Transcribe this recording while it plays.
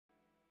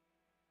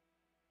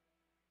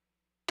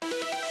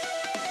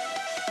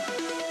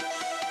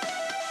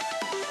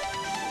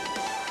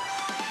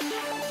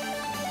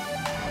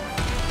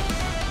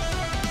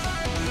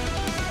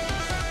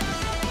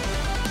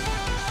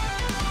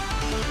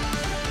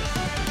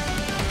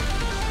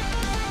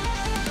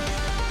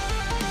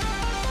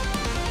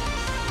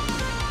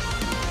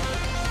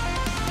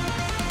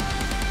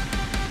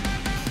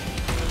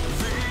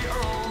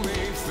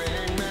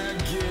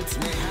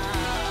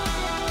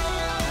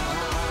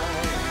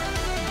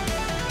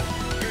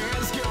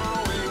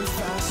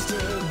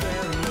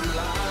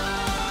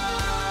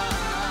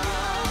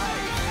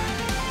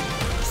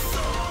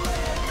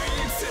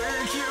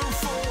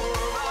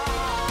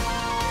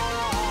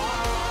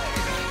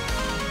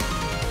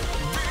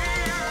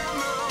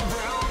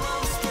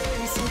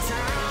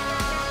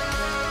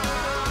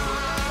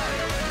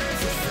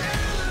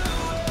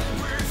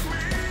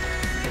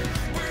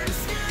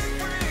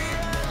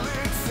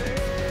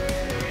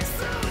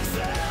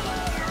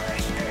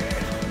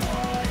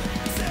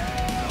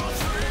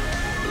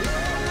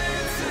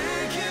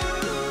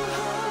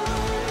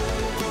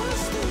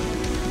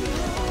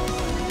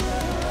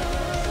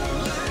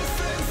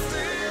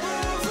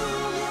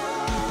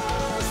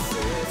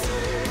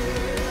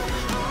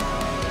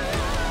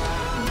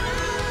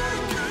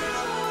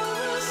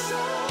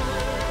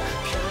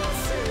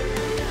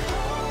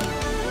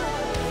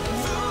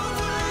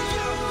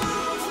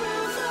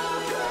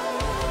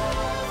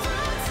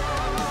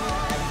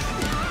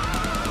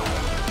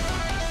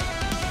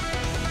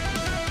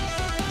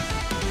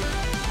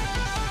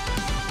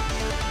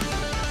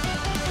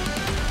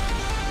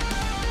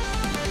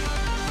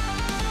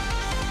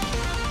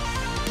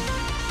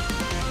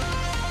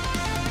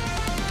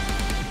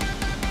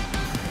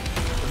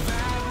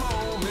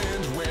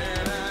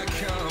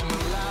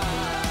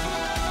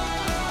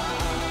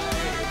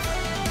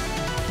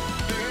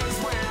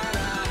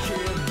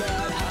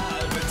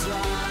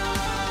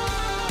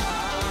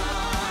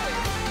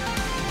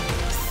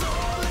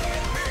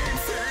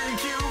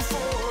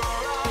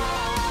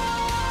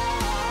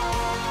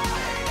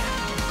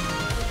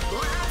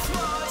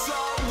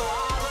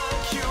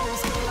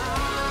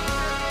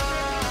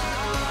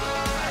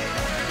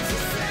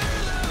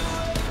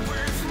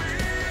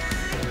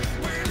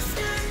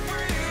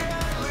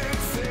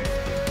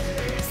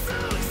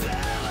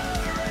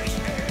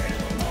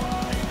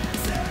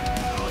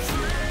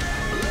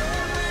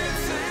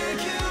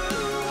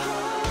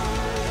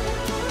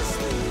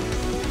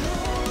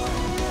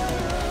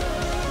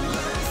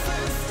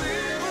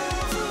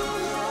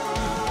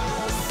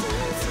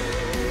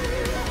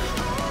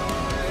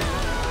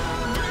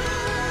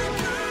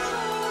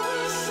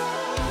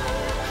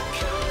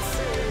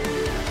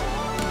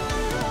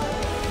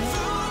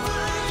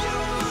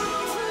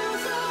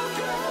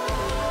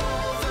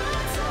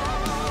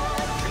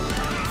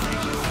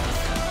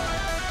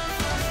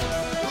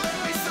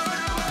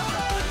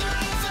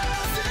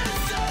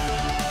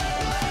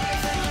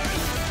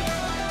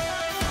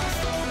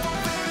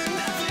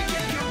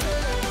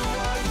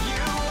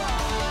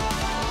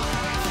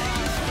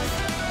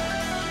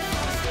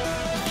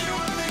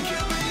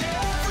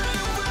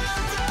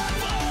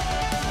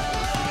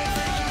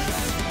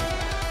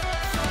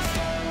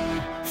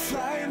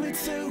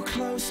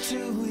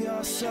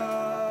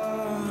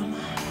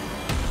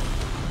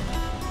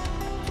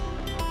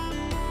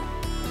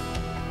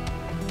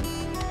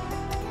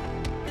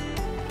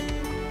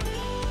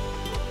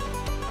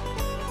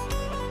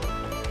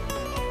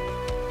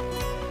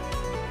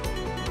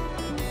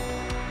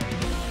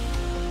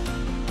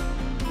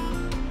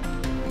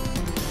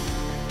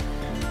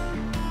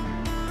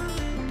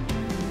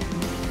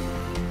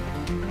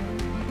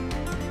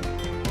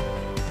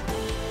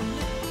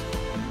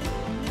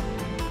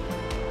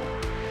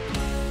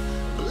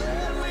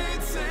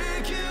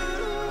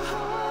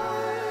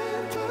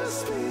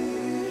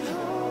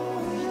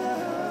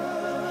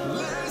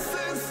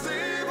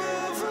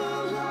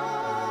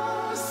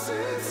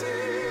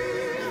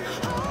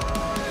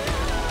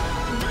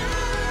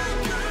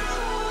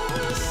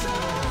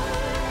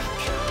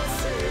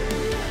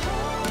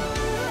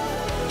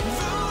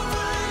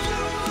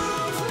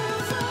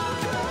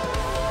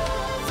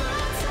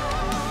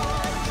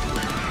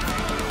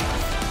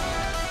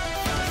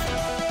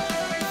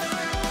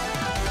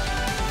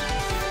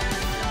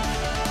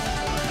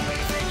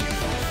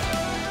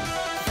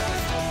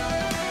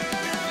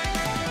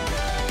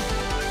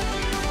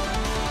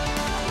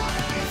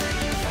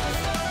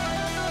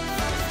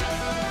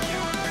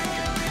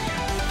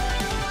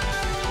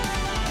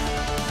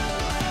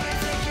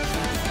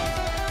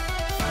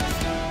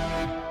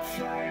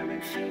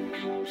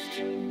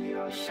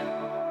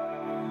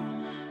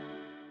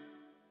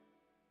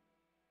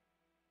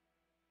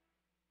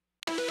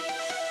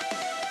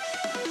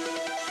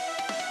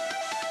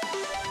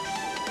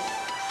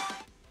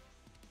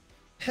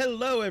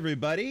Hello,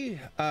 everybody.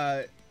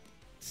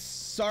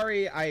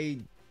 Sorry,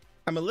 I'm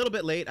a little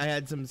bit late. I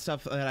had some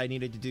stuff that I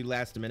needed to do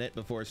last minute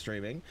before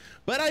streaming,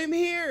 but I'm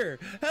here.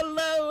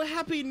 Hello,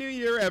 Happy New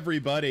Year,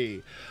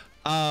 everybody.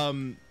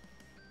 And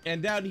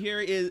down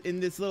here is in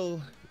this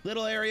little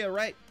area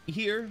right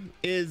here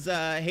is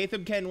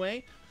Hatham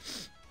Kenway.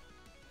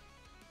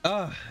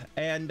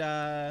 And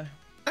I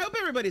hope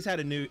everybody's had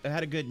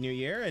a good New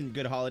Year and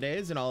good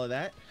holidays and all of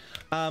that.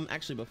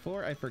 Actually,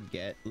 before I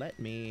forget, let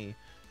me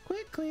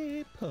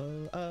quickly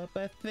pull up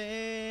a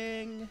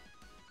thing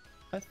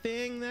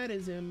that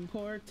is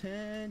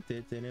important.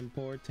 It's an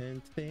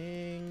important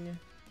thing.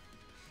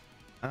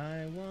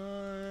 I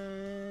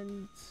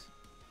want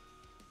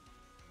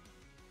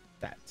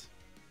that.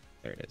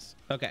 There it is.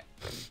 Okay.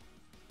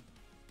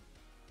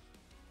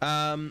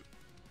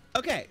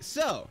 Okay,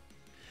 so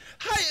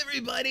hi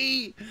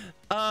everybody.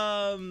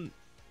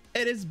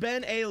 It has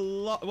been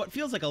what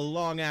feels like a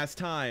long ass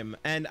time,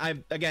 and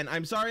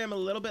I'm sorry I'm a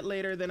little bit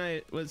later than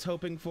I was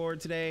hoping for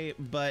today,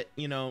 but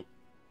you know,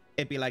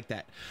 it be like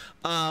that.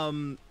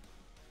 Sorry,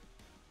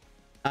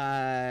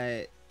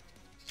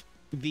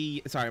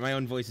 my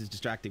own voice is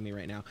distracting me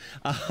right now.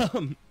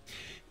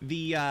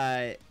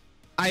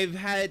 I've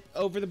had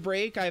over the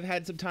break, I've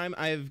had some time.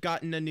 I've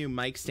gotten a new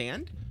mic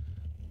stand.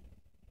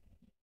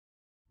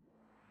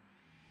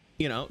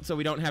 You know, so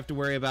we don't have to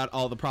worry about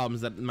all the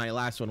problems that my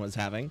last one was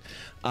having.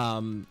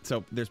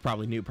 So there's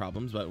probably new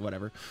problems, but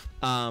whatever.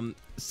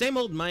 Same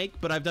old mic,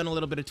 but I've done a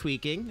little bit of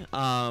tweaking.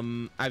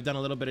 I've done a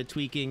little bit of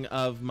tweaking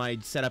of my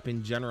setup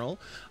in general.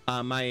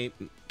 My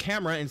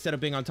camera, instead of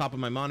being on top of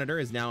my monitor,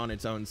 is now on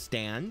its own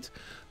stand.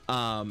 You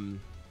don't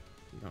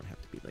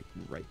have to be like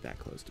right that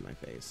close to my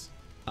face.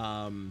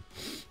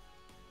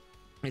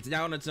 It's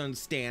now on its own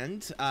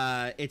stand.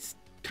 It's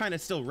kind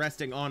of still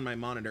resting on my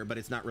monitor, but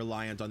it's not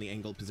reliant on the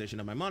angled position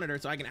of my monitor,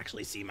 so I can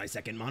actually see my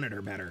second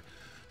monitor better.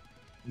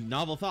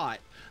 Novel thought.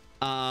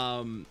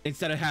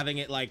 Instead of having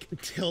it like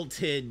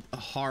tilted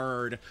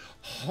hard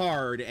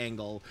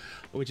angle,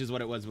 which is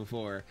what it was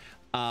before.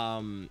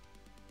 But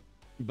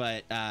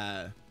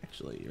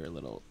actually you're a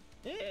little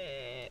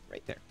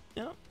right there.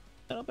 No, a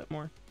little bit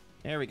more.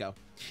 There we go.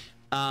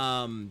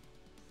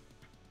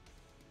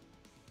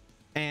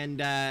 And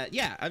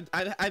yeah,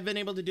 I've been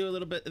able to do a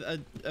little bit,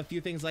 a few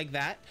things like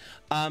that.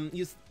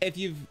 If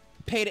you've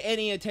paid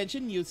any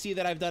attention, you'll see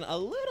that I've done a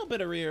little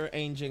bit of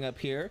rearranging up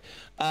here.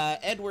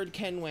 Edward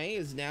Kenway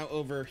is now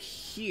over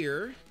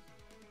here,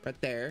 right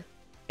there,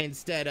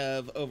 instead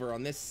of over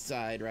on this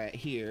side right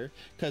here.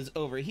 Because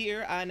over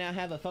here, I now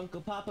have a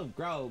Funko Pop of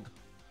Grog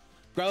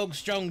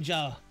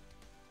Strongjaw.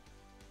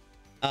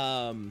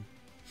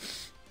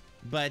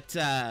 But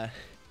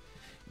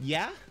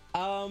yeah.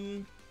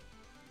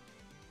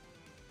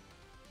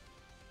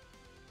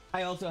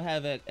 I also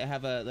have a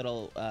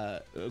little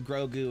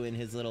Grogu in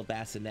his little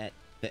bassinet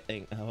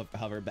thing,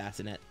 hover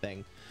bassinet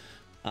thing,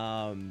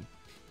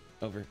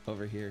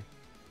 over here.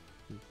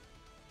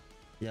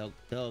 Little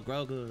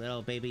Grogu,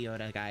 little baby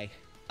Yoda guy.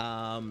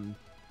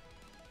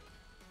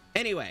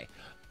 Anyway,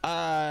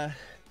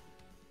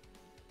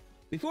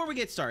 before we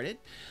get started,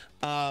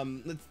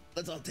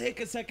 let's all take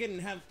a second and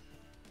have.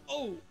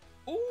 Oh,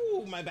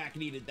 my back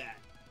needed that.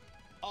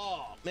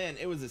 Oh man,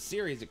 it was a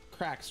series of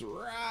cracks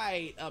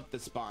right up the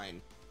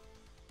spine.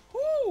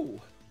 Woo!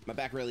 My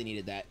back really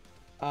needed that.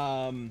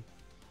 And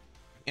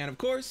of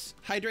course,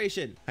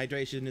 hydration.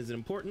 Hydration is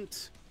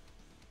important.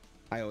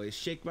 I always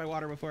shake my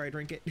water before I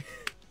drink it.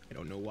 I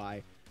don't know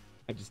why.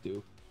 I just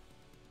do.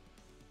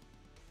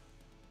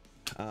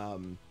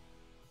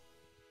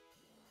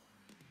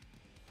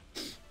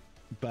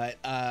 But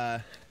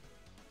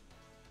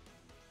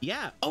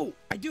yeah. Oh,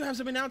 I do have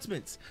some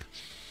announcements.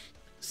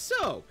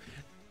 So,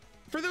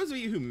 for those of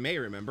you who may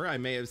remember, I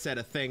may have said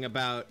a thing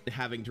about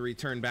having to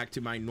return back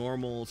to my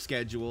normal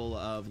schedule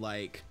of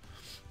like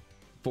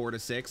 4 to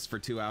 6 for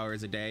 2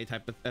 hours a day,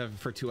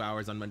 for 2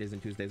 hours on Mondays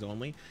and Tuesdays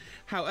only.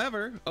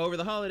 However, over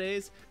the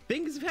holidays,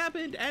 things have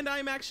happened and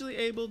I'm actually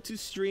able to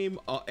stream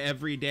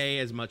every day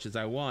as much as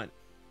I want.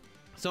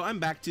 So I'm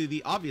back to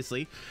the,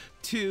 obviously,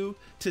 2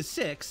 to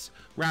 6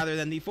 rather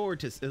than the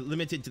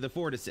limited to the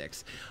 4 to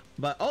 6.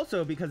 But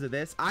also because of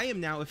this, I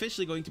am now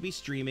officially going to be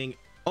streaming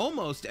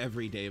almost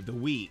every day of the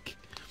week.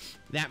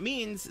 That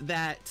means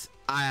that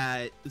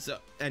so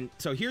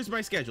here's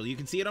my schedule. You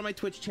can see it on my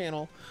Twitch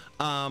channel.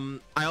 I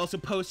also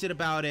posted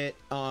about it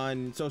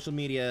on social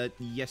media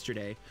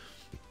yesterday.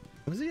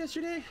 Was it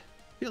yesterday?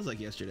 Feels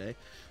like yesterday.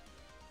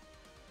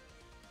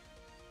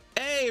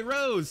 Hey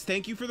Rose,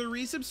 thank you for the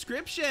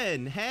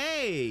resubscription.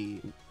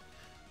 Hey,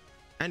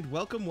 and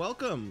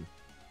welcome.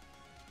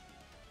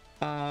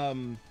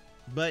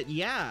 But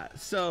yeah,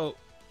 so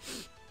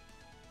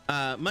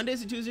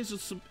Mondays and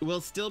Tuesdays will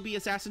still be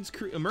Assassin's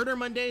Creed Murder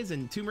Mondays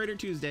and 2 Murder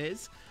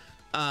Tuesdays.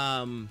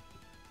 And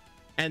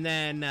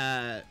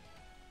then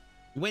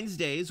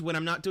Wednesdays, when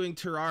I'm not doing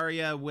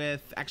Terraria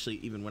with, actually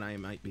even when I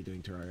might be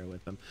doing Terraria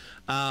with them,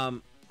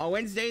 on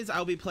Wednesdays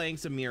I'll be playing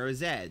some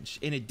Mirror's Edge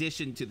in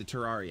addition to the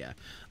Terraria.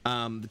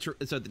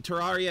 So the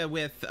Terraria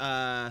with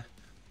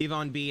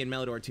Yvonne B and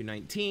Melidor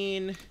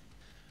 219.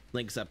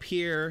 links up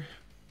here.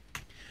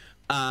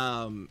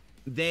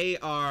 They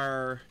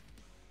are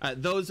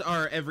those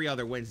are every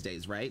other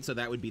Wednesdays, right? So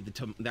that would be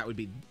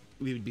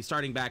we would be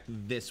starting back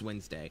this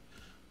Wednesday,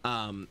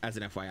 as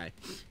an FYI.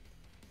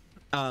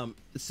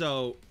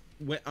 So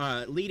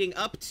leading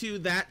up to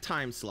that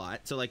time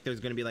slot, so like there's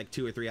going to be like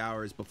 2 or 3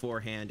 hours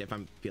beforehand if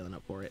I'm feeling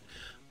up for it.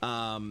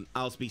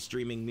 I'll be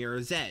streaming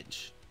Mirror's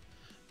Edge.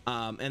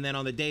 And then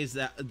on the days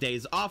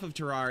off of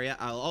Terraria,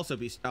 I'll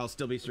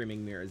still be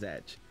streaming Mirror's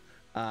Edge.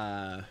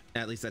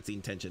 At least that's the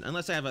intention,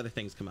 unless I have other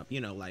things come up.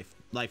 You know,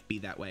 life be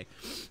that way.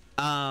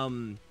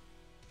 And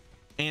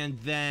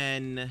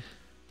then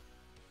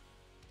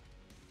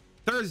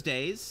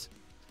Thursdays,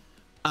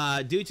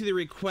 due to the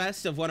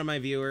request of one of my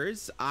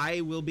viewers,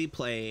 I will be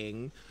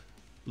playing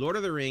Lord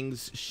of the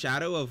Rings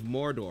Shadow of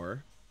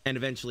Mordor, and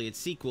eventually its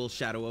sequel,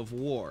 Shadow of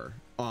War,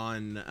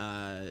 on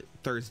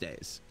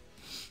Thursdays.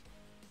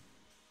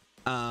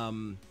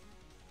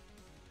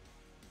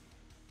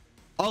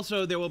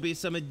 Also, there will be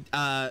some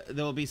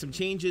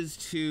changes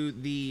to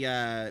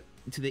the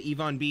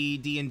Yvonne B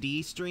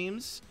D&D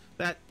streams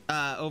that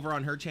over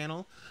on her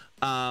channel.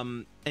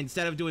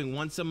 Instead of doing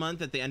once a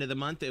month at the end of the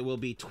month, it will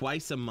be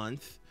twice a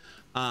month.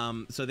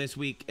 So this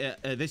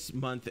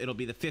month it'll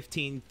be the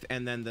 15th,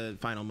 and then the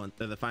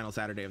final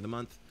Saturday of the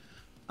month.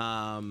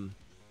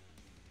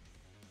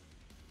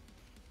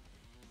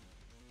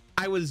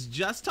 I was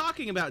just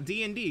talking about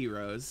D&D,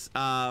 Rose,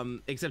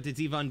 except it's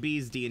Yvonne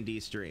B's D&D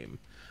stream.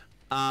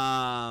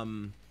 I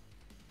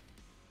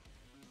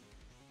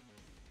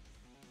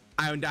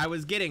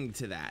was getting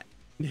to that.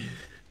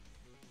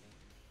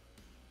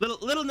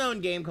 little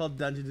known game called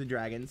Dungeons and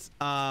Dragons.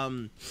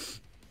 But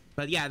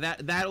yeah,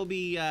 that'll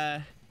be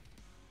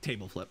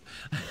table flip.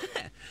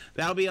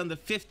 That'll be on the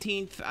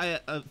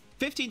 15th,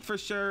 15th for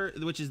sure,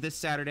 which is this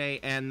Saturday,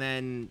 and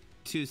then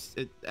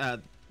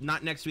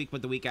not next week,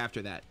 but the week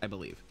after that, I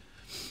believe.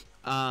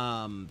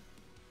 I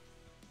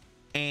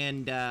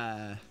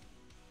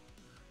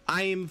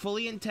am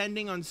fully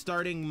intending on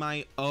starting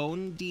my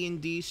own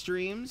D&D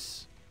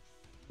streams,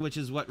 which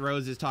is what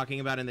Rose is talking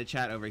about in the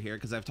chat over here,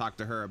 because I've talked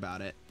to her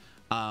about it,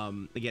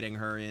 getting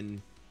her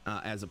in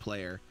as a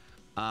player.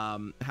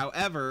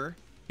 However,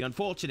 the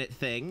unfortunate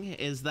thing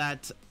is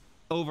that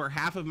over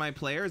half of my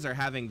players are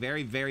having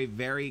very, very,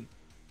 very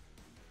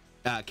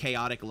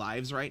chaotic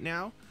lives right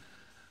now.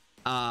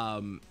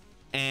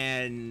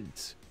 And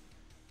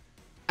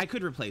I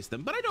could replace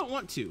them, but I don't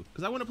want to,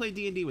 because I want to play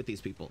D&D with these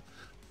people.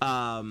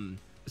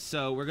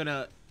 So we're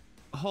gonna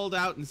hold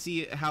out and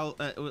see how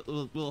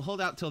we'll hold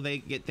out till they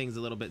get things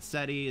a little bit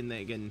steady, and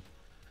they can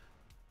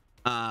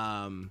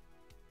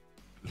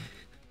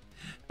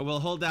we'll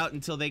hold out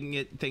until they can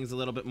get things a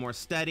little bit more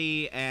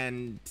steady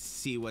and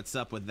see what's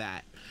up with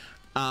that.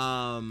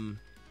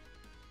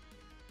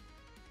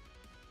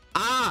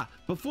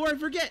 Before I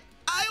forget,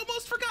 I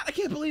almost forgot. I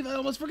can't believe I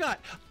almost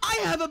forgot. I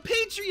have a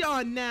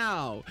Patreon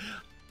now.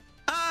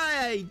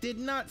 I did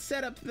not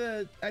set up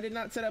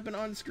an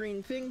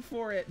on-screen thing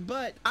for it,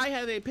 but I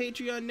have a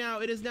Patreon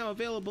now. It is now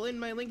available in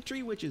my link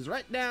tree, which is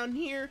right down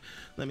here.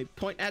 Let me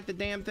point at the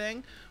damn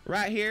thing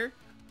right here.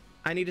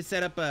 I need to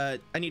set up a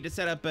I need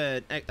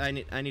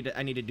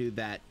to do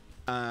that.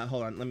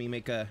 Hold on, let me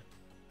make a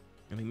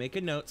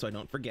note so I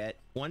don't forget.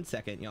 1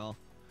 second, y'all.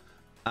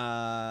 Okay,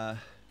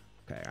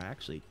 I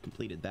actually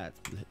completed that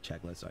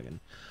checklist, so I can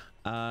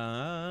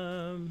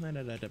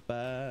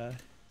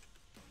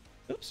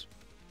oops.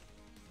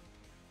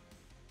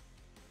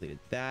 Completed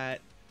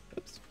that.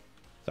 Oops.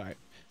 Sorry.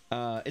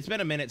 It's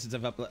been a minute since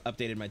I've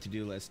updated my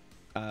to-do list,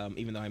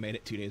 even though I made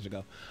it 2 days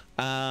ago.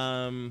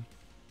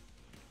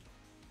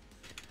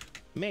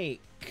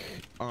 Make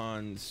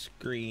on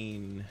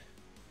screen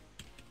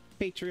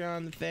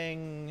Patreon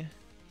thing.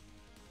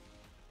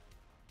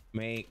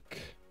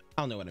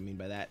 I'll know what I mean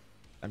by that,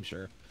 I'm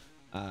sure.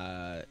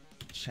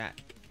 Chat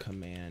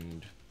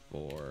command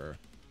for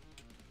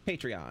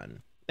Patreon.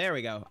 There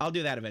we go. I'll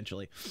do that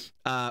eventually.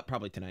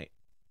 Probably tonight.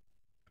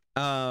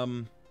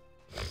 I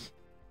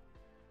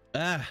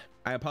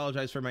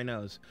apologize for my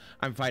nose.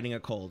 I'm fighting a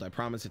cold. I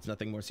promise it's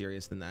nothing more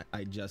serious than that.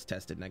 I just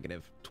tested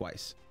negative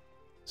twice.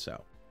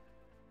 So.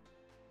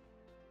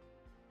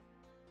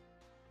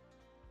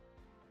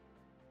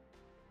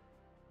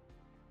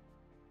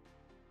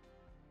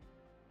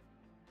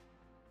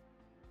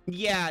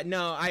 Yeah,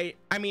 no, I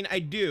mean, I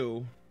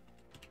do.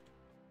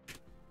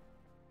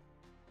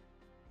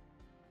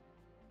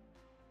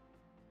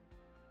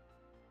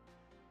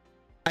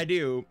 I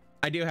do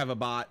have a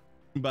bot,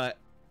 but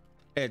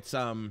it's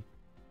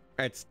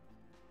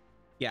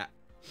yeah.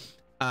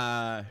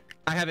 I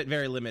have it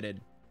very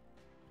limited.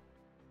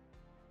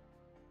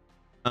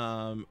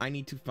 I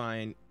need to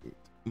find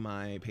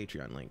my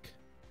Patreon link.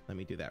 Let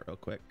me do that real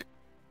quick.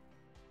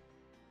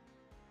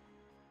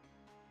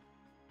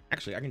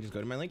 Actually, I can just go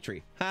to my link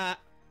tree. Ha!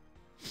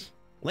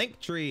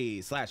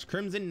 Linktree /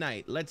 Crimson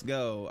Knight. Let's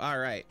go. All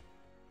right.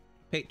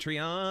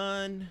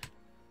 Patreon.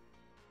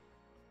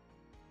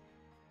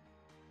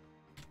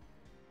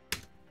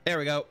 There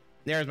we go.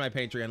 There's my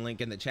Patreon link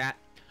in the chat.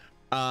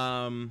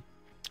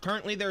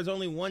 Currently there's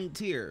only one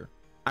tier.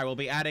 I will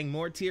be adding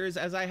more tiers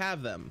as I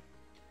have them.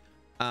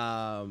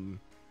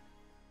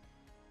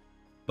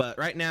 But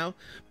right now,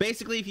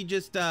 basically, if you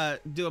just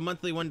do a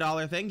monthly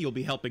 $1 thing, you'll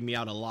be helping me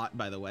out a lot,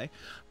 by the way.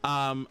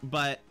 And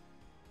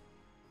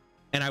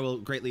I will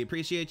greatly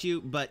appreciate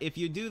you. But if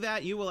you do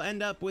that, you will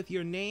end up with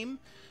your name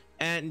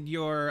and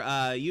your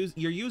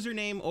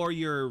username or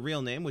your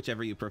real name,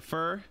 whichever you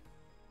prefer.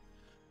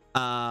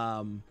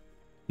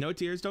 No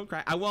tears, don't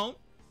cry. I won't.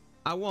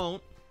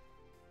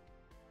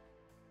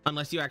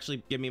 Unless you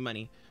actually give me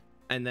money,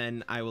 and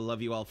then I will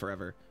love you all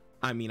forever.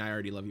 I mean, I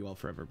already love you all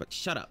forever, but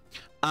shut up.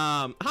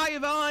 Hi,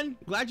 Yvonne.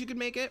 Glad you could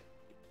make it.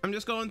 I'm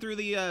just going through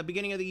the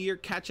beginning of the year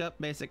catch up,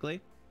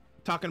 basically.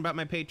 Talking about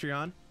my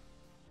Patreon.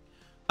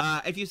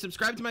 If you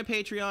subscribe to my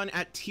Patreon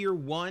at tier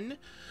 1,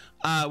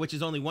 which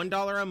is only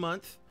 $1 a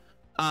month,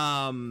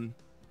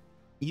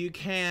 you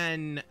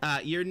can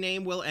your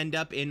name will end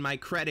up in my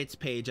credits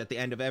page at the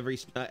end of every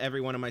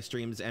one of my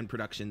streams and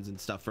productions and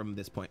stuff from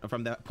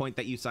the point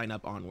that you sign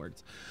up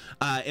onwards.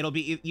 It'll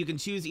be, you can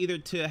choose either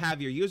to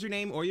have your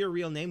username or your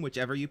real name,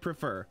 whichever you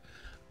prefer.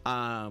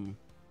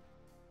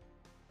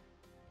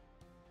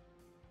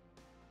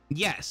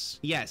 Yes,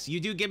 you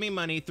do give me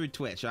money through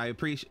Twitch. I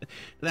appreciate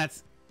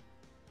that's.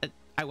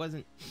 I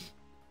wasn't.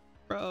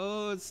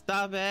 Bro,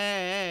 stop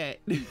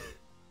it.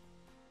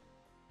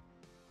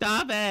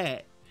 Stop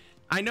it.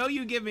 I know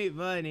you give me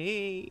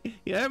money.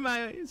 You're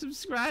my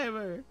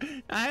subscriber.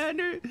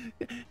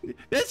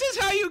 This is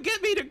how you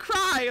get me to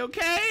cry,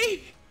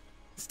 okay?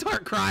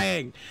 Start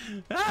crying.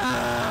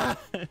 Ah!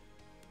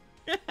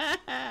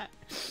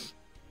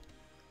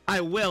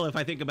 I will if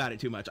I think about it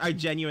too much. I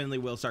genuinely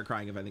will start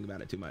crying if I think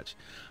about it too much.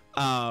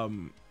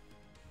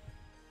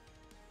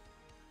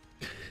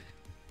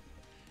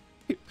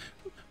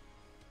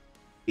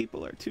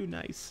 People are too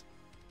nice.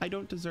 I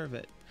don't deserve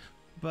it.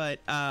 But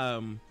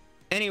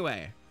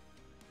anyway.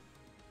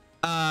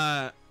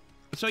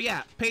 So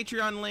yeah,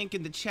 Patreon link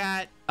in the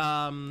chat.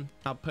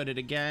 I'll put it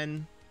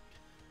again.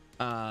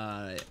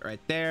 Right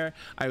there.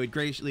 I would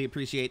greatly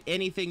appreciate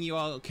anything you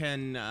all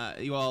can,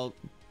 you know,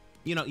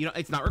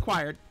 it's not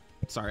required.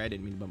 Sorry, I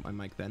didn't mean to bump my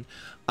mic then.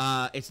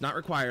 It's not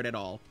required at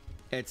all.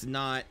 It's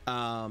not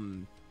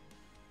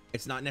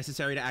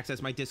necessary to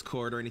access my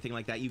Discord or anything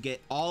like that. You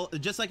get all,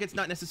 just like it's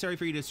not necessary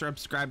for you to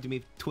subscribe to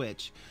me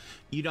Twitch.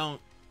 You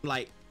don't,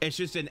 like, it's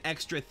just an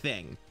extra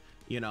thing.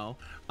 You know,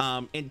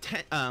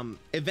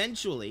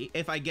 eventually,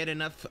 if I get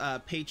enough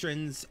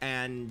patrons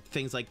and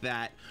things like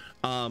that,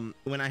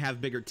 when I have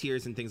bigger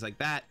tiers and things like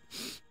that,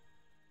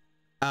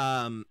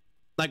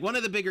 like one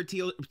of the bigger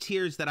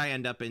tiers that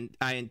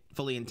I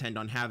fully intend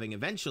on having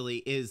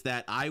eventually is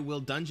that I will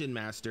dungeon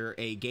master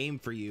a game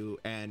for you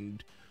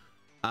and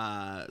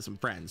some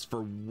friends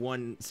for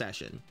one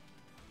session.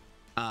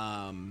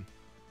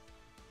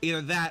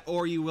 Either that,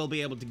 or you will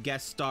be able to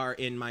guest star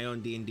in my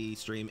own D&D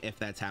stream if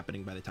that's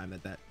happening by the time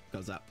that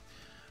goes up.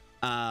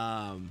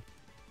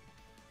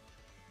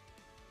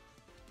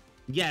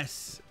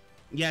 Yes,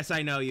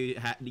 I know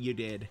you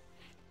did,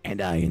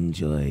 and I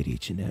enjoyed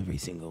each and every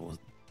single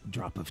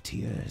drop of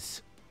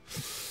tears.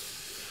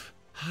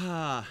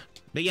 But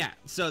yeah,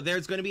 so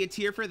there's going to be a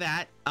tier for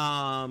that.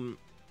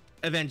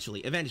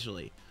 Eventually,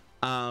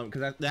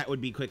 because that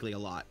would be quickly a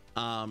lot.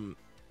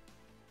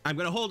 I'm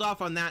going to hold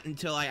off on that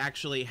until I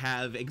actually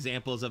have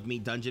examples of me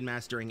dungeon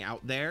mastering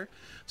out there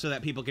so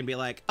that people can be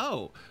like,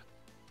 oh,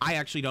 I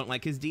actually don't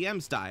like his DM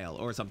style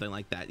or something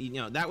like that. You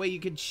know, that way you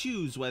can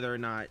choose whether or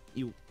not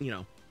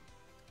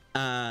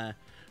that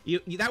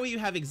way you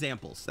have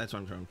examples. That's what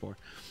I'm trying for.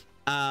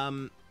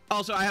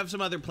 Also, I have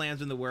some other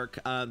plans in the work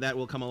that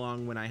will come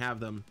along when I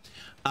have them.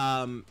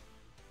 I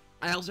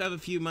also have a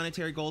few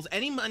monetary goals.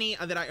 Any money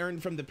that I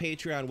earned from the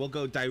Patreon will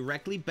go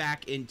directly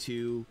back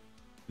into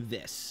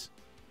this.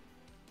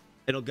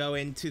 It'll go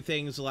into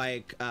things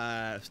like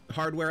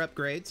hardware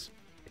upgrades,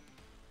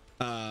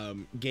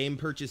 game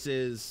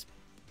purchases,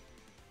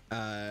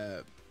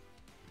 software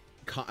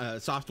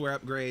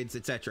upgrades,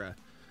 etc.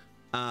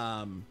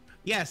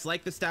 Yes,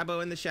 like the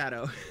Stabo and the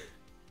Shadow.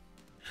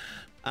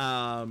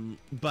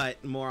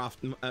 But more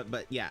often,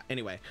 but yeah,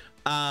 anyway.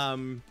 But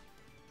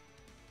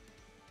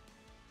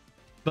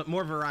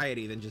more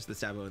variety than just the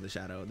Stabo and the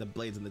Shadow, the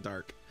Blades in the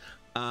Dark.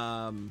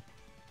 But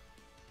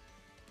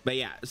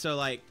yeah, so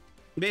like,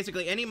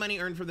 basically any money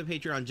earned from the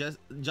Patreon,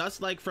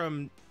 just like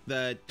from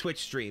the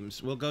Twitch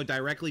streams, will go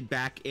directly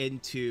back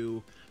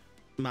into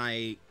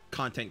my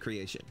content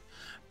creation.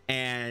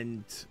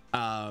 And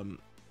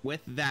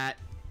with that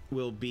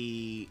will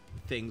be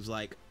things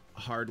like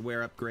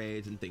hardware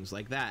upgrades and things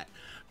like that.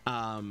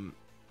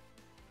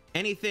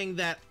 Anything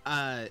that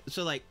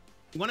so like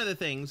one of the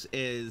things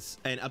is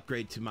an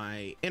upgrade to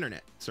my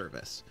internet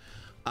service.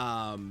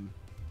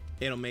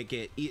 It'll make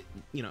it, you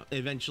know,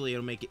 eventually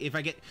it'll make it, if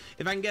I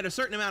can get a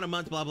certain amount a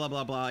month, blah blah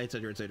blah blah,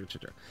 etc etc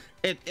etc.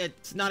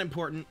 It's not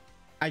important.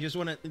 I just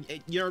want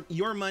to,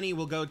 your money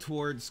will go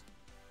towards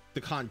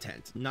the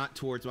content, not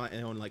towards my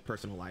own like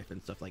personal life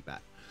and stuff like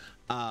that.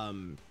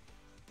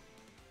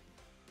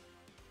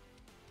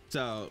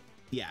 So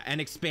Yeah,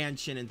 and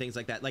expansion and things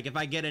like that. Like if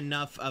I get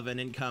enough of an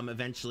income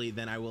eventually,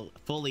 then I will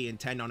fully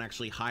intend on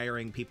actually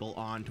hiring people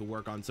on to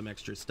work on some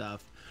extra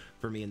stuff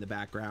for me in the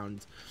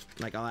background.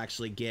 Like I'll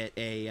actually get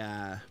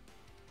a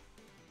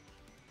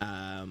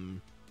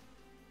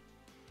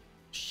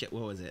shit,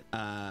 what was it?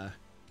 I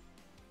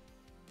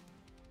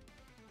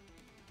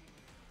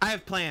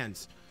have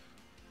plans.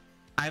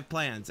 I have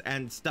plans,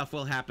 and stuff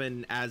will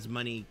happen as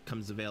money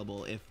comes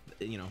available, if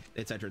you know,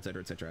 etc.,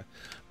 etc., etc.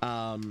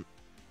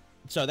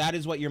 So that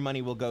is what your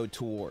money will go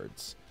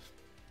towards.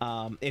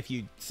 If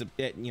you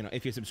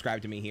if you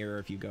subscribe to me here, or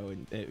if you go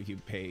and if you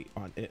pay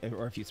on,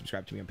 or if you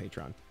subscribe to me on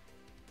Patreon.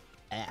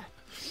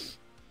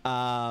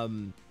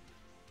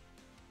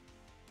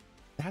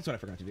 That's what I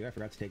forgot to do. I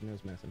forgot to take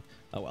nose medicine.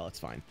 Oh well, it's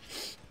fine.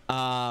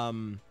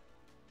 Actually,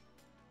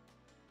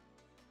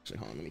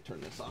 hold on. Let me turn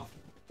this off.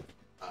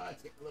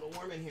 It's getting a little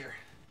warm in here.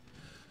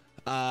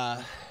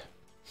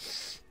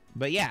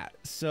 But yeah,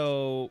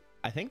 so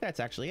I think that's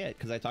actually it,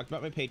 because I talked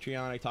about my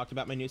Patreon, I talked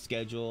about my new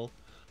schedule,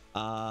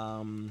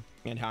 and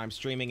how I'm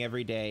streaming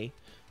every day,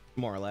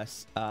 more or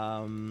less.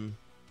 I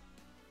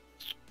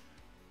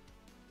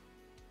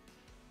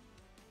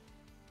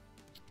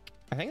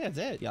think that's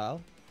it,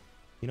 y'all.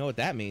 You know what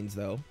that means,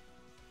 though?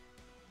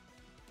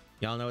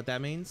 Y'all know what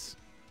that means?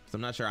 Because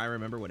I'm not sure I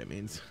remember what it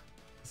means.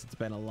 It's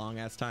been a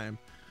long-ass time.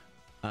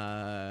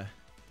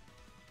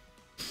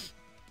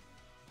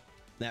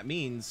 That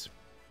means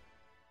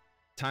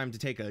time to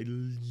take a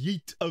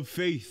yeet of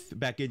faith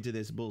back into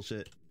this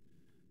bullshit.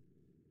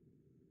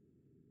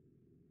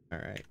 All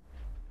right.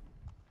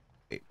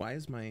 Wait, why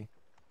is my...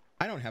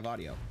 I don't have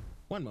audio.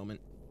 One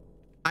moment.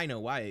 I know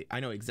why.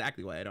 I know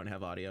exactly why I don't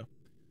have audio.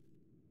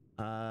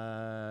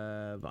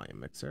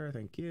 Volume mixer,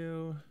 thank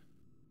you.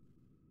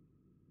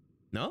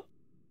 No?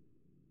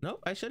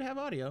 Nope, I should have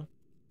audio.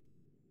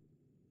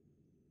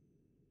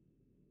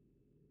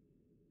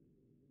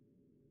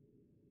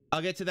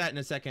 I'll get to that in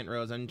a second,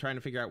 Rose. I'm trying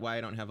to figure out why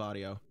I don't have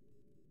audio.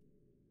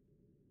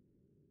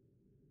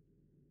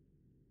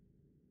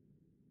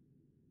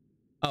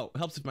 Oh,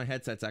 helps if my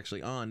headset's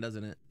actually on,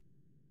 doesn't it?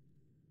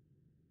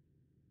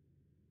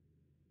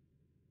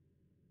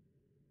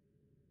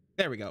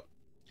 There we go.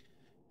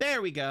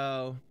 There we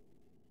go.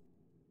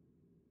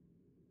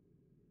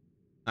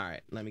 All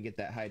right, let me get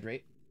that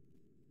hydrate.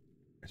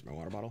 There's my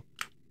water bottle.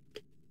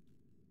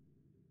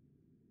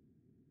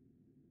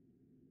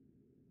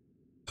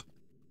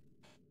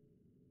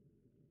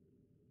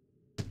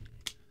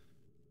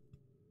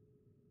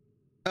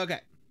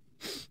 Okay,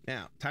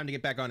 now time to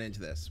get back on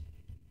into this.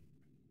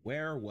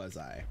 Where was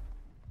I?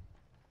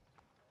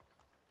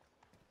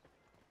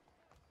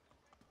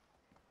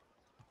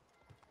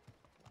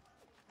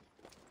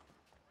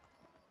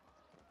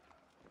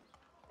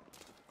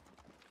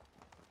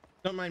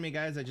 Don't mind me,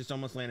 guys. I just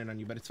almost landed on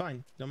you, but it's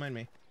fine. Don't mind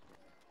me.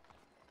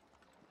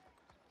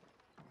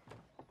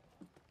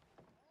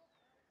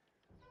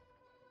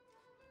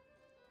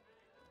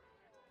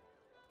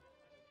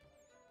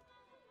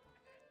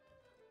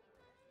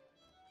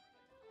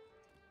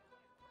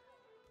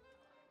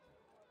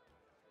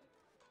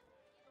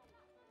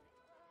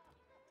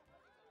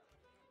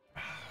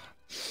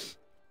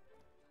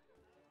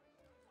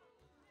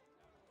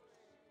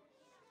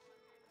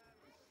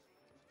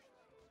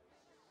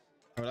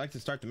 I would like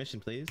to start the mission,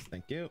 please.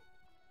 Thank you.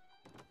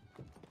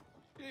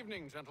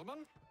 Evening, gentlemen.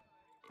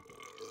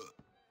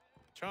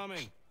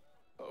 Charming.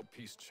 Oh,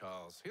 peace,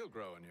 Charles. He'll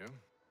grow on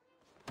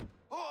you.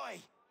 Oi!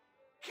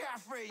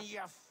 Catherine,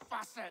 you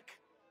fussock!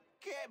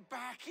 Get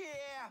back here!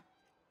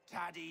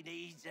 Daddy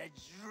needs a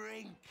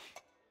drink.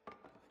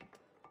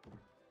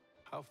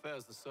 How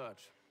fares the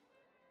search?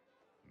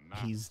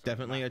 He's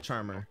definitely a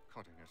charmer.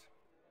 Cutting it.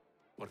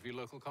 What of your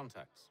local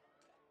contacts?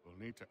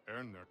 We'll need to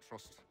earn their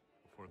trust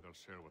before they'll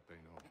share what they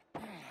know.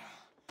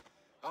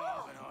 I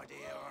have an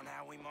idea on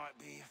how we might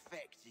be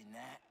affecting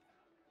that.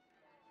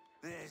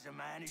 There's a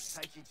man who's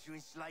taken to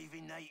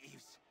enslaving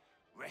natives.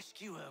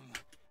 Rescue them,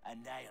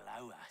 and they'll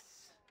owe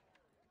us.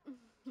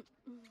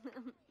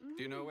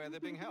 Do you know where they're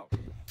being held?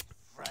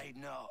 Afraid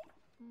not.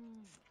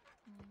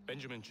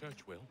 Benjamin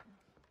Churchwill.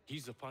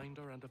 He's a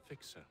finder and a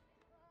fixer.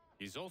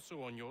 He's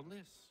also on your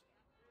list.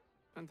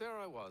 And there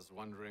I was,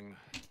 wondering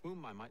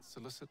whom I might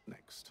solicit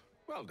next.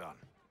 Well done.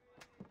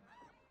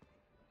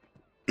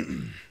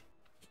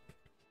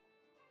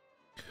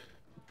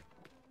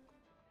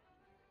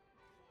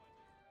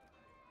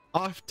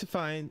 Off to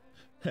find...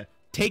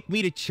 Take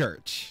me to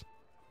church.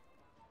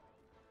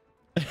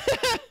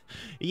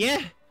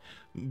 Yeah.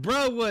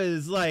 Bro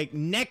was like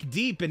neck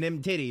deep in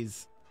them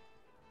titties.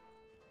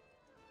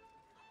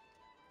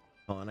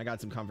 Hold on, I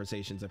got some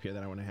conversations up here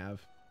that I want to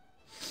have.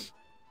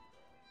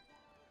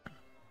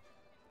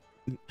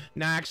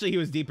 Nah, actually, he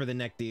was deeper than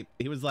neck deep.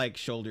 He was like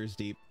shoulders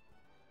deep.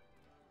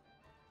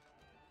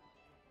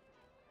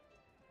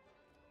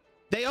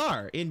 They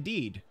are,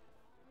 indeed.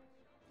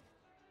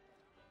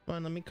 Come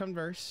on, let me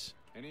converse.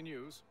 Any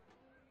news?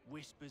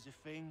 Whispers of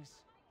things.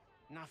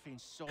 Nothing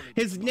solid.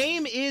 His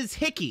name is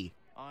Hickey.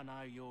 I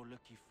know you're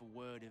looking for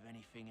word of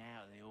anything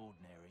out of the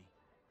ordinary.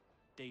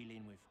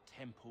 dealing with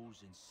temples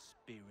and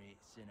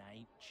spirits and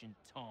ancient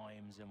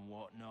times and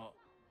whatnot.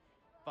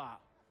 But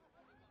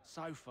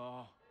so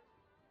far,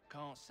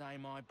 can't say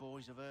my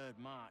boys have heard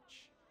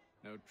much.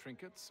 No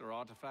trinkets or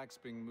artifacts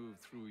being moved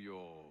through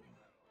your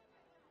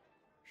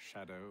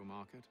shadow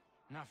market?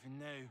 Nothing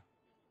new.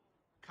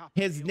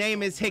 His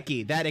name is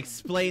Hickey. That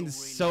explains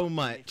so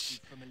much.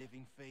 From a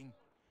living thing.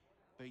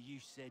 But you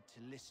said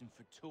to listen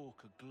for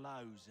talk of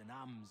glows and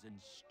ums and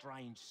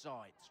strange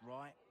sights,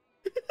 right?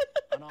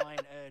 And I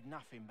ain't heard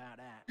nothing about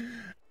that.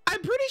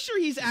 I'm pretty sure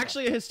he's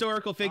actually a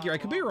historical figure. I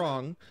could be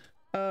wrong.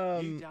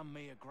 You done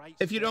me a great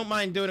If you don't service.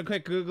 mind doing a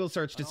quick Google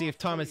search to see if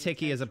Thomas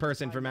Hickey is a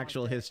person from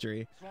actual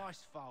history.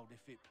 Thricefold,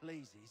 if it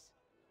pleases.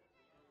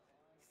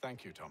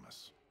 Thank you,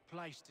 Thomas.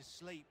 Place to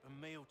sleep and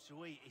meal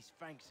to eat is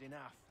thanks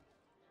enough.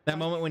 That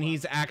moment when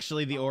he's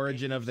actually the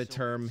origin of the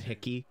term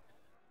Hickey.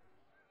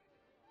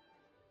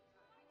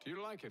 Do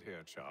you like it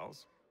here,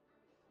 Charles?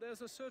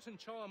 There's a certain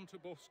charm to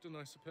Boston,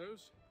 I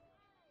suppose.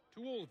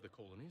 To all of the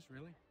colonies,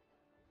 really.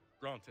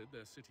 Granted,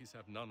 their cities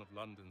have none of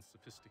London's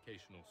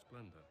sophistication or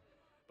splendor,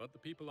 but the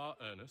people are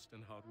earnest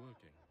and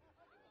hardworking.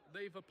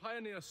 They've a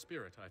pioneer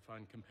spirit I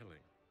find compelling.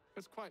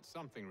 It's quite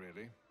something,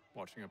 really,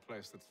 watching a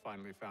place that's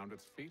finally found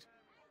its feet.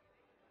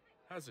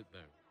 Has it, though?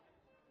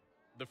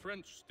 The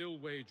French still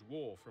wage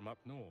war from up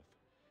north.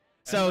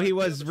 So And he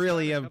like the was other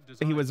really Spanish have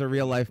a designed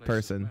real life the place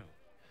as person. well.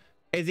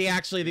 Is he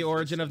actually the Is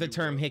origin this of the a new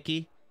term world?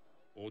 Hickey?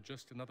 Or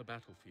just another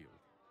battlefield?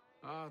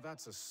 Ah,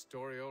 that's a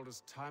story old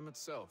as time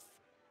itself.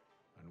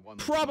 And one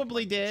that Probably won't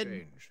likely did.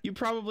 change. You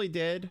probably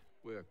did.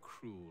 We're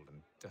cruel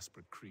and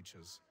desperate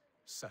creatures,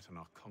 set in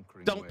our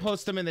conquering Don't ways.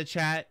 post them in the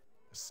chat.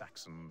 The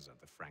Saxons and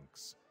the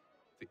Franks,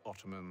 the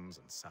Ottomans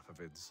and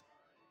Safavids.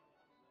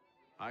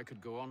 I could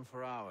go on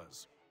for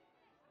hours.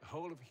 The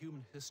whole of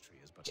human history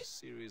is but a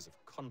series of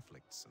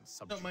conflicts and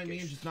subjugations. Don't mind me,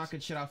 I'm just knocking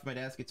shit off my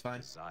desk. It's fine.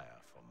 Desire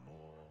for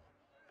more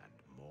and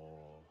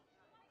more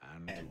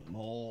and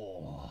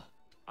more.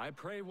 I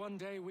pray one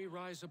day we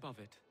rise above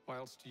it.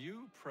 Whilst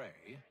you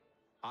pray,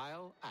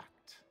 I'll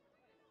act.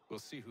 We'll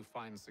see who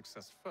finds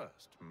success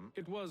first, hmm?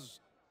 It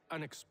was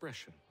an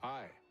expression.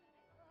 Aye,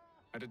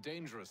 and a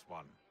dangerous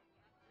one.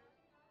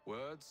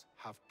 Words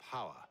have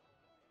power.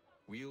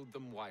 Wield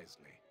them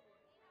wisely.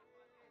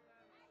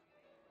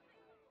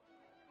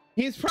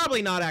 He's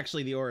probably not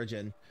actually the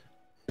origin.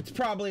 It's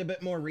probably a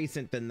bit more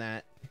recent than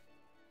that.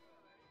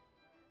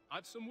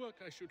 I've some work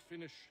I should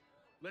finish.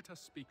 Let us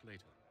speak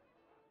later.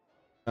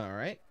 All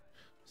right.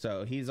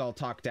 So he's all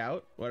talked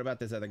out. What about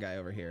this other guy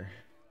over here?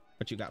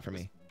 What you got for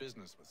me? This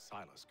business with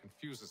Silas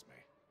confuses me.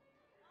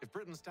 If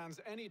Britain stands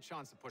any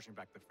chance of pushing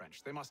back the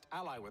French, they must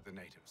ally with the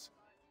natives,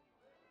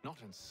 not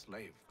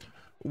enslave them.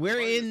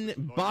 We're in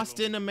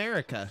Boston,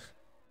 America,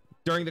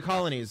 during the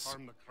colonies.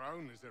 Harm the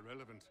crown is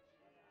irrelevant.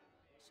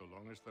 So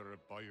long as there are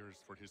buyers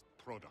for his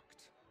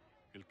product,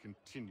 he'll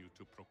continue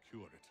to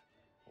procure it.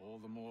 All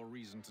the more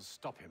reason to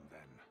stop him,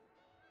 then.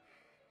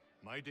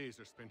 My days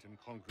are spent in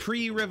Congress.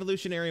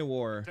 Pre-Revolutionary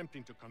War.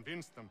 Attempting to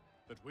convince them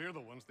that we're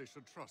the ones they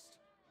should trust.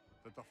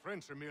 That the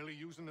French are merely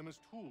using them as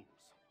tools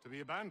to be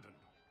abandoned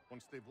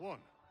once they've won.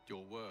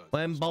 Your words.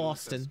 Well, in still their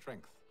Boston.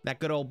 strength. That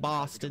good old As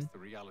Boston. against the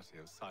reality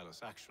of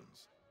Silas'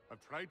 actions.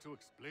 I've tried to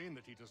explain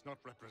that he does not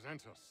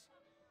represent us.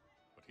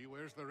 But he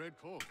wears the red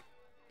coat.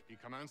 He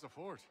commands a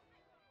fort.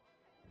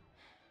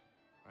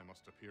 I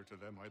must appear to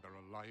them either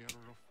a liar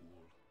or a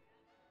fool.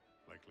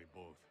 Likely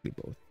both. We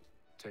both.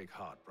 Take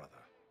heart, brother.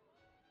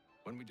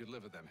 When we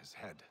deliver them his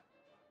head,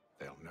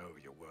 they'll know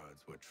your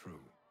words were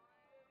true.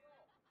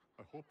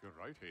 I hope you're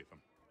right, Hatham.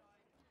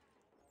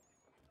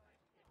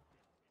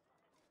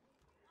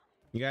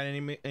 You got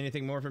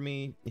anything more for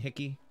me,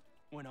 Hickey?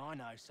 When I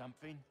know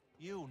something,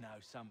 you'll know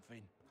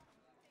something.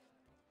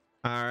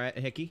 All right,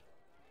 Hickey.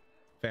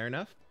 Fair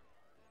enough.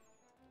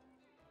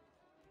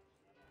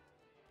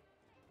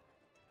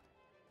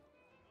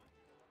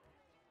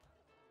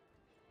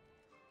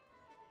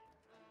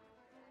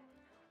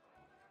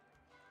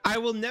 I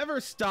will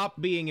never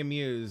stop being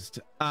amused.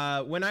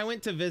 When I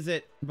went to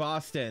visit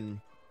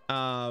Boston,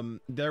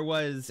 there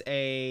was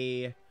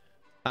a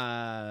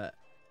on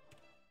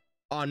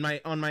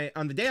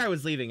the day I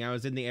was leaving, I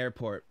was in the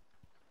airport.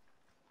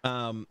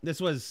 This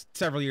was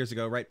several years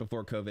ago, right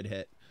before COVID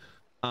hit.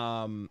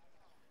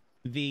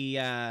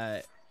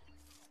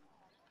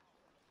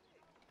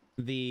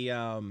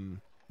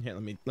 Here,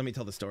 let me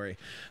tell the story.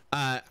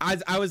 I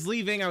was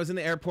leaving. I was in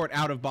the airport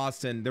out of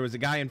Boston. There was a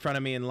guy in front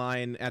of me in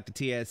line at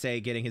the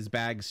TSA getting his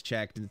bags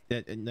checked and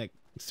like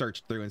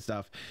searched through and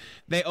stuff.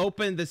 They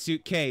opened the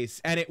suitcase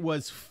and it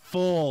was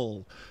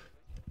full,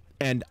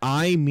 and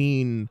I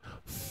mean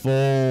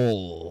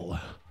full,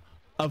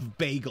 of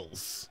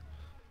bagels.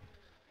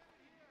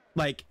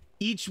 Like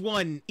each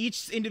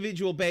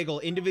individual bagel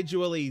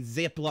individually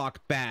Ziploc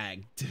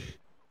bagged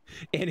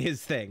in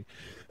his thing.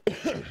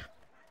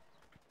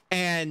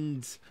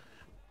 And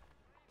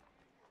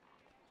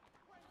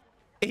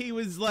he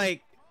was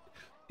like,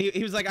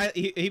 he was like,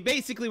 he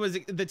basically was,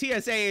 the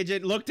TSA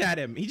agent looked at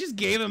him. He just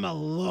gave him a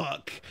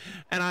look.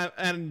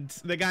 And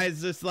the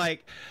guy's just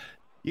like,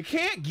 You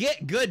can't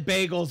get good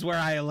bagels where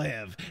I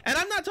live. And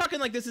I'm not talking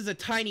like this is a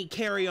tiny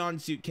carry-on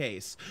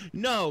suitcase.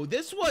 No,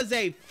 this was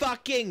a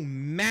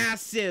fucking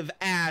massive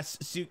ass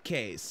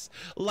suitcase.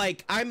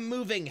 Like, I'm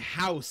moving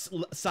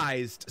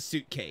house-sized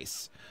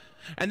suitcase.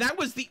 And that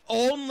was the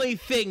only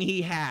thing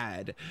he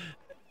had.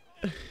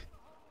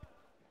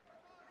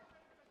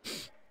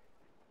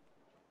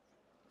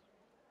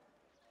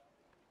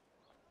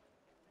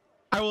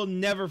 I will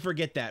never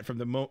forget that from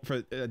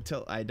the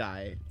until I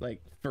die.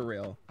 Like, for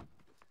real.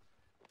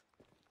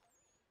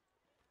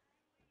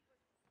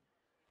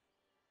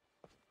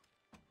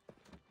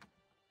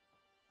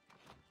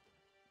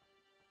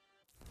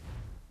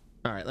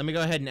 All right, let me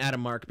go ahead and add a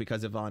mark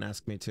because Yvonne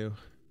asked me to.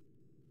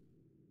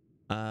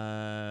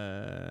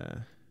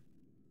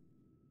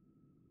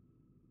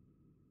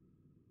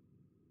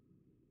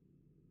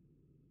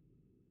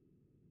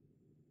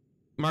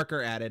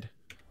 Marker added.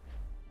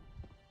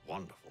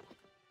 Wonderful.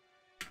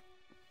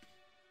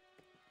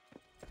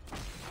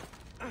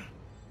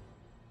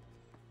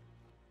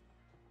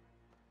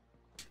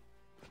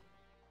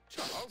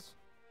 Charles?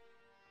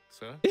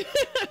 Sir?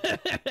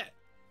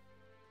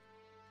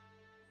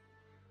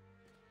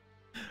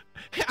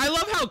 I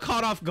love how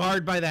caught off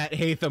guard by that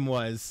Hatham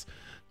was.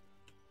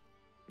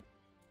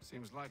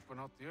 Seems like we're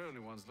not the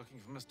only ones looking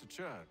for Mr.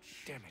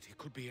 Church. Damn it, he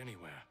could be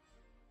anywhere.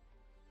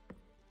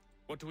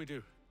 What do we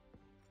do?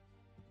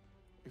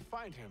 We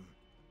find him.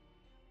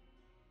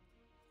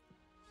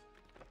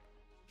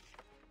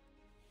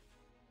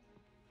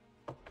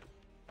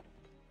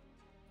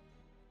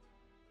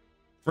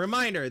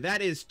 Reminder,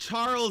 that is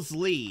Charles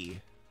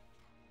Lee.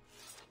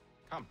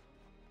 Come.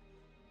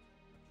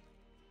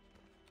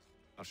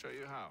 I'll show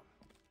you how.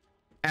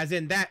 As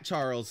in that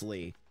Charles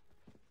Lee.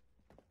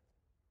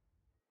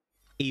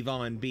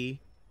 Yvonne B.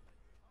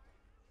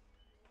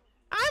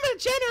 I'm a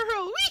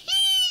general.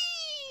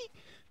 Wee-hee!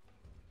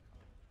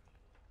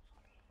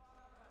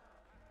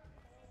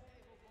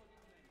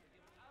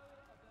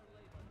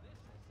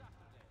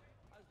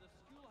 As the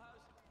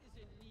schoolhouse is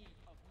in need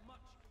of much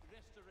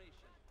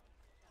restoration.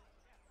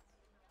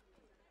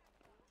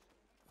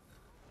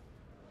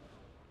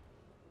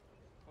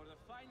 For the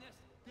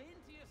finest,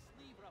 daintiest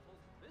sleeve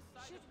ruffles this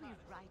side Should of we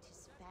Paris. write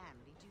his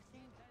family, do you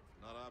think?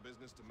 Not our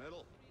business to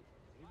meddle,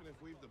 even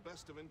if we've the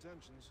best of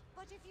intentions.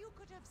 But if you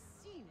could have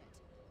seen it,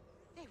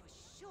 they were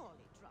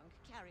surely drunk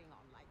carrying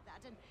on like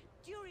that, and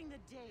during the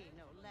day,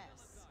 no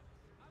less.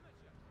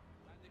 Amateur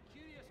and the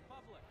curious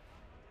public.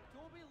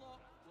 Toby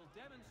Locke will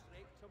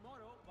demonstrate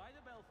tomorrow by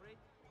the Belfry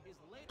his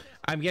latest.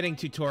 I'm getting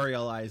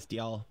tutorialized,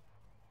 y'all.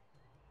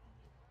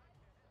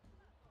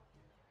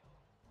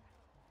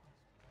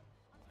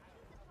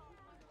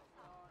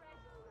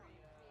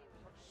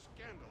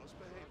 Scandalous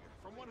behavior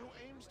from one who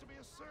aims to be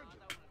a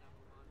surgeon.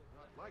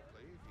 Not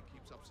likely if he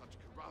keeps up such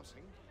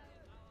carousing.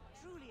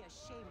 Truly a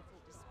shameful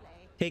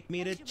display. Take me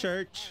to Benjamin's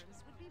church.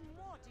 parents would be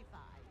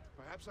mortified.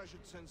 Perhaps I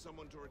should send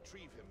someone to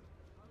retrieve him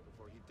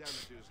before he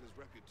damages his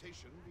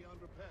reputation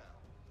beyond repair.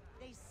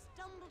 They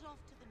stumbled off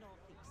to the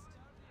northeast,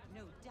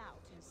 no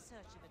doubt in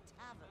search of a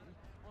tavern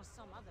or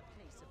some other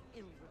place of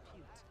ill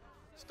repute.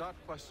 Start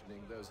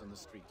questioning those on the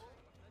street.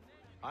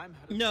 I'm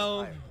headed No.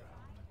 for higher ground.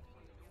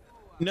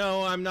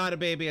 No, I'm not a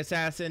baby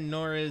assassin,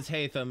 nor is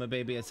Hatham a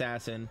baby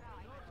assassin.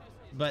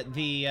 But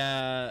the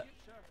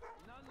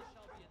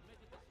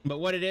but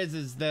what it is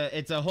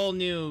it's a whole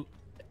new,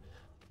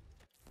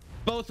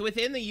 both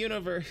within the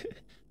universe.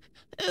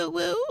 Ooh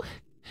woo,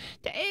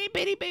 the itty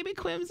bitty baby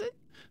Krimzon.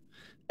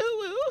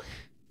 Ooh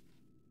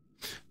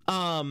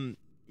woo.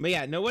 But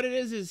yeah, no, what it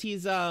is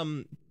he's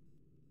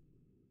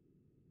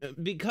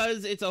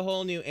because it's a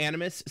whole new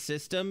animus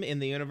system in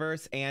the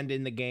universe and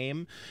in the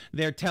game,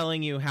 they're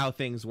telling you how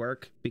things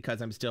work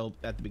because I'm still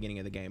at the beginning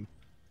of the game.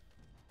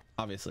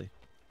 Obviously.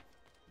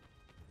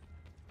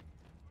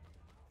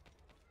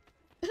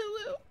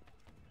 Hello.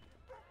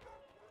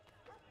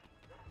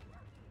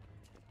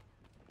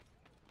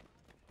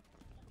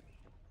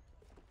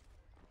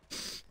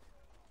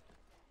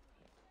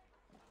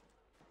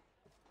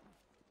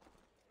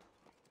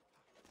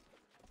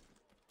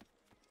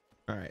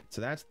 All right,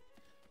 so that's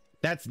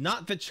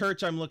not the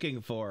church I'm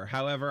looking for.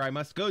 However, I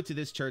must go to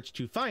this church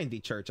to find the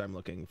church I'm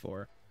looking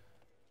for.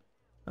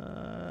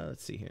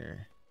 Let's see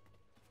here.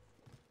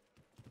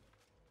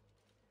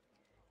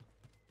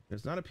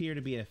 Does not appear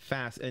to be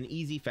an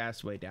easy,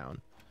 fast way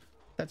down.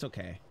 That's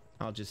okay.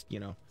 I'll just, you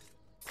know.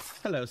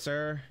 Hello,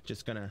 sir.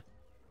 Just gonna.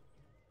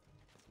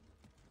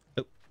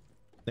 Oh,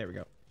 there we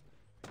go.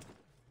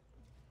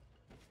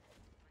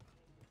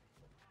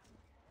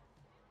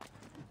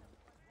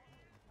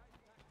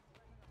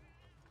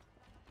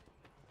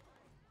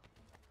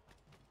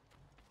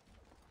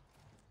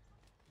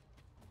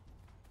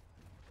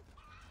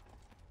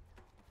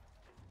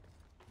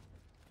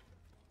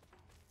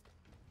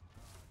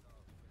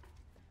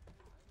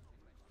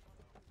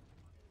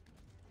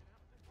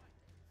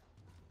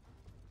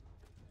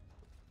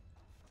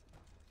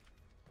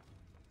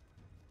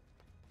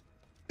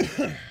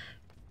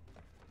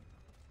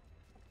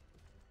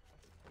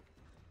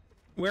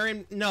 We're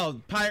in,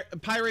 no,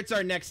 Pirates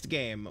are next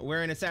game.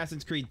 We're in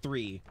Assassin's Creed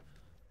 3.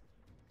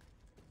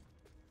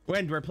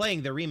 when we're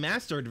playing the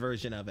remastered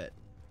version of it.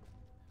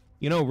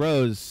 You know,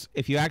 Rose,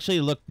 if you actually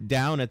look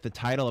down at the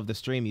title of the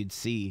stream, you'd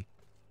see.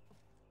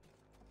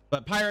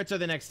 But pirates are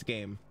the next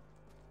game.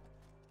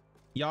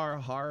 Yar,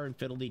 har, and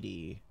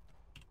fiddle-dee-dee.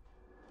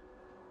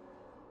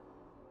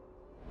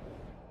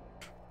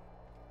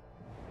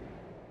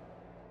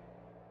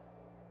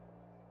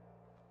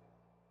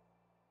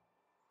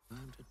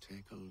 Time to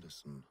take a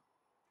listen.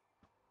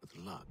 With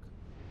luck,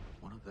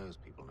 one of those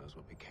people knows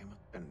what became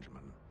of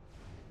Benjamin.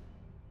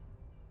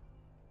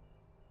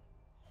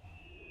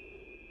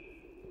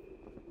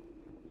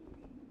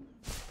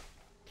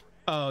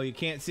 Oh, you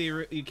can't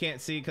see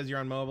because you're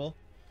on mobile.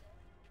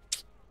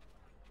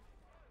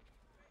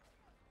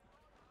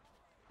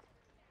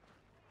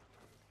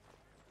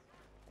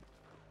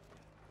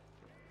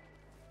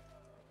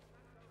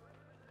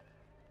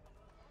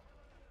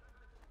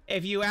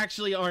 If you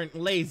actually aren't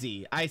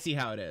lazy, I see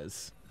how it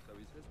is. So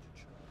he says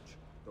to church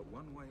that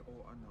one way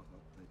or another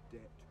the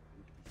debt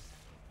would be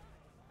settled.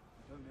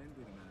 Don't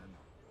envy the man.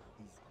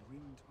 He's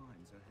grim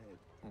times ahead.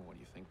 Well, what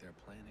do you think they're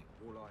planning?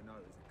 All I know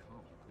is it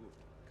can't be good.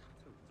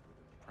 Cato is with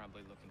him.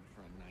 Probably looking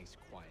for a nice,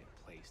 quiet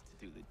place to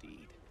do the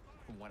deed.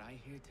 From what I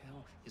hear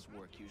tell, his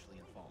work usually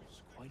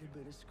involves quite a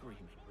bit of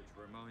screaming. Which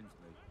reminds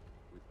me,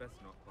 we'd best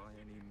not buy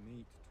any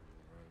meat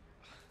tomorrow.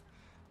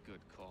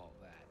 Good call,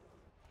 that.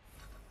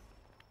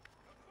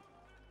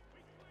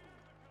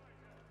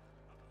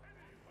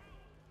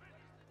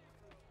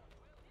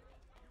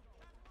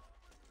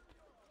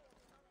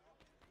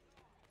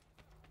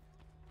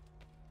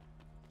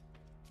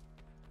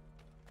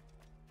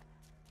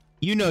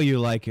 You know you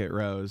like it,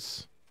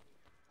 Rose.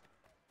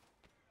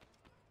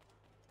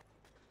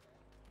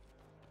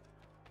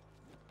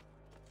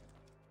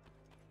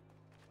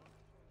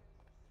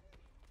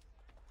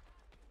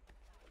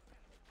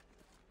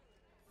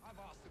 I've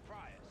asked the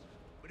criers,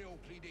 but they all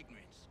plead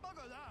ignorance.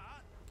 Bugger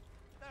that!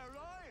 They're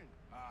lying!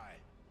 Aye.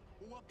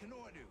 Well, what can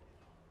I do?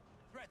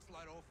 Threats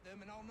light off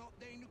them and I'll not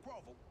deign to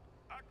grovel.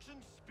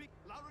 Actions speak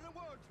louder than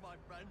words, my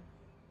friend.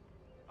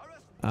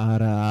 Arrest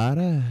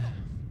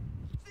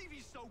See if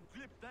he's so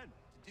glib then.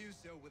 To do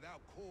so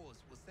without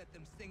cause will set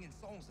them singing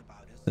songs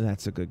about us.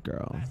 That's a good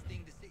girl. Last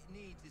thing the city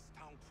needs is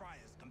town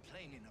criers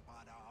complaining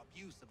about our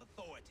abuse of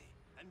authority.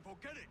 And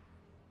forget it.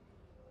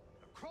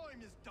 The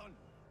crime is done.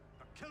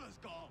 The killer's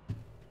gone.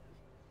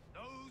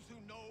 Those who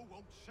know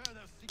won't share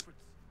their secrets.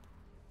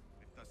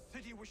 If the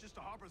city wishes to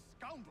harbor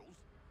scoundrels,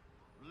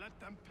 let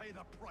them pay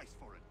the price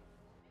for it.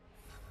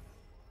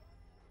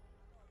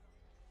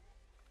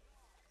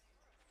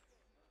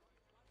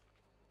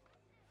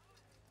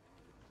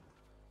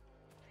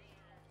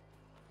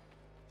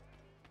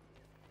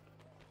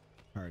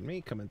 Pardon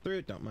me, coming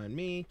through. Don't mind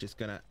me. Just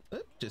gonna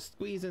just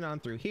squeezing on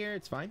through here.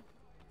 It's fine.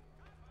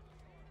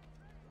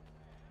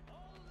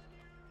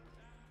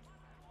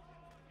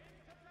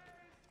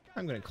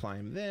 I'm gonna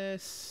climb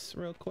this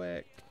real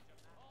quick.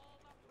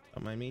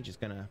 Don't mind me.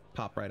 Just gonna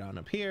pop right on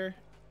up here.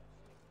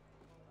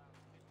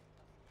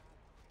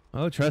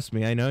 Oh, trust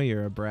me. I know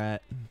you're a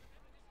brat.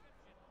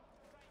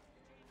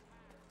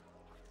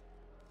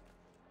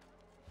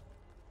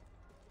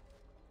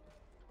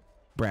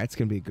 Brats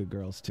can be good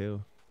girls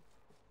too.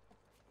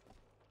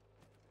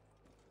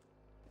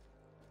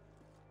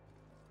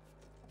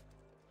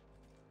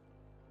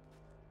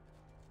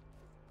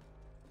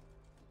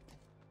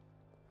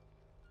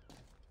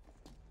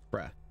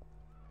 Bruh.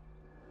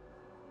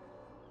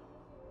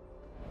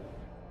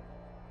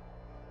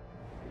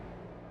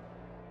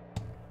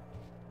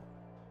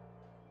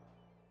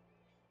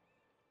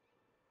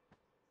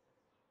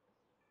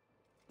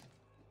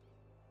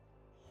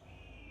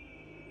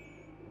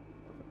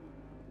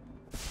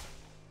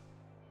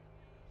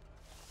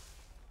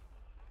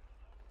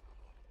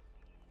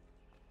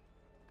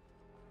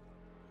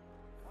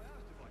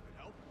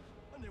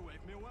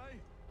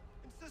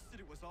 Insisted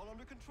it was all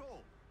under control.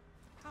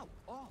 How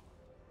odd.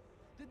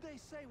 Did they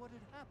say what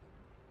had happened?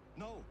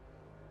 No.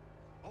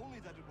 Only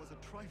that it was a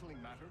trifling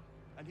matter,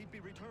 and he'd be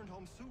returned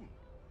home soon.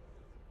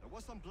 There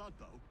was some blood,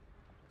 though,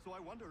 so I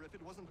wonder if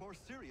it wasn't more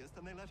serious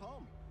than they let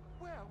on.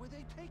 Where were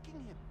they taking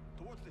him?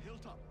 Towards the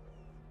hilltop.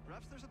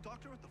 Perhaps there's a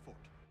doctor at the fort.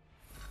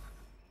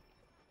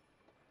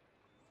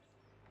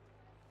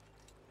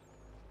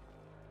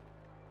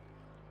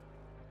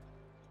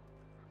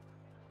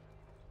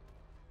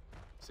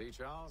 See,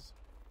 Charles?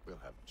 We'll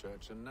have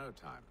church in no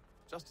time,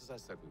 just as I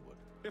said we would.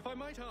 If I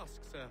might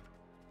ask, sir,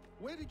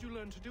 where did you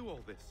learn to do all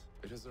this?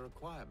 It is a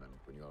requirement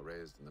when you are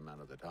raised in the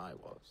manner that I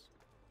was.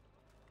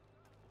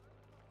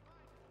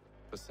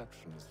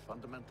 Perception is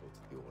fundamental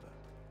to the Order.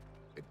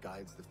 It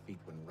guides the feet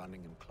when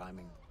running and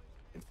climbing,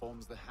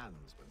 informs the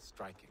hands when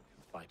striking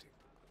and fighting.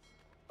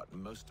 But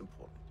most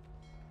important,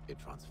 it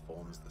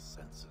transforms the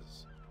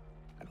senses,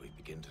 and we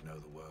begin to know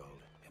the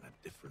world in a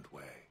different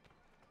way.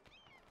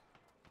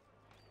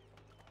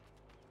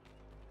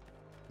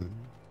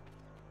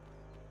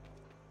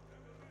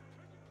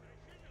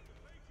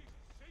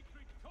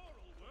 Sacred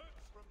choral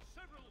works from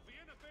several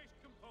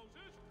Vienna-based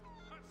composers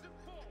at St.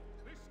 Paul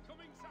this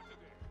coming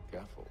Saturday.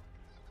 Careful.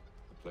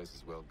 The place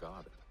is well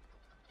guarded.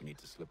 We need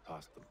to slip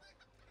past them.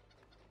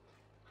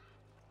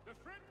 The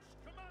French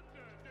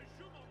commander de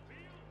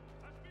Jumonville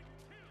has been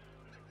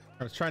killed.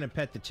 I was trying to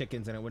pet the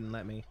chickens and it wouldn't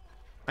let me.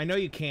 I know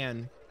you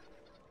can.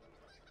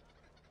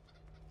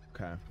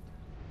 Okay.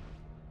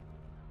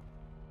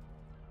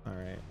 All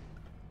right.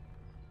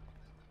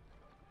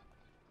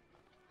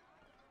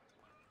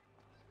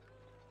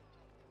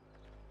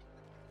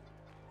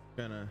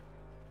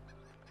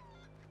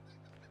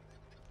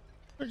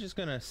 We're just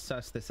gonna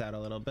suss this out a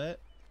little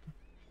bit.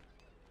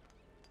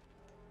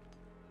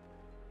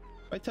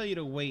 If I tell you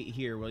to wait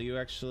here, will you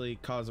actually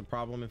cause a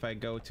problem if I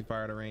go too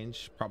far out of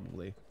range?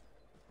 Probably.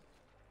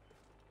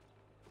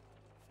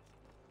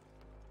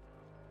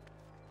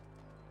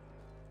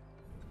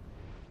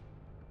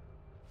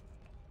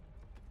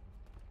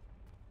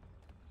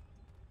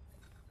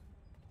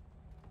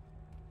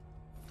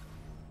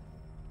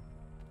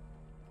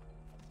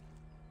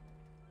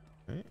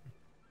 Right.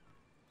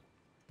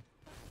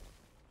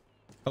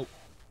 Oh.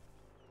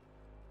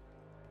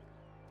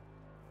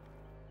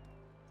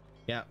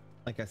 Yeah,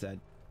 like I said.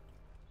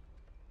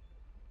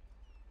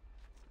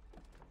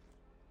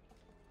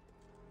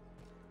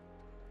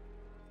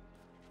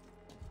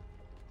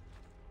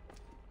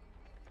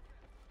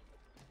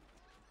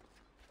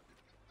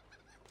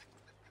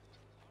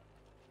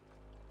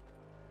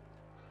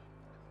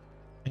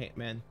 Hey,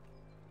 man.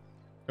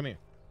 Come here.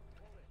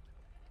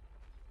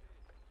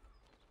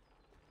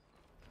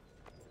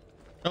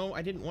 Oh,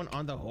 I didn't want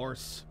on the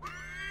horse.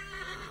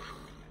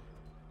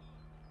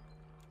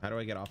 How do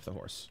I get off the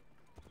horse?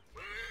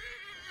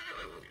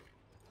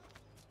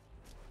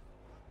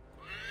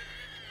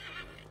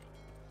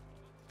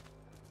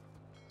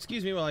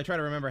 Excuse me while I try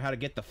to remember how to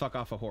get the fuck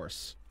off a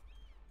horse.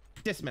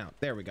 Dismount.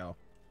 There we go.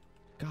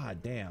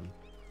 God damn.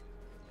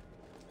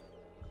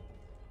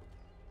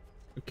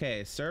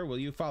 Okay, sir, will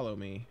you follow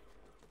me?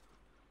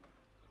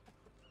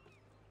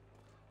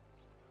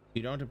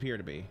 You don't appear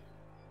to be.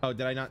 Oh,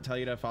 did I not tell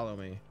you to follow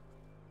me?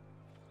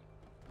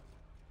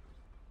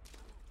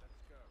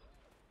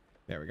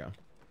 There we go.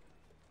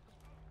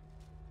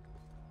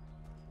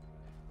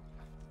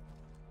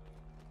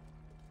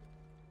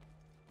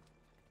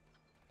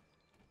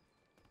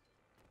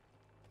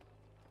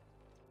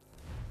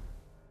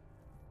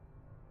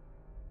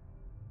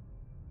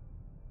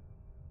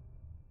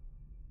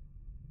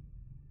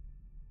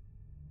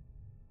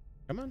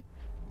 Come on.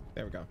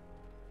 There we go.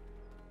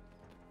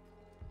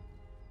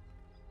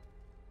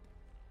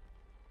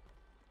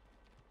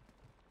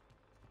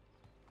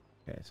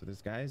 Okay, so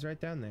this guy is right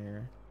down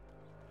there.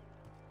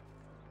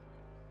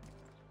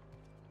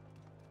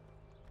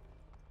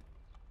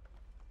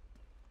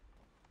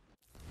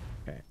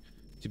 Okay.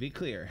 To be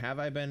clear, have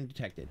I been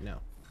detected? No.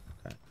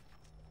 Okay.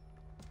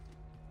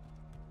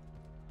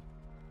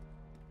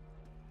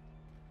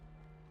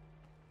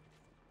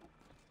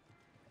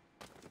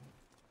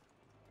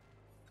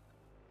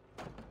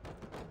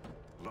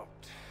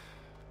 Locked.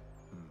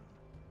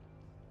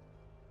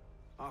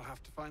 I'll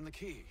have to find the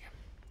key.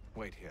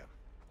 Wait here.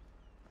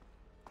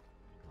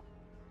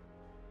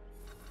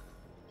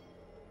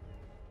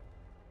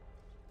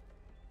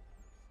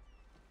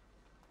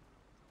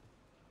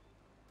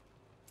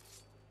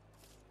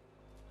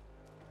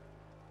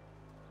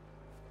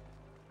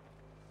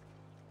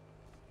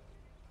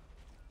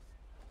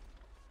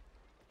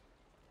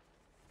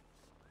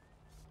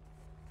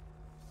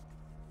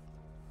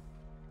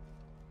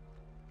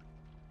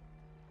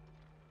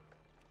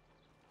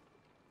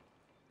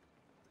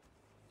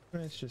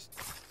 It's just...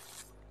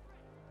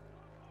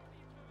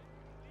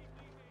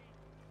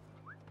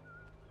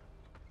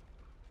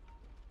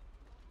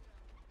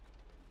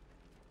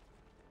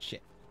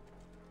 Shit.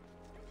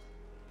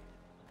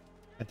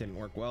 That didn't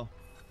work well.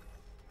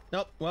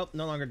 Nope. Well,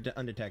 no longer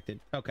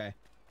undetected. Okay.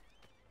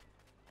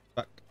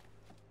 Fuck.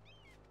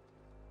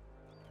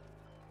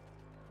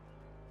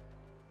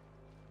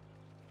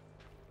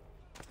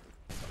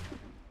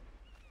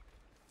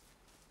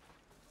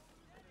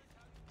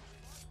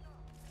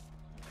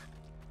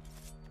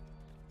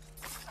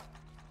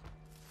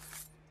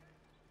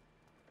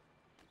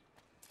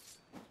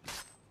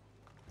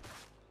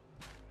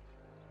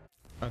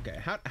 Okay,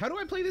 how do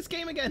I play this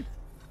game again?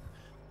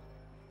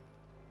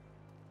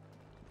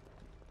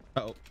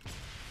 Uh-oh.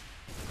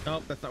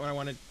 Nope, that's not what I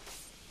wanted.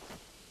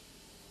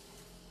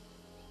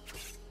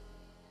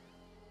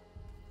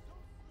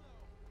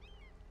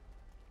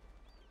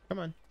 Come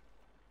on.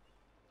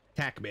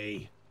 Attack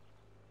me.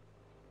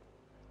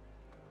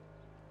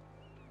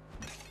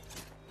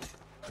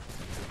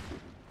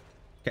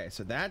 Okay,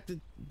 so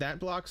that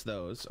blocks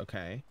those.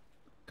 Okay.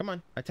 Come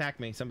on, attack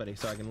me, somebody,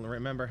 so I can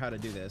remember how to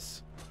do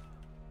this.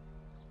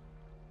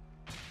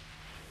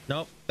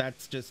 Nope,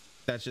 that's just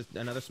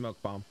another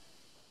smoke bomb.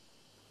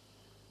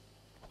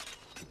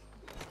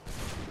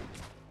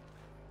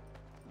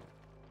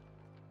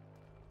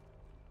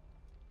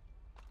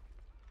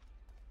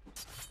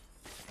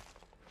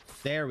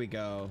 There we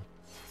go.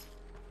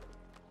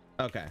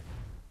 Okay.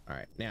 All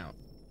right. Now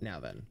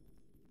then.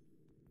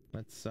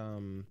 Let's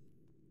oh.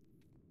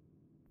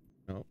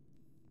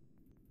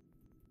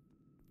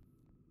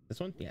 This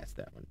one? Yes,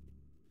 that one.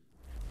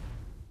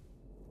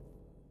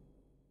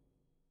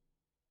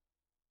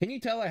 Can you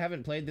tell I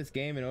haven't played this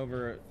game in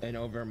over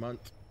a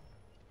month?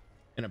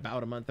 In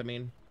about a month, I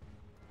mean.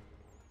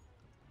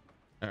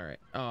 All right.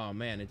 Oh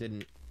man, it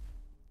didn't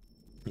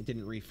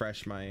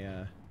refresh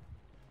my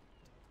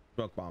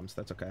smoke bombs.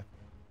 That's okay.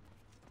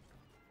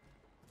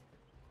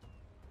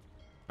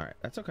 All right,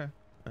 that's okay.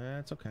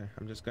 That's okay.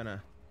 I'm just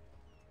gonna.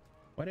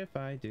 What if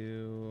I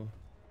do?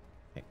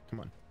 Hey,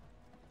 come on.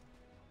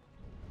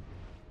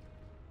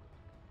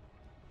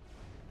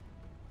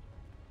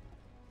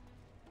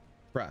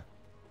 Bruh,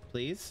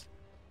 please?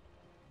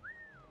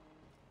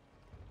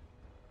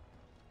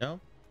 No?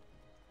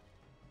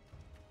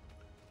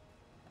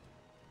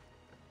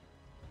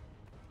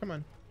 Come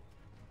on.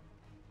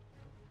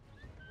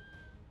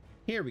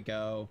 Here we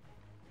go.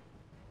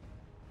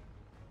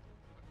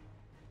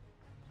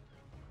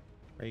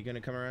 Are you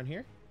gonna come around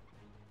here?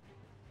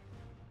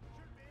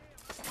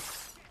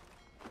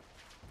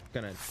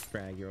 Gonna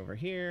drag you over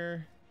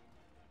here.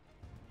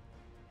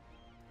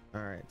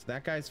 All right, so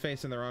that guy's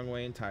facing the wrong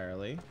way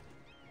entirely.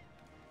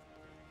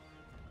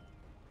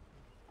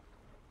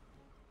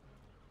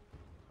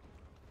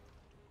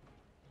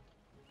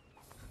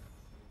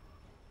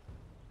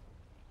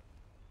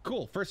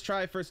 Cool. First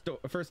try, first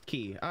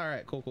key. All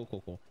right,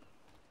 cool.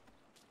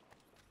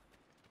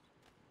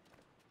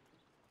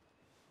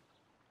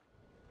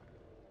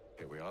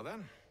 Here we are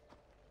then.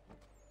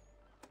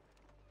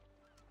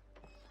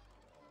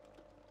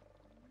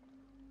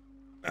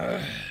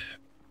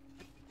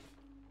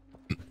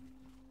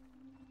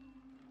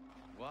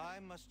 Why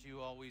must you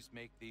always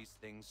make these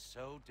things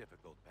so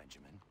difficult,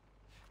 Benjamin?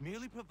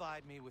 Merely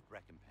provide me with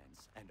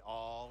recompense, and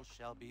all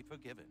shall be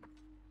forgiven.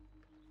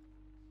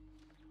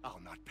 I'll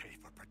not pay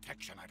for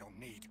protection I don't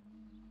need.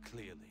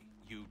 Clearly,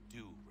 you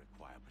do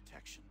require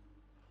protection.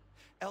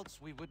 Else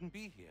we wouldn't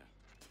be here.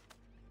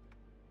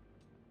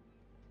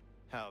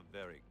 How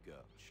very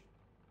gauche.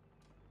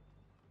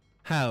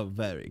 How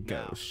very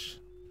gauche.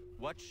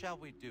 What shall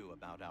we do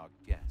about our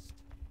guest?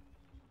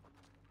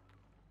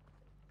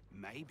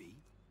 Maybe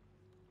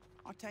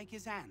I'll take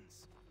his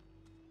hands.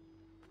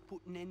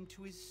 Put an end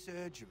to his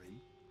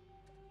surgery.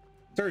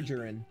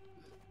 Surgerin.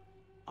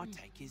 I'll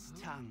take his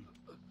tongue.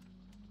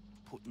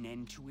 Put an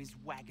end to his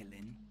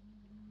waggling.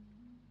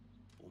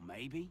 Or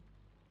maybe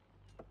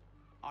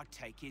I'll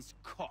take his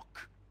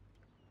cock.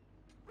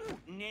 Put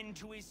an end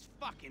to his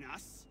fucking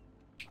us.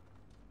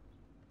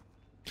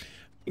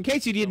 In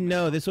case you didn't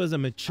know, this was a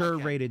mature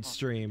rated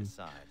stream.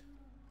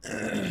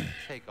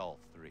 Take all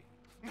three.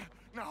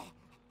 Now,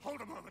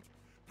 hold a moment.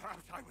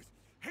 Perhaps I was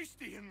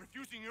hasty in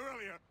refusing you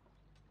earlier.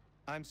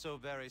 I'm so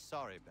very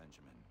sorry,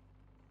 Benjamin.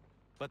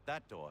 But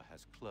that door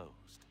has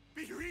closed.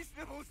 Be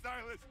reasonable,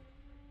 Silas.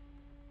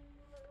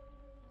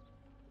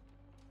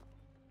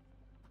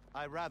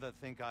 I rather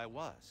think I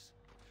was.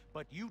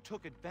 But you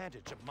took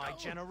advantage of my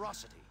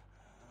generosity.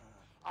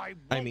 I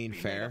won't mean, be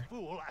made fair. a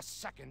fool a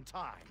second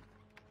time.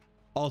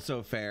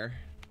 Also fair.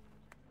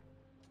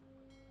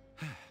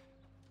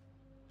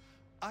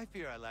 I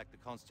fear I lack the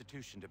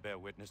constitution to bear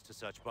witness to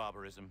such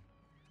barbarism.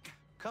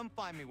 Come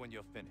find me when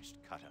you're finished,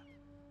 Cutter.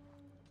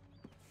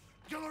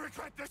 You'll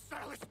regret this,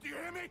 Silas. Do you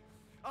hear me?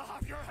 I'll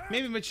have your head.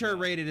 Maybe mature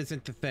rated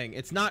isn't the thing.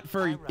 It's not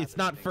for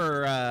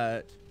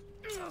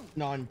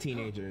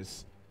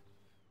non-teenagers.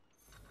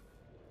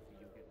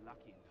 You'll get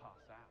lucky and pass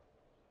out.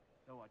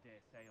 Though I dare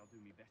say I'll do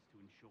my best to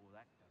ensure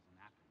that doesn't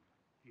happen.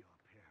 Your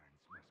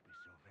parents must be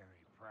so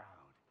very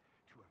proud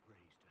to have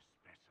raised a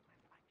specimen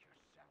like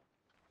yourself.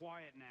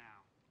 Quiet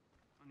now.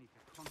 I need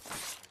to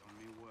concentrate on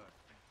my work.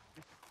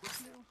 Just a quick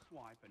little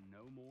swipe and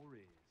no more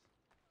is.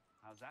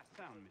 How's that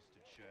sound, Mr.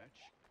 Church?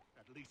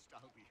 At least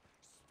I'll be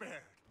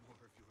spared more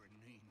of your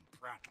inane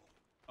prattle.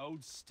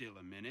 Hold still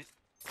a minute.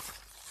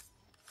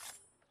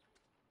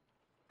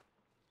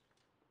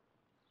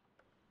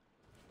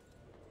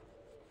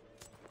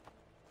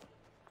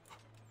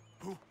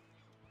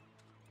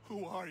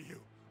 Who are you?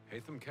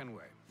 Hatham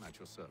Kenway, at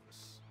your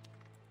service.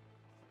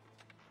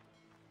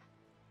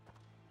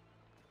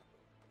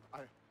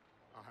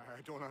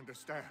 I don't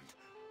understand.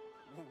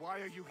 Why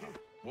are you here?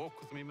 Walk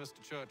with me,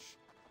 Mr. Church,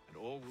 and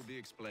all will be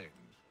explained.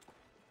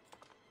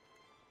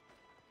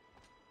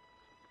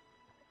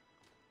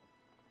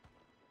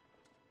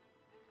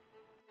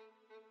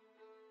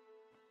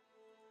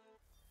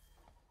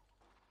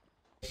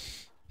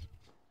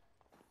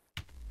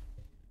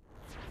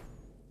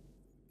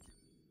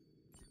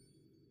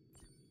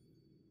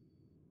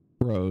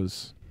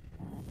 Rose.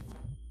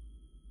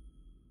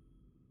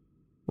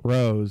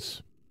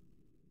 Rose.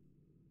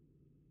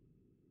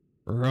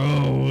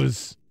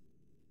 Rose.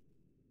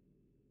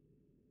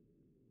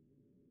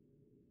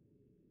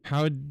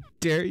 How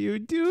dare you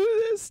do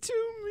this to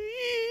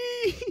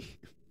me?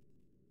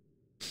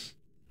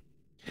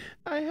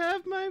 I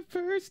have my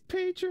first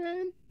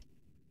patron.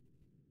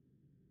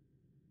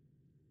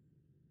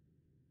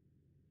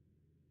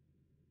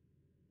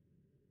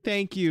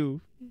 Thank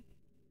you.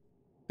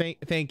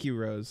 Thank you,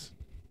 Rose.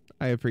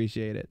 I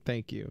appreciate it.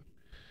 Thank you.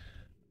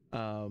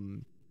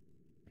 I'm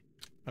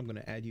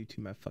gonna add you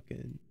to my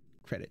fucking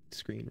credit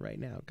screen right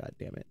now. God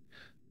damn it.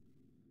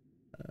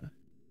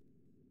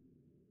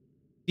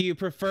 Do you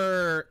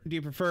prefer?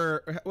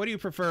 What do you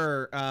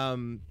prefer?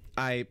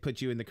 I put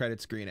you in the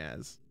credit screen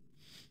as.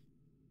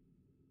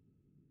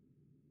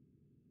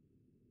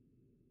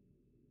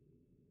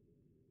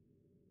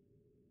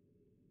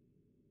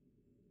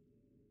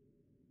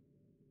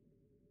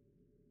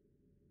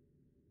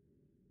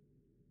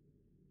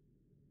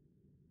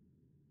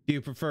 Do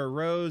you prefer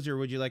Rose, or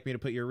would you like me to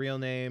put your real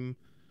name,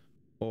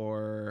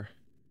 or?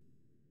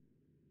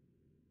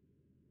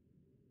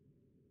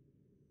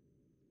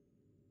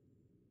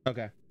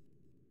 Okay.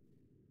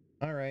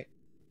 All right.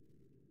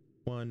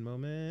 One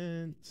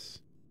moment.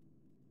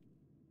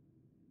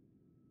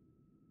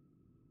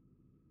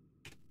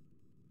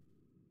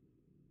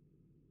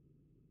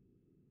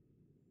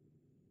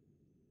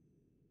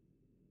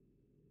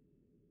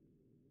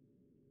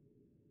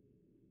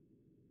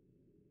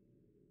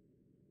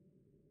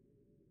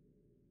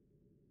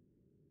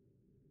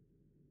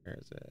 Where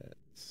is it? There it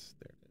is.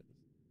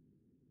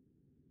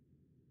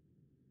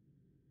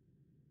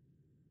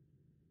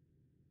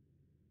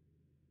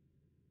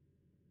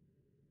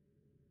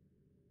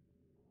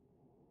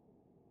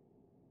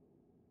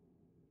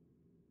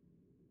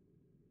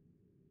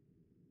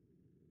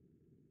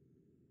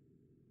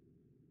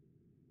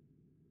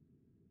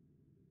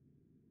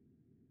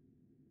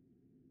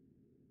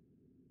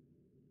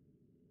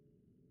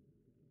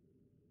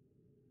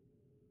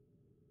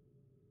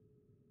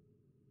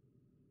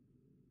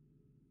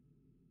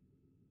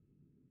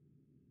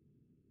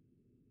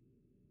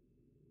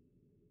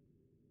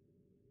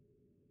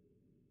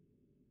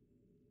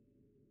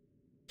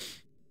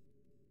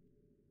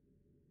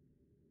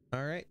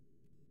 All right.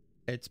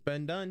 It's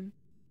been done.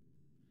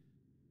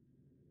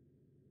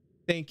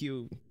 Thank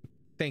you.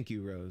 Thank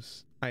you,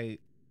 Rose. I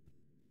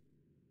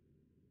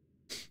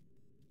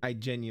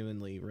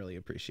genuinely really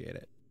appreciate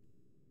it.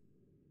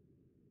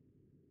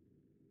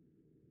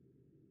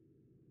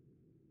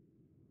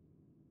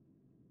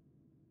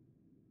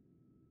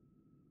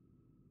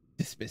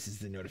 Dismisses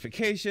the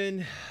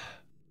notification.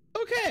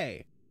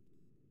 Okay.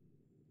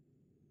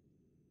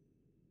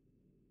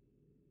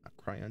 Not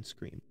cry on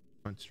screen.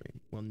 On stream.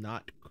 Will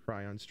not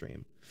cry on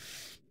stream.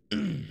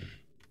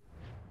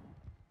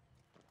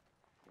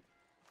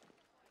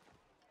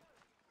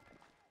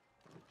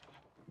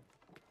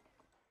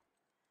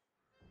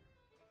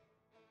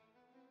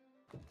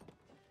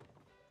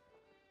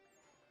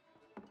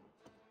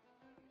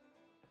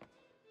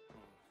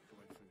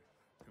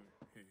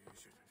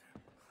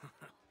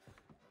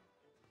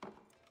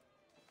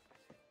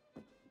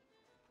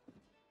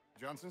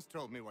 Johnson's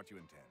told me what you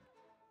intend.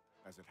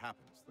 As it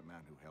happens, the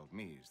man who held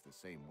me is the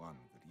same one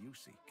that you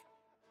seek.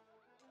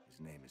 His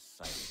name is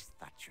Silas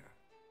Thatcher.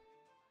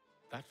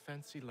 That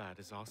fancy lad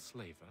is our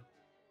slaver?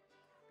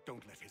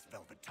 Don't let his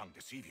velvet tongue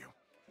deceive you.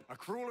 A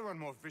crueler and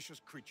more vicious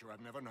creature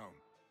I've never known.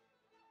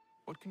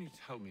 What can you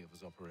tell me of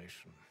his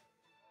operation?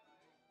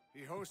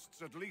 He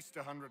hosts at least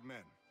 100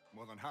 men,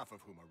 more than half of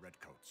whom are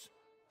redcoats.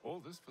 All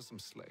this for some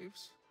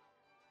slaves?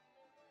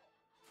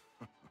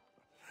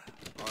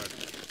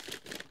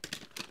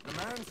 The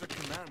man's a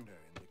commander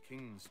in the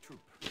King's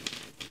troop,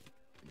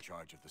 in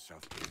charge of the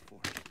South Gate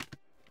Fort.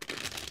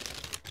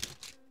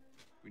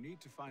 We need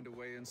to find a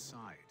way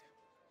inside.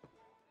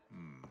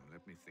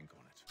 Let me think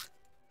on it.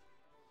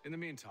 In the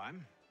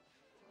meantime,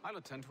 I'll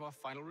attend to our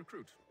final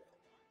recruit.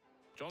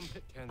 John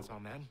Pitcairn's our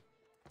man.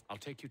 I'll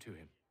take you to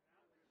him.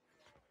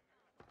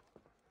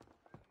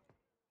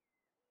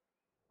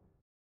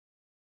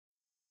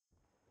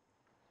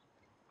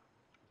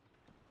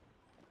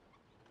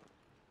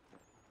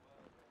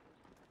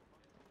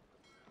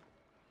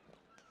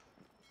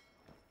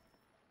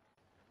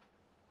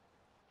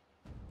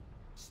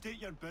 State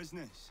your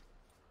business.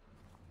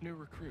 New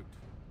recruit.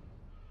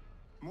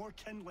 More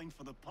kindling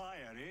for the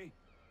pyre, eh?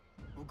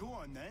 Well, go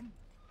on then.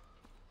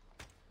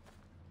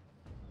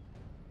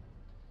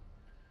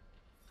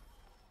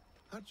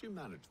 How'd you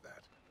manage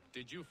that?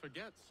 Did you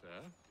forget,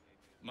 sir?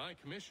 My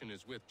commission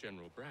is with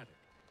General Braddock.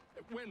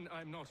 When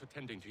I'm not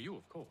attending to you,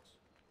 of course.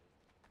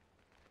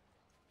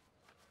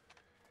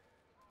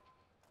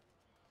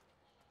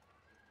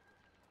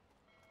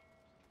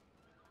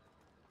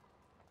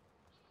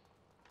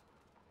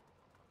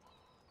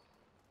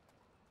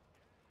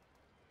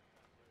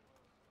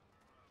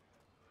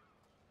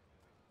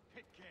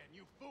 Pitcairn,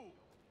 you fool!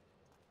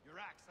 Your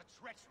acts are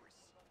treacherous.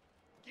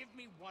 Give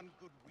me one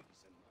good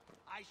reason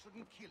I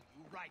shouldn't kill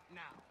you right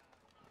now.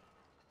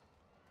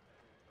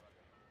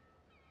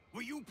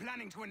 Were you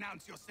planning to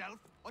announce yourself,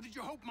 or did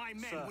you hope my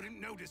men Sir,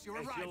 wouldn't notice your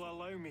if arrival? you'll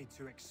allow me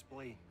to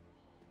explain.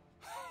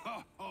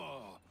 Ho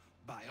ho!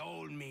 By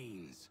all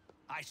means.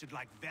 I should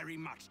like very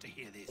much to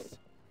hear this.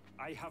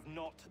 I have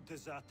not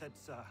deserted,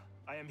 sir.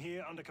 I am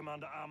here under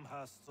Commander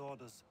Amherst's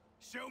orders.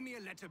 Show me a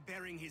letter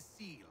bearing his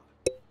seal,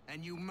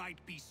 and you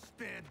might be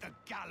spared the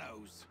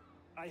gallows.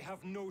 I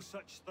have no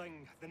such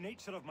thing. The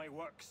nature of my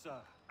work,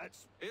 sir,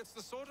 It's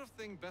the sort of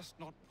thing best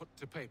not put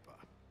to paper.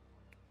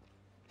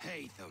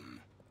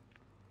 Hatham.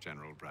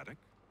 General Braddock?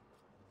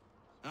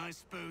 I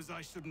suppose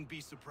I shouldn't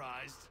be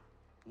surprised.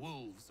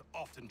 Wolves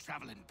often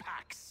travel in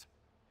packs.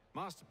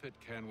 Master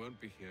Pitcairn won't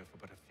be here for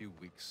but a few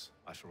weeks.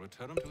 I shall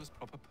return him to his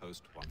proper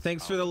post once.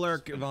 Thanks for the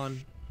lurk,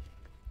 Yvonne.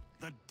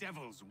 The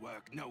devil's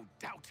work, no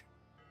doubt.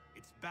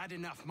 It's bad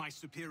enough my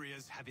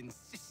superiors have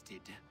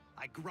insisted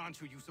I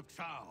grant you use of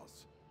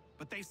Charles.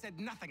 But they said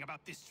nothing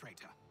about this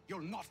traitor.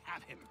 You'll not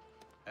have him.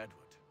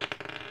 Edward,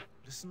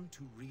 listen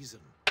to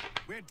reason.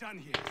 We're done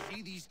here.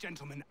 See these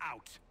gentlemen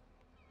out.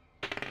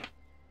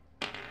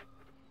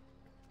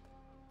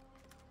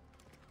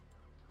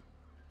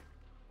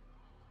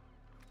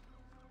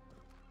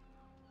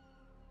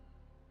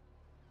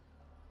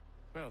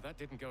 Well, that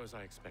didn't go as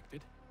I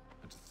expected.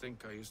 And to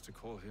think I used to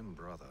call him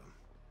brother.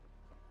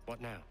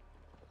 What now?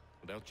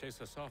 They'll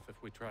chase us off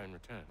if we try and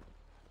return.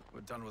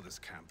 We're done with this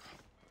camp.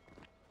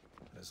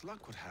 And as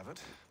luck would have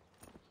it,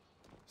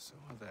 so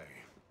are they.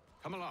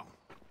 Come along.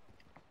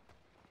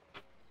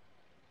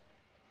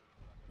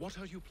 What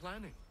are you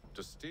planning?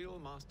 To steal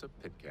Master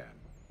Pitcairn.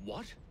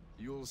 What?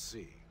 You'll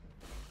see.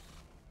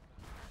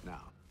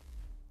 Now.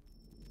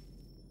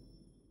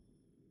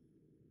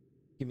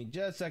 Give me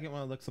just a second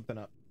while I look something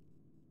up.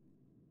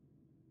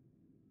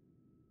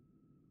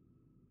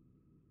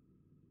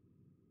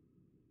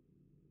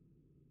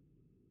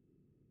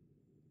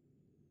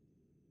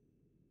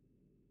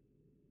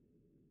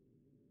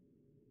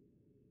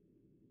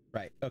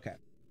 Right, okay.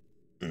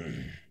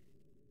 When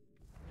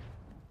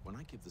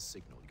I give the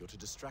signal, you're to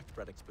distract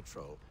Braddock's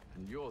patrol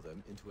and lure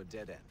them into a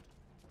dead end.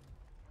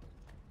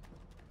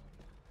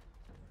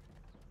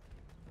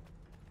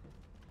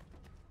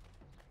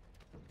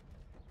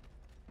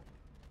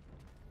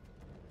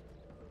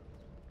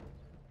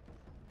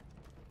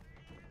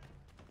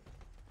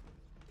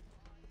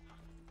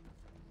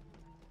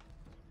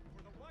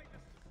 For the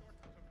widest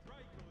assortment of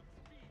dry goods,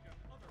 feed, and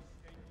other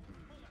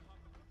staples, call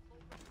upon the good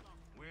folk of London.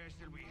 Where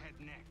shall we head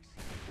next?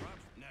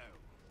 No.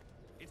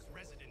 Its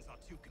residents are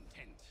too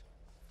content.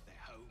 Their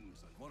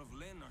homes are... What of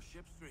Lynn or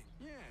Ship Street?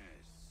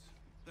 Yes.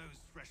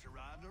 Those fresh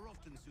arrived are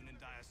often soon in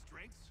dire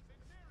straits.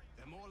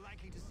 They're more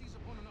likely to seize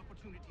upon an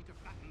opportunity to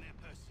fatten their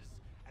purses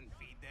and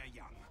feed their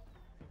young.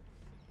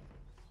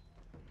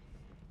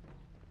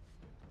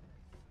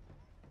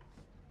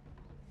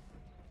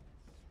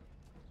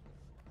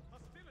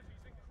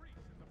 Hostilities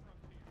increase in the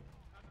frontier,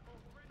 as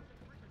both French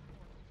and British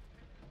forces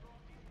tend to draw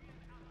Indian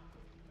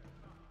allies to their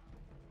side.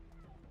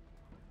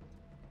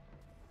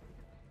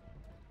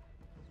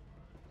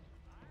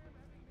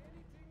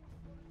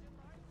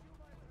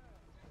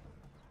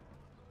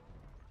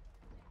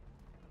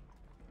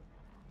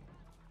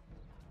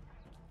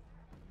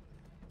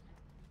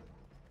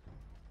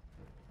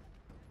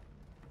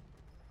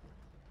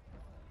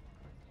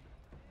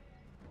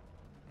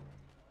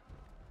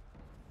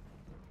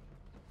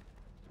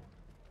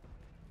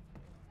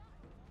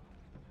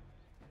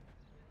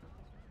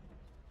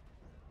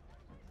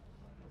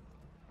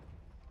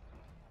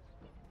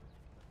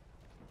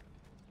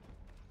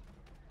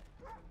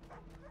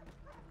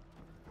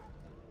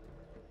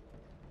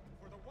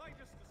 For the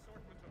widest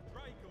assortment of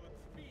dry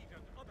goods, feed,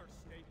 and other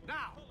staples,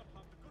 Now! call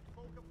upon the good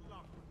folk of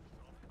London,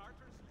 of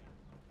Carter's Lane.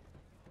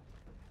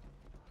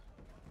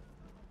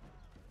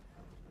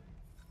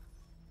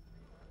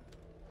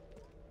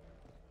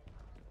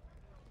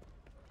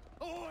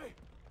 Oi!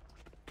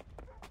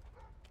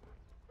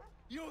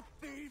 You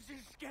thieves and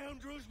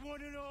scoundrels,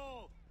 one and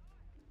all!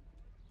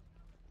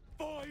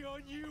 Fie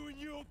on you and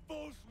your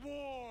false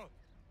war!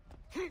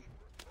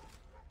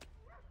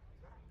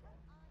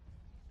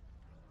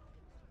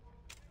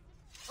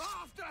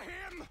 After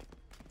him!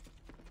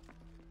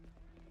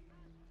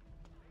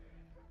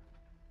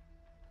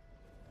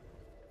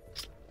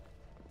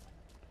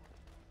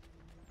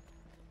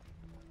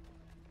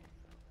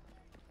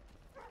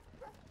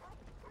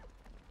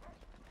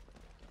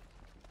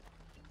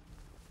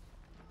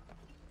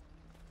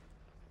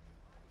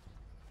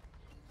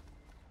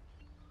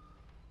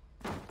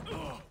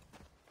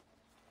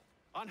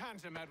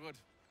 Unhand him, Edward.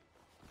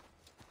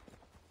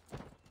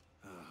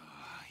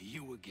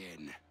 You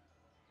again.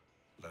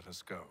 Let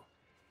us go.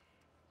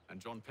 And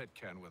John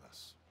Pitcairn with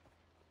us.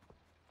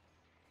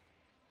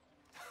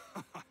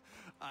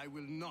 I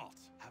will not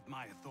have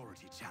my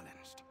authority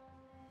challenged.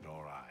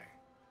 Nor I.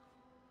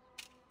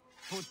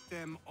 Put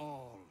them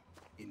all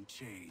in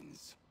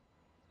chains.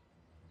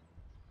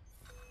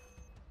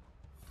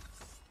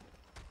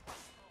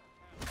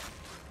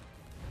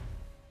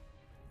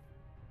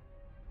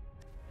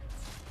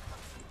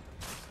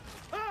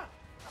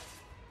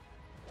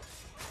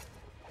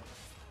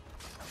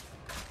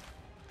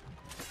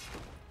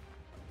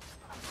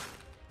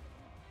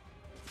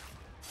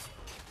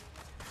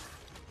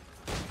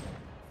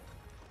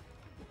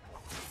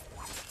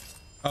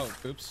 Oh,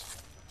 oops.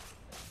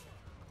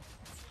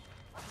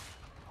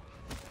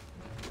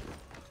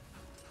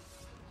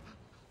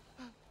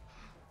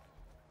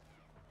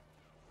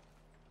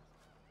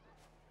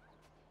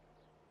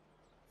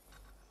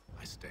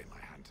 I stay my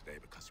hand today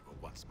because you were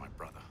once my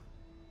brother,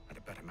 and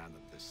a better man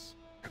than this.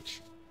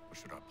 Ouch. Or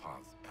should our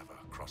paths ever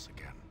cross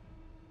again,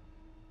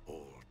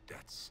 all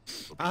debts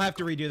will be I'll have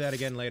to redo that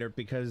again later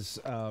because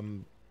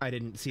I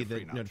didn't see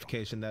the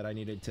notification that I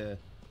needed to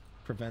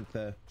prevent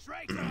the...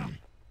 Traitor!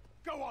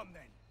 Go on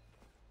then.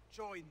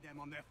 Join them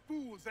on their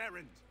fool's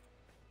errand.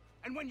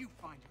 And when you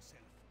find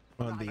yourself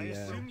on I the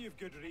assume you've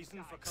good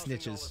reason for causing all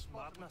snitches. this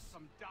madness.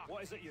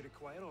 What is it you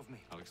require of me?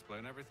 I'll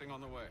explain everything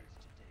on the way.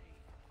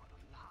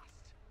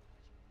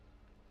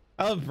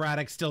 I love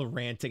Braddock still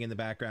ranting in the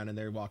background and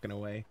they're walking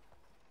away.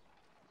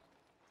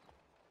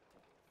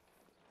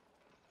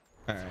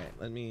 All right,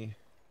 let me.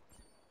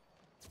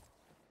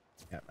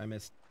 Yeah, I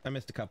missed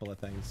a couple of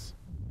things.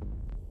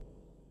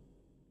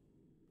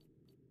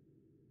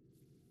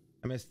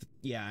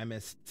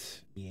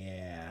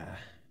 Yeah.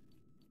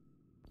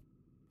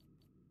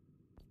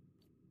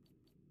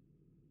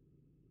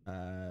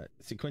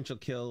 Sequential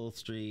kill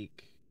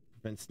streak,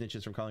 prevent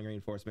snitches from calling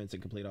reinforcements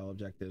and complete all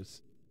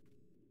objectives.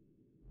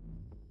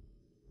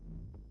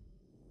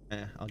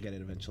 I'll get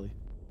it eventually.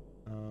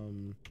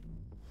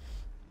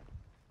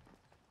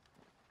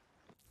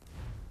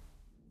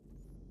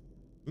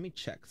 Let me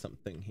check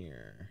something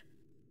here.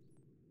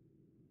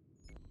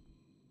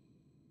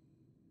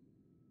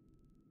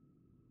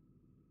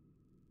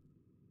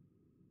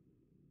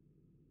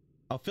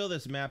 I'll fill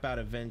this map out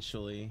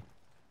eventually.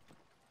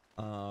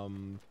 I'll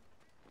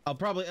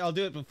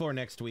do it before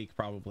next week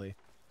probably.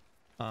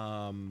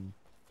 But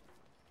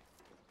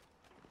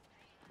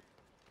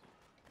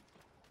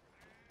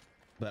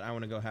I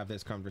want to go have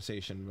this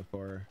conversation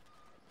before.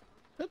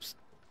 Oops.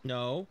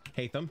 No.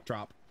 Hatham,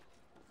 drop.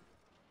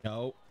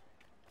 No.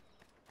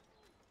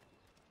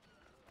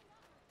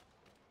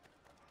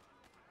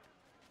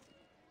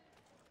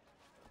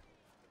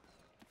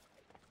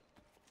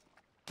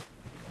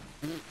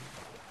 How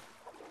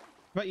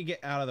about you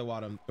get out of the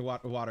water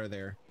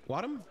there?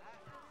 Wadham?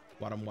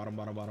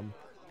 Wadham.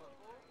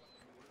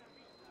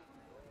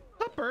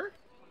 Pupper?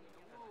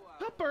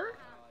 Pupper?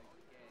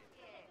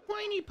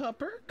 Whiny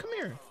pupper? Come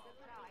here.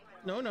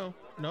 No,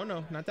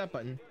 not that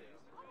button.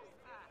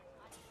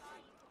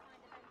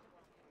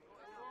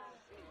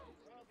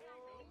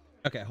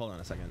 Okay, hold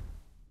on a second.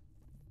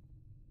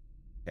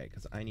 Okay,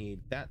 because I need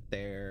that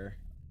there.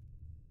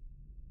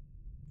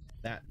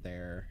 That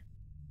there.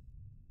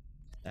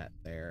 That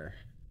there.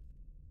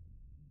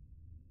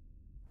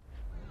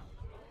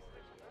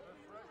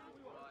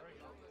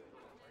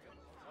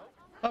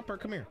 Pupper,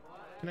 come here.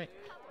 Can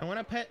I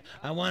want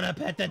to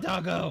pet the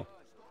doggo.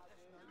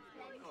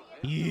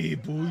 Yeah,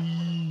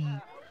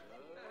 boy.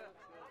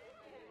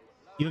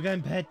 You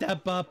can pet the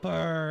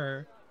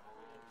pupper.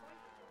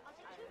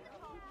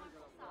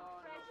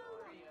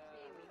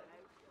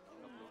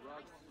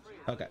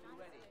 Okay.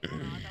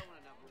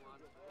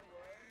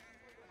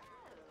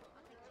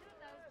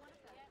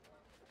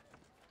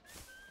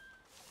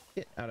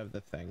 Get out of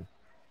the thing.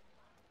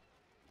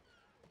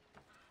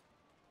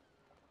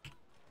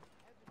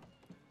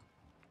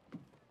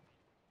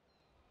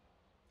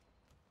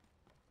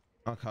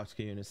 I'll talk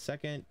to you in a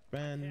second,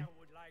 Ben.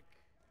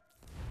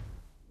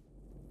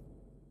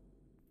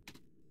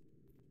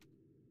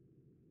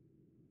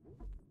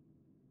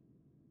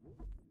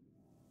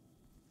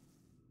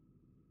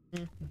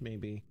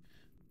 Maybe,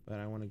 but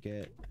I want to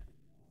get.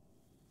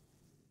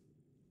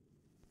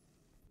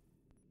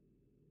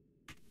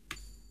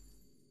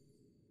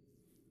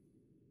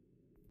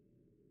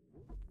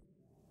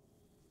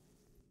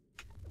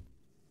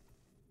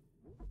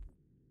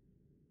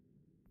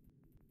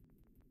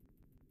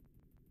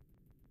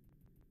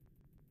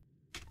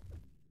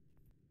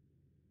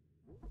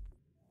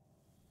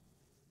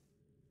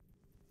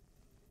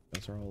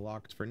 Those are all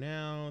locked for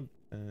now.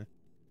 I'm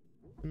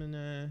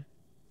gonna.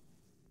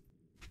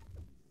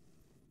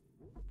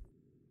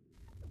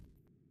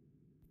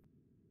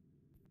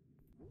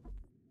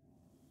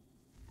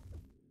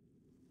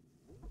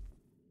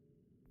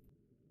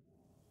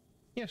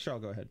 Yeah, sure, I'll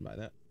go ahead and buy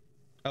that.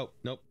 Oh,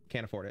 nope,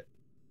 can't afford it.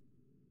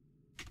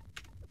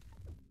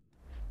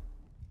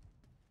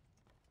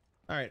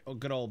 All right, oh,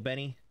 good old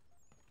Benny.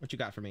 What you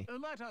got for me?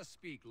 Let us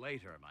speak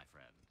later, my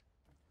friend.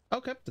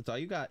 Okay, that's all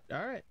you got.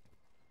 All right.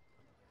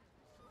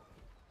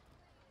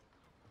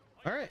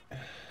 All right.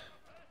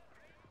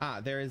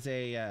 Ah, there is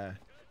a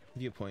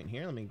viewpoint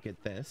here. Let me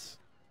get this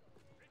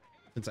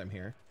since I'm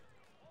here.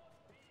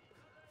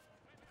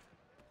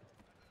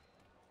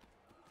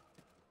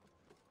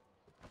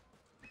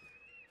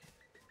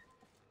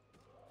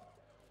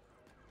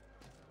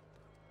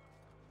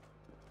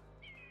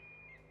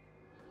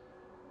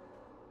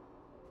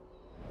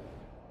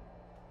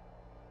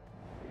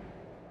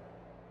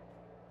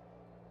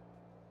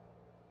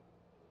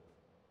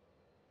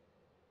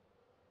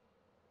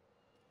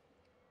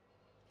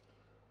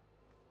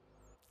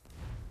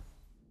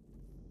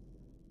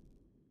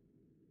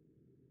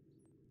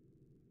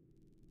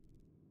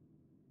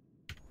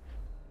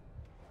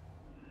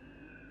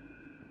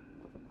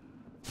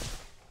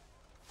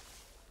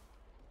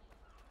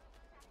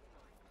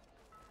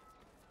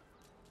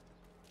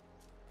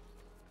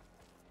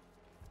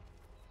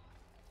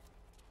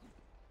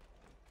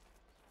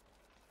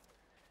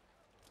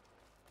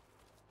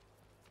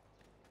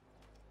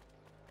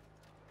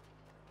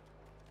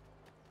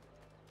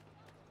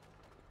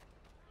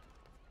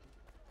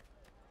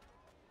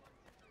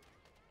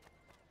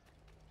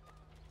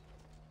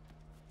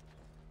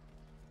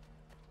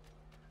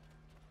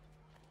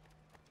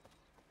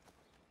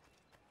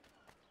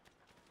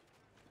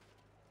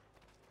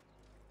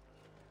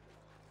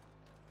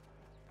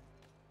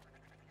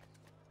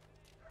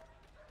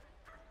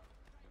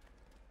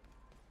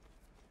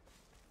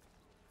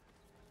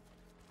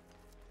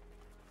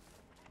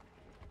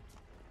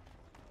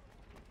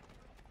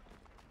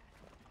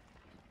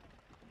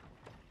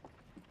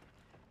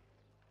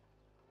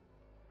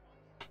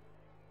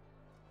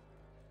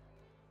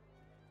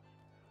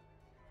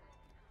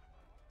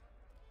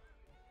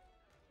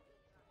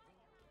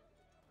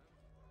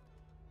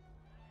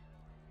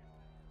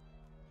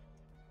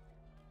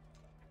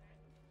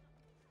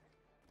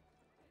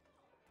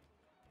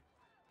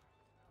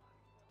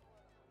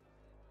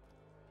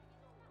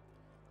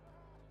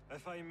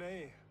 If I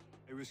may,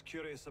 I was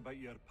curious about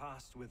your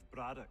past with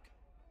Braddock.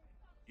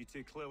 You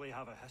two clearly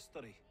have a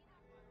history.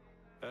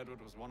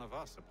 Edward was one of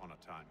us upon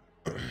a time.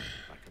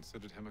 I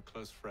considered him a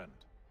close friend.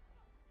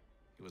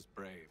 He was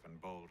brave and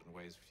bold in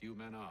ways few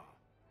men are.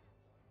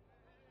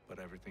 But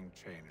everything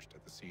changed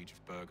at the siege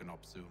of Bergen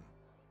op Zoom.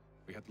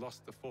 We had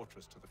lost the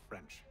fortress to the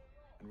French,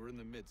 and were in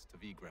the midst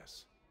of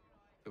egress.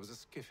 There was a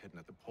skiff hidden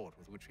at the port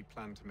with which we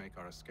planned to make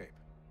our escape.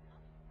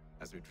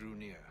 As we drew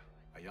near,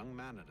 a young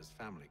man and his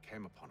family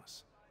came upon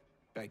us,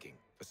 begging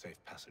for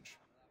safe passage.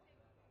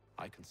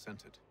 I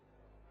consented,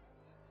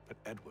 but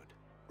Edward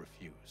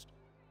refused.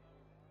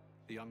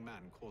 The young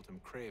man called him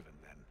Craven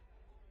then.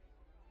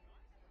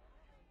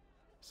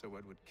 So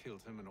Edward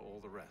killed him and all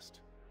the rest.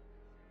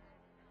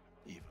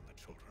 Even the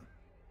children.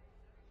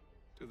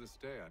 To this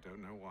day, I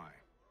don't know why.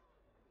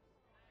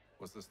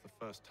 Was this the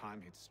first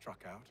time he'd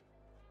struck out?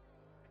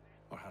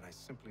 Or had I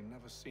simply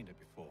never seen it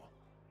before?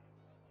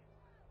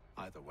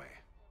 Either way,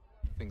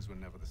 things were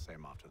never the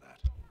same after that.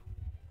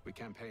 We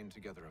campaigned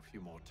together a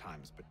few more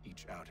times, but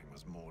each outing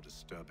was more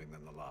disturbing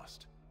than the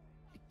last.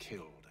 He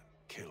killed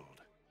and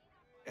killed.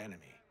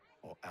 Enemy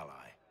or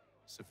ally,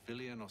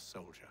 civilian or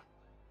soldier,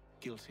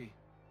 guilty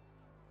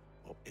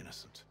or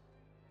innocent.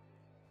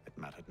 It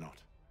mattered not.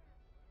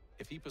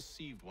 If he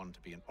perceived one to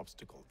be an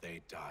obstacle,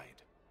 they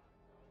died.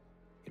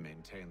 He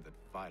maintained that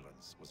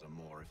violence was a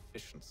more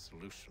efficient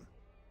solution.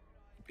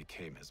 It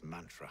became his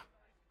mantra.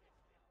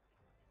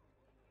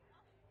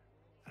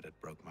 And it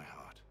broke my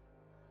heart.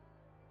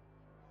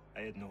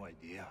 I had no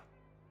idea.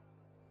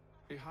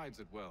 He hides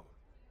it well,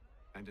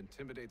 and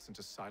intimidates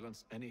into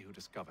silence any who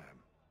discover him.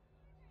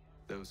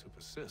 Those who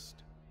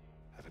persist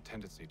have a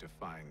tendency to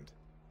find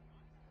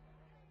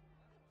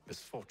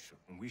misfortune.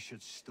 And we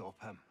should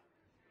stop him.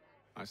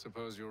 I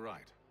suppose you're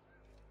right.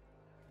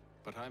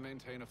 But I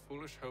maintain a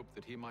foolish hope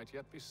that he might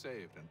yet be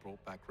saved and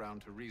brought back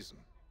round to reason.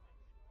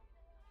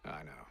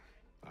 I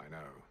know.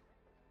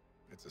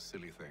 It's a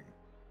silly thing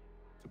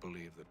to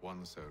believe that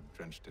one so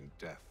drenched in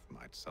death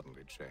might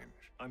suddenly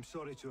change. I'm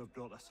sorry to have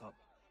brought this up.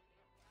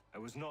 It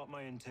was not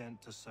my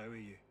intent to sour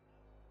you.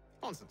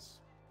 Nonsense.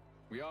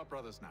 We are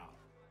brothers now.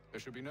 There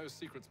should be no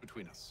secrets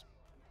between us.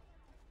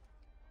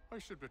 I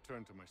should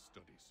return to my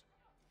studies.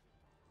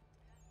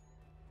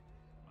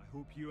 I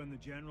hope you and the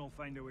General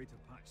find a way to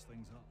patch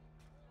things up.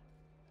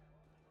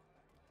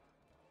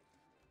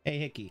 Hey,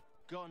 Hickey.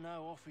 Got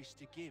no office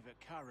to give at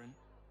current.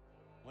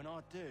 When I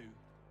do,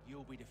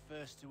 you'll be the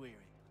first to hear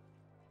it.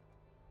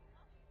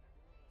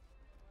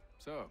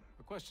 So,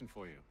 a question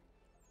for you.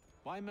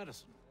 Why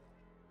medicine?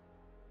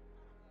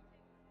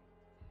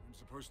 I'm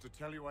supposed to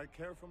tell you I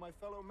care for my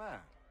fellow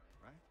man,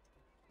 right?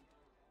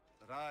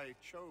 That I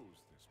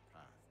chose this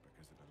path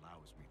because it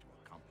allows me to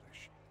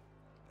accomplish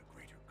the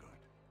greater good.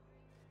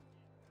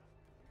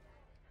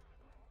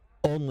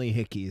 Only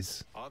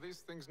Hickeys. Are these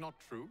things not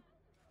true?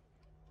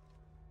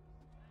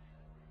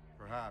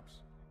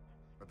 Perhaps,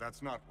 but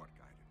that's not what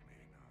guided me,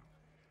 no.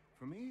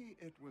 For me,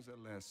 it was a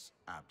less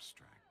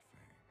abstract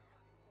thing.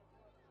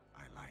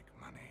 I like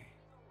money.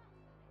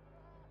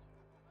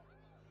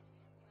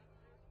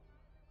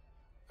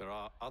 There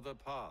are other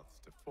paths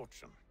to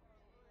fortune.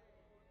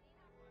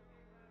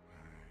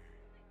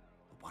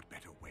 But what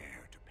better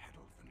ware to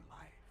peddle than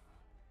life?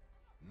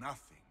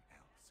 Nothing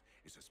else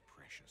is as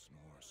precious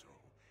nor so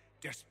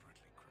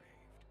desperately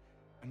craved.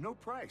 And no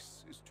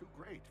price is too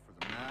great for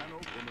the man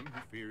or woman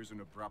who fears an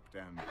abrupt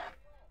and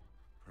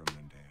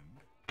permanent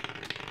end.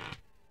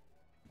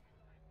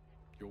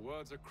 Your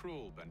words are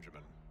cruel,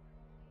 Benjamin.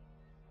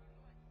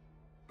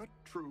 But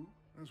true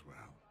as well.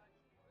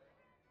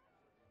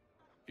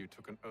 You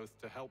took an oath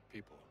to help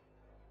people,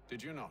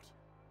 did you not?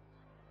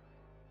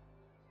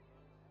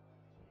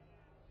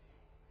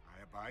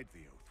 I abide the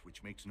oath,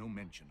 which makes no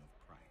mention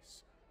of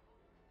price.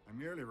 I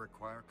merely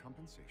require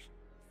compensation,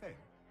 fair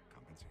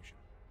compensation,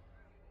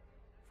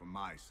 for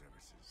my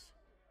services.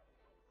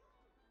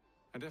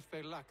 And if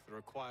they lack the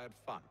required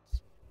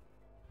funds?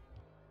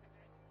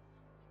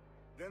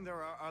 Then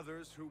there are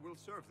others who will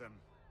serve them.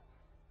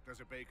 Does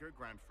a baker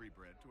grant free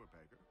bread to a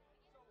beggar?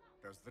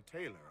 Does the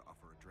tailor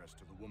offer a dress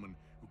to the woman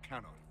who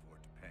cannot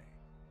afford to pay?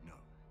 No.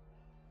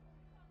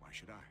 Why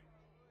should I?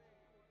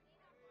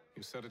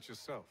 You said it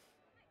yourself.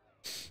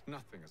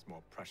 Nothing is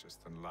more precious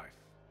than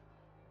life.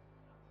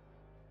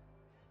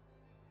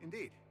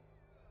 Indeed.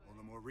 All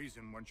the more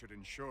reason one should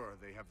ensure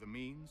they have the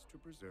means to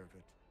preserve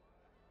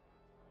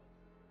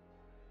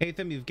it.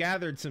 Hatham, you've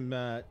gathered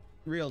some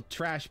real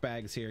trash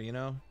bags here, you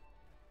know?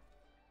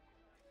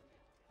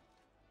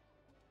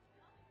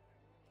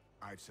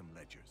 I've some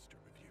ledgers to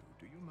review.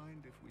 Do you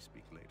mind if we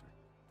speak later?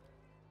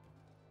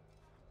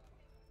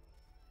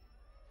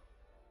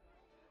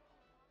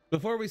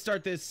 Before we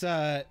start this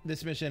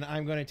this mission,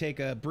 I'm going to take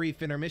a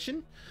brief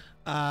intermission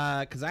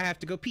because I have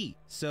to go pee.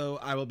 So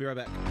I will be right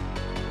back.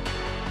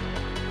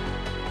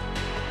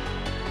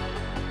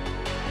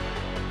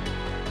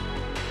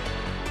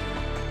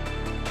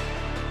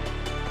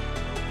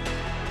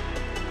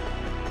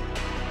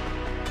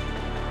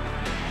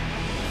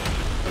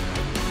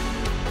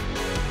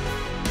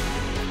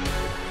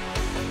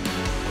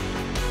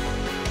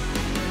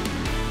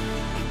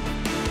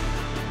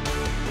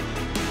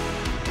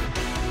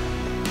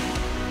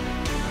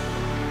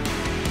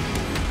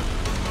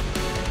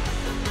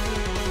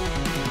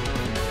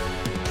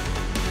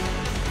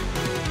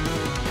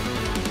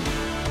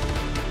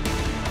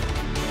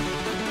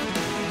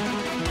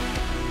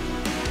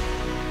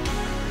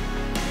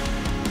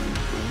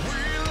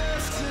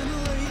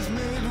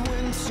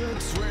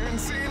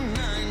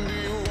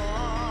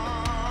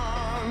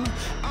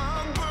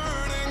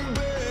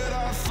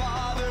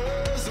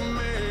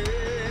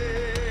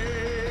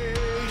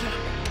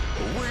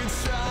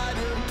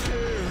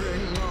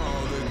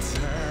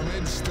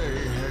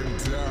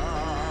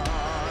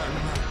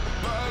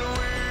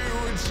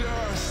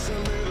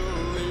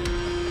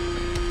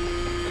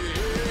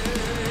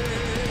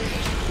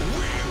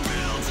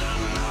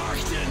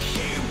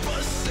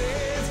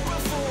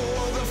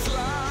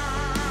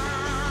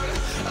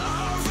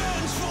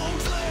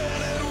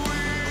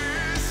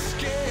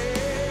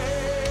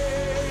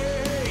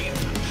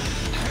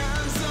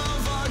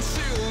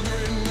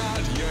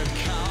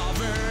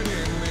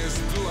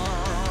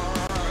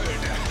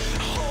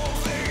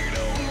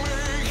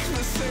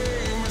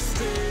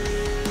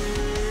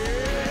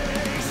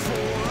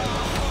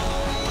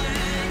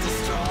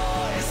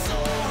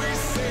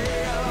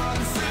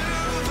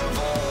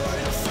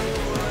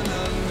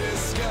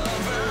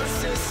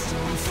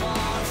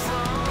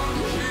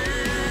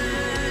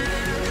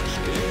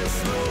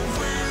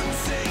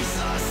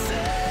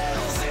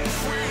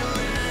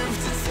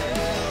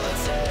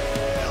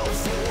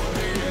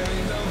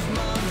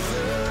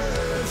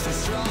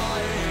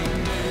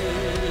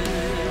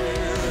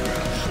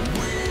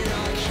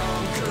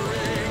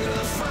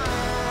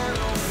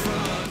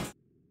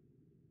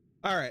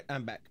 All right,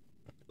 I'm back.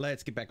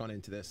 Let's get back on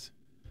into this.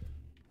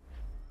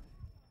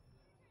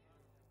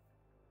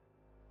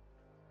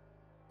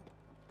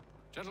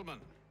 Gentlemen,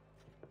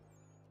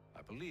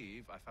 I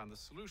believe I found the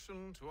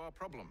solution to our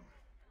problem.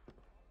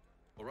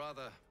 Or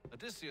rather,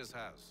 Odysseus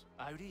has.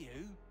 Oh, do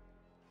you?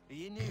 Are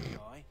you new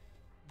guy?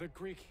 The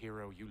Greek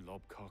hero, you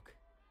lobcock.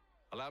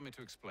 Allow me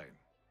to explain.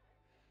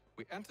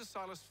 We enter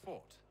Silas'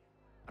 fort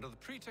under the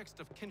pretext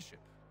of kinship.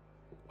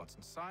 Once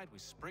inside, we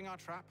spring our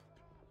trap,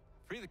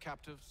 free the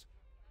captives,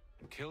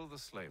 and kill the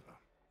slaver.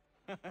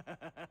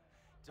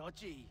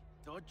 Dodgy,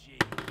 dodgy.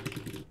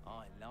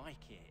 I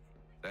like it.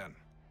 Then,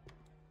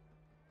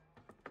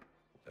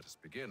 let us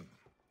begin.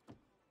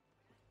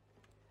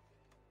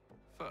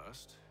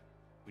 First,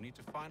 we need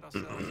to find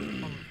ourselves a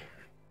convoy.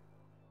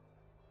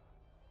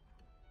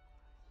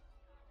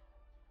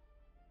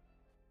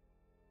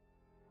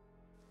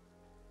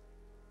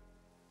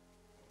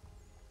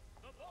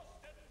 The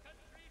Boston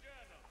Country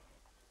Journal.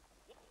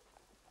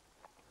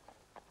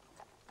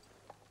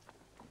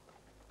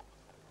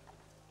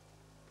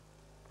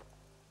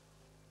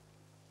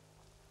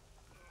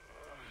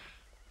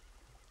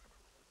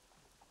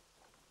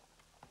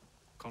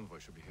 Convoy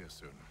should be here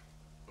soon.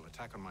 We'll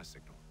attack on my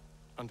signal.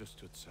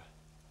 Understood, sir.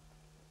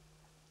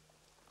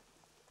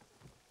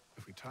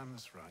 If we time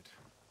this right,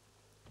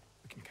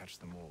 we can catch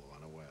them all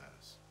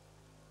unawares.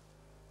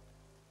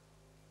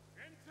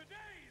 In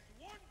today's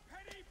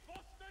one-penny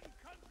Boston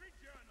Country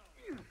Journal.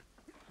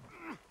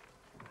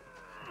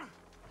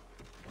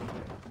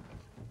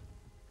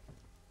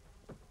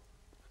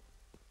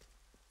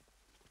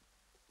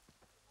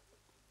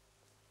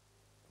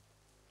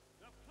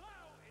 The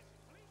plow is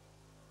fleet.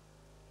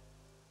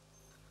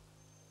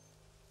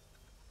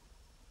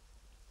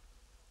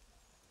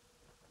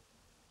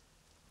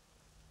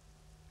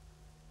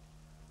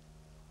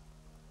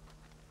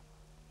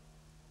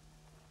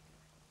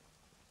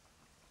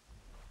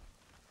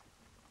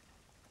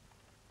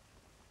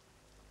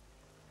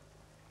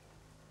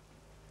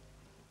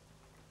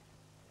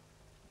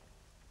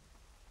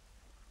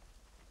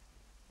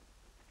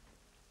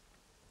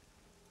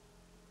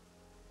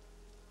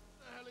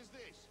 The hell is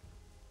this?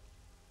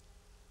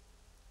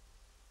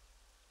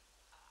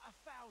 A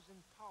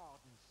thousand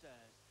pardons, sirs.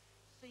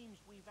 Seems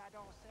we've had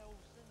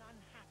ourselves an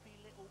unhappy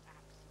little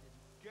accident.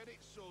 Get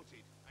it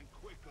sorted, and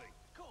quickly.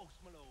 Of course,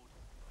 my lord.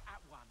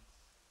 At once.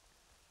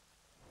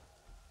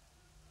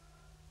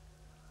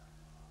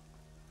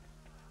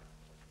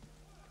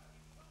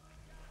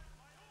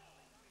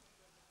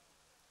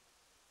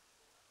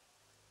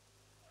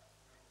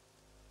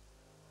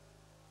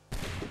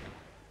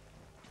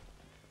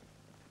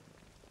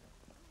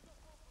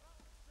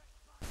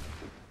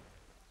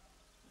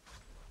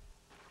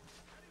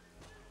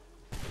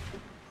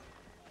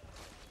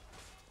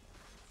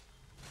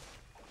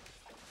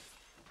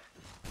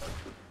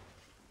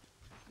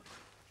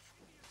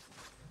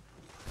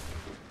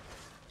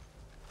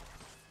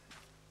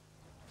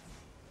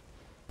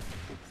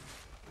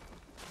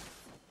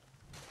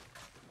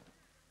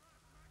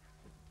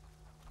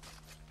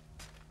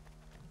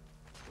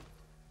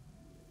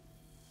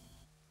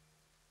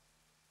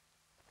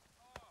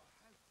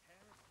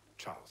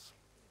 Charles,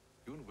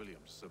 you and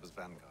William serve as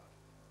vanguard.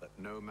 Let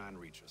no man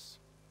reach us.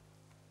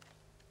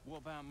 What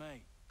about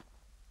me?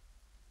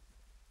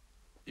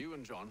 You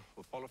and John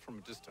will follow from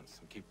a distance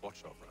and keep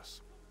watch over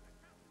us.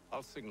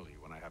 I'll signal you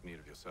when I have need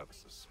of your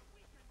services.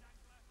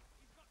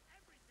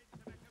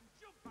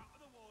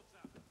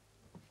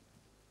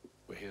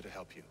 We're here to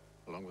help you,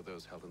 along with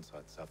those held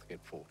inside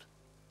Southgate Fort.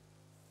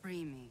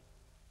 Free me.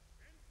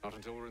 Not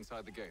until we're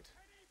inside the gate.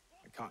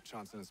 I can't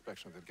chance an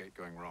inspection of the gate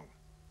going wrong.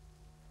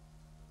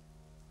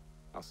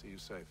 I'll see you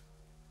safe.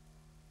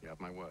 You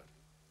have my word.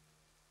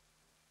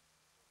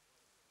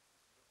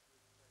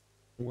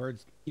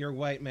 Words, you're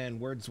white man,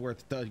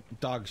 Wordsworth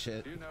dog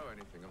shit. Do you know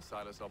anything of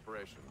Silas'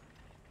 operation?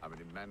 How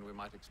many men we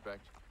might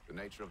expect? The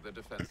nature of their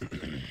defenses?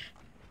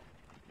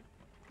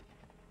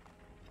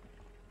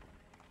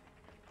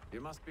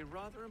 You must be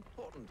rather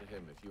important to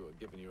him if you are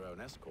given your own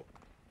escort.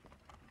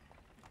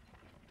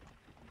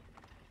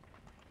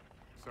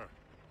 Sir,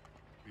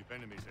 we've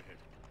enemies ahead.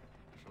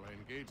 Shall I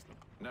engage them?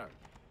 No.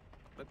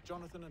 Let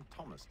Jonathan and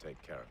Thomas take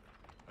care of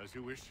it. As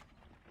you wish.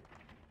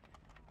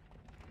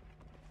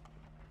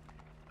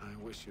 I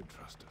wish you'd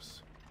trust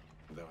us.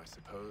 Though I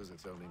suppose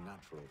it's only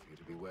natural for you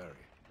to be wary.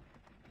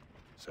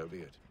 So be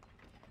it.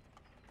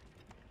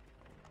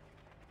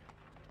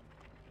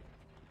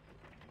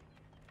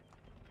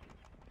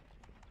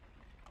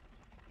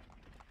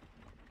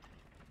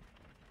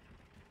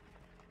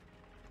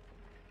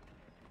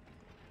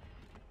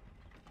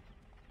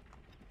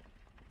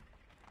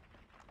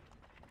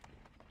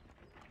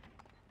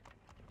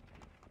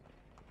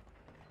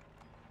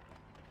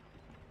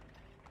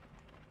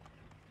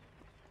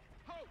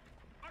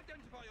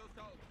 Identify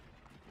yourselves!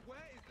 Where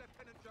is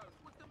Lieutenant Jones?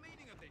 What's the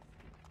meaning of this?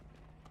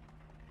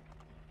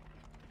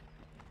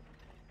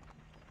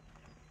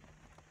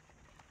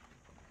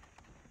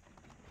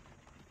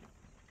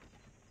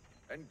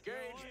 Engage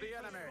the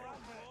enemy.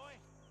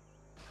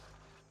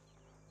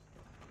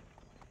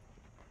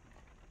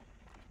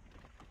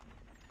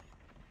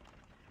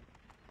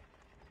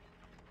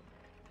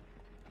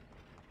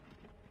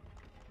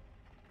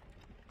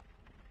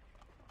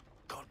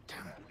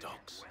 Goddamn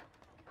dogs.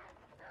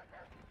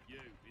 You,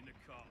 in the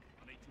car.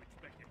 I need to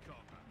inspect your car.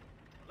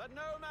 Let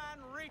no man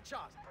reach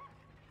us.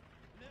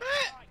 Looks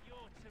like you're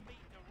to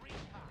meet the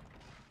Reaper.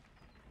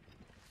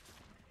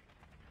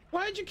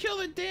 Why'd you kill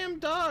the damn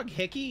dog,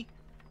 Hickey?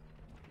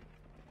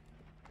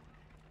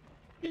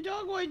 Your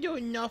dog wasn't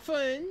doing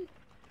nothing.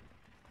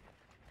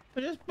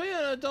 Just being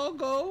a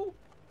doggo.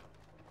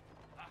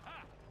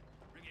 Aha!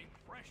 Bringing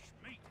fresh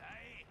meat,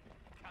 eh?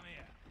 Come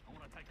here. I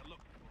want to take a look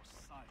at your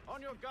sight.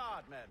 On your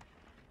guard, men.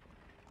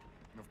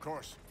 Of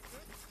course.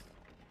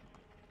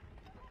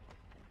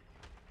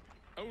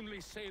 Only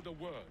say the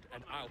word,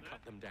 and I'll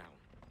cut them down.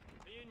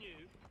 Me and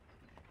you.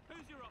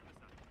 Who's your officer?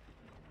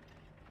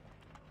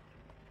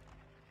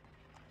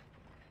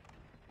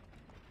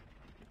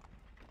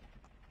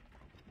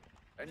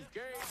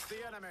 Engage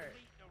the enemy.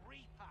 Meet the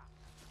Reaper.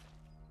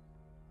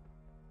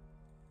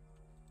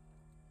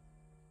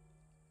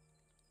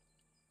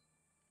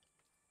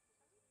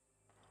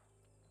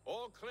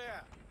 All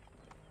clear.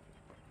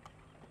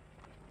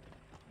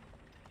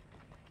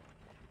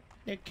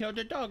 They killed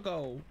the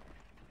doggo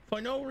for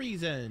no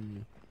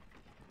reason.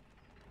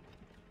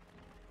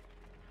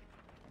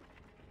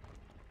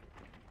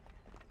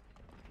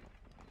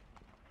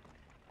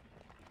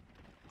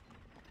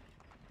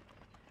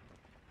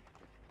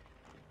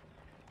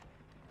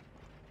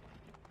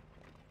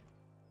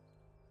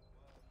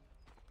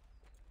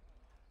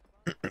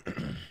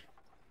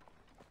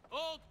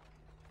 Hold!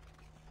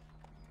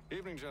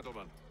 Evening,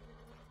 gentlemen.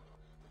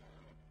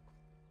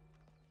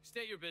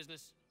 State your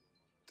business.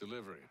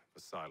 Delivery for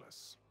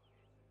Silas.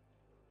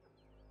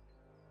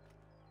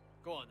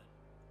 Go on then.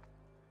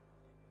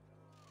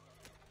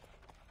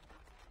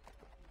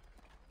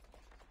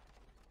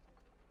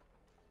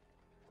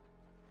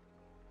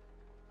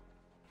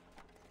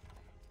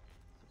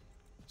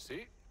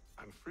 See?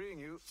 I'm freeing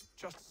you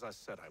just as I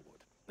said I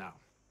would. Now,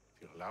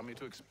 if you'll allow me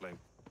to explain.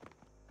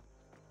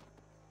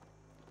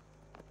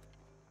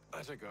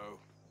 Let her go.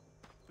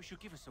 But she'll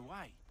give us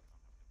away.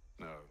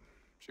 No,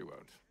 she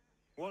won't.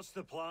 What's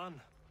the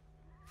plan?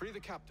 Free the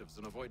captives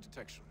and avoid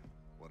detection.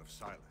 What of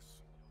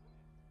Silas?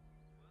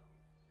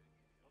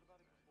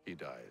 He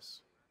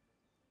dies.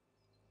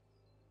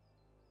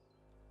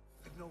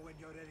 Know when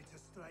you're ready to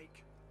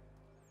strike.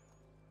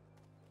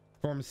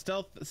 Perform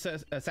stealth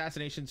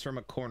assassinations from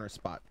a corner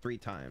spot 3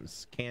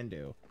 times. Can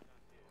do.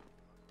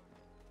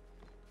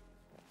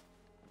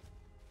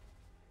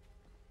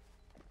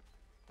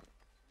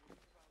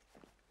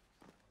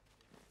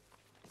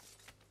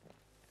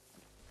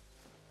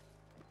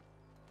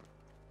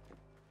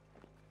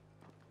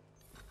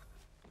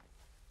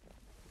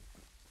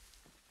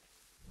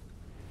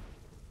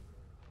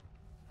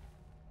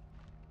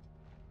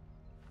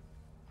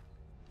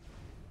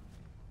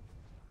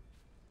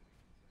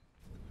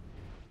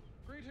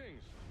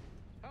 Greetings.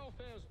 How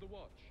fares the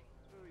watch?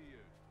 Who are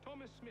you?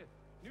 Thomas Smith,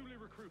 newly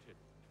recruited.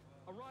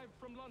 Arrived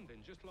from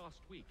London just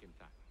last week, in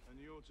fact. And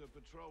you're to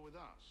patrol with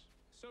us?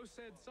 So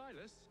said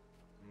Silas.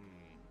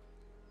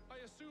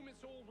 I assume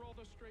it's all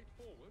rather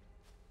straightforward.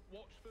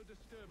 Watch for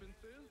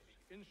disturbances,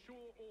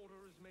 ensure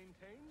order is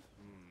maintained.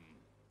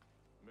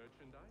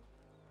 Merchandise?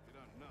 You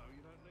don't know, you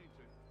don't need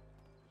to.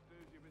 Just do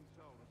as you've been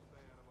told and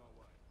stay out of our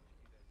way.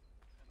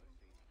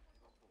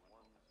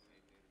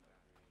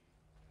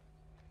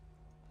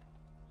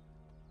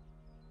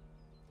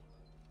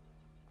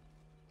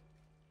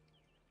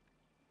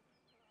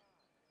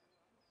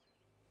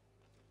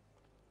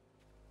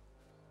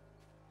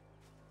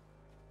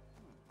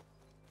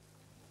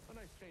 A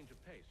nice change of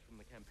pace from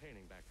the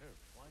campaigning back home.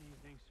 Why do you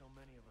think so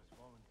many of us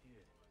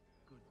volunteered?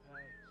 Good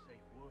pay,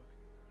 safe work,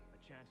 a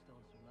chance to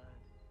own some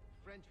land.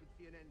 French would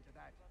see an end to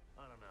that.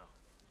 I don't know.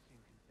 Seem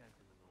content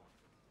in the north.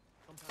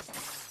 Sometimes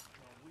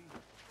we need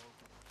to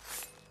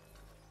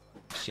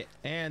Shit.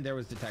 And there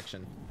was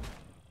detection.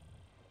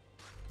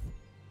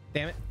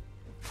 Damn it.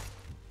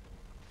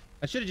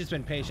 I should have just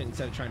been patient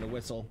instead of trying to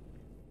whistle.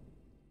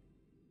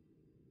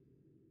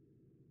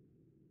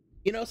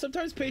 You know,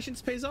 sometimes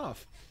patience pays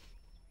off.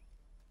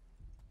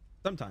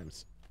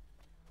 Sometimes.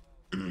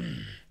 Okay,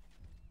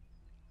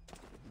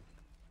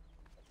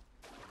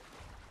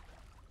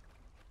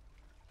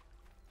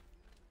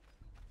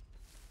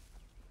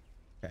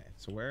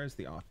 so where is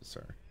the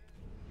officer?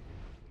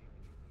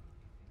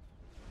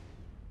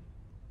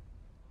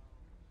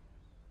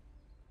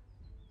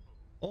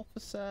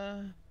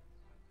 Officer?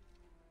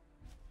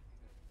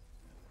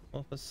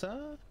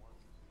 Officer?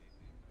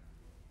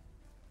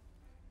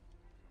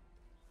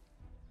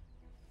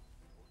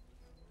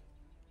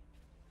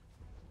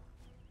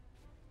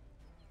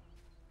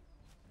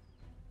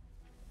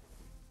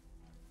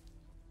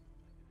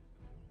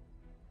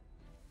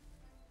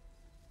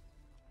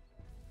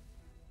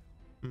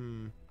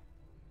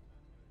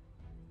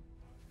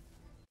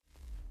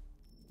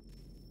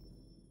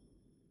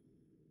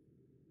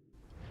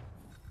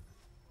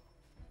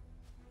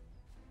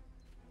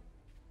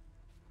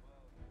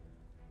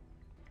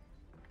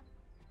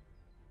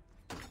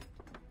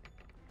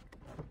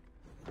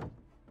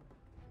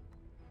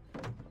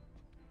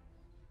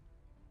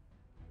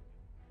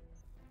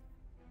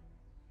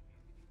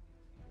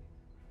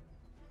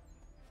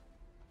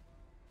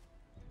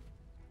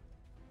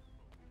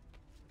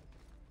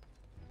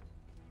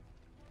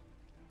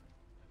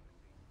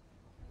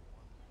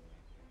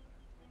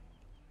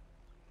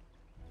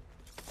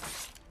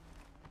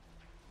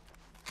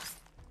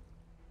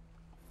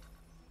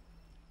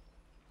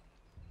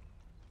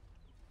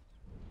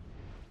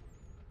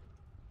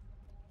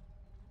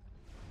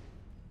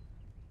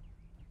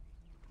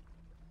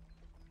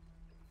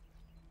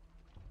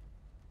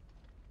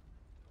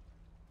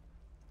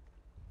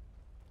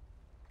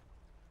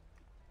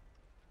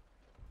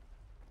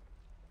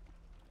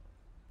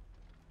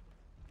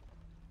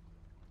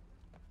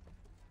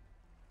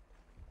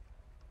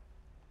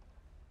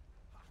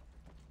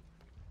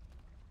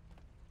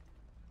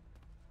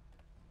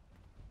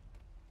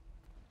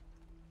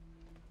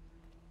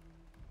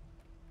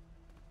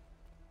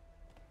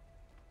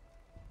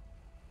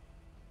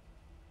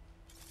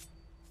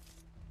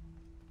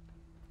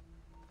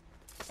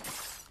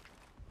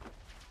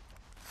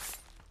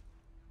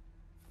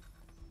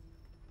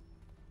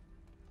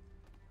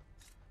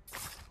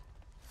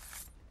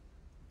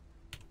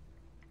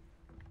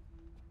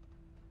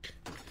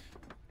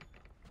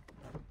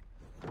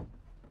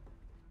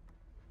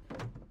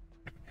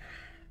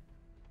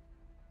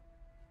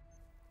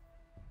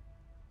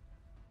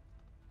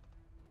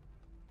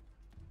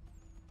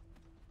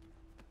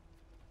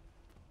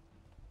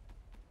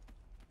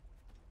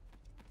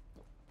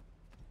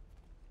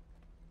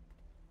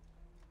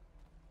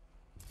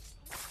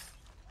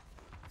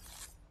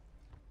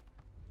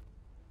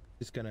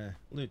 Just gonna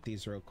loot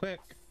these real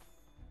quick.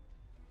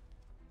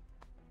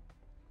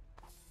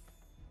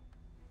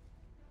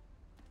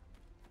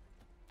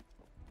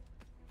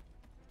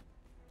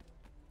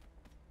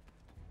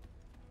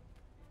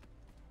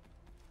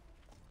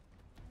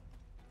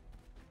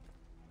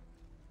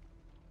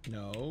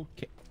 No.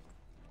 Okay.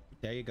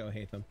 There you go,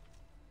 Hatham.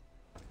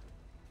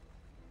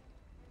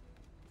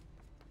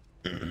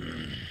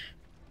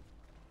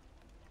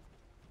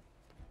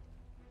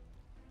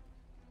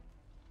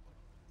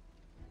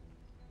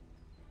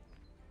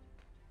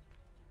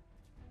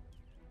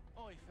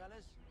 Oi,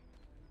 fellas.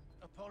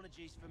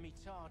 Apologies for me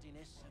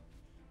tardiness.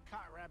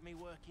 Cutter had me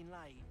working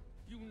late.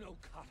 You know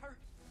Cutter?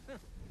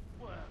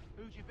 Well,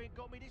 who do you think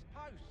got me this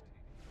post?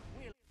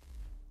 We'll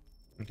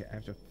Okay, I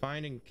have to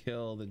find and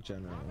kill the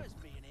general. brothers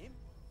being him.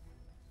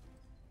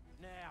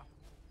 Now,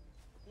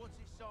 what's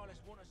it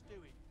Silas want us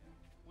doing?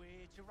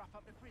 We're to wrap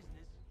up the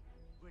prisoners,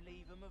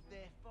 relieve them of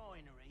their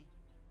finery.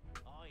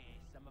 I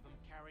hear some of them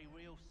carry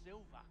real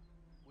silver.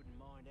 Wouldn't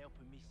mind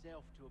helping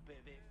myself to a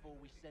bit of it before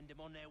we send them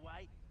on their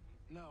way.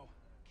 No,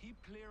 keep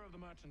clear of the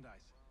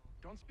merchandise.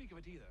 Don't speak of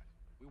it either.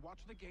 We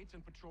watch the gates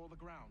and patrol the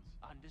grounds.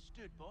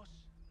 Understood, boss.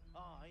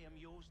 I am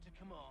yours to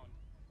command.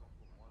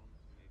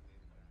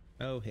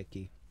 Oh,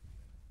 Hickey.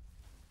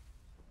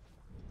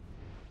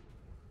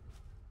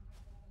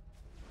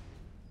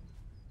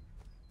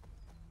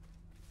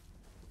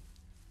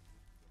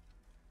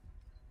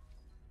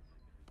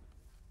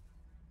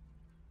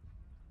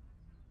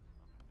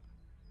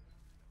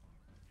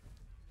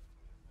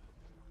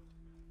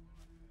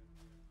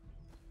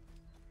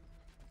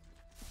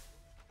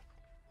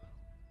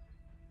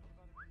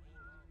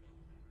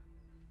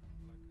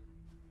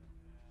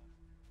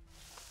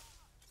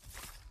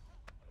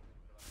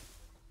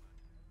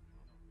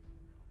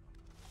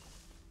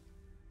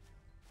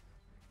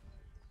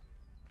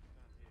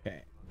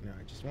 Okay, now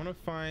I just want to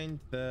find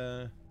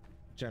the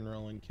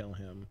general and kill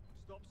him.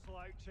 Stop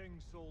slouching,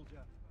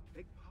 soldier.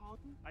 Beg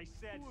pardon? I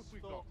said Who have we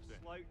stop got then?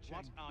 slouching.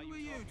 What are Who are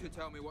you to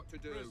tell me what to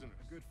do? Prisoners.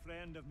 A good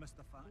friend of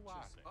Mr.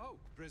 Thatcher's. Oh,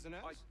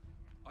 Prisoners?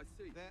 I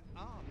see. There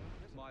are no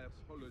prisoners. My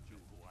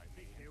apologies.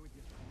 Take care with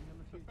your tongue in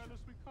the The future.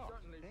 fellas we caught.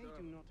 Certainly, They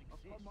sir. do not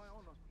exist. Upon my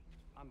honor.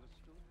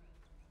 Understood.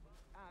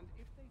 And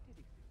if they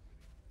did exist,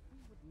 we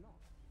would not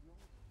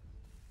acknowledge them.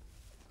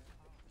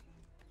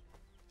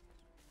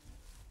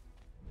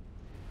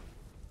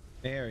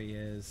 There he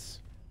is.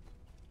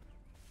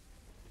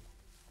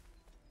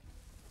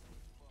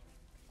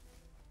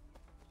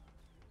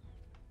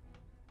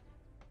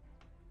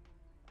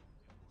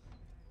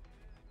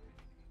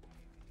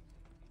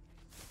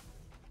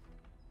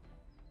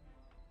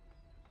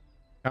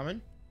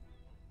 Coming?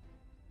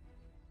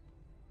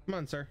 Come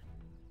on, sir.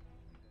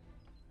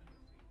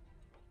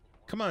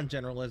 Come on,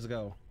 General, let's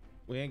go.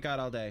 We ain't got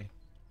all day.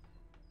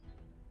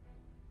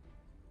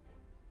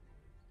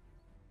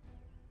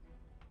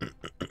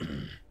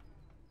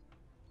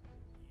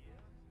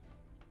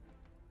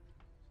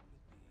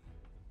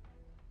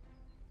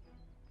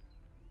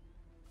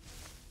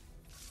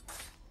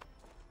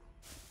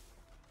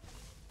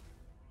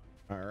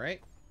 All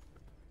right.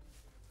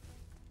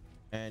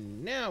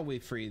 And now we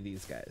free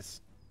these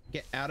guys.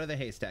 Get out of the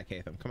haystack,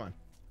 Hatham. Come on.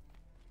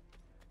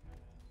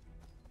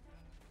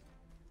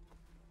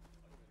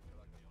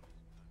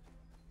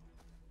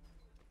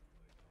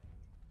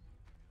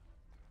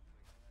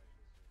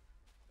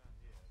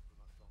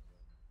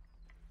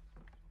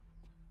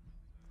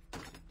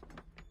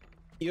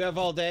 You have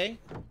all day?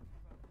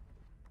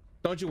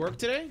 Don't you work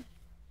today?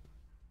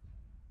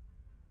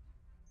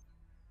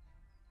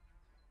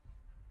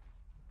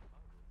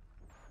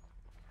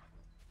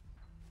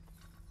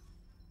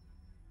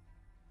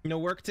 No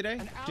work today?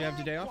 Do you have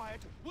today off?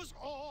 Quiet was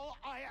all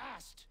I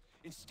asked.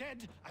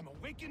 Instead, I'm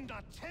awakened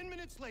not 10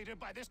 minutes later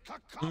by this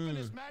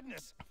cacophonous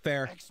madness.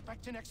 Fair. I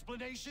expect an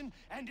explanation,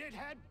 and it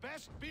had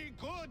best be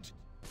good.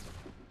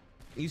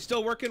 You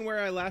still working where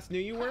I last knew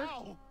you were?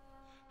 How?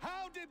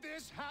 How did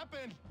this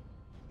happen?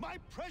 My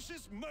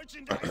precious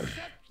merchandise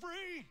set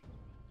free.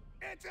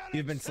 It's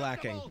You've been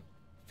slacking. unacceptable.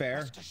 Fair.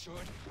 Rest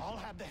assured, I'll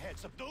have the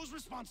heads of those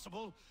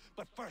responsible.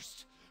 But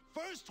first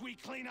we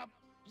clean up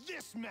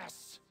this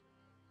mess.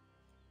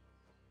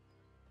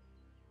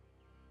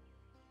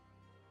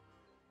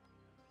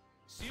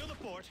 Seal the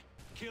fort.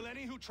 Kill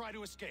any who try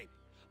to escape.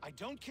 I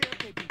don't care if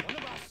they be one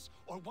of us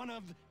or one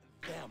of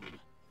them.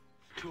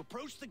 To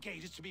approach the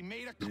gate is to be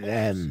made a corpse.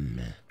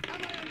 Them.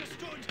 Am I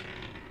understood?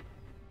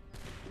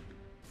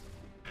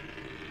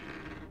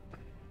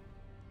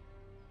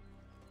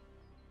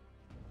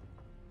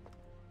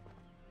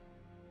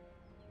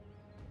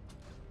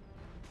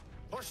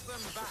 Push them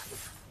back.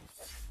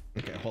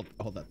 Okay,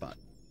 hold that thought.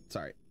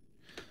 Sorry.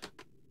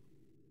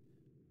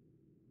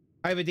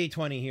 I have a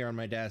D20 here on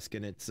my desk,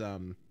 and it's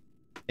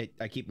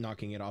I keep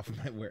knocking it off of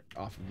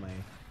my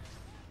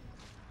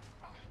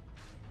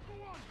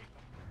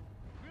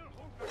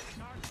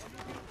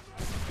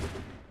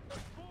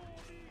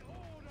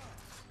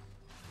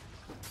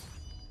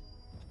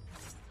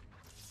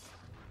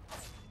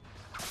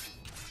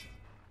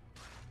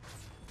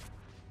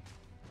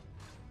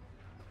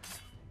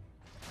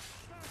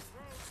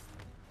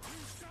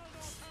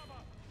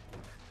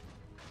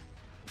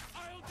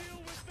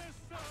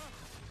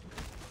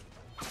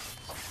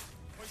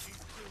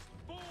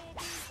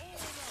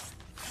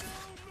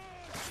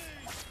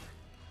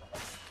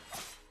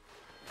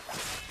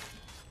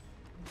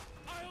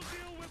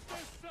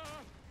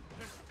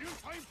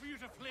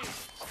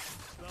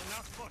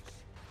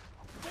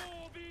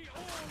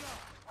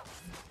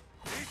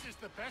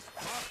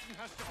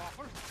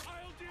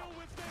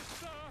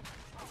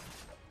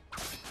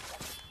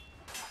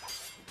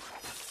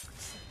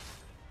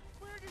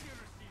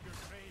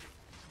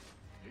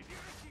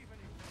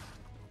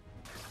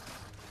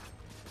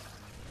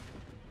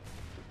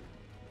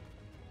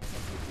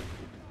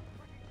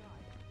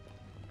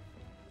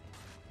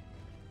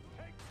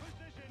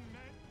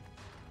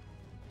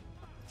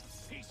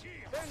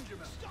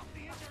Benjamin! Stop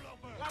the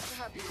interloper! Glad to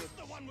have you with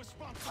the one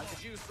responsible. I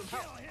could use some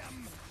help. Kill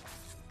him!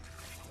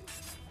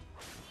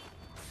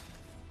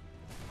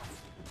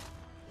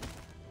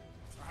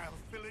 I'll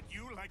fillet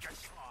you like a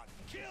cod.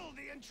 Kill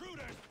the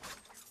intruders!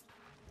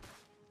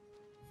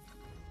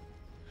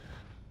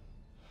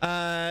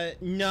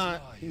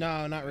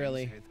 No, not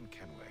really. Nathan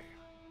Kenway.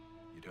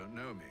 You don't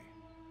know me,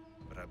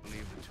 but I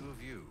believe the two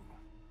of you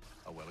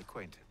are well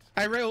acquainted.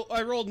 I rolled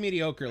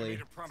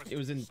mediocrely. It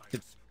was in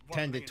the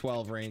 10 to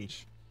 12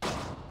 range.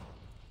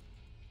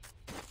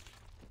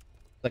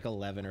 Like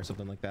 11 or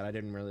something like that. I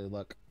didn't really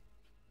look.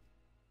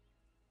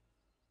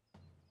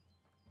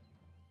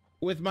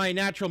 With my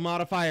natural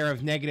modifier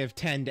of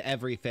 -10 to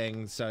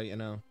everything, so, you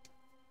know.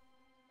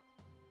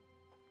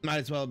 Might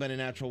as well have been a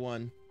natural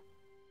 1.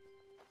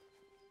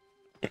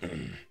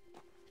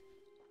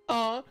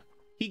 Aw,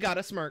 he got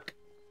a smirk.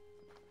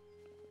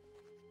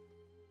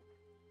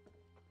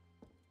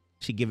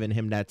 She giving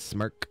him that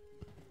smirk.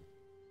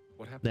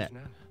 What happens that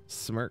now?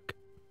 Smirk.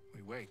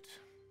 We wait.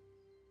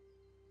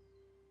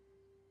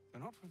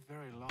 But not for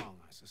very long,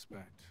 I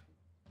suspect.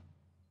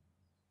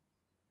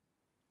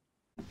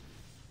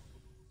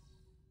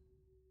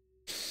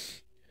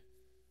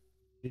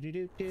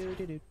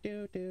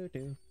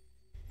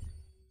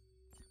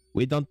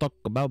 We don't talk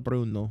about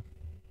Bruno.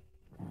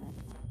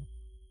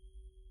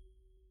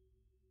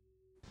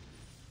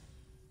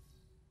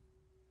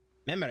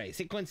 Memory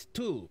sequence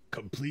 2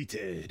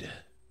 completed.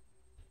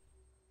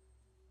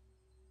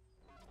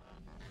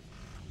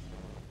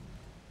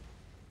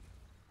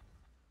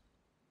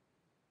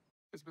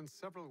 It's been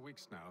several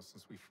weeks now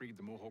since we freed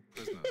the Mohawk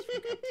prisoners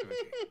from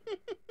captivity.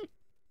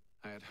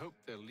 I had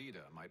hoped their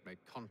leader might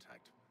make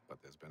contact,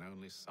 but there's been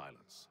only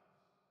silence.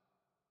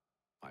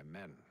 My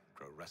men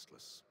grow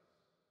restless.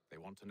 They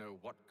want to know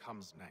what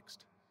comes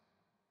next,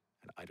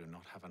 and I do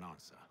not have an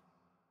answer.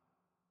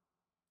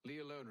 Lee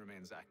alone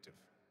remains active,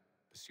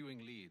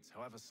 pursuing leads,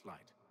 however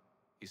slight.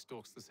 He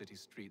stalks the city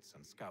streets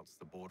and scouts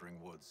the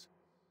bordering woods,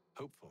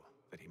 hopeful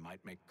that he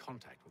might make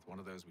contact with one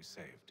of those we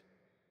saved.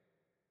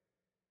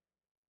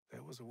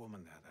 There was a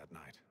woman there that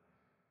night.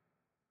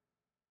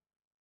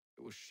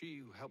 It was she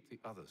who helped the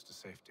others to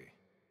safety.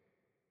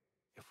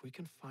 If we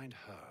can find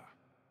her,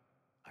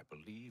 I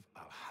believe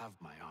I'll have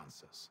my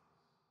answers.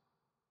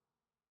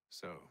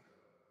 So,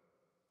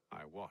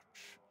 I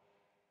watch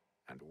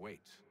and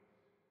wait,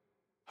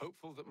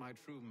 hopeful that my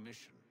true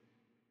mission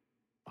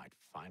might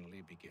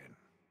finally begin.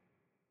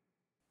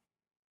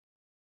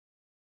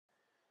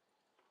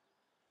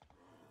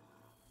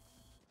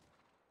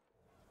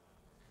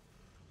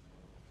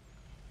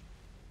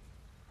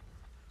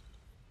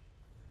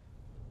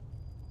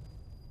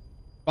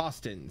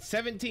 Boston,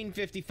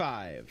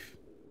 1755.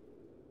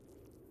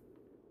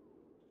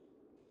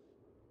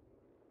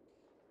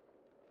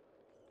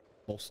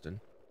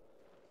 Boston.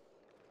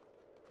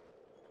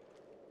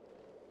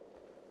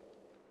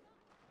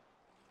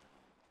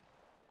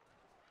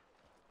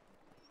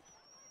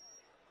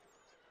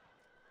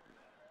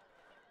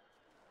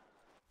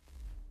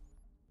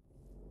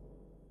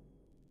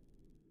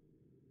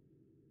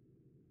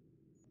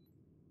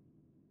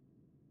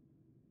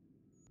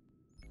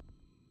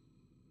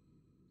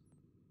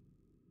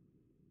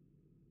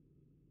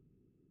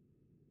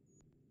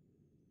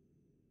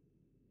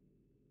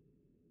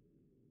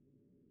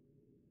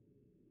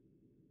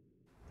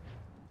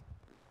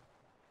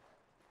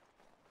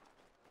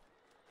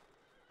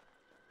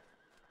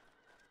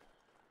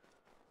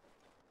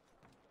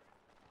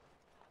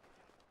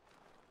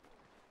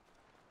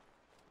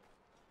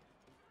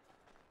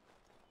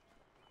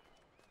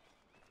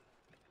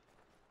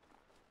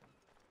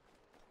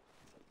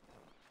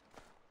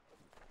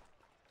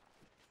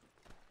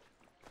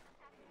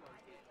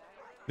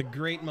 The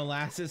Great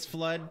Molasses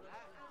Flood.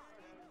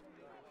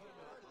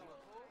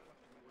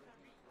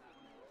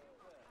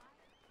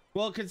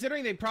 Well,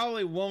 considering they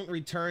probably won't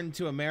return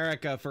to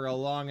America for a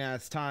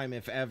long-ass time,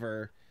 if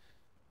ever.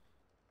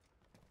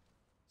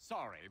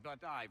 Sorry,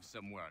 but I've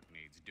some work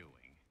needs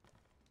doing.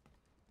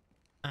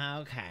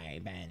 Okay,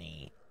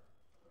 Benny.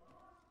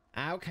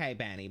 Okay,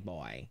 Benny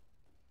boy.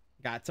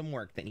 Got some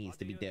work that needs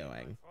to be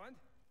doing.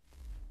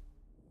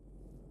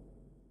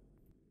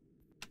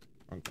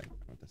 Wrong thing.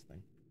 I want this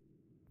thing.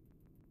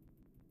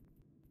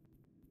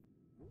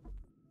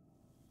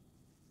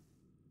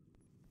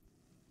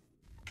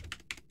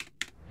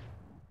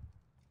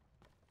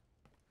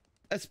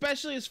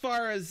 Especially as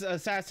far as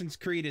Assassin's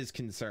Creed is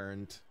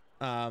concerned.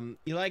 You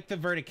like the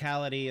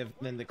verticality of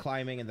and the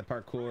climbing and the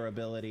parkour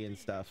ability and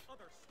stuff.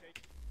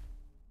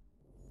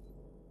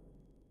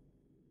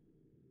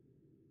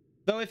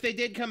 Though if they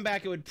did come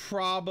back, it would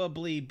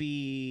probably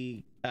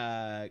be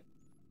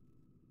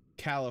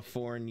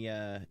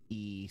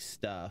California-y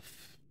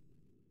stuff.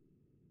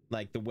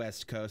 Like the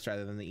West Coast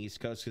rather than the East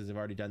Coast, because they've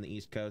already done the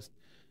East Coast.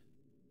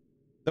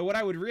 Though what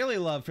I would really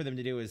love for them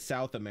to do is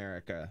South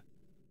America.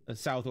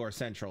 South or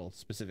Central,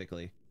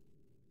 specifically.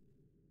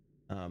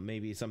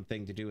 Maybe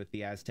something to do with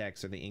the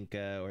Aztecs or the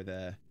Inca or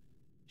the...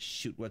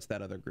 Shoot, what's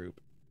that other group?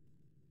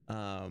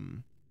 I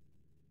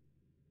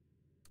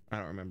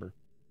don't remember.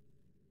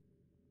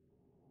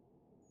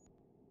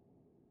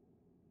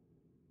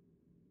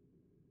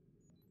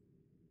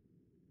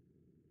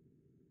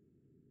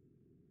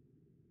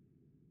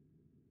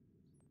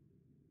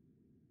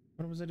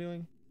 What was I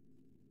doing?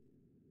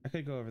 I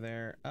could go over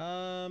there.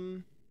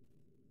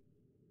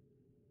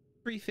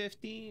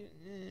 350.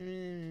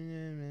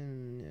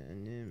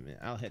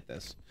 I'll hit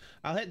this.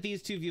 I'll hit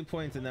these two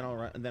viewpoints and then I'll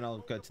run, and then I'll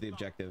go to the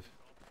objective.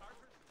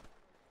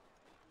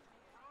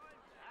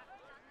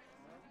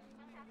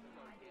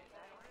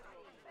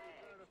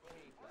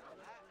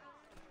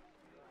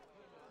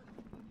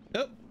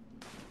 Oh.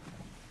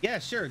 Yeah,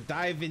 sure.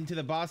 Dive into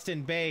the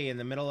Boston Bay in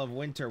the middle of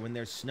winter when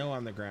there's snow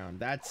on the ground.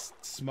 That's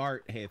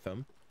smart,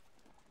 Hatham.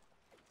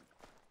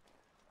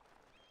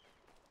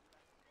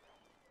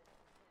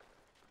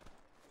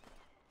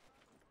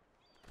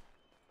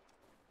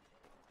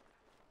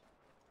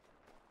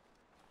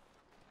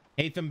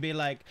 Hatham be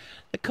like,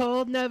 the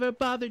cold never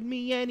bothered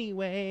me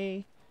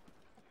anyway.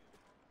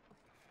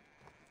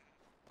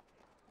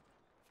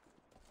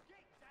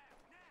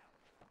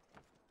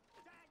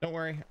 Don't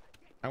worry.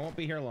 I won't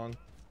be here long.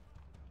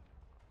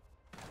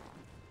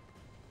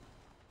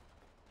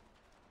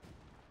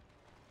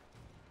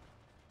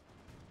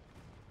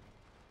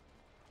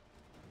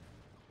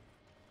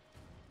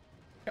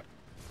 Yep.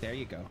 There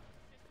you go.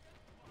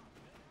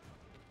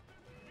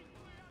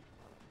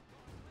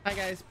 Hi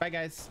guys. Bye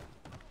guys.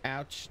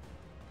 Ouch.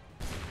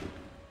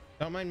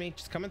 Don't mind me.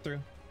 Just coming through.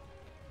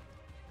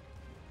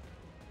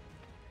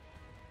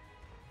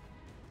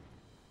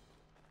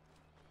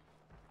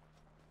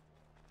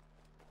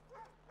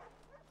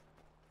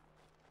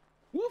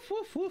 Woof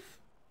woof woof.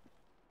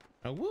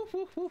 A woof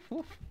woof woof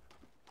woof.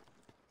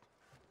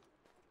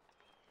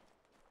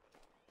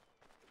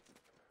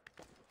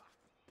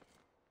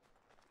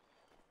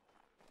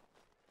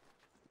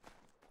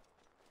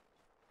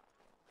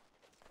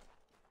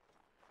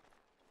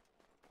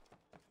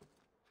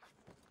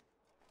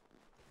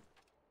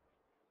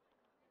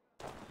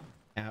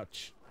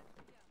 Ouch.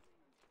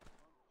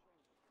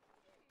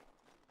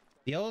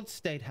 The old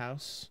State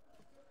House.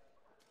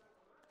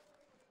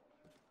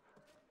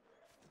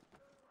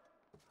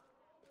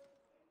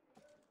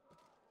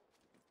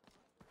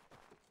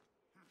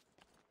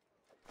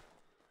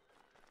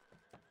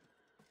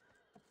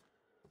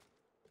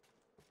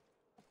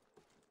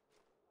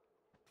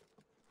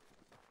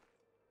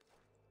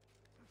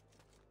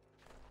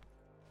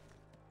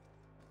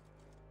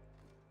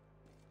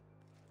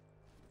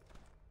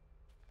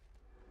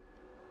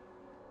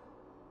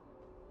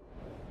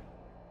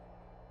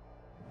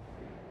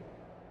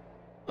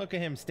 Look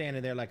at him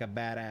standing there like a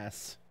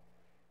badass.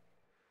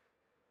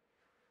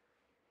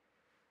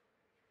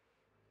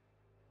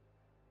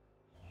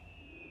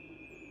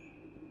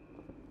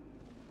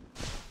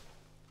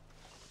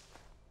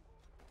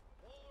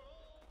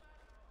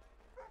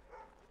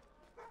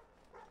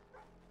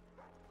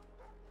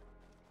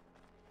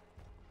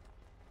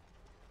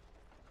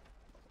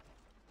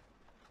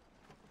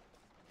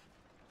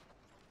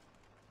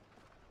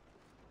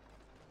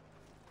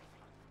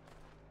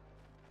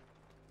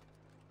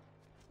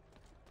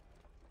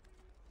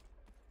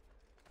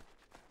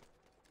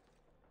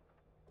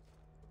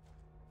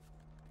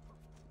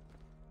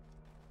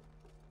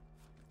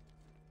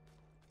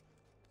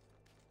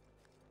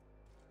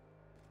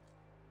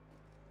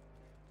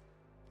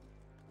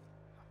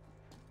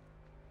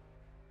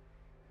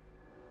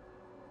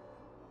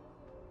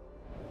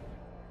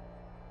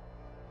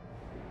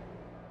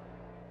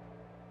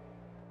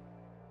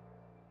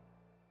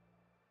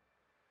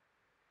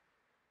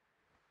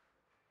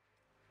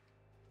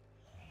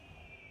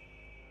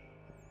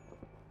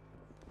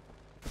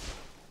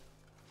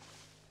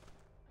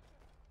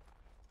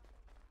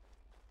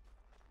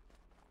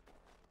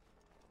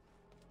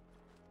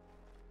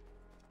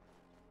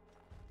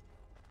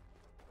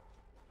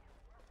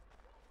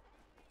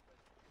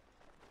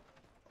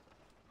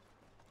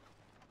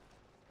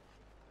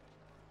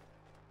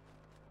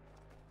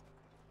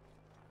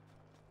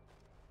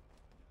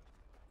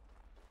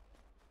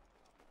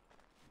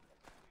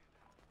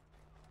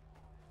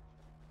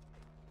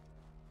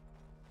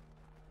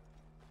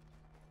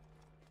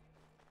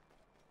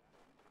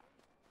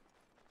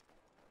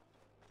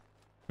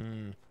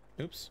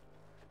 Oops.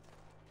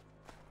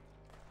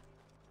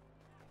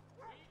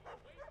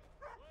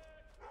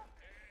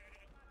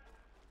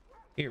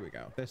 Here we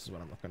go. This is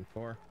what I'm looking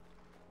for.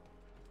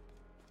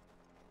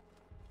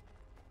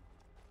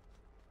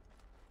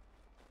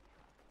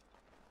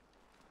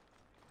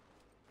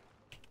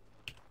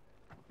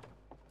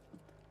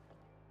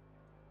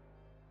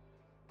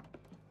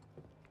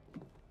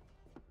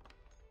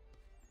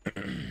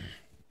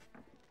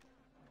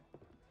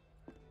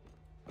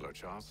 Hello,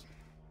 Charles.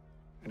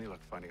 Any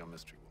luck finding our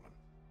mystery woman?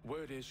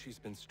 Word is she's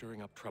been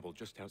stirring up trouble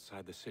just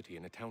outside the city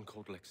in a town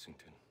called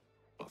Lexington.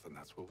 Well, then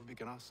that's where we'll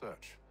begin our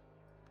search.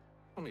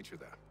 I'll meet you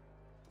there.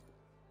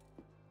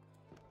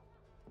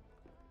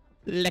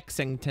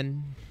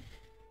 Lexington.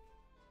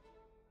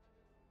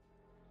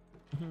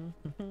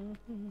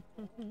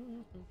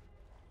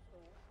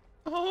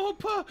 Oh,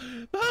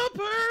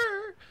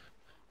 Pupper!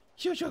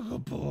 Such a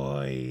good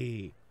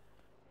boy.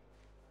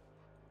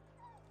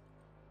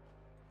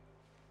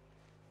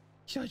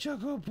 Such a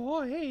good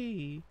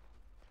boy.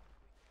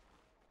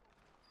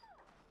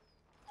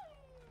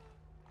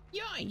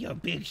 You're in your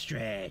big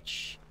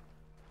stretch.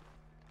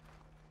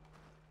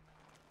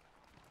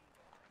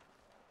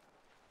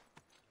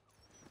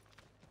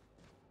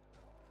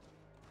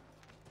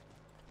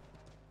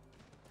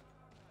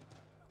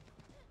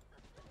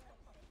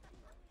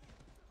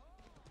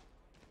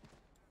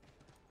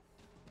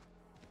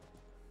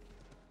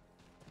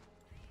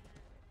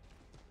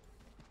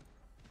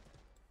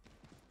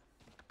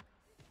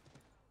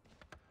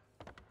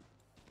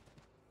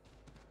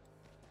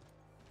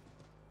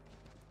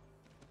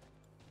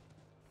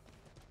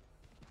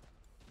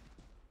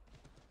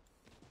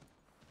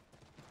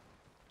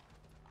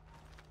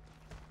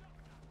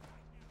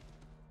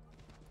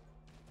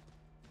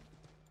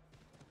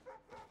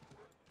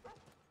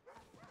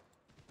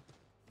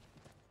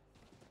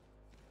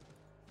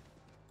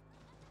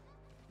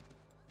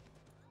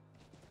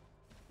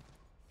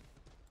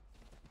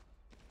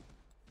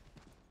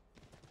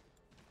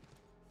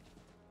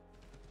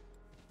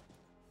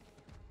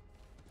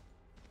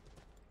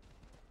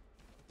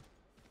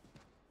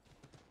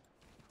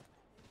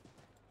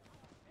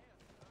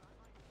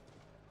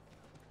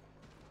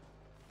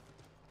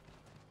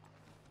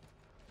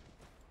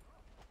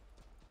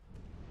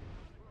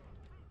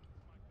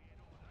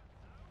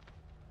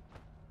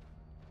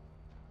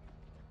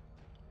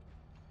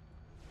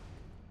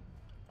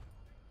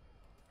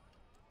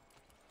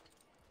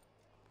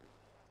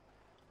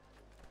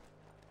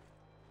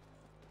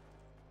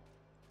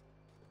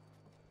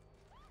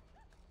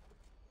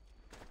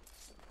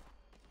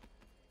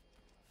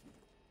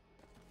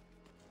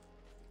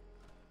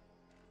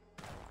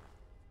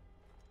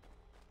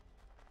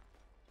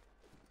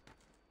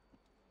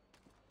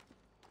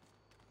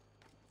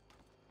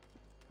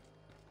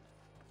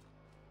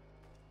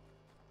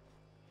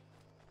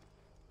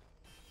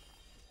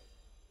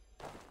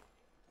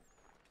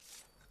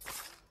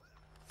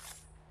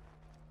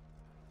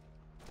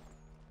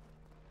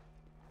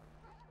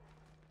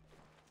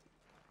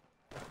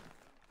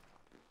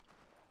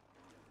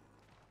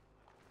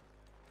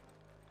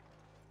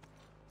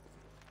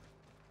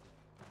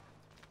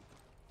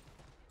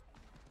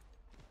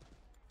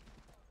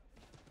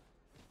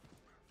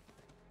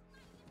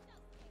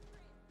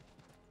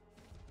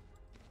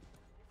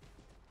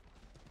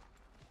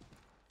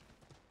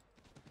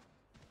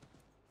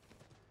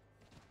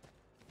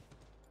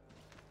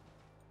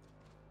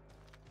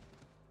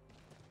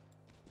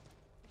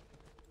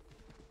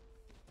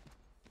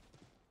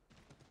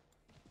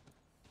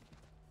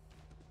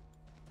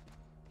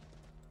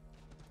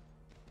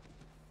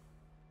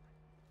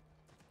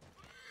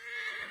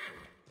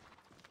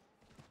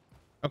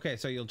 Okay,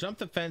 so you'll jump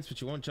the fence, but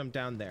you won't jump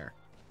down there.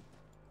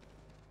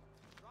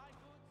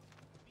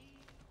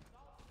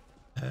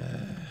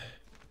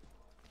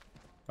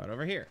 But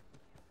over here.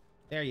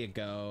 There you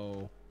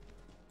go.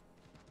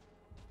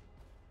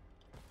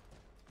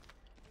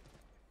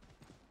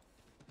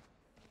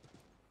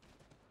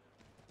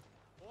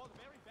 For the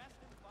very best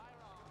in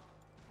firearms.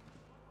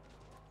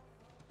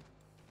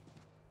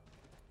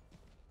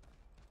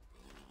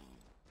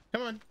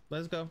 Come on,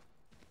 let's go.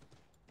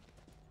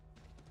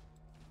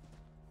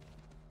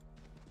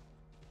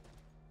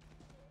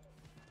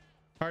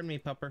 Pardon me,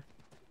 pupper.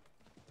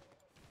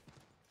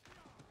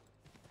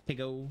 Here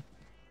go.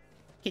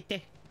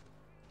 Kitty.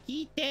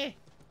 Kitty.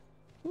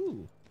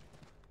 Ooh.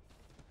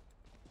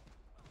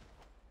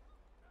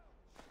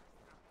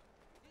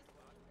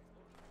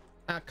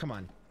 Ah, come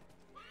on.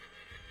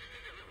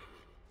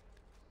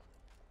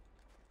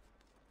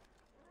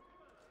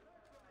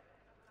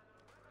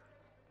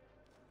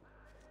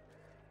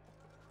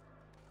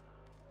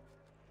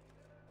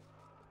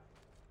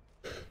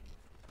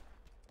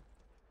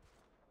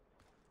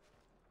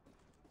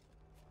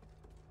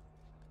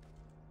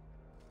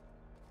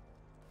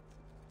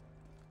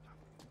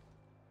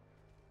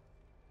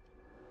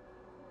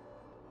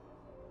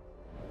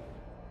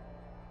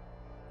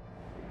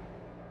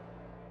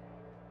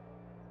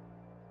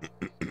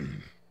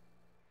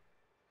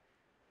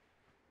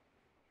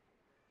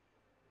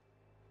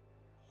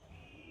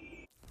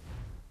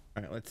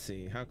 All right, let's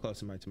see. How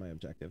close am I to my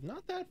objective?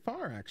 Not that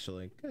far,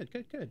 actually. Good,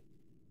 good, good.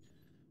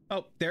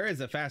 Oh, there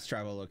is a fast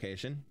travel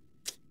location.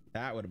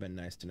 That would have been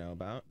nice to know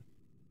about.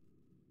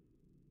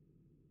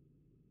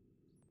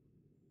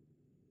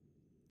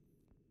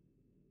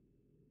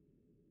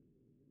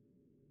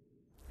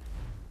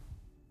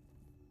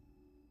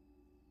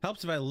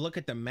 Helps if I look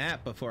at the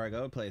map before I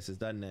go places,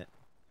 doesn't it?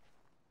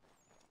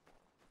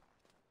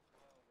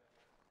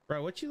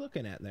 Bro, what you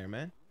looking at there,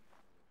 man?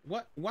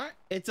 What? What?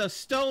 It's a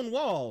stone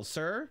wall,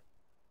 sir.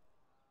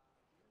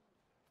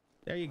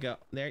 There you go.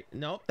 There.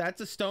 Nope,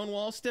 that's a stone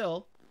wall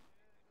still.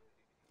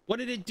 What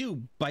did it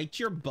do? Bite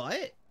your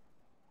butt?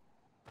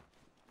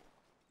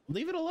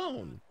 Leave it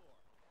alone.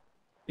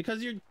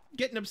 Because you're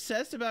getting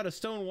obsessed about a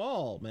stone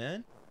wall,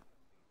 man.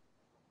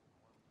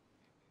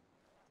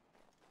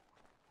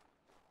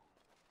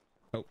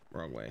 Oh,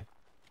 wrong way.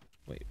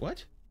 Wait,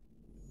 what?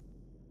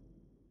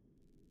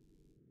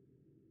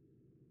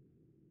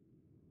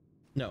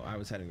 No, I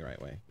was heading the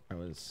right way. I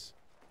was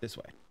this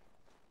way.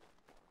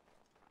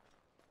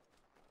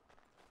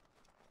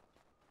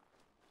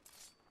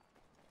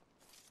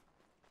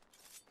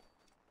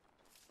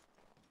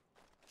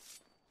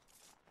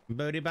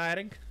 Booty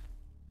biting?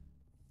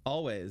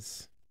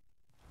 Always.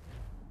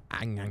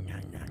 Ang, ang,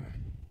 ang, ang.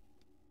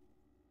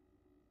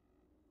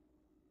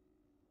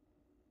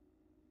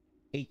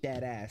 Eat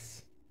that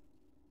ass.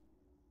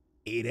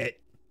 Eat it.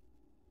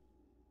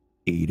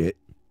 Eat it.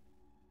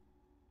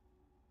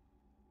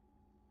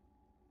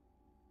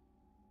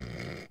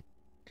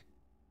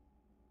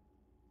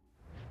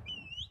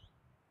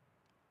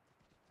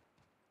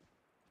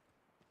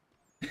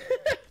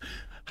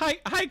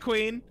 Hi,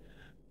 Queen.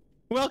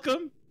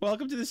 Welcome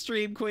to the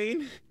stream,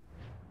 Queen.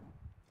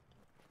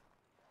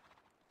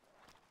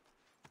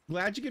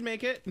 Glad you could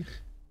make it.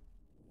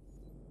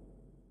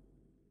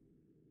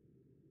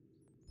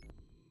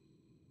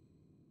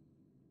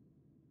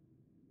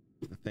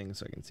 The thing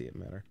so I can see it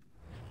better.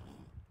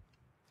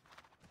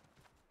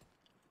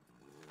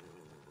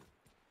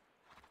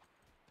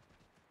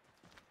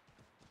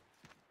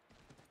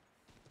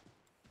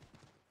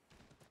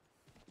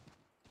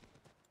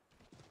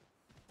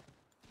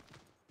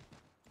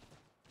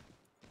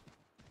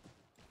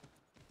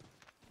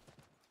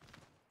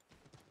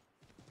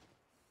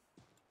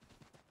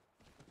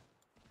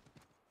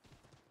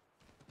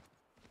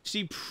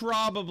 She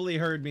probably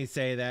heard me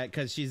say that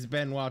because she's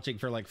been watching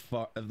for like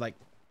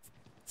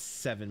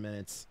 7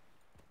 minutes.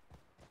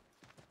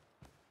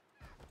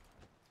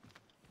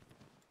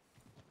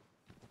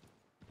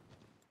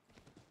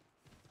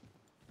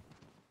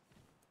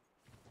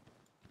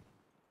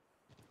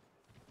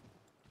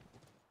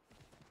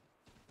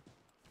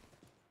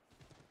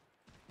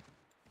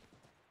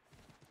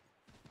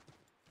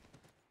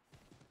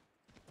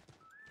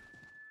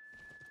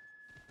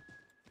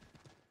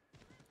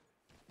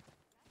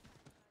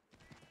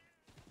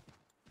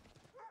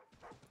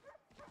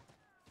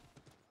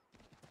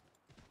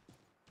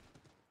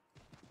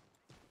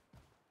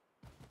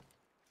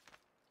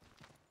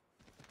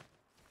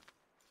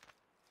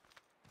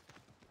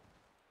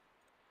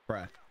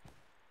 Bruh.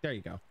 There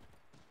you go.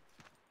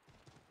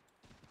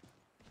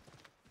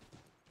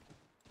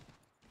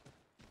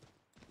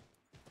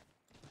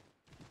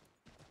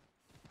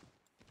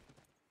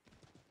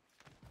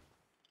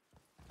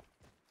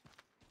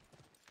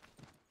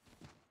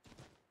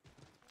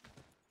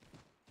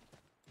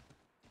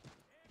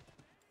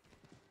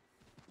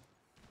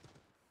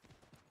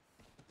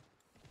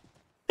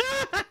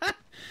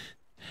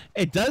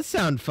 It does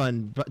sound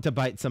fun to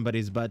bite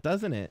somebody's butt,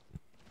 doesn't it,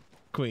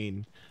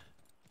 Queen?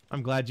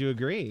 I'm glad you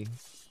agree.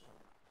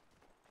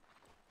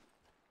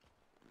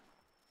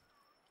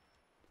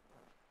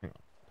 Hang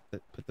on.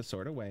 Put the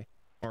sword away.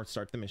 Or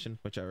start the mission,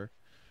 whichever.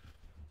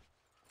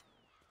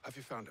 Have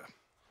you found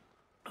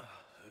her?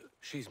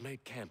 She's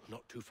made camp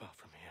not too far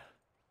from here.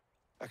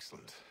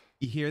 Excellent.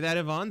 You hear that,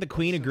 Yvonne? The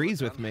Queen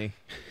agrees with me.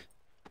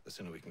 The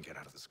sooner we can get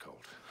out of this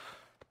cold.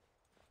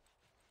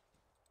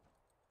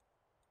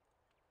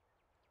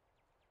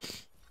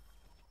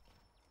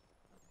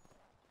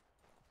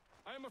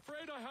 I am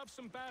afraid I have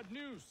some bad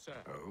news, sir.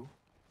 Oh?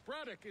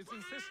 Braddock is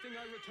insisting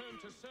I return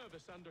to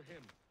service under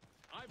him.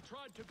 I've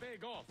tried to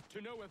beg off,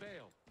 to no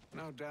avail.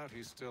 No doubt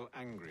he's still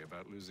angry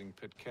about losing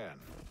Pitcairn.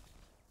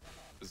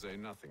 To say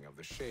nothing of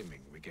the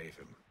shaming we gave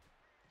him.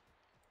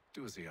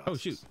 Do as he asks. Oh,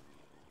 shoot.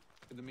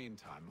 In the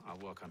meantime, I'll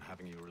work on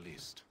having you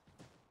released.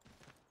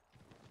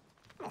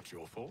 Not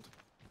your fault.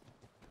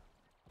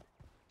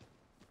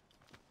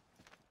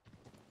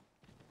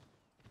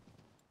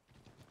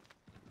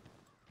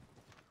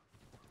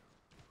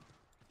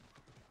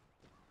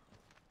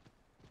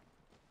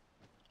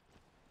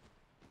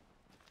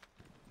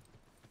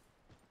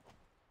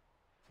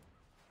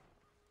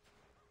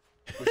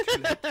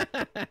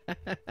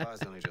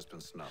 Fire's only just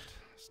been snuffed.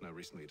 Snow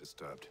recently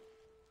disturbed.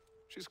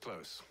 She's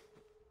close.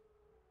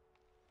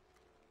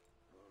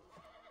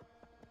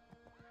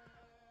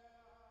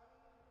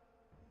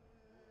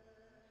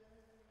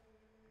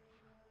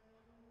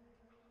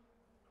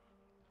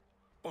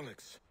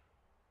 Onyx.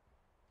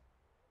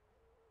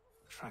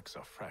 Tracks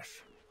are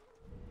fresh.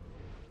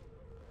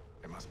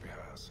 They must be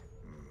hers.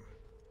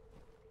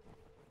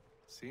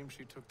 Seems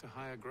she took to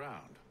higher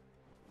ground.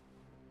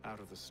 Out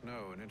of the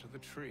snow and into the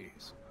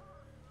trees.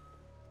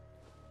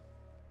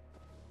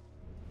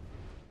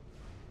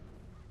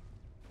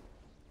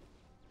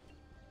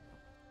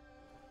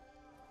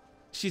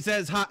 She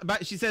says hi,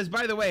 she says,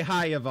 by the way,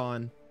 hi,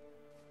 Yvonne.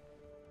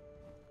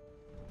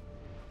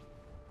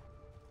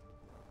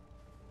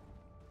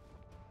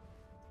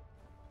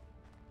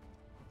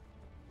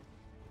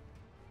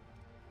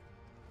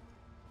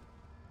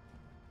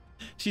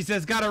 She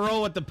says, gotta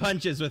roll with the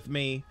punches with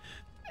me.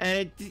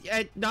 And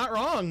it not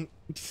wrong.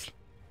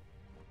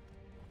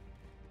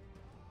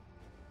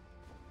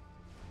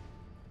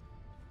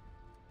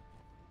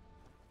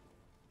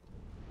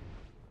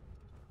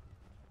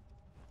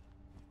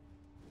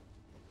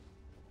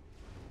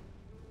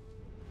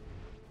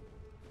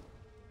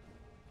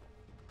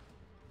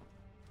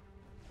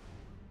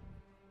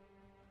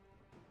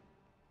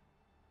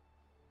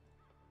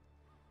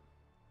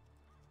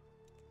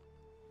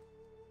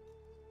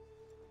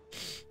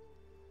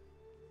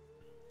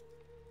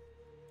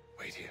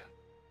 Wait here.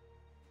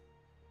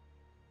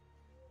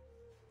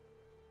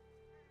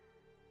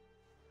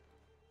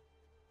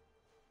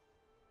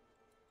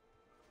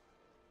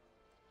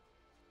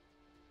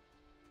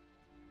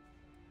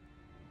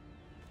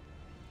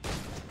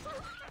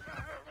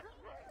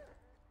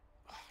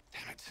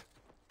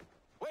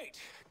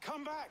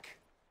 Come back!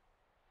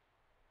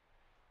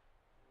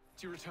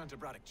 Do you return to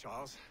Braddock,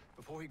 Charles,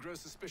 before he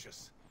grows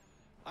suspicious?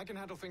 I can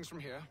handle things from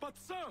here. But,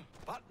 sir!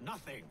 But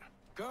nothing.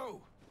 Go!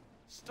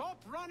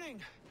 Stop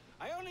running!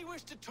 I only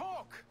wish to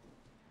talk!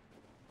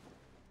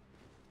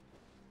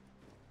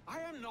 I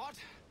am not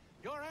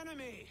your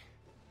enemy!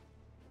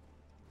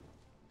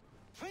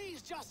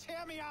 Please just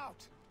hear me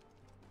out!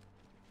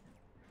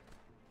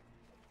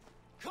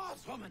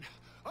 Gods, woman!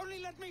 Only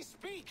let me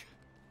speak!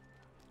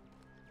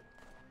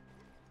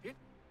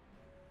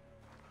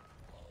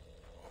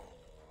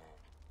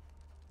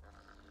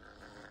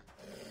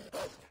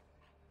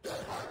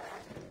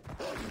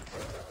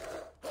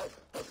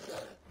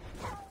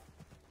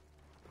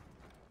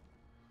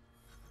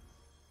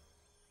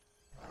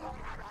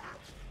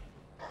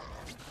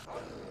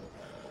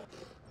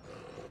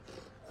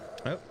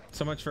 Oh,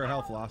 so much for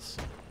health loss.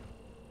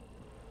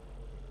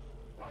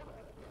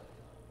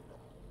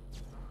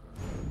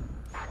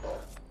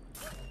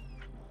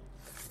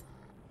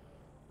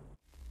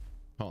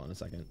 Hold on a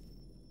second.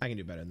 I can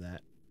do better than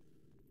that.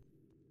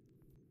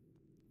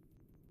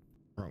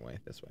 Wrong way,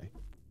 this way.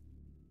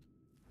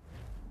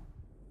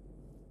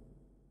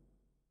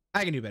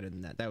 I can do better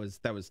than that. That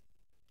was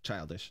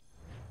childish.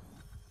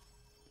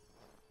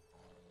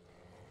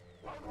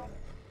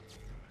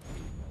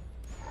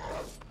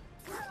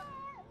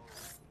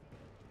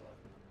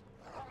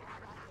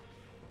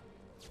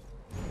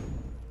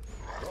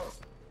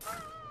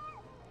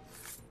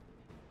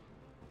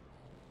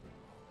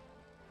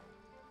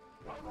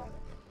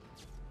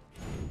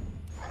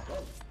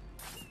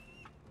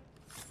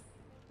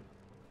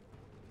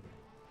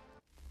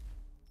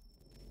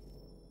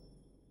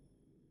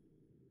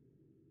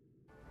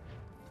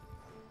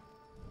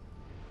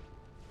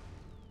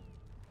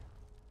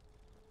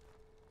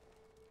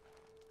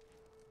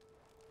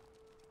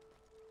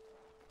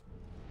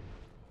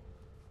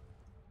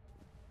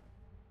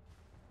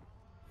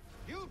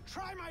 You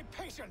try my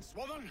patience,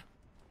 woman!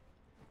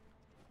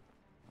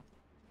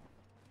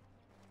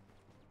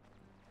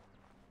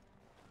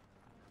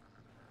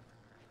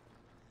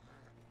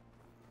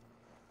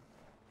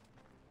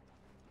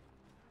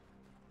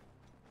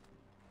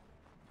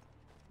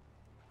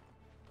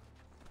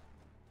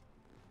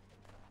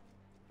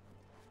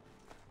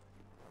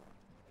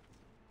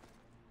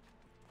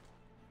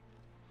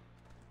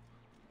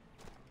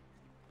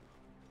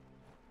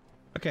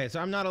 Okay, so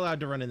I'm not allowed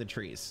to run in the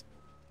trees.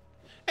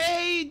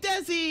 Hey,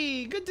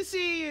 Desi! Good to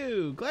see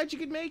you! Glad you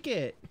could make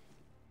it.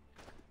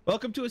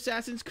 Welcome to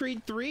Assassin's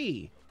Creed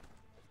 3.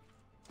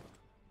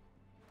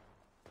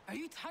 Are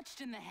you touched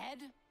in the head?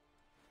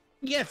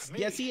 Yes,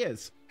 yes he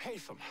is.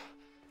 Haytham,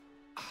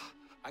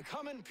 I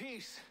come in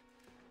peace.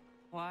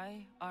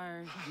 Why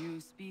are you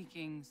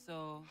speaking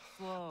so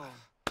slow?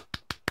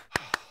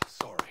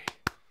 Sorry.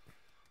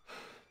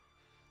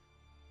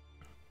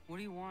 What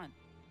do you want?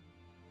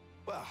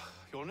 Well,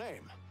 your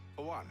name,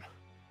 for one.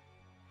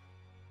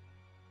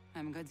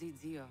 I'm Gadzit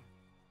Zio.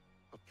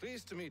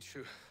 Pleased to meet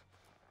you.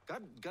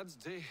 God's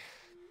day.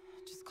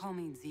 Just call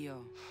me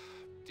Zio.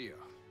 Dio.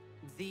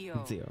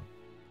 Zio. Zio.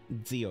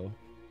 Zio.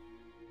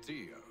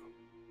 Dio.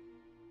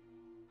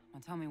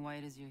 Now tell me why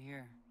it is you're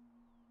here.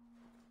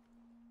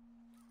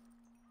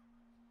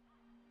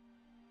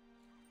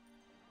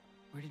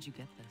 Where did you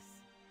get this?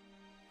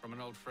 From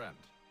an old friend.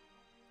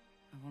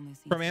 I've only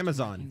seen From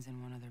Amazon. things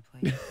in one other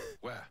place.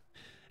 Where?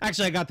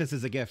 Actually, I got this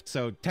as a gift,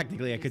 so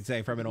technically I could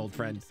say from an old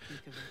friend.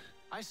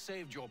 I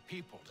saved your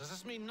people. Does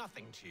this mean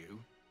nothing to you?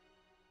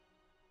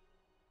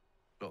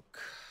 Look,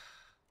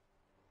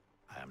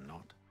 I am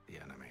not the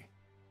enemy.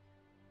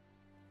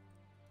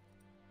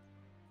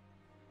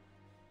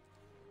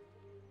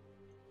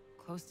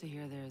 Close to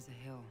here, there is a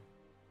hill.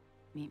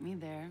 Meet me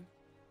there,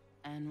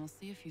 and we'll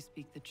see if you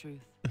speak the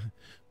truth.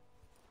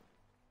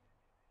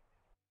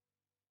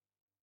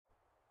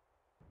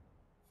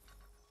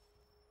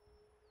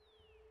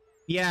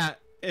 Yeah,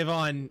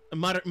 Yvonne,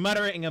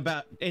 muttering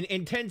about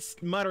intense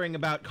muttering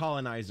about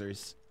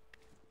colonizers.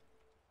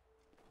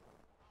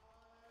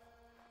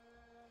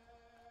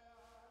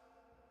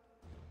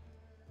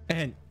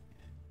 And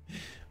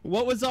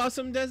what was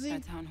awesome, Desi?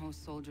 That town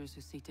hosts soldiers who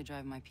seek to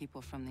drive my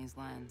people from these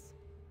lands.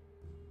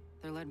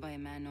 They're led by a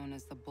man known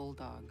as the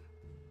Bulldog.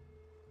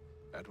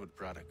 Edward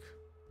Braddock.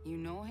 You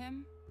know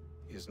him?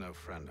 He is no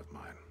friend of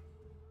mine.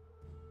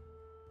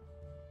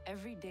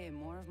 Every day,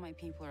 more of my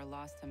people are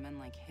lost to men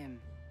like him.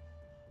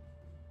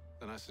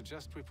 Then I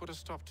suggest we put a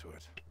stop to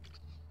it.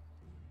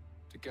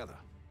 Together.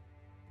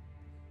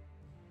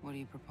 What do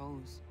you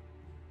propose?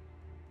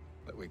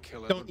 That we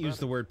kill Don't use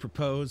the word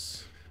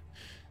propose.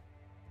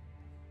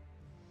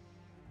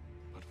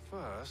 But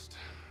first,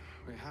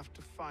 we have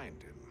to find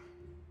him.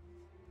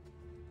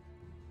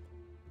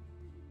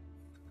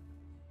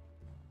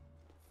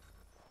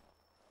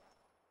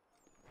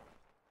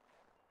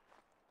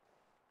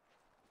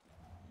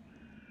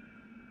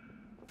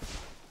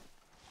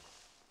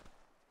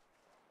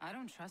 I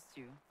don't trust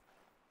you.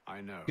 I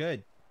know.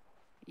 Good.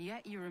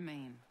 Yet you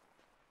remain.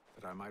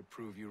 That I might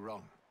prove you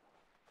wrong.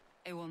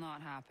 It will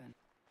not happen.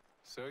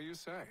 So you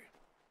say.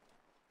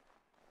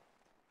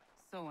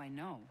 So I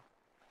know.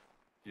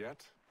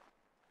 Yet,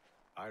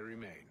 I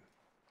remain.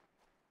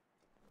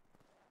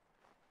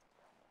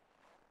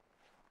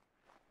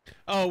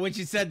 Oh, when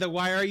she said the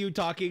 "why are you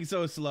talking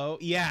so slow?"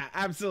 Yeah,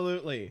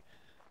 absolutely.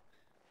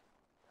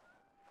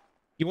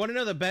 You want to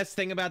know the best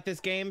thing about this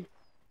game?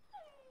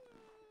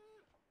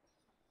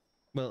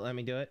 Will it let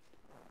me do it?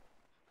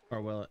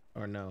 Or will it,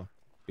 or no?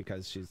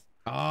 Because she's,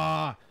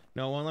 no, it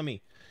won't let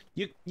me.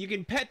 You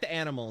can pet the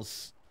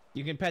animals.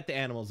 You can pet the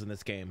animals in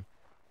this game.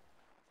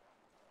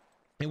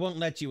 It won't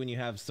let you when you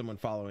have someone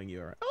following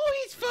you. Or, oh,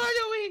 he's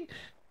following!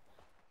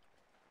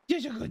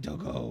 Just a good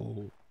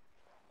doggo.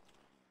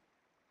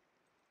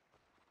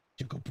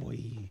 Good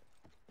boy.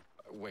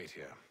 Wait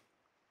here.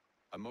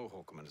 A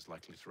Mohawkman is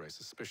likely to raise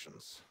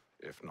suspicions,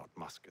 if not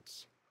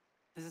muskets.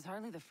 This is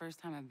hardly the first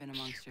time I've been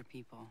amongst your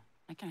people.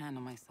 I can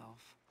handle myself.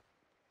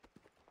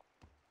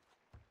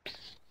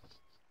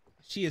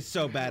 She is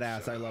so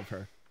badass. I love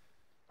her.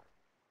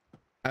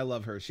 I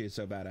love her. She is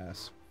so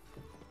badass.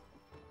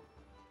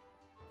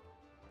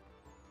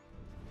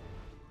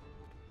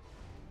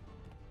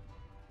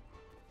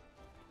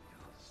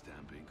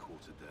 Stamping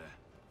quartered there.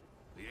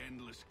 The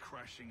endless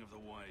crashing of the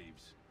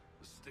waves.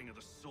 The sting of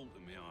the salt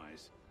in my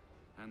eyes.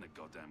 And the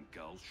goddamn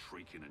gulls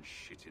shrieking and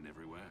shitting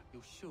everywhere.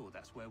 You're sure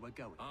that's where we're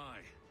going?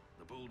 Aye.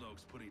 The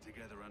Bulldog's putting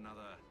together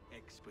another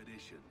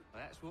expedition.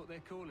 That's what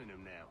they're calling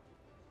them now.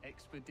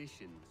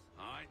 Expeditions.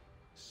 Aye.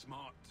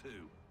 Smart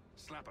too.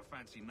 Slap a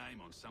fancy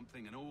name on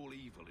something and all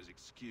evil is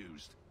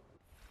excused.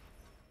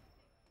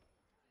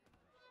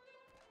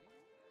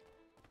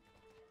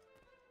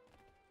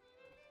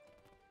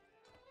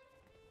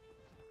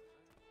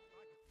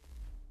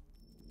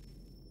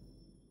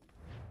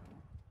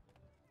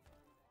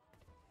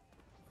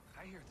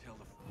 I hear tell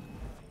the...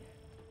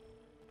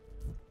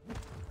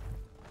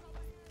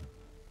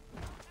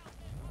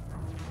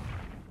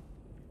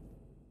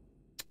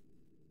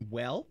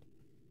 Well,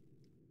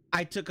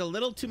 I took a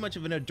little too much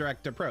of a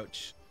direct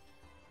approach.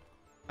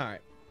 All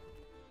right.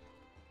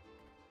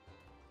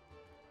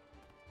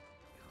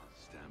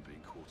 Stamping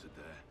quartered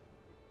there.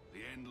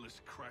 The endless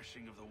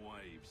crashing of the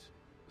waves.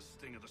 The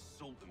sting of the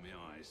salt in my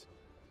eyes.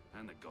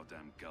 And the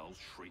goddamn gulls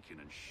shrieking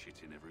and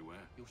shitting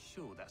everywhere. You're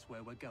sure that's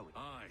where we're going?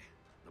 Aye.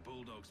 The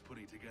Bulldog's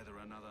putting together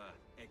another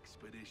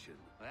expedition.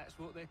 That's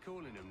what they're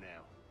calling them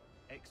now.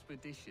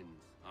 Expeditions.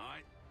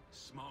 Aye.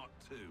 Smart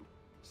too.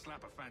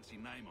 Slap a fancy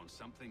name on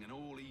something and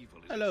all evil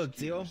is Hello, excused.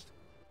 Zio.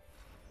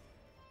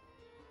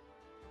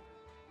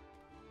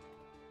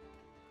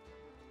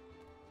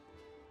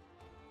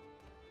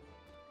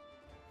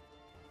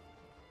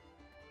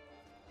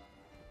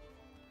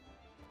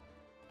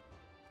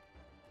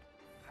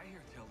 I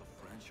hear tell the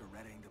French are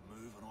readying to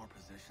move on our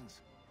positions.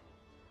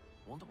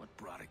 Wonder what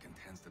Braddock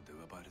intends to do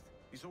about it.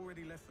 He's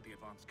already left for the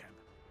advance camp.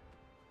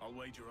 I'll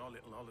wager our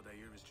little holiday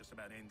here is just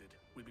about ended.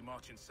 We'll be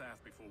marching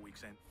south before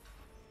week's end.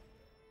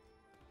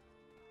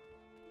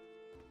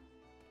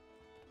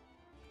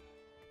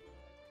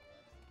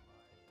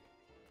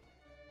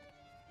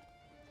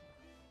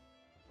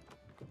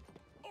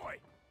 Oi!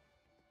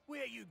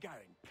 Where are you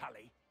going,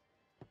 Cully?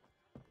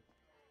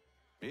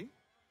 Me?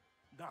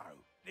 No,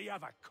 the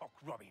other cock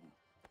Robin.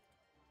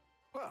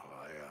 Well,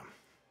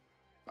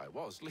 I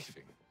was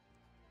leaving.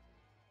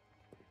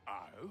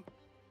 Oh?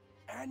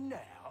 And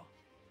now?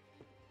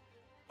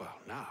 Well,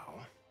 now...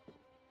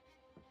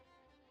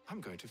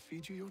 I'm going to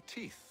feed you your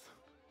teeth.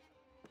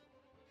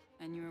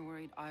 And you were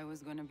worried I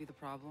was going to be the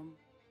problem?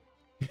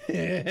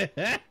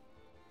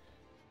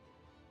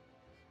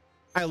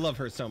 I love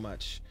her so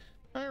much.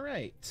 All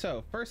right,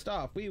 so first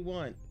off, we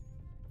want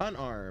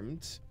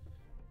unarmed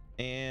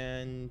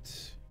and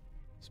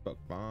spoke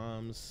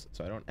bombs,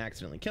 so I don't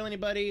accidentally kill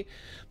anybody.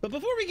 But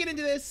before we get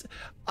into this,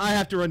 I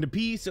have to run to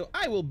pee, so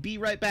I will be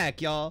right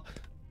back, y'all.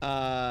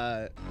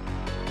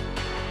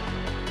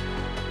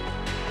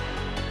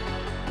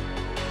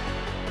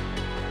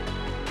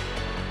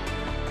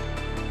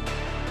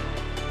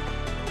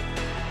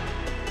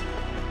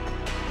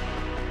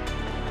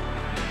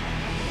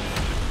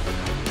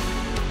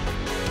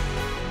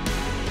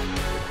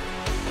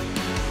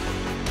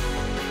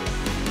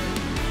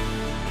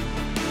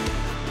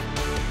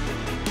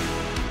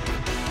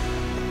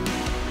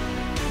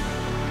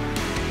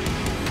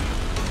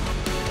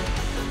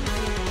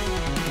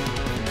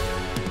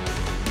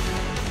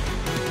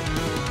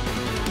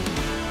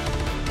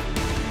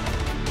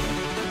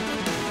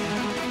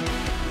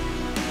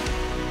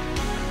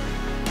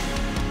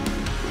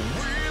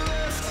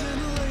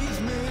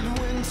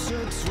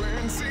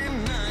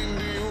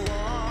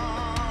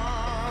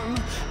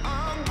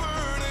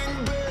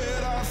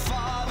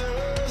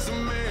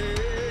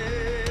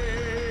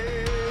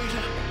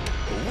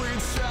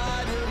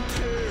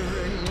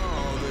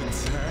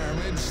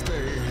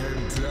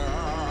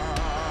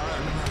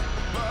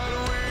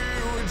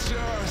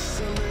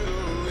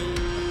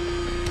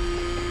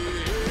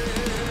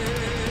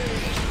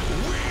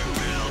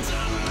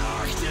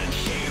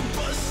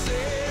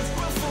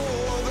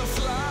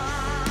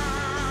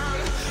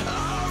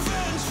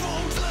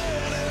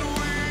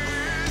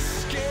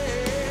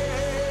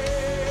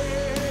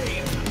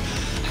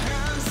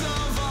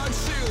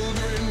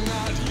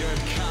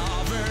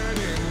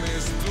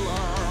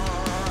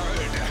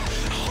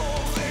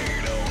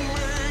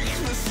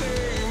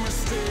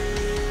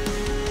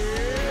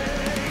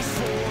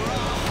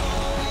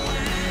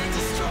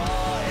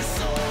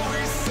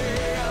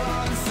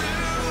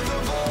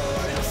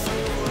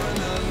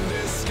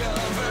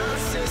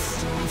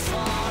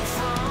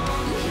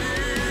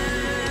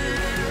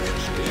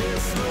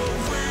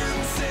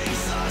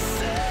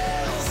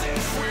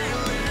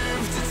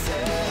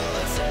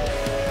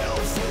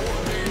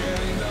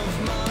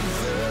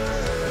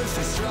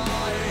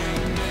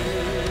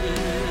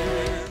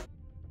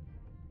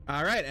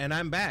 right, and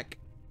I'm back.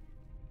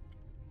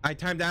 I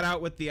timed that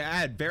out with the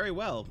ad very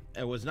well.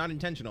 It was not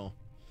intentional.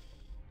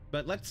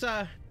 But let's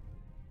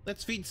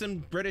feed some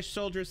British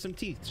soldiers some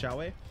teeth, shall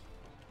we?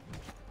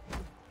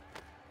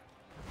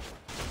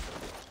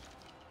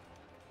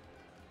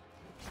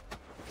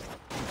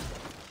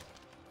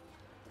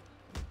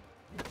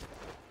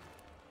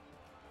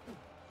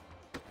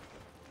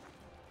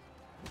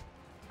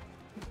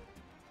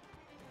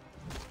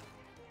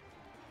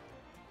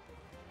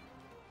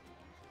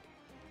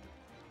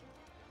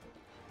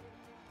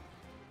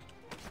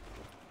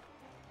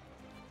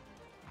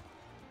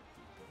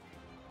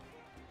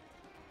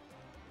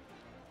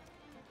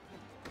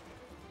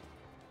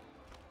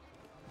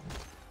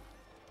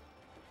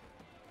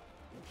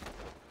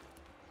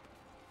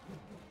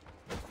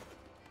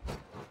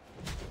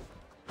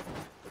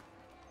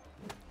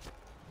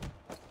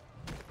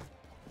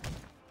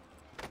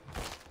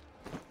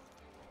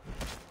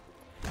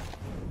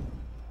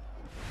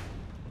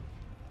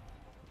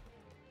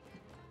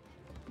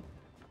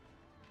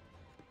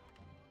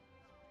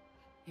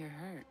 You're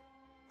hurt.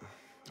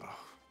 Oh,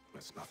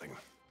 it's nothing.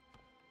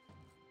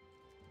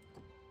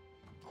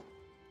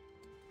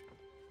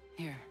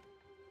 Here.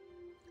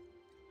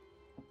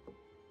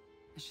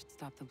 This should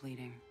stop the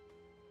bleeding.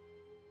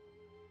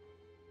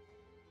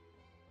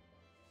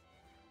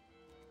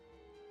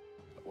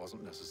 That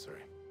wasn't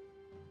necessary.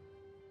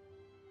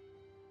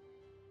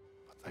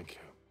 But thank you.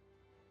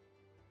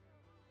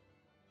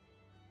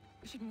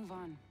 We should move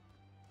on.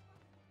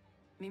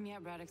 Meet me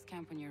at Braddock's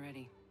camp when you're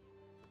ready.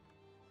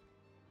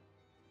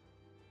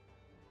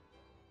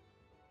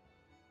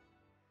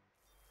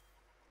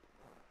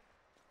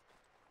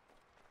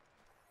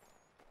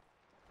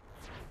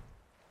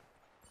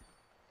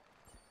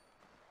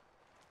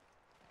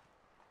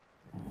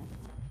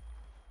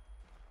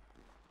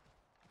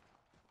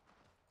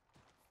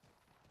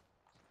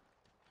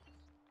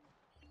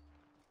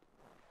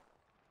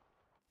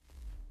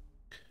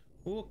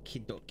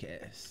 Okie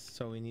dokie.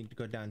 So we need to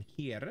go down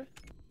here.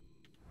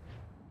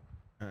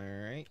 All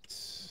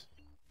right.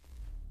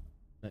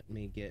 Let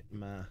me get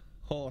my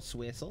horse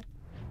whistle.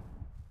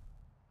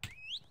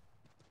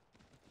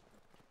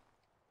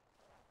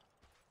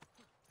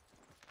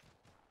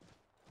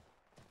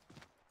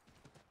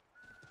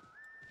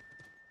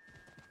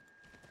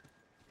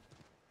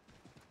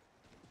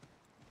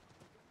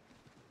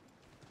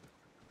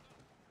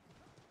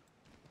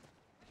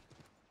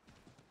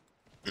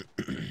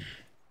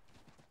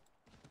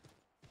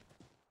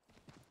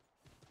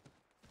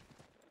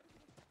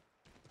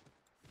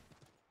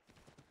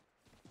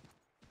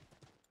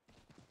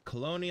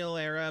 Colonial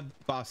era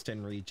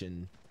Boston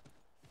region.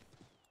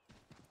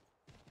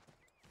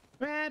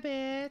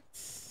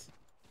 Rabbits.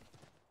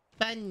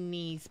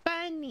 Bunnies,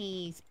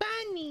 bunnies,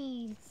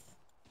 bunnies.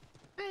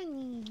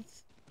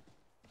 Bunnies.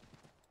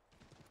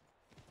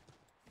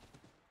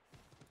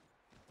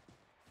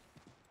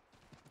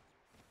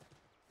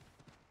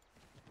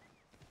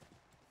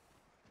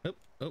 Oh,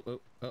 oh,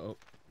 oh, uh-oh.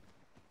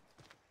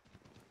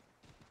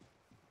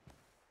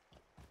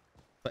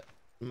 But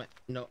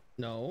no,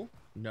 no,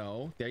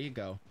 no. There you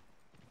go.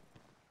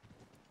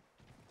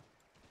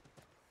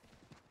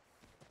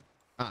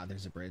 Ah,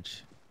 there's a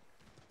bridge.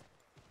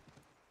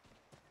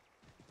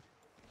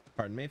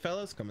 Pardon me,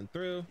 fellas, coming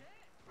through.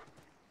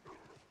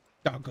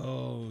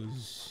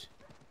 Doggos.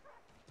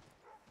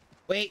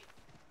 Wait,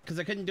 because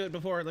I couldn't do it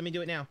before. Let me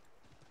do it now.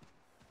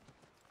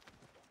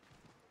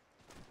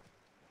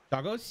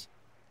 Doggos?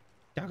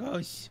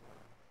 Doggos.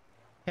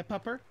 Hey,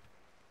 pupper.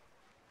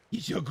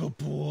 He's a good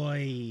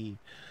boy.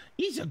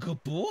 He's a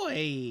good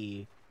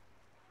boy.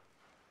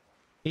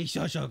 He's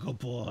such a good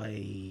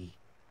boy.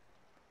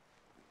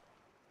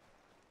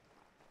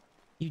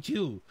 You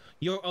too.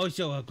 You're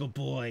also a good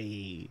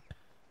boy.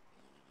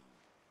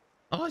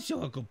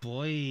 Also a good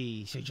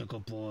boy. Such a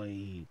good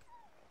boy.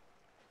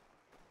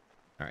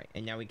 All right,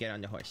 and now we get on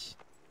the horse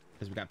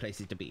because we got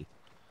places to be.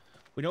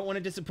 We don't want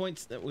to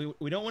disappoint.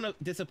 We don't want to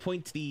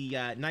disappoint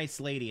the nice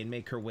lady and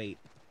make her wait.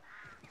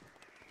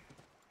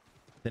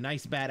 The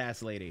nice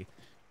badass lady,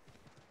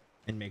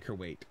 and make her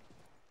wait.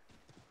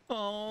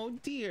 Oh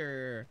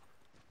dear.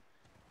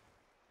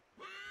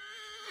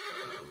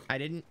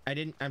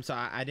 I'm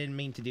sorry. I didn't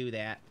mean to do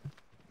that.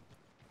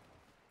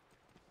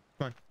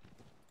 Come on.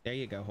 There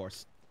you go,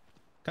 horse.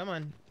 Come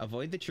on.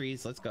 Avoid the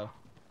trees. Let's go.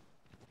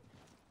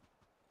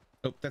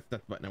 Oh, that's the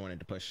button I wanted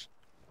to push.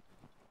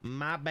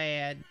 My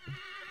bad.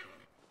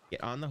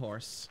 Get on the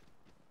horse.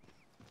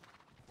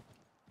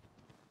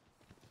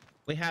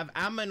 We have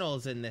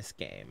aminals in this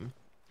game.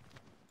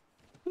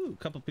 Ooh,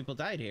 a couple people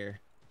died here.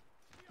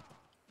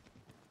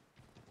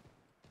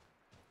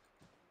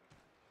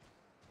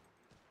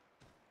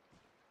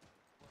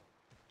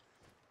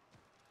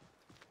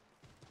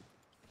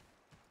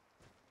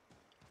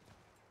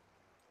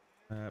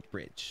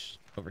 Bridge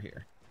over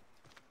here.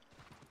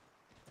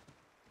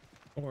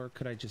 Or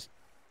could I just...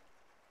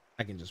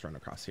 I can just run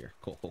across here.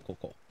 Cool, cool, cool,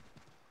 cool.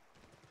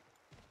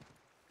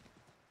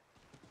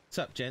 What's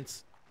up,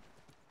 gents?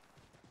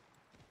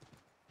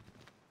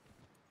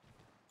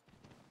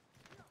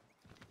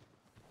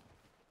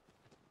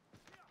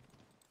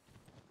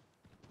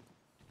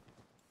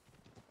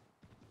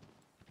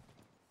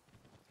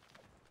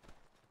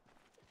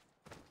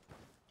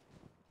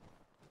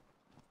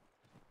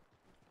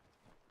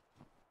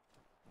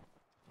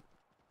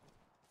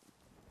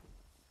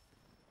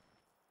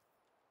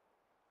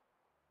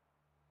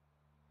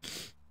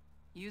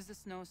 Use the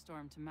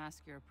snowstorm to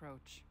mask your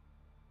approach.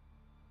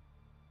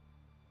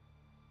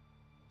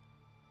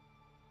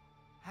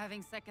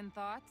 Having second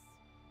thoughts?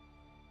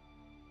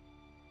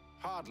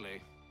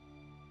 Hardly.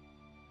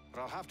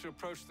 But I'll have to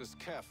approach this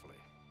carefully.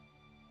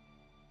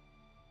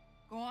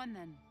 Go on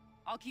then.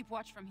 I'll keep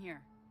watch from here.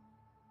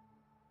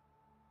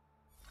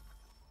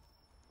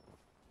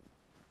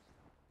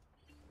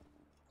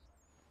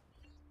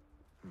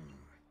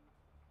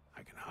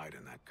 I can hide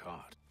in that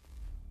cart.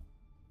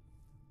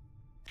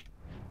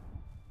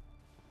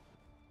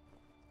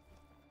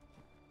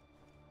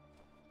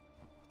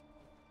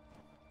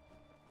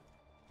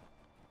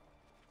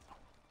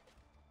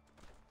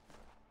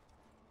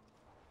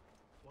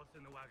 What's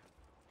in the wagon?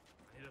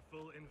 I need a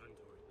full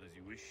inventory. As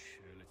you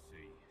wish. Let's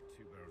see.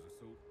 2 barrels of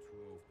salt,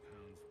 12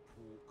 pounds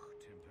pork,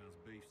 10 pounds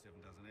beef, 7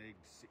 dozen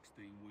eggs,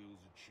 16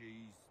 wheels of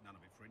cheese. None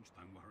of it French,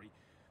 don't worry.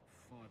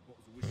 5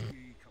 bottles of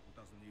whiskey, a couple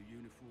dozen new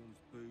uniforms,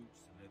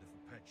 boots, leather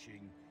for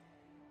patching,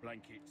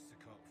 blankets, a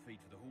cart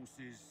feed for the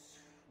horses.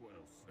 What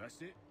else? That's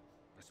it?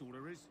 That's all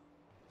there is?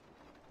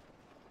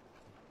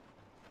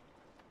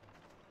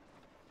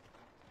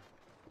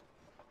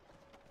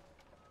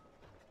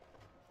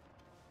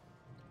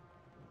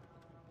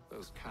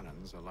 Those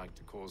cannons are like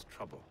to cause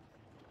trouble.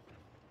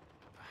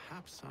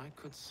 Perhaps I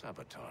could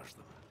sabotage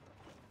them.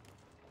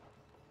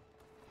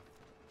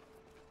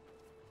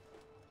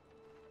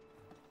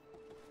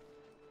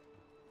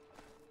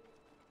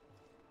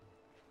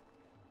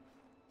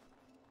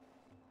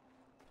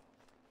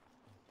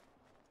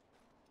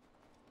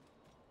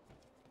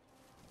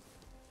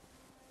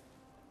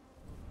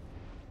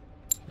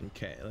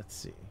 Okay, let's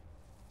see.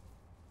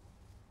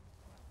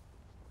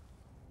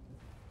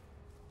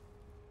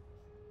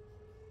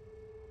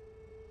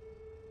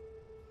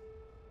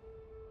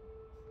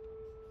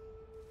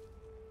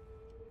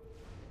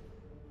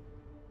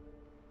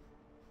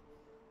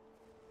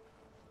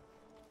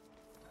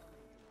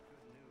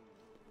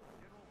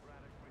 General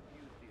Braddock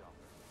refused the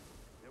offer.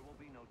 There will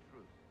be no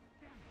truce.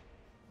 Damn it!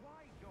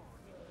 Why, George?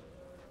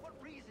 What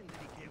reason did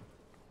he give?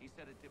 He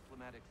said a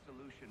diplomatic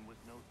solution was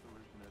no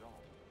solution at all.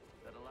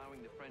 That allowing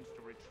the French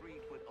to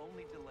retreat would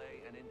only delay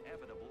an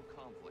inevitable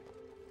conflict,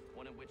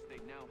 one in which they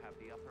now have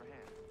the upper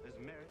hand. There's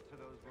merit to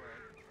those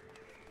words,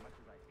 as much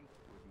as I hate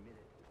to admit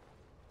it.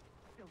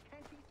 Still,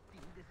 can't he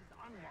see this is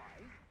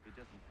unwise? It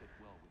doesn't fit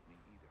well with me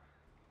either.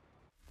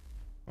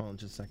 Hold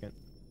on just a second.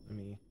 Let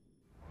me...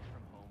 Far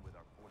from home with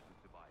our forces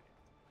divided.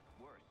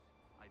 Worse,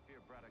 I fear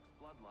Braddock's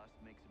bloodlust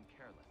makes him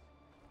careless.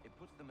 It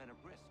puts the men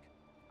at risk.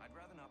 I'd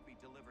rather not be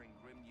delivering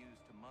grim news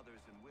to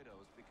mothers and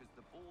widows because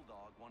the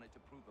bulldog wanted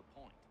to prove a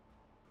point.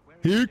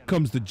 Here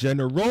comes the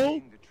general.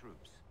 The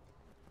troops.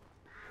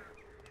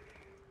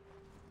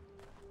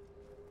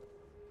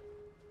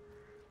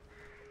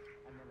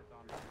 And then it's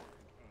on the north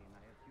and Kane,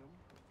 I assume?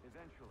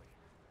 Eventually.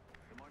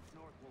 The march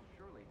north will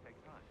surely take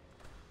time.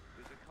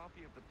 There's a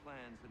copy of the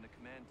plans in the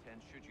command tent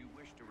should you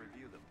wish to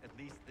review them. At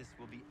least this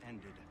will be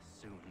ended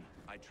soon.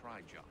 I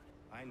tried, John.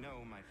 I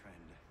know, my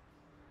friend.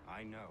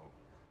 I know.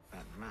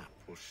 That map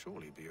will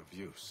surely be of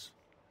use.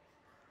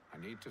 I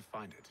need to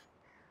find it.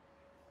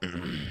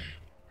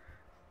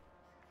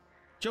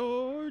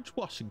 George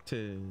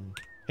Washington.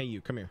 Hey,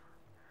 you, come here.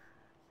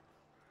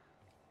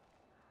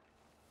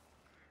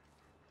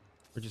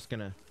 We're just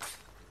gonna...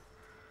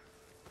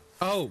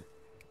 Oh.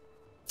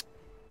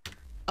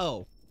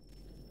 Oh.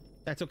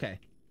 That's okay.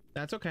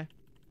 That's okay.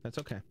 That's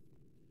okay.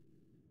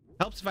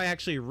 Helps if I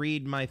actually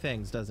read my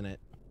things, doesn't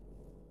it?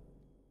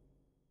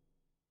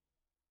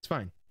 It's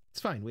fine. It's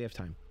fine. We have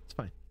time. It's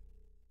fine.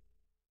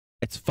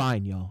 It's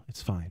fine, y'all.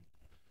 It's fine.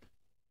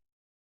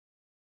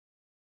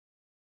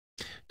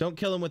 Don't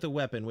kill him with a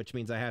weapon, which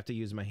means I have to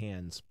use my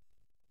hands.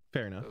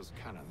 Fair enough. Those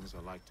cannons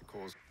are like to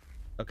cause...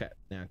 Okay,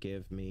 now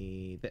give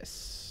me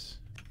this.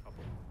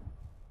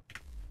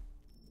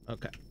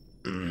 Okay.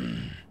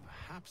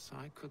 Perhaps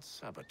I could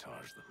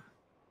sabotage them.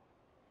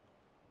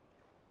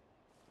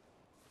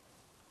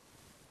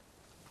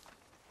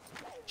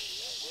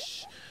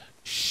 Shh.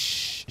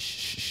 Shh.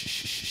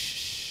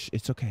 Shh.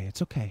 It's okay.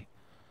 It's okay.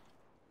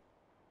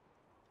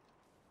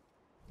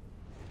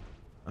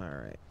 All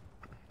right.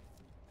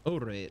 All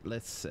right.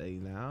 Let's say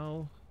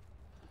now.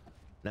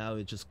 Now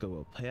we just go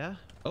up here.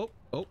 Oh,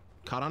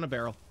 caught on a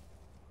barrel.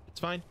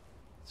 It's fine.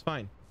 It's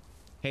fine.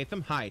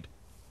 Hatham, hide.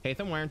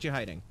 Hatham, why aren't you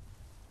hiding?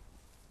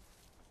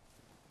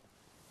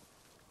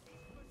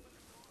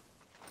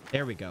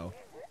 There we go.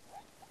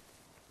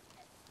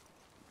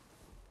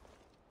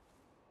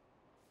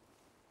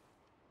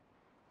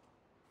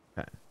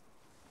 Okay.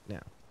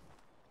 Now.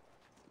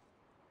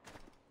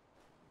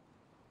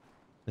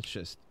 Let's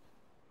just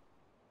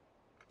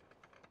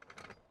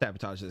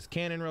sabotage this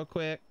cannon real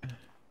quick.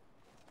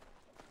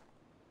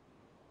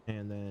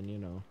 And then, you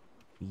know,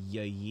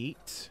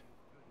 yeet.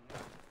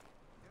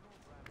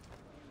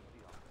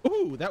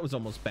 Ooh, that was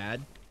almost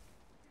bad.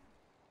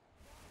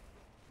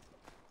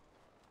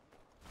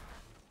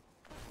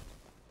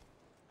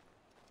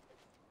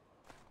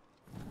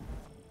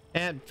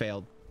 And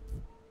failed.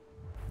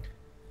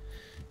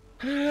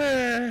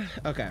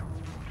 Okay.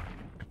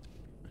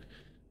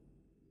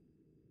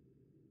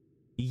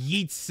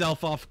 yeets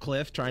self off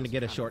cliff trying to get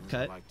a Cannons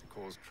shortcut. like to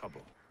cause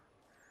trouble.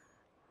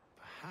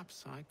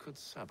 Perhaps I could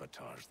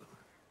sabotage them.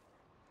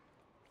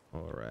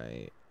 All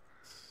right.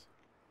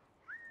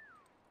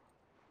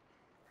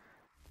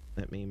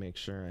 Let me make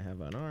sure I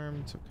have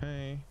unarmed.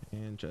 Okay.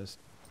 And just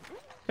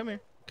come here.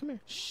 Come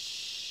here.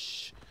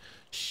 Shh.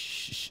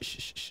 Shh. Shh.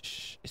 Shh. Shh.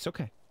 Shh. It's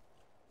okay.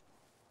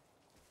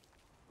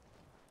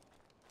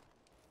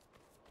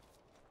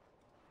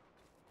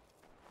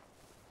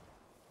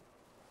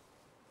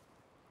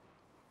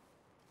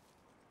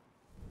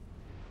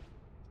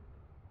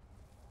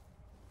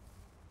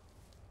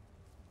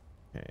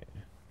 Okay.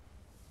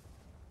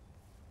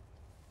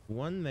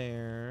 One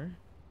there.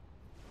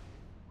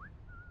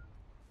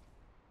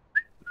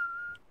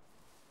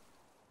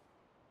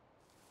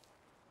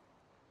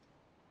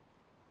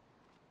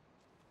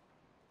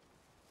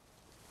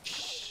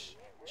 Shh.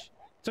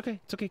 It's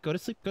okay. It's okay. Go to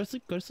sleep. Go to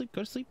sleep. Go to sleep.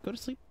 Go to sleep. Go to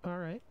sleep. All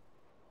right.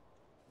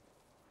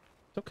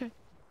 It's okay.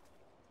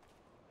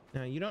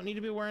 Now you don't need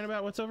to be worrying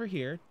about what's over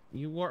here.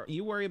 You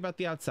worry about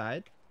the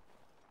outside.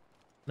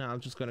 Now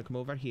I'm just gonna come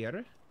over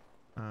here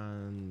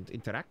and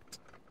interact.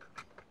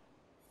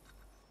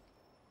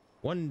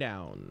 One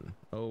down.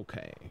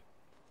 Okay.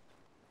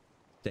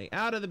 Stay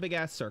out of the big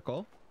ass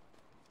circle.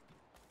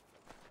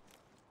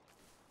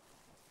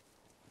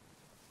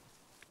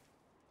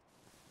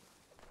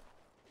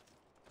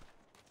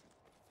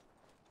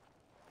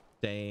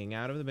 Staying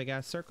out of the big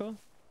ass circle.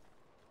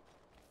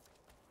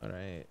 All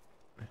right.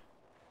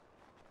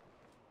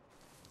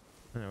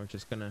 Now we're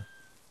just gonna...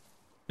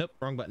 Nope,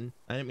 wrong button.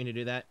 I didn't mean to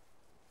do that.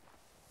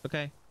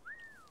 Okay.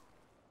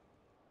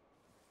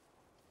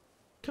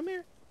 Come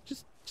here.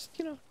 Just,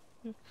 you know,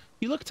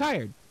 you look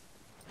tired.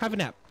 Have a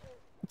nap.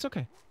 It's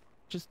okay.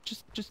 Just,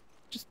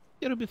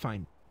 it'll be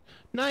fine.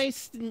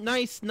 Nice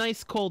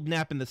cold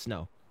nap in the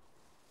snow.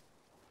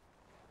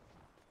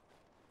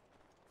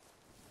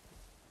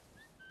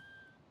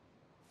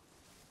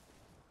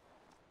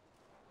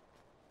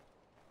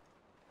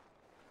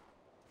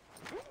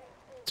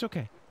 It's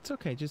okay. It's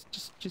okay.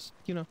 Just,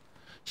 you know.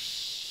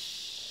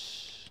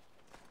 Shh.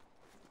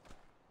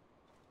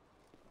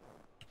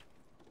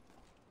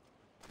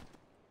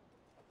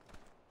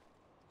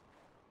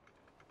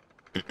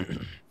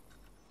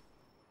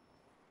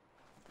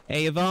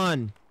 Hey,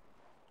 Yvonne.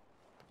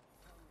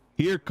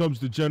 Here comes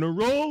the general.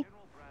 General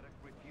Braddock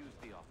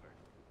refused the offer.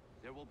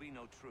 There will be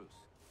no truce.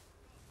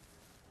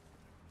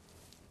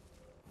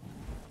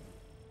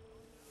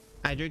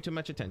 I drew too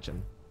much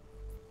attention.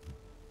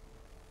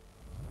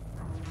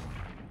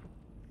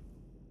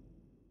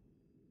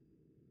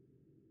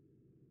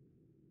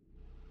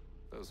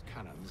 Those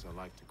cannons are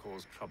like to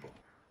cause trouble.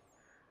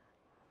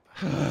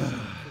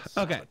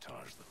 Okay.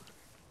 Sabotage them.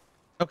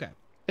 Okay.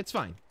 It's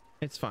fine.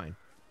 It's fine.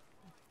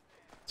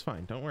 It's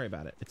fine. Don't worry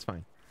about it. It's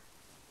fine.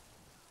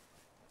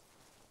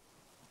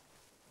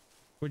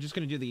 We're just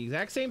going to do the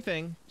exact same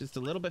thing, just a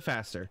little bit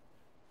faster.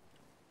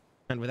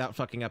 And without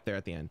fucking up there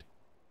at the end.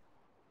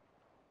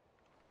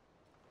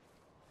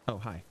 Oh,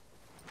 hi.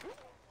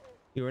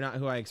 You were not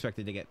who I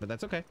expected to get, but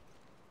that's okay.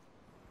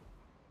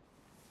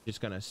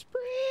 Just gonna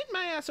sprint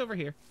my ass over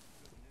here.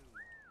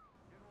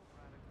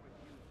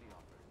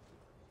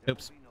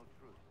 Oops.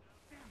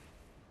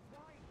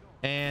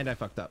 And I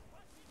fucked up.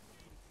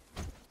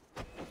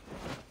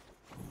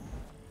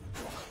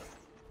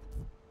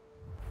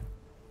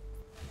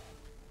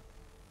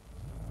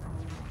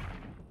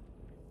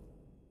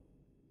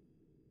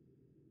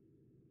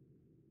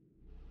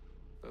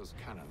 Those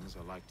cannons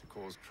are like to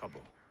cause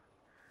trouble.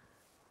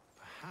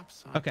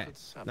 Perhaps I Okay, could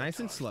sabotage nice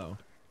and slow.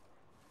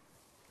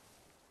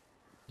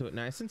 Do it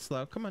nice and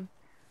slow. Come on.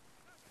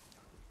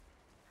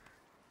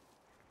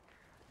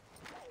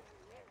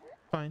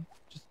 Fine.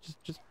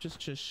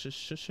 Just shush.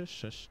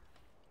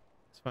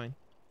 It's fine.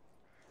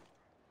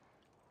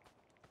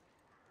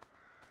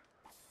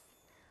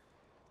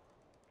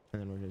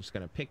 And then we're just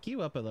gonna pick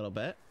you up a little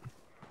bit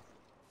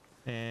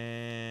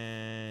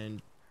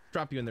and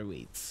drop you in the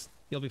weeds.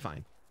 You'll be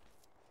fine.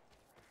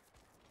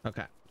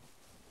 Okay.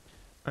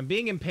 I'm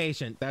being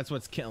impatient. That's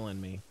what's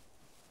killing me.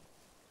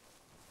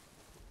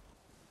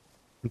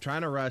 I'm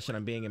trying to rush and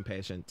I'm being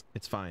impatient.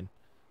 It's fine.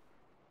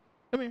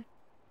 Come here.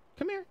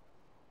 Come here.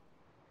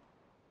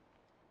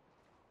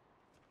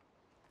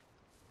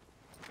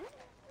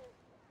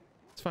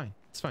 It's fine.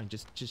 It's fine.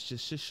 Just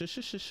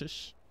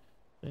shush.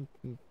 And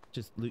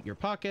just loot your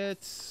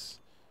pockets.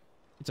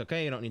 It's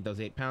okay. You don't need those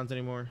 8 pounds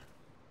anymore.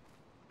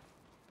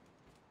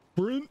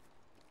 Sprint.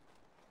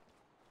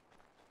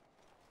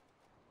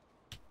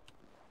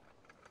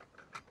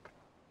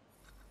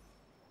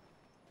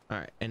 All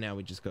right, and now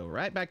we just go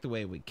right back the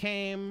way we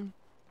came.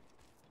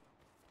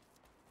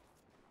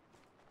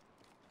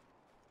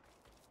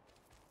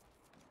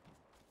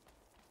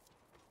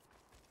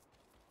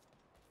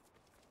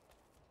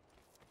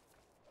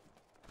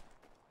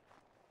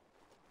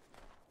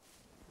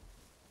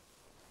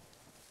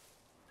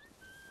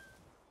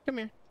 Come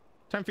here.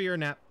 Time for your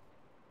nap.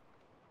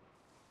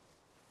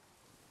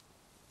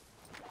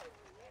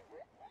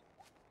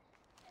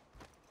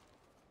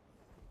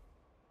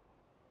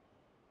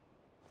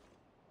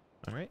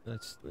 All right.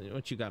 That's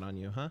what you got on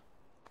you, huh?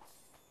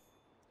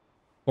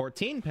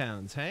 14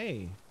 pounds.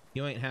 Hey,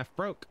 you ain't half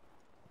broke.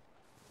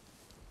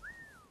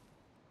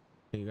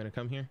 Are you gonna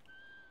come here?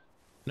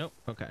 Nope.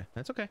 Okay,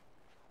 that's okay.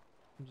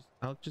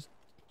 I'll just.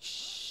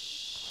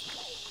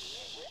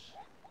 Shh.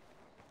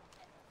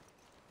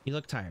 You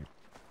look tired.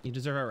 You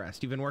deserve a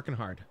rest. You've been working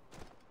hard.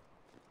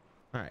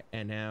 All right,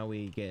 and now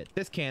we get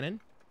this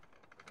cannon.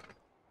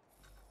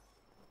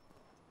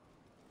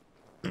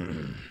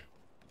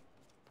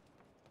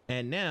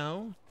 And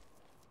now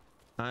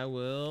I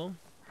will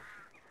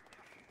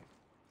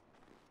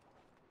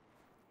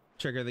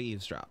trigger the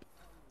eavesdrop.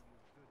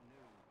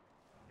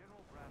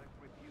 General Braddock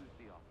refused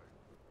the offer.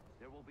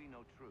 There will be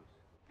no truce.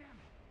 Damn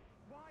it!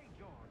 Why,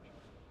 George?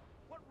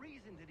 What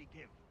reason did he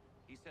give?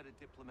 He said a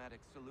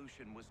diplomatic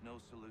solution was no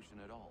solution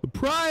at all. The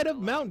pride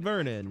of Mount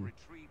Vernon.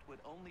 Retreat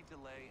would only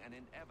delay an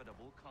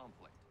inevitable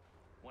conflict,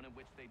 one in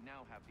which they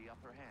now have the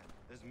upper hand.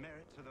 There's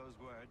merit to those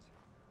words,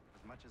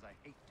 as much as I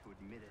hate to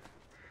admit it.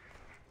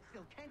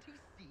 Still, can't he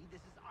see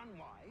this is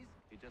unwise?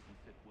 It doesn't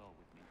sit well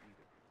with me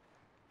either.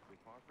 We're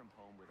far from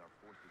home with our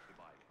forces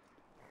divided.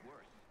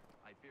 Worse,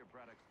 I fear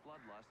Braddock's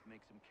bloodlust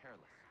makes him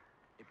careless.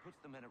 It puts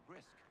the men at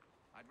risk.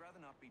 I'd rather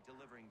not be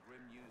delivering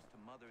grim news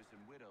to mothers and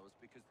widows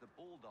because the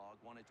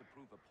bulldog wanted to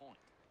prove a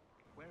point.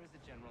 Where is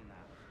the general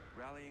now?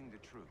 Rallying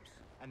the troops.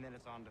 And then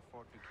it's on to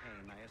Fort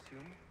Duquesne, I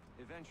assume?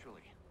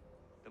 Eventually.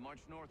 The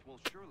march north will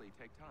surely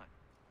take time.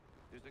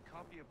 There's a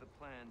copy of the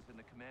plans in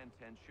the command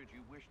tent should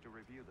you wish to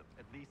review them.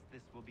 At least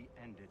this will be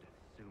ended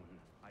soon.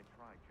 I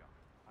tried, John.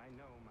 I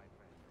know, my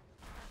friend.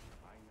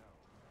 I know.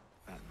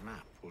 That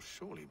map will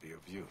surely be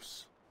of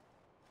use.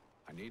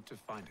 I need to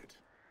find it.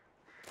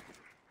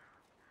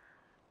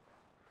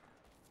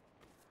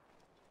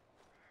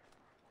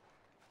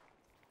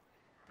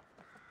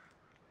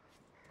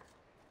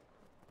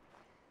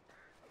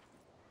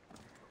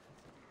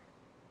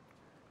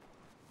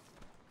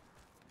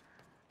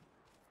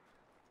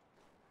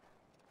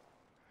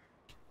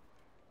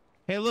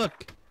 Hey,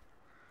 look.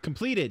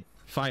 Completed.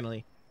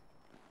 Finally.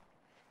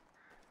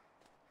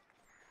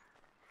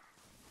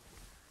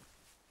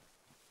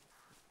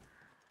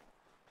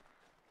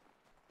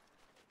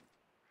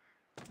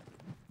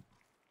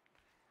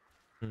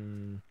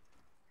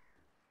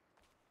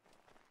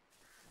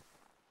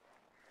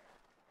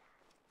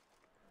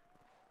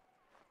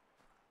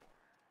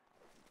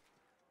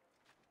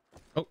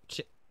 Oh,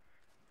 shit.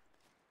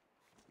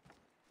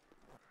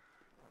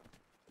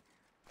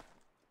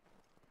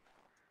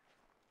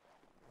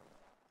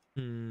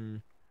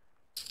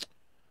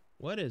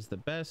 What is the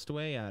best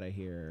way out of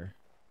here?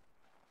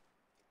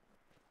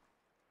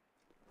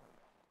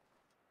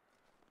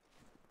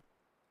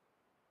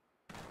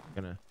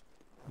 Gonna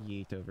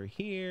yeet over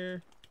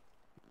here.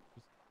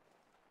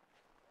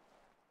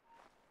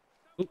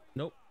 Oop,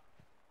 nope.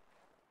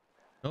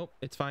 Nope,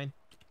 it's fine.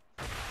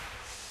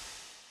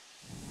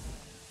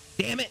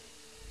 Damn it!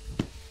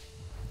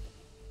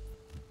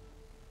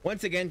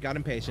 Once again, got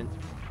impatient.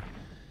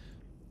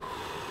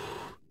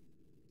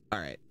 All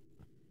right.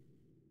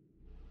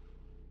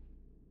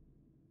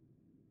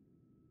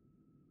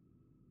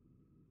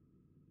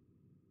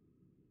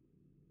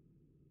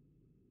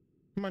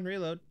 Come on,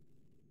 reload.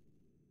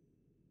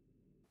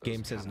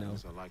 Game says no.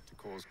 I like to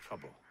cause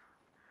trouble.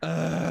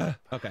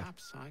 Okay.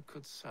 Perhaps I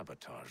could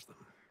sabotage them.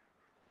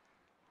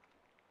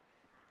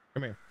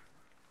 Come here.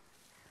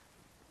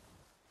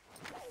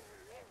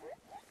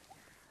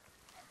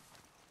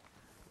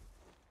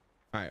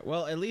 All right.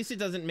 Well, at least it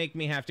doesn't make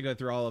me have to go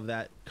through all of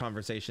that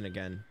conversation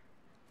again.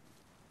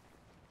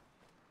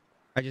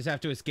 I just have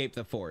to escape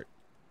the fort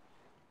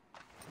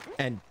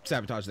and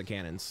sabotage the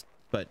cannons,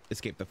 but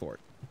escape the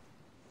fort.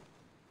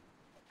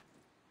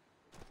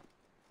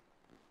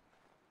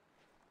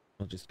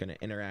 I'm just gonna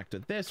interact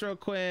with this real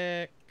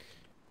quick.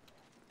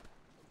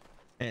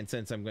 And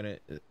since I'm gonna...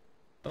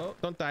 Oh,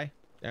 don't die.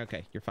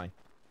 Okay, you're fine.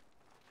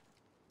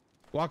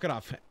 Walk it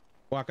off.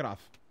 Walk it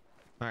off.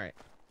 All right.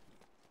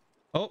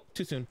 Oh,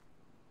 too soon.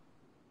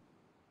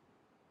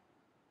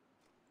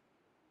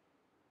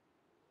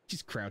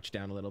 Just crouch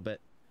down a little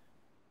bit.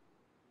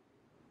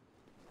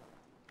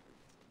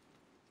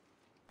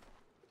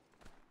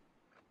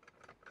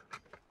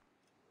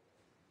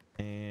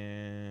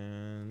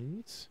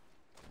 And...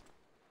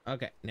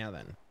 Okay, now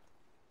then.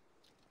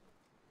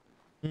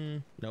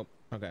 Nope.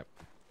 Okay.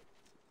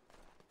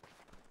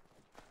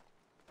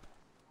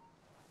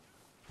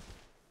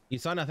 You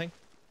saw nothing.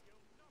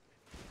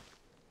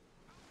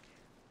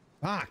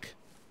 Fuck.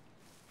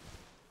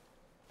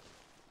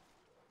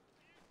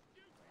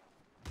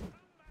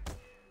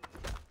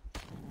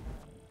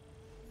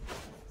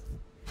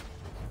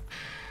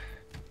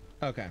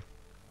 Okay.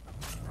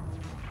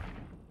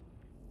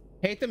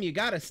 Hate them, you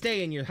gotta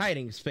stay in your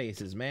hiding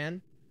spaces,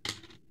 man.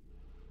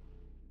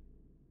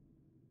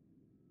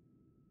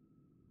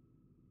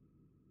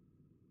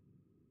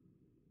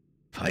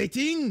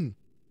 Fighting!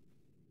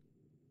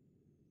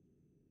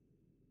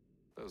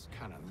 Those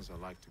cannons are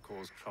like to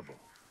cause trouble.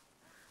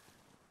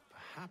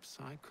 Perhaps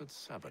I could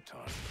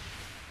sabotage them.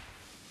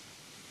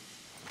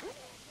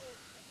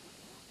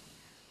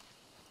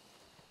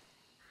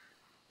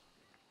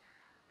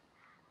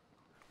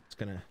 Just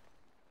gonna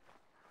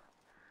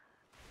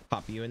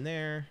pop you in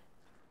there.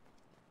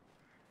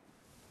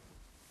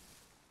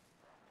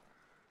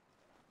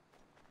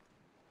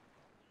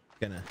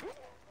 Gonna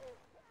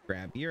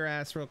grab your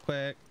ass real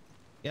quick.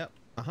 Yep.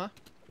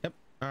 Yep.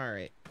 All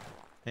right.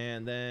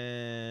 And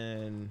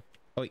then,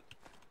 oh wait,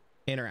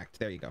 interact.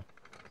 There you go.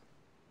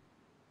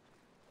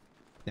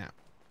 Now,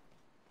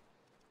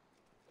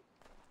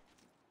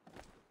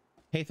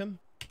 Hatham,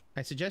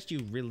 I suggest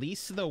you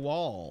release the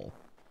wall.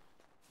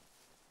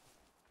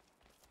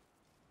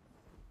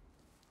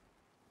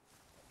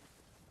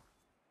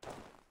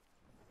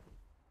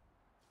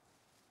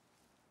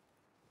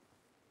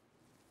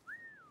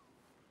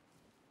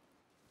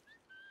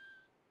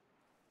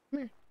 Come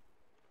here.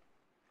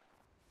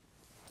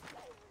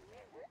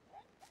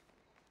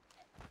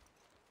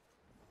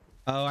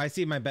 Oh, I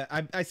see my bet.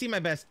 I see my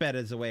best bet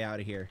as a way out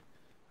of here.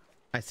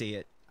 I see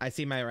it. I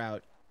see my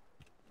route.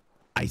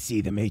 I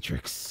see the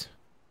Matrix.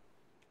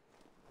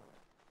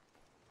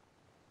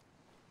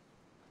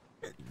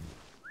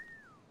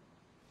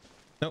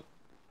 Nope.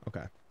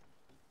 Okay.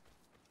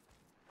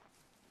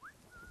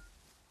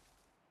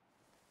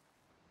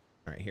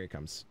 All right, here it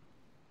comes.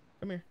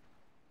 Come here.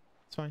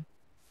 It's fine.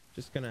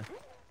 Just gonna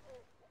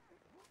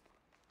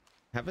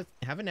have a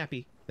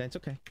nappy. That's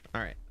okay.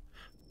 All right.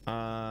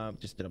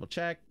 Just to double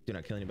check. Do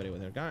not kill anybody with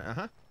their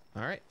gun.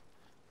 All right.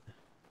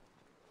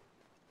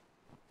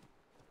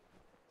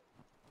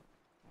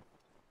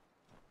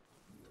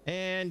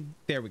 And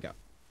there we go.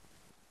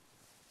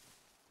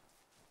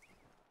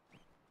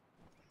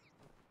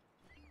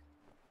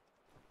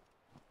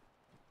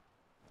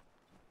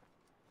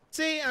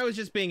 See, I was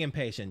just being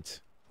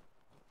impatient.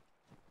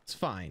 It's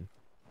fine.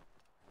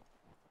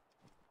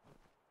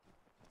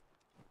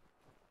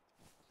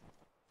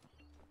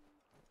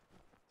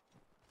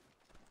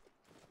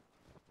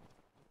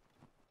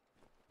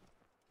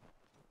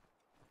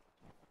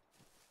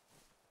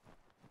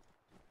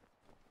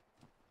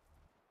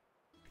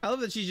 I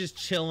love that she's just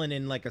chilling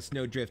in like a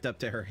snowdrift up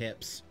to her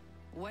hips.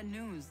 What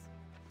news?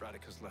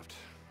 Braddock has left to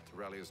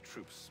rally his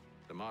troops.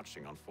 They're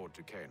marching on Fort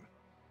Duquesne.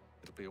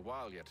 It'll be a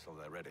while yet till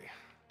they're ready,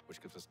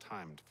 which gives us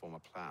time to form a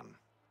plan.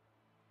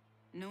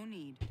 No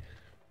need.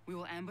 We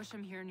will ambush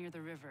them here near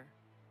the river.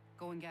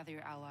 Go and gather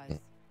your allies.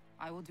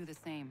 I will do the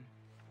same.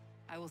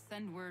 I will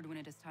send word when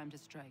it is time to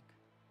strike.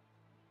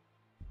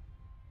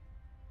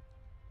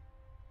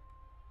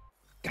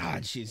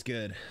 God, she's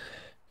good.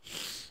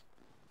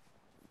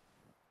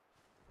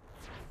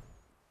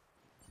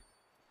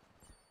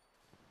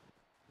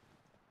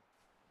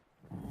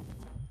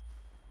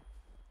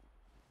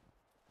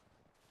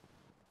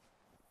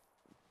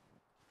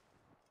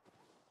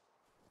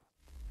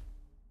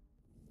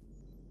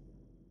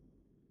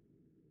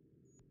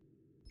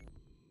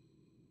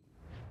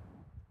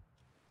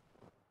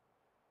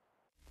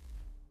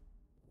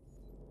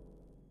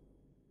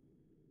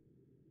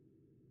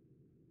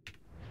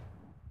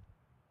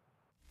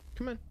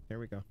 Come on, there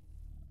we go.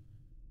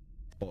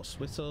 Boss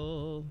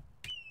whistle.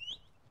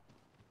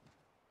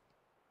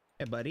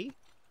 Hey, buddy.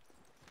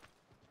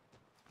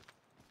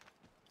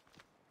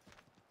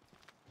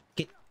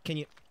 Can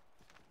you...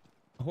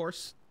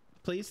 Horse,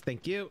 please?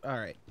 Thank you. All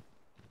right.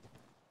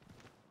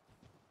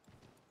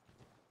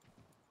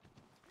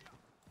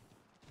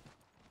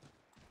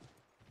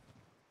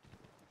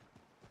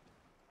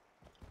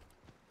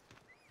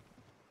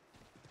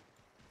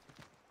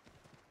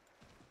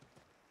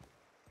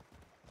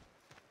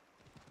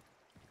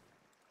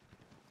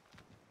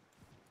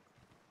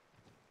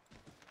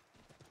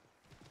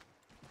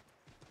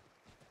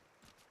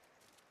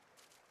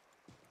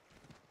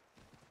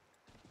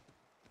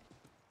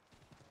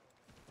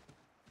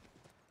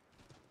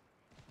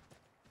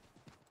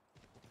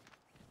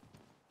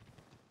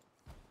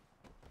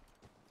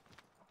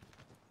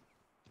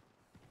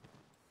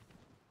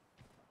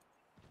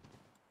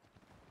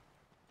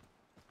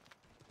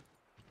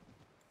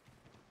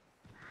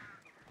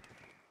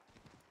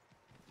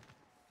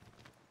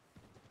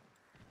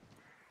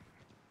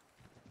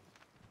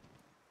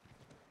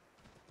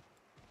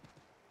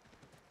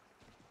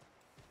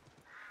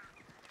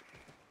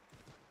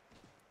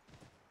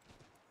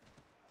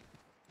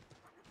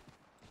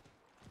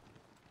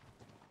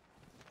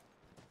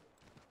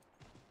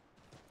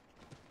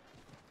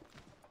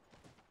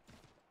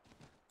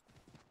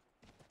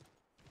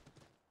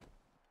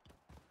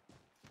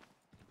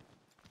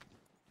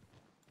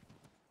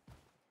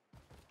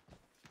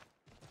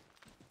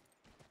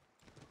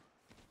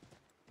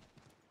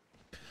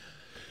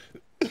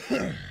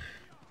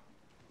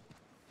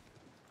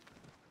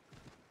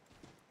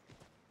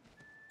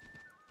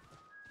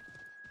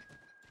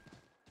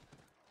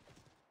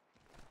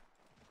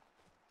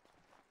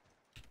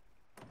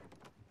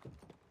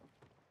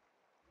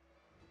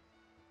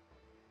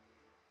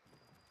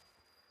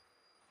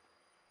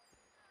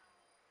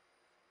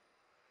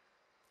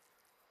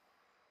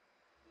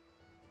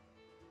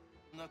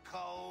 The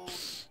cold,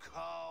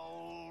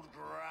 cold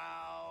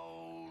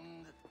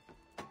ground.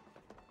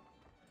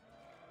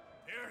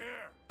 Here,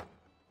 here.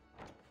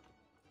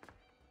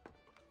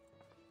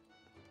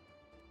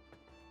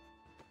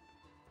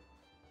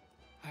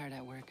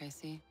 hard at work, I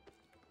see.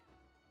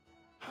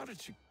 How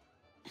did you...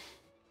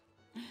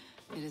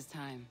 It is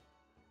time.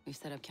 We've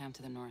set up camp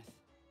to the north.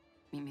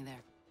 Meet me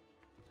there.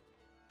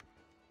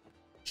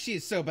 She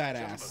is so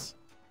badass.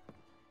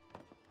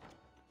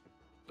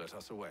 Let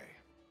us away.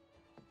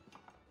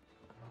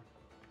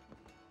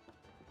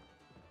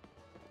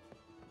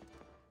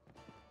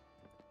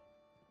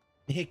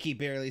 Hickey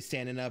barely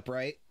standing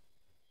upright.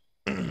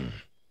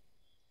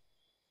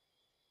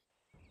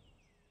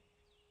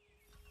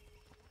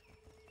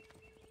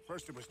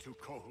 First it was too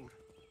cold.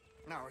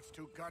 Now it's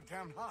too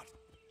goddamn hot.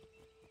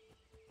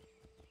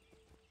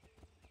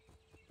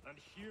 And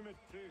humid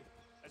too.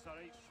 It's a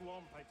right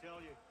swamp, I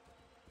tell you.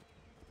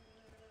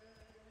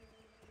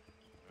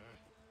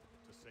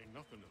 To say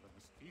nothing of the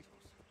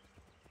mosquitoes.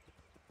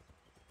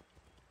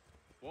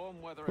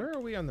 Warm weather. Where are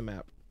we on the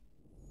map?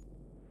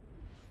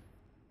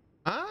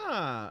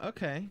 Ah,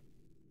 okay.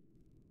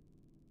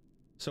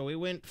 So we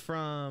went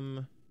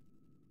from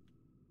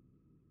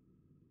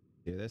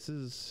here. This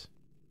is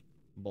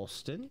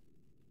Boston.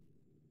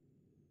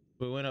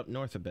 We went up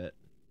north a bit.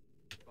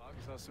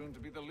 Bugs are soon to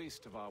be the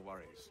least of our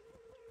worries.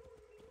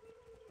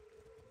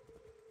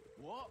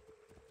 What?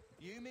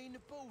 You mean the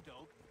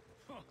bulldog?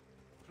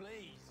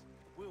 Please.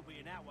 We'll be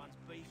in that one's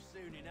beef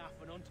soon enough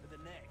and on to the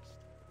next.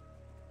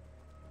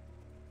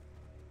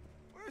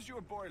 Where's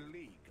your boy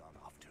Lee gone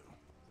off to?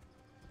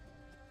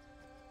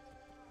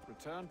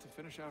 Returned to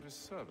finish out his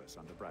service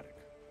under Braddock.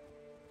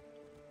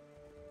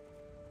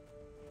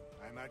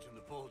 I imagine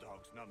the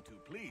Bulldog's none too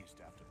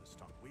pleased after the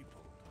stunt we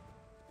pulled.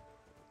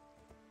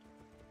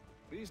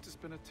 Pleased to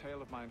spin a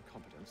tale of my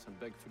incompetence and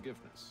beg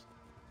forgiveness.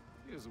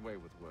 He is away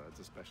with words,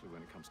 especially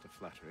when it comes to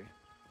flattery.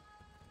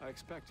 I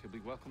expect he'll be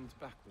welcomed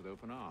back with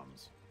open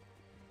arms.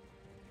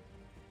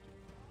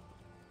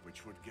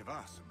 Which would give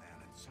us a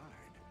man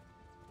inside.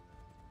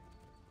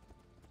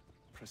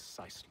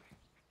 Precisely.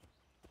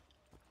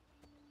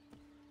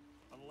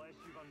 Unless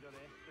you've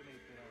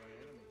underestimated our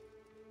enemy.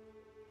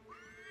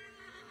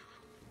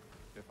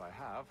 If I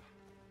have,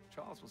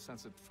 Charles will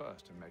sense it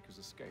first and make his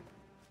escape.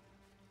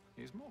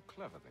 He's more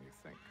clever than you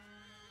think.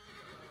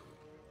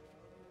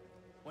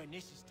 When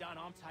this is done,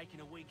 I'm taking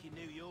a week in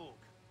New York.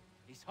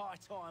 It's high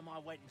time I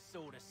went and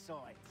saw the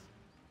sights.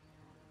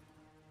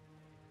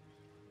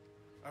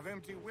 Of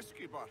empty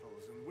whiskey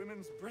bottles and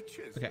women's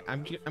breeches. Okay,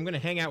 I'm gonna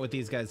hang out with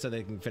these guys so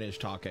they can finish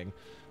talking.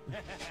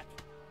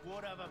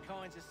 What other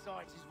kinds of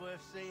sights is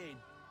worth seeing?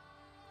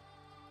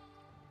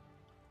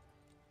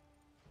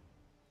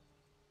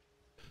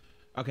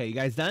 Okay, you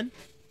guys done?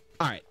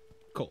 All right,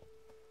 cool.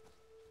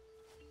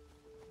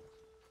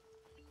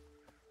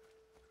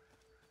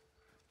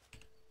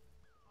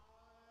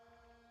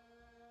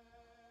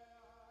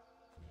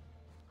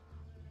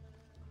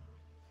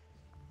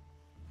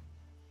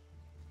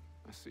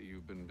 I see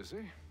you've been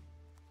busy.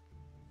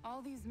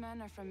 All these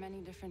men are from many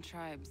different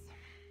tribes,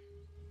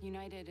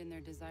 united in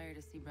their desire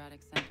to see Braddock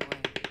sent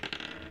away.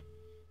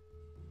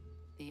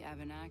 The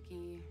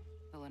Abenaki,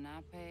 the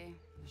Lenape,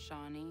 the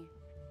Shawnee.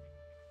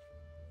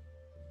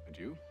 And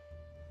you?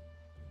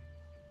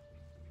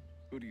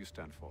 Who do you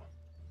stand for?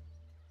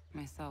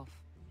 Myself.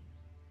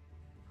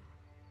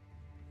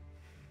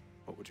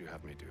 What would you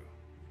have me do?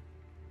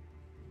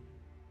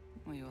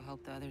 Will you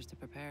help the others to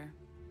prepare?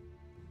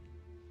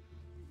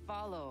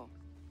 Follow.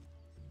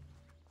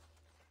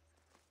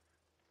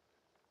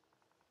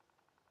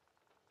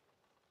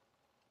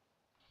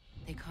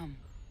 They come.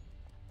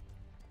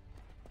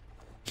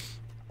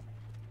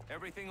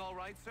 Everything all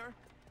right, sir?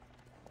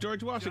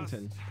 George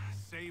Washington.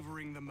 Just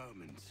savoring the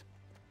moment.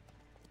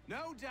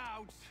 No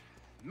doubt,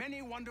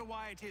 many wonder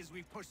why it is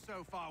we've pushed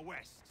so far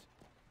west.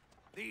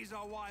 These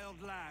are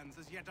wild lands,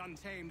 as yet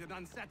untamed and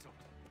unsettled.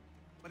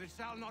 But it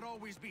shall not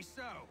always be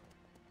so.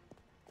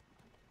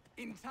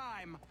 In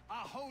time,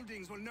 our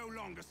holdings will no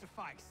longer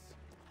suffice.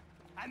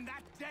 And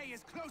that day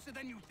is closer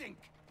than you think.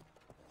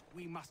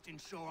 We must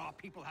ensure our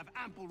people have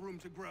ample room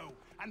to grow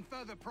and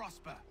further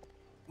prosper.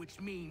 Which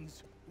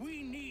means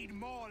we need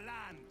more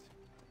land.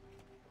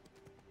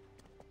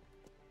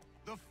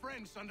 The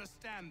French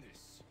understand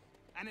this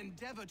and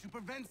endeavor to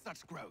prevent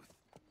such growth.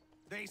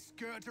 They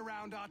skirt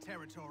around our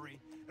territory,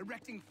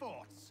 erecting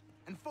forts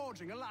and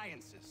forging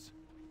alliances,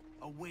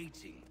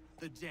 awaiting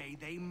the day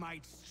they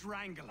might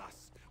strangle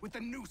us with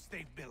the noose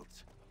they've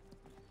built.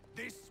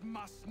 This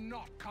must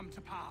not come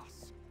to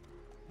pass.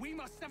 We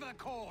must sever the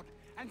cord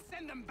and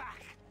send them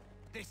back.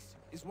 This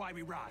is why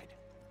we ride,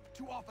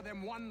 to offer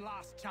them one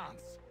last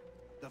chance.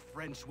 The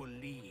French will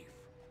leave,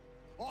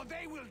 or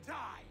they will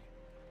die.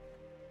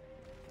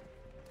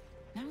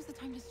 Now's the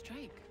time to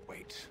strike.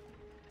 Wait.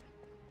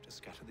 To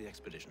scatter the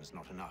expedition is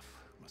not enough.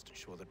 We must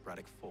ensure that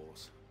Braddock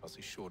falls, else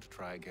he's sure to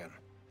try again.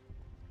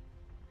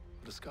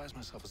 I'll disguise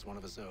myself as one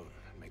of his own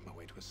and make my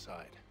way to his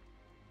side.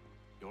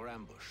 Your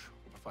ambush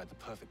will provide the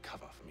perfect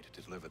cover for me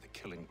to deliver the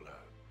killing blow.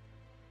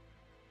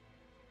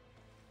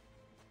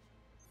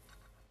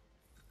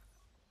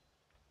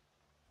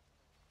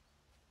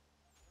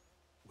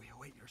 We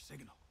await your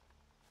signal.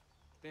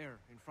 There,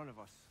 in front of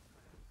us.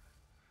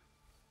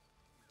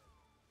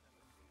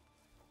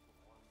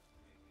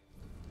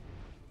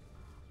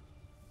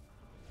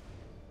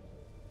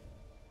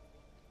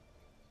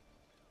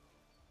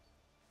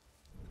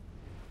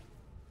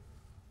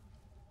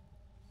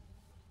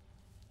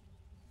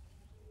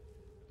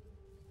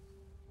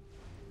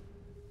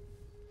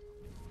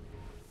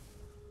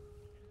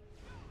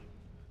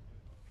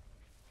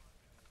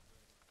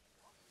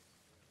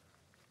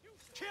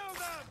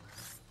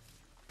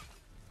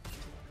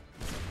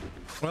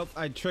 Well,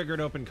 I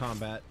triggered open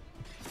combat.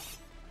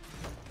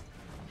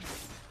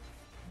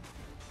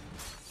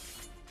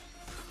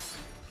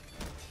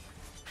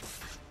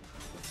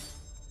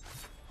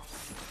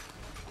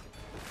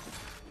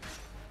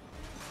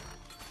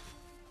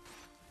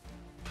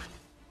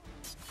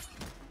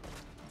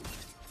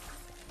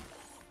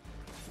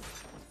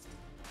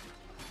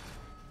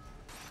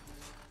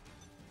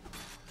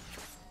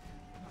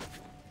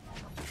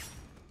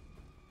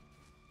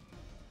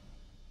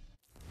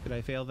 Did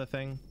I fail the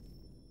thing?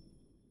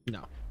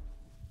 No. So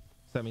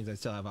that means I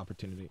still have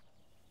opportunity.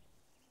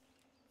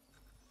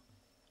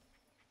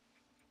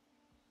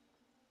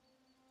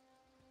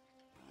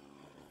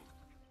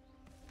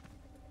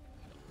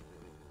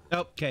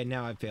 Okay,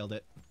 now I've failed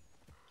it.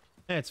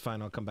 It's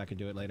fine, I'll come back and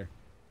do it later.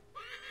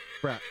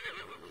 Bruh.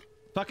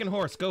 Fucking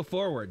horse, go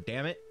forward,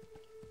 damn it.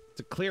 It's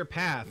a clear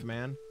path,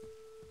 man.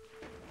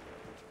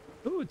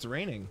 Ooh, it's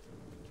raining.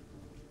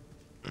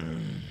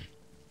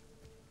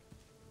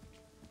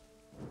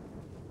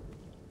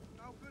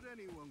 How could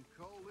anyone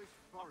call this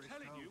forest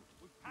I'm telling home? you,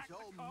 we've packed It's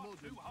all the cart mud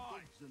too and high.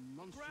 bugs and The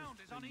monstrous ground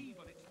is things.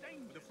 uneven, it's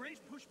dangerous. With the French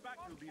pushback,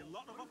 there'll be a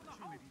lot of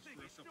opportunities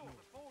for us up north.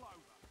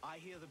 I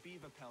hear the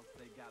beaver pelts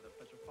they gather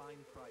fetch a fine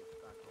price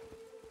back home.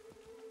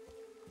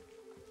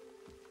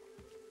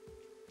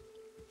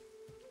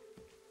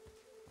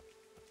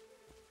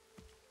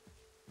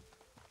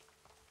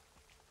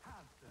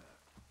 Have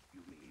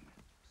you mean?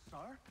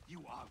 Sir,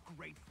 you are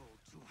grateful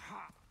to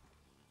ha.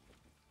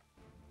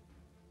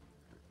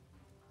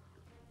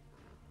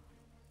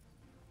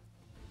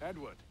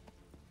 Edward.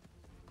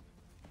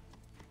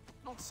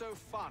 Not so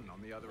fun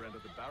on the other end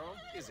of the barrel,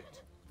 is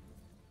it?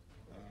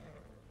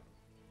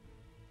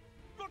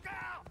 Look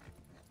out!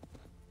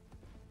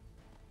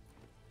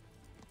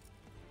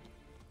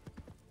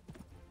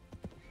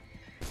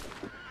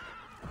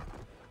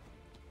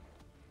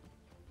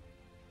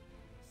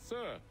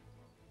 Sir.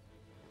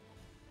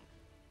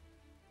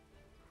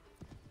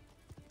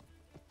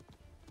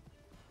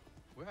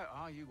 Where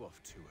are you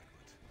off to,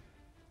 Edward?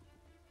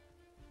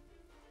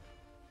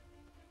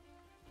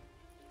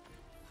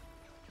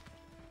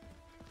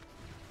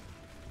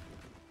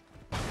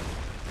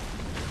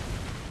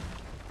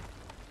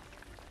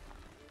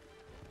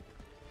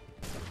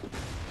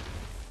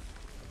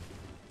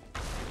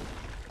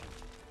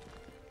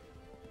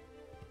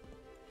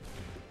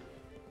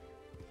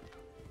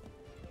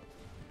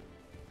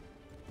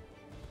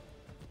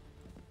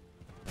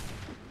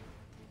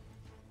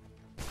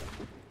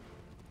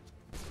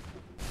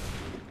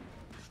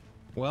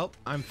 Well,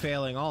 I'm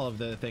failing all of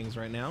the things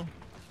right now.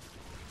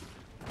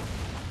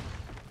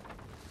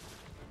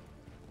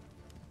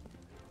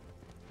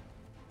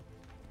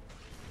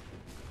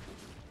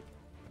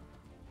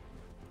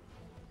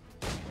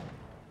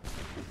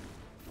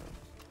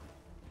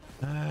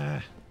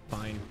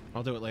 Fine.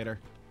 I'll do it later.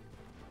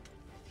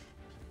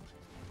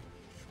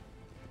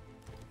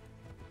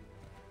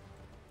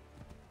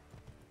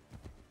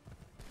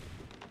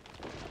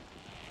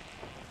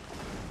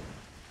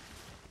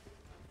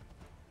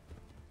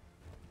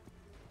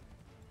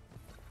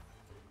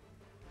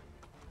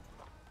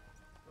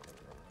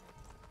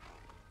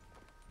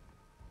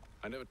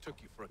 I never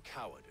took you for a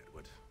coward,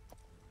 Edward.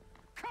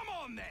 Come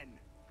on, then!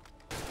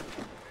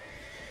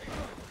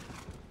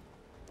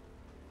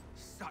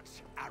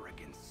 Such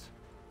arrogance.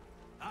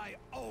 I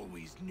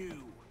always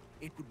knew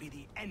it would be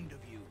the end of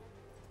you.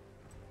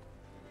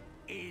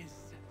 Is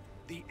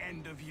the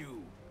end of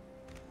you.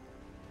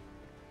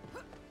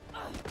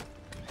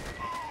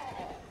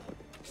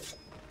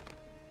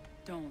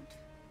 Don't.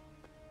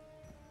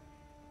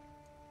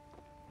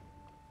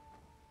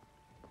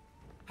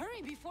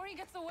 Hurry before he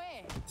gets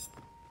away.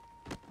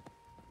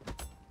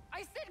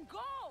 I said go!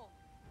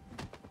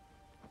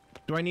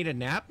 Do I need a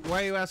nap?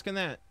 Why are you asking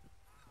that?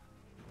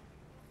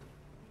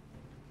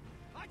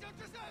 I don't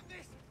deserve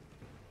this!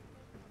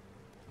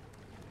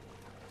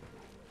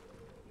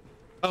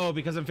 Oh,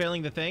 because I'm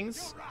failing the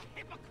things? You're a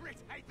hypocrite,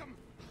 Hatham!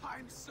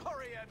 I'm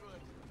sorry,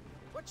 Edward,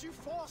 but you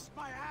forced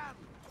my hand!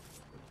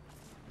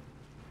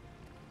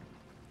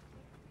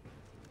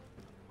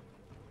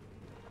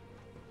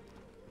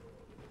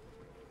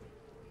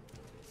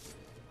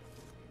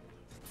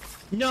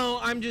 No,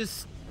 I'm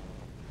just...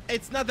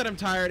 It's not that I'm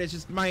tired, it's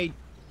just my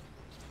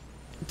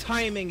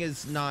timing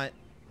is not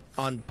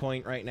on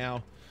point right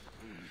now.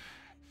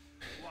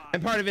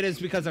 And part of it is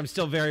because I'm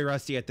still very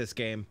rusty at this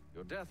game.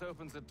 Your death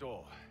opens a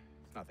door.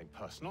 It's nothing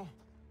personal.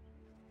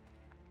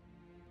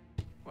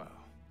 Well,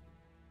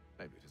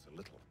 maybe it is a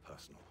little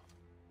personal.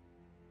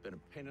 Been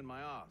a pain in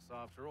my ass,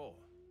 after all.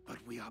 But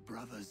we are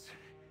brothers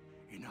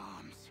in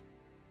arms.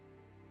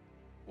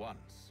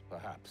 Once,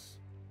 perhaps.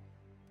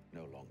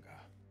 No longer.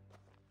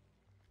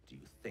 Do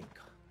you think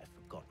I've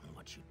forgotten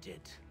what you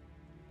did?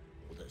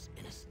 All those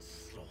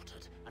innocents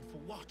slaughtered, and for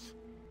what?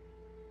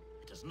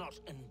 It does not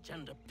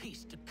engender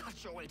peace to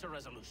cut your way to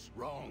resolution.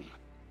 Wrong.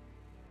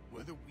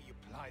 Whether we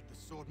applied the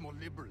sword more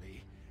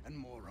liberally and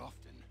more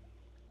often,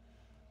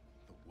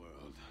 the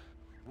world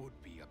would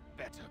be a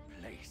better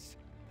place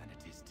than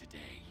it is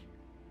today.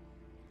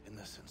 In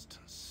this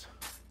instance,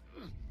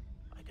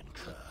 I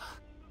concur.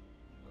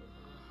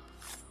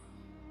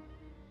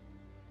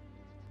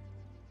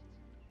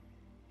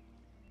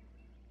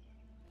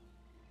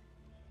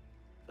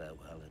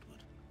 Farewell,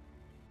 Edward.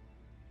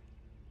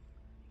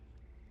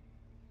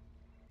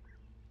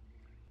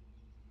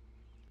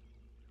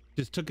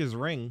 Just took his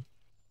ring.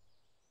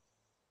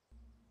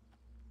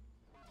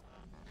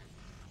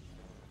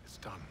 It's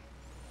done.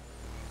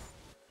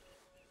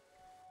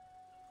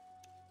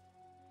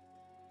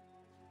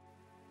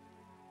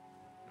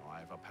 Now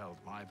I've upheld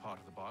my part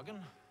of the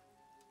bargain.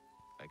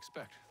 I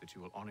expect that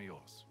you will honor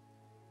yours.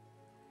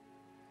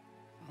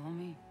 Follow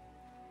me.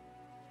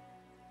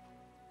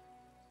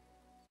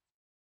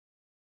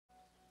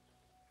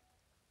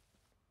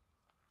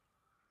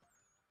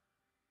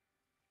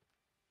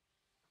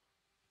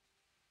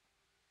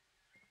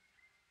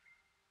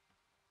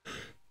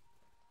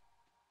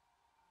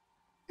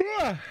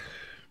 Yeah.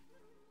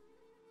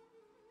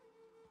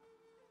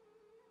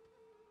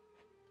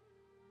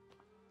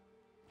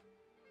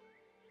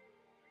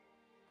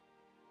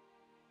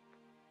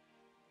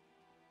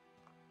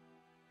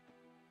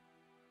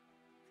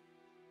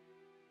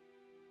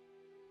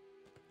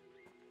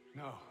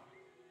 No.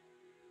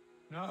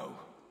 No.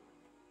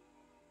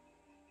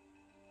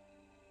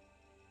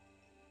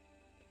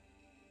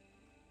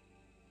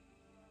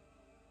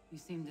 You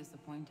seem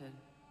disappointed.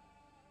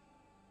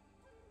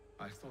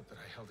 I thought that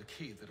I held a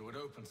key that would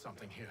open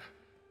something here.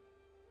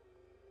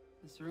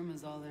 This room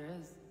is all there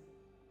is.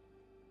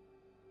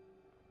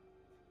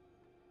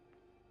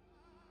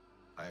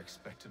 I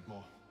expected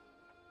more.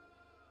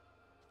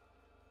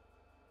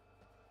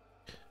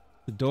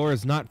 The door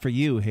is not for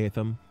you,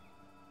 Hatham.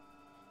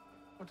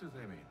 What do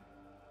they mean?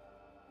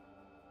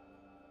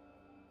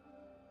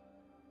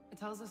 It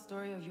tells the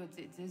story of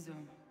Yotzitzizu,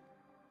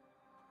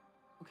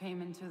 who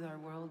came into their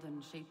world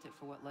and shaped it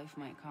for what life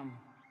might come.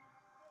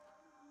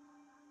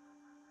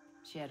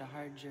 She had a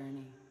hard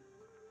journey,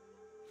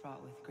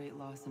 fraught with great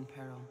loss and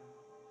peril.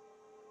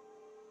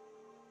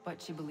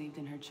 But she believed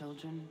in her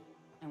children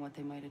and what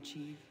they might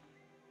achieve.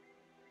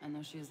 And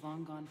though she is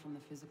long gone from the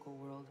physical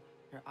world,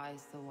 her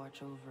eyes still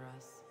watch over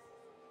us.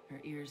 Her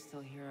ears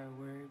still hear our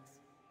words.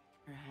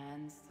 Her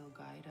hands still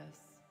guide us.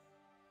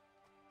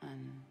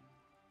 And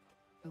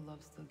her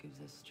love still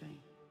gives us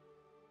strength.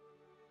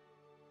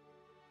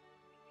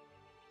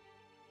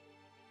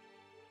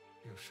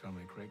 You've shown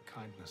me great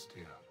kindness,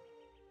 dear.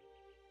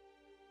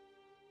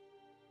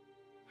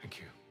 Thank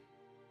you.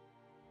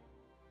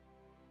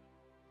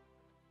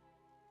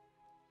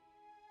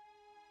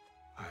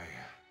 I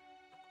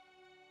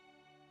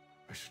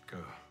should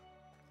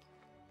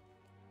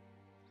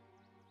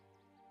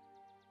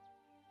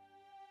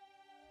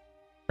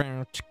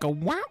go.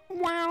 Wow,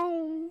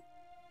 wow.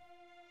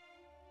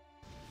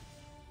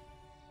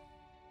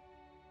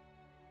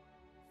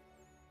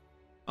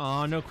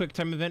 Oh, no quick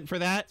time event for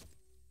that?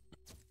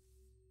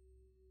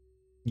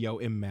 Yo,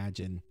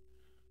 imagine.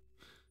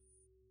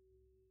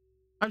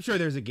 I'm sure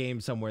there's a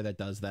game somewhere that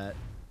does that.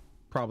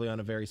 Probably on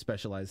a very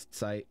specialized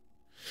site.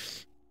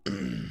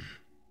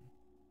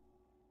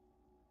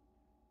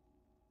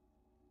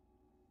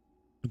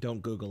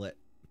 Don't Google it.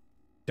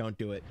 Don't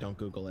do it. Don't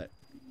Google it.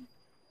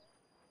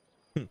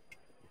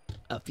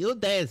 A few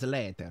days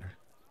later.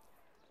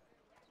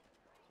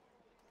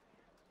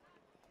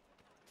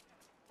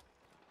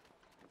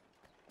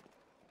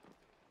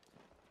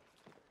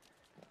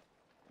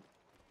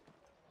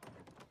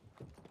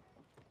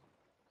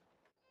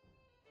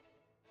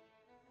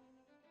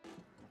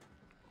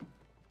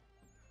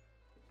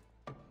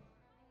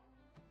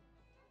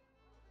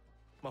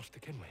 Master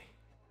Kenway,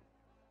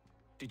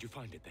 did you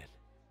find it then?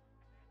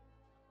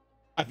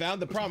 I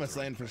found the promised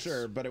land for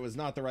sure, but it was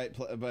not the right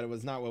but it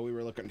was not what we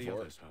were looking the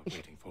for. Others are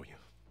waiting for you.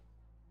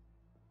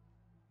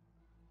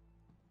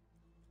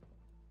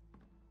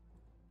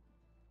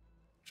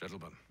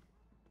 Gentlemen.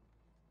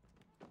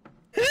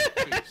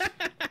 Please,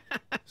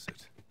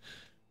 sit.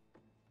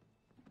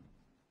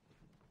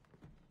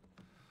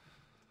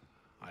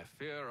 I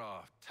fear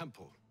our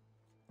temple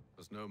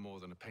was no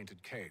more than a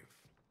painted cave.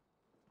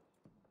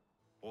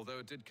 Although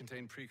it did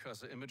contain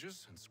precursor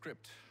images and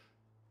script,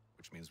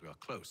 which means we are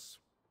close.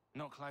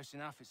 Not close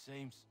enough, it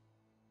seems.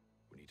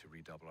 We need to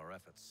redouble our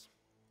efforts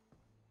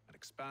and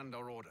expand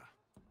our order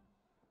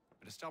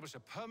and establish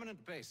a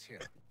permanent base here.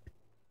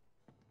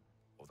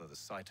 Although the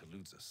site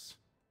eludes us,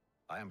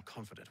 I am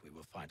confident we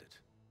will find it.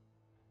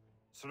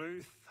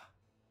 Truth.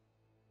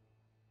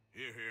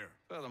 Hear, hear.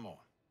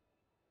 Furthermore,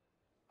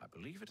 I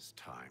believe it is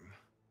time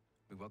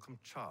we welcome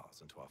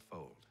Charles into our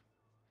fold.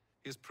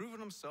 He has proven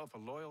himself a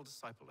loyal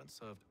disciple and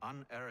served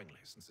unerringly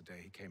since the day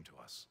he came to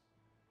us.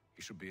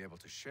 He should be able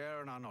to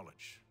share in our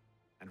knowledge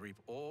and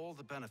reap all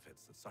the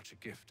benefits that such a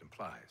gift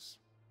implies.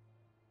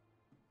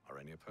 Are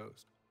any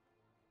opposed?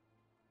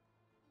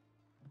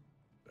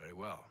 Very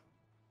well.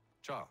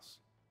 Charles,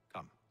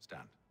 come,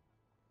 stand.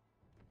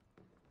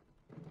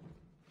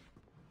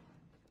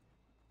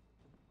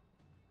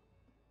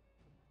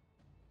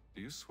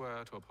 Do you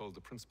swear to uphold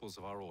the principles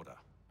of our order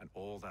and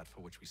all that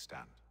for which we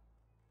stand?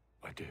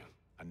 I do.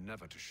 And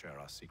never to share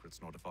our secrets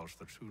nor divulge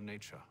the true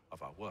nature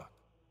of our work?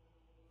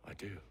 I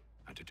do.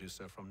 And to do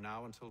so from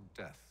now until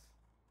death,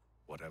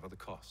 whatever the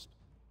cost?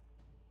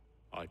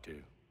 I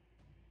do.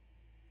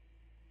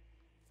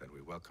 Then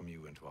we welcome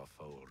you into our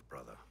fold,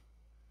 brother.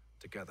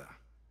 Together,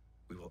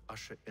 we will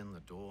usher in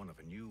the dawn of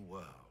a new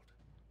world,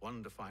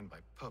 one defined by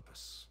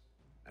purpose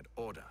and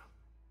order.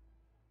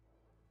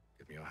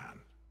 Give me your hand.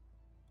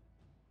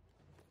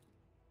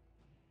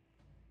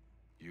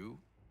 You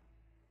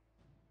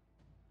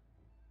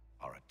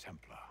are a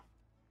Templar.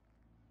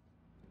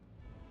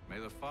 May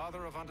the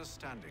Father of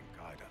Understanding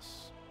guide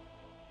us.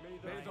 May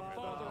the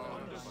Father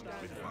of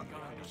Understanding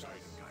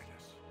guide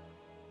us.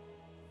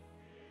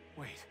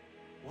 Wait,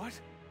 what?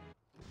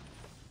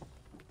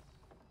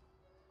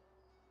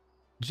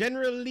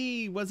 General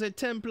Lee was a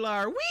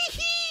Templar.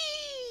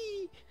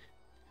 Wee-hee!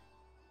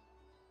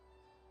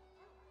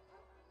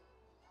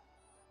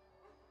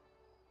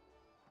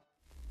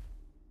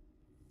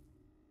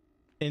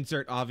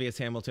 Insert obvious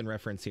Hamilton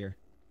reference here.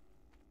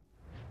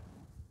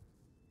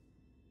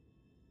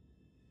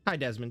 Hi,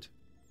 Desmond.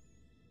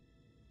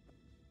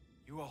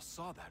 You all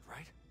saw that,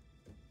 right?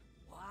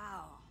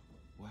 Wow.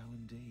 Wow,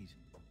 indeed.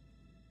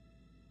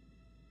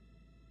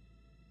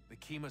 The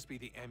key must be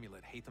the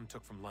amulet Hatham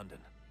took from London.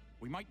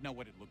 We might know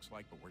what it looks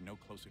like, but we're no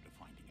closer to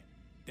finding it.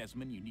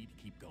 Desmond, you need to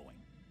keep going.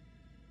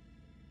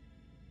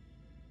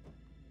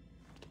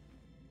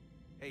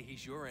 Hey,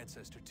 he's your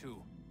ancestor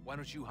too. Why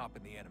don't you hop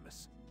in the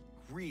Animus?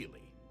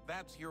 Really?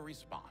 That's your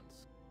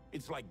response?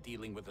 It's like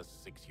dealing with a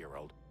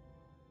 6-year-old.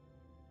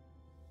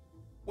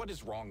 What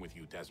is wrong with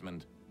you,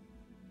 Desmond?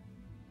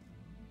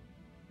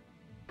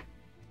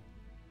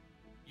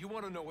 You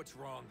want to know what's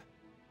wrong?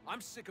 I'm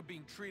sick of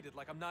being treated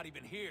like I'm not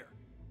even here.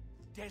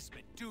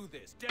 Desmond, do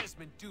this.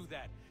 Desmond, do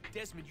that.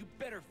 Desmond, you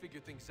better figure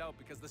things out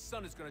because the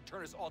sun is going to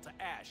turn us all to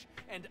ash.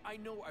 And I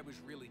know I was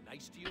really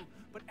nice to you,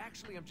 but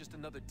actually I'm just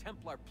another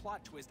Templar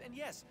plot twist. And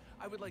yes,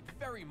 I would like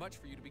very much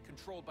for you to be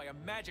controlled by a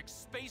magic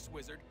space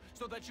wizard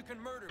so that you can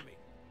murder me.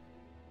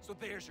 So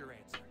there's your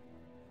answer.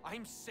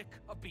 I'm sick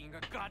of being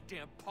a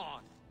goddamn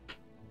pawn.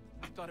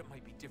 I thought it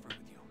might be different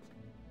with you.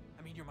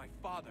 I mean, you're my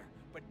father,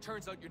 but it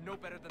turns out you're no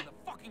better than the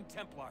fucking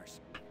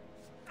Templars.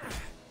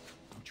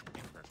 Don't you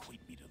ever equate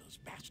me to those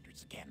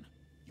bastards again.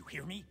 You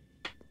hear me?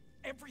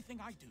 Everything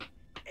I do,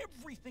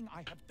 everything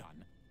I have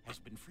done, has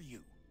been for you.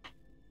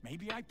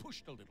 Maybe I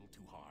pushed a little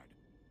too hard,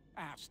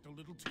 asked a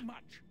little too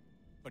much,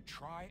 but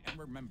try and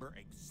remember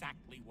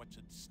exactly what's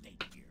at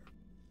stake here.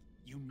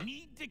 You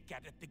need to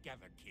get it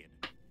together, kid.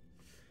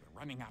 We're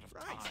running out of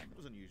Right, time. that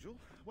was unusual.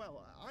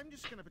 Well, I'm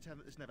just going to pretend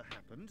that this never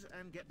happened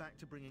and get back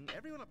to bringing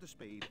everyone up to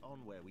speed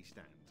on where we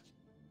stand.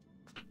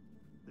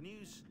 The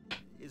news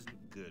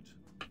isn't good.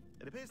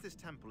 It appears this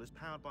temple is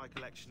powered by a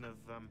collection of,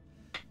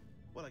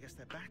 well, I guess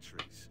they're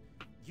batteries.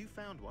 You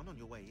found one on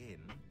your way in,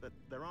 but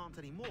there aren't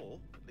any more,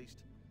 at least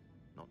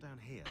not down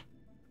here.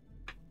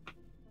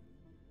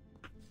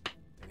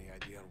 Any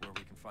idea on where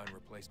we can find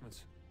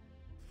replacements?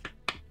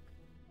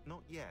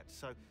 Not yet,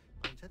 so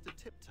I intend to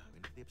tiptoe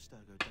into the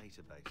Abstergo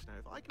database. Now,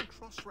 if I can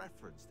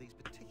cross-reference these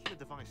particular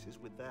devices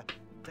with their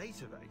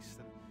database,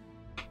 then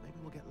maybe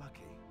we'll get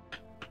lucky.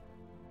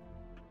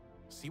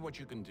 See what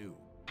you can do.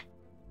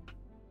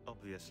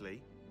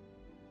 Obviously.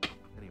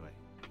 Anyway,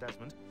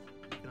 Desmond,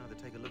 we can either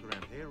take a look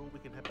around here or we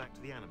can head back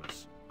to the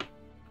Animus.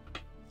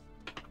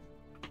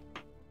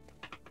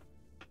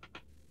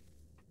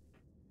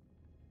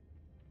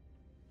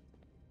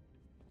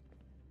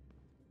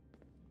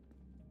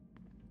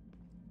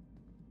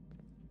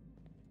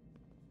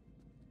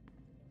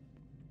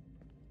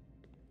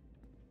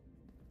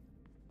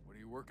 What are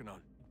you working on?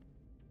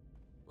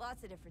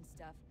 Lots of different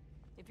stuff.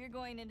 If you're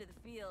going into the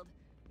field,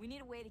 we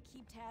need a way to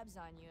keep tabs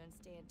on you and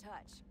stay in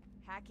touch.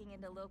 Hacking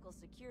into local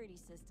security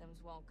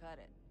systems won't cut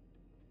it.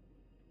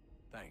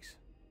 Thanks.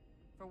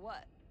 For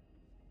what?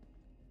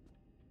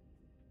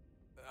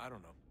 I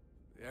don't know.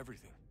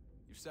 Everything.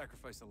 You've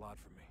sacrificed a lot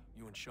for me.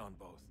 You and Sean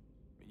both.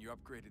 I mean, you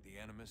upgraded the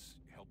Animus,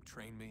 you helped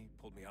train me,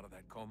 pulled me out of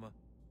that coma.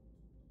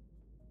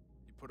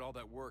 You put all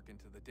that work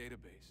into the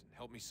database and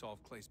helped me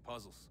solve Clay's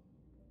puzzles.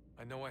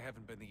 I know I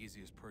haven't been the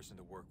easiest person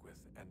to work with,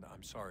 and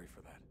I'm sorry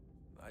for that.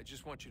 I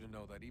just want you to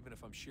know that even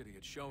if I'm shitty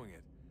at showing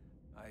it,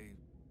 I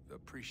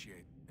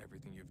appreciate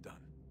everything you've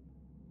done.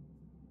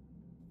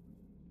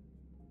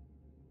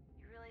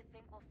 You really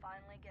think we'll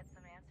finally get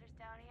some answers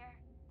down here?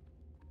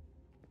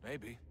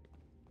 Maybe.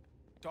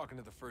 Talking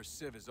to the first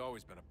Civ has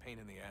always been a pain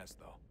in the ass,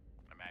 though.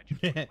 Imagine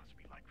what it must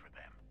be like for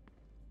them.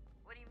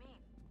 What do you mean?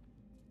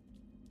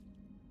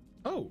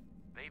 Oh.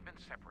 They've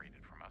been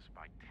separated from us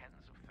by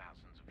tens of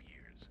thousands of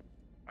years.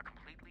 A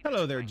completely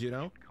Hello there,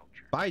 different Juno.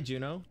 culture, Bye,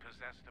 Juno.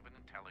 possessed of an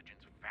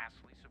intelligence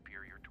vastly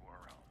superior to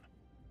our own.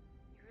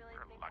 You really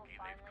We're think lucky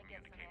we'll they've finally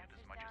get some communicated as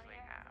answers much as down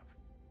they here? have.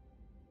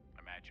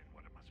 Imagine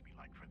what it must be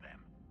like for them.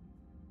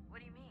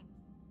 What do you mean?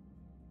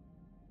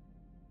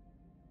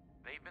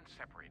 They've been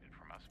separated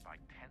from us by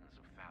tens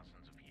of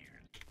thousands of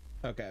years.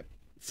 Okay.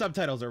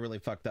 Subtitles are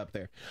really fucked up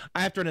there.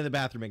 I have to run to the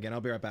bathroom again.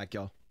 I'll be right back,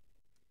 y'all.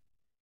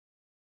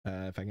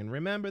 If I can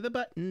remember the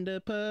button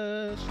to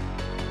push.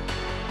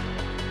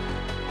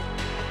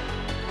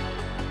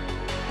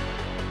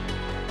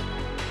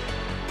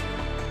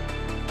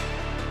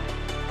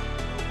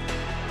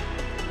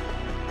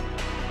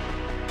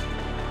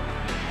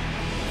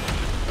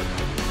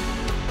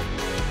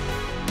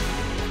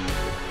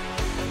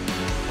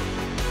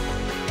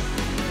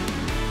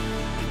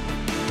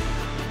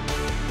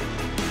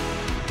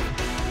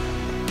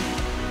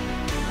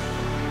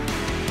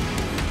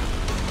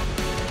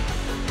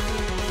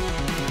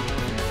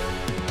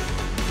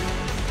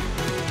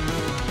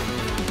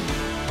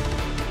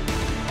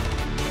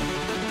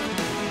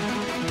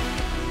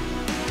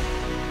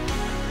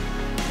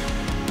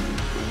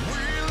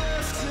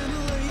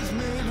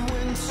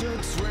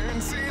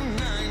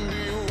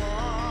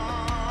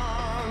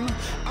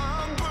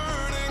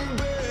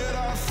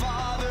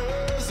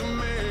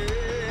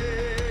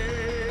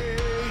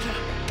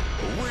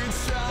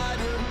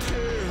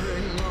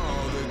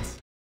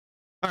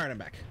 All right, I'm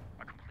back.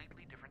 A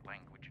completely different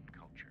language and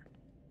culture,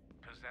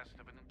 possessed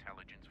of an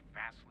intelligence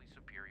vastly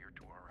superior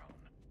to our own.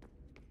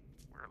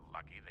 We're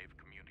lucky they've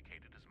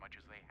communicated as much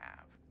as they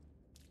have.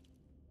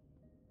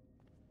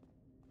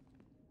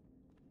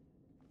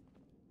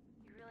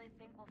 You really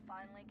think we'll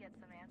finally get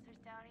some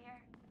answers down here?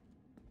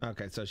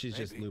 Okay, so she's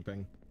just Maybe.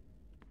 looping.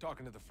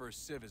 Talking to the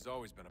first Civ has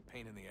always been a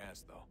pain in the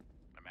ass, though.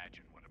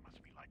 Imagine what it must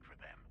be like for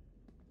them.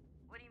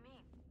 What do you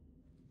mean?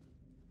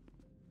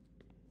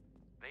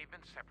 They've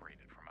been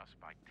separated from us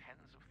by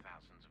tens of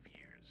thousands of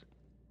years.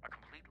 A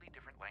completely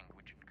different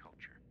language and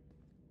culture,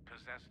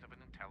 possessed of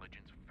an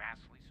intelligence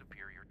vastly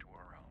superior to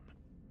our own.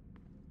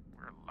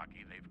 We're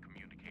lucky they've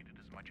communicated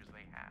as much as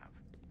they have.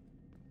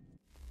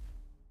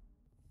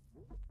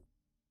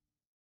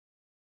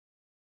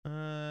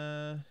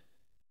 Let's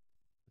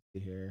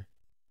see here.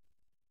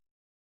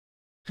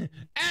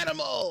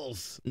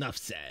 Animals! Enough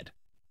said.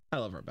 I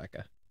love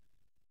Rebecca.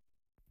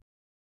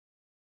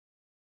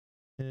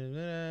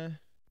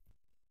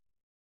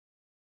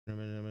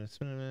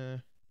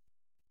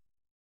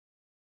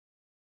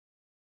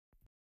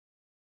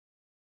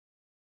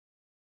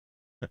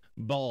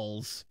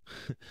 Balls.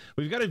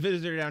 We've got a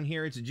visitor down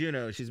here. It's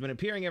Juno. She's been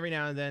appearing every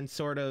now and then,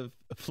 sort of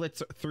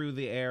flits through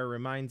the air,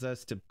 reminds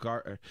us to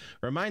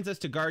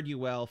guard you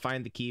well,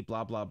 find the key,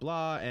 blah blah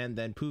blah, and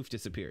then poof,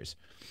 disappears.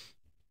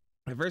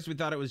 At first we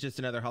thought it was just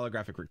another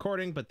holographic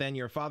recording, but then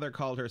your father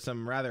called her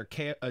some rather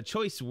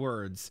choice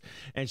words,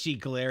 and she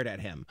glared at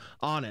him.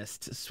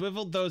 Honest,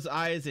 swiveled those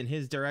eyes in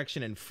his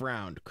direction and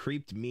frowned.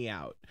 Creeped me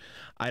out.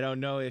 I don't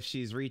know if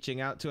she's reaching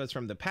out to us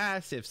from the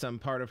past, if some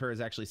part of her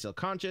is actually still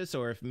conscious,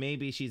 or if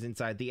maybe she's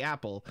inside the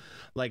apple,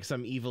 like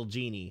some evil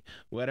genie.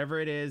 Whatever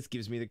it is,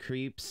 gives me the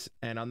creeps.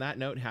 And on that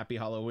note, happy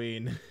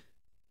Halloween.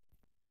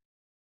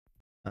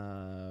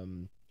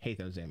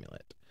 Hatham's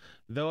Amulet.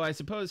 Though I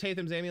suppose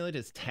Hatham's Amulet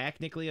is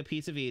technically a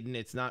piece of Eden,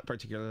 it's not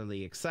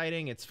particularly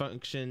exciting. It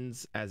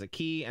functions as a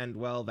key, and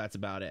well, that's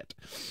about it.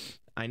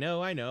 I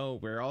know,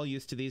 we're all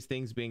used to these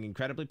things being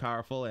incredibly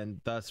powerful and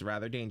thus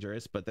rather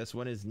dangerous, but this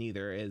one is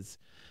neither. Is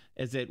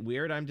it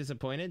weird I'm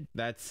disappointed?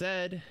 That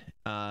said,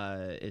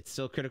 it's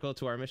still critical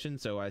to our mission,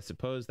 so I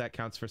suppose that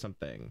counts for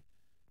something.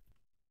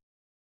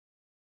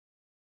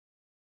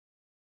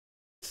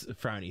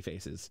 Frowny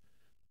faces.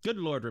 Good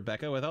Lord,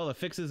 Rebecca, with all the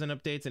fixes and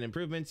updates and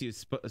improvements you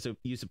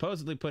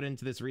supposedly put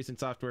into this recent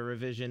software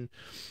revision,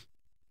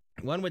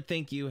 one would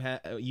think you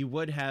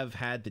would have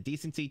had the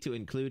decency to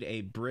include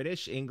a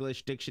British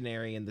English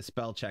dictionary in the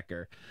spell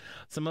checker.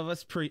 Some of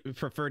us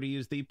prefer to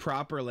use the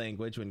proper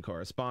language when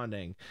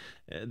corresponding.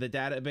 The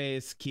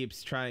database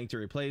keeps trying to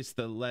replace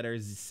the letter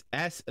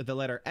S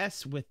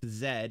with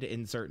Z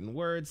in certain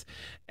words,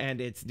 and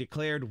it's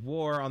declared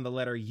war on the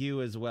letter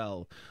U as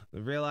well.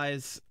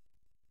 Realize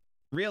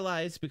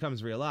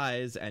becomes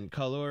realize, and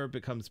color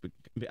becomes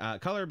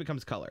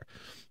color.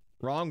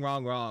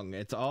 Wrong.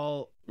 It's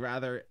all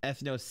rather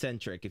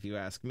ethnocentric, if you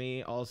ask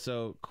me.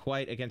 Also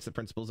quite against the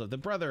principles of the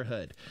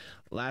Brotherhood,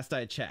 last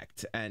I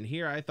checked. And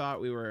here I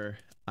thought we were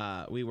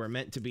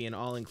meant to be an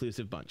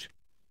all-inclusive bunch.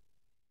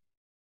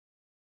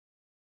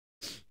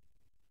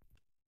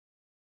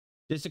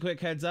 Just a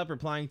quick heads up,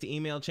 replying to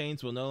email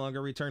chains will no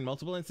longer return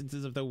multiple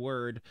instances of the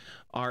word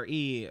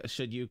RE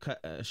should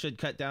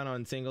cut down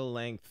on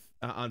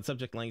on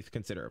subject length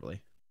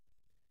considerably.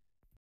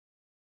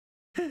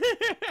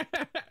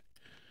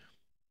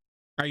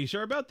 Are you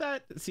sure about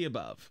that? See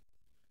above.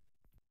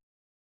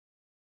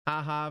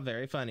 Haha,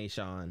 very funny,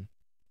 Sean.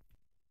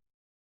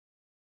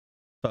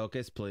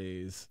 Focus,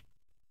 please.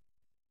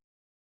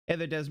 Hey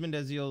there, Desmond.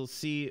 As you'll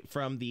see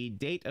from the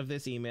date of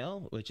this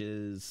email, which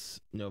is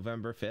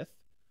November 5th,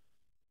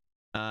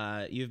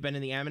 you've been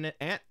in the Animus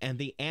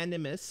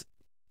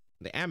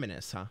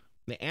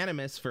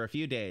for a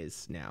few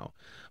days now.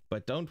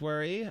 But don't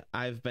worry,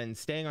 I've been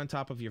staying on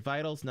top of your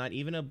vitals, not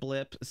even a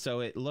blip, so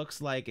it looks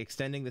like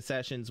extending the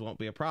sessions won't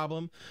be a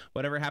problem.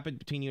 Whatever happened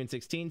between you and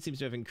 16 seems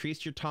to have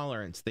increased your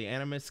tolerance. The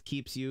Animus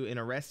keeps you in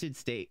a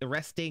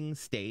resting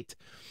state,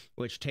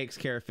 which takes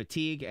care of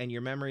fatigue, and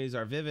your memories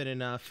are vivid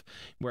enough.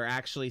 We're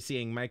actually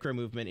seeing micro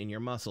movement in your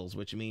muscles,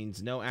 which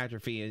means no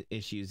atrophy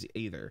issues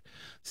either.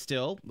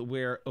 Still,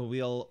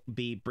 we'll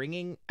be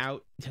bringing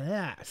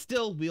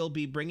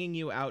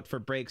you out for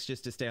breaks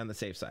just to stay on the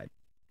safe side.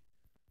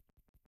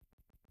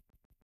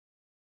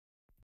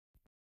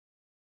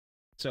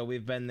 So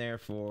we've been there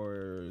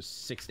for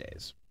 6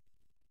 days.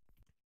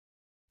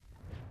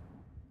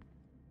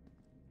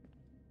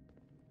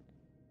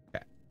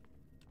 Okay.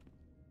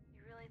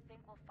 You really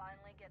think we'll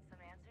finally get some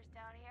answers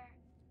down here?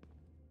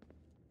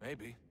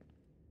 Maybe.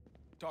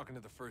 Talking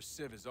to the first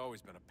Civ has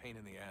always been a pain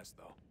in the ass,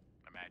 though.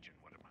 Imagine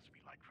what it must be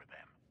like for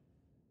them.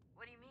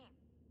 What do you mean?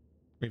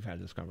 We've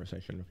had this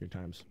conversation a few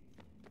times.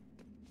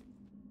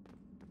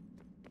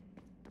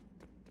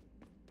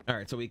 All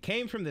right, so we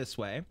came from this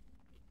way.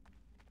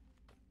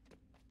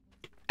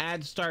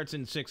 Ad starts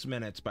in 6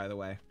 minutes, by the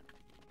way.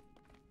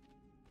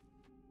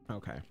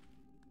 Okay.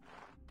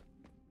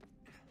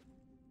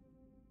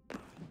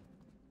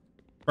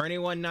 For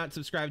anyone not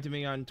subscribed to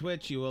me on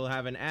Twitch, you will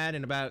have an ad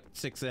in about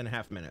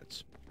 6.5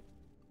 minutes.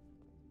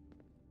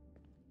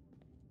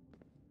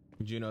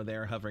 Juno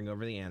there hovering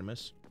over the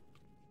Animus.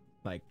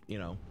 Like, you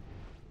know.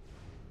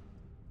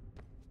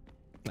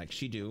 Like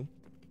she do.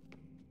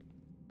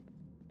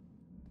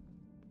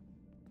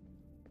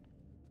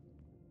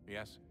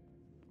 Yes?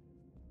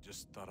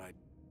 Just thought I'd,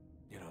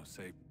 you know,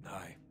 say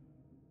hi.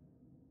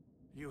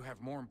 You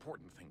have more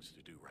important things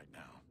to do right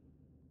now.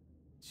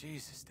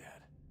 Jesus,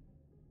 Dad.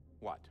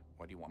 What?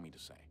 What do you want me to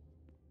say?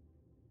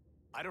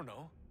 I don't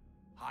know.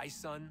 Hi,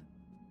 son.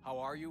 How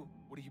are you?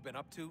 What have you been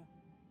up to?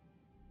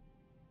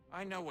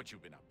 I know what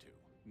you've been up to.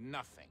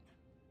 Nothing.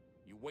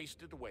 You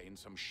wasted away in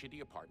some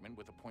shitty apartment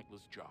with a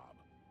pointless job,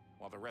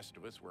 while the rest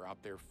of us were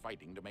out there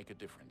fighting to make a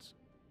difference.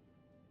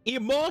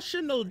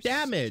 Emotional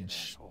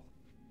damage.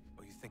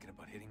 Are you thinking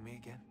about hitting me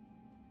again?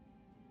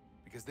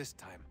 Because this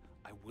time,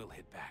 I will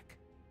hit back.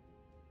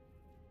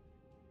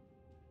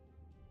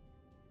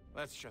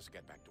 Let's just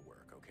get back to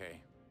work,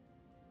 okay?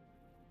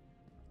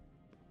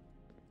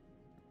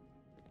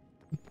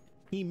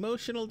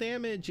 Emotional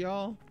damage,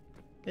 y'all.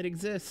 It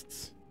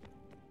exists.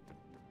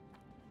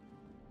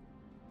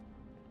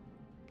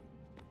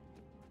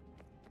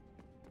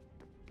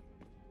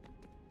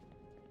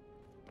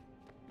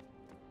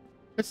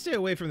 Let's stay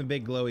away from the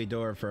big glowy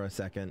door for a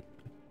second.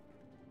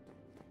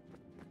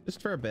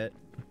 Just for a bit.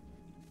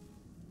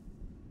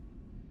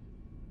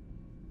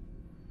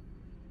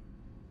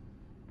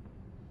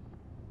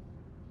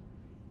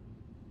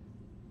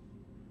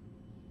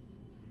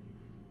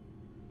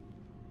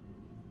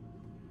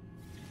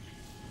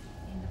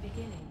 In the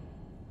beginning,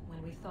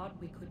 when we thought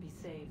we could be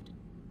saved,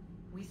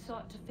 we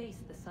sought to face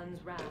the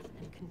sun's wrath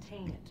and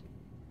contain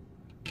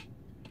it.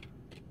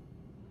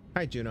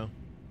 Hi, Juno.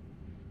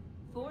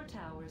 4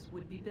 towers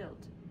would be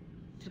built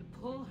to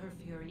pull her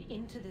fury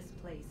into this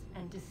place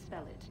and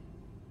dispel it.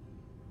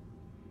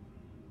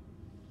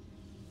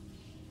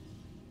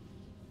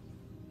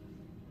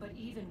 But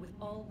even with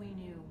all we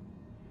knew,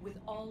 with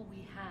all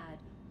we had,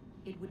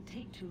 it would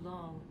take too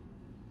long.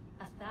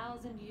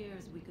 1,000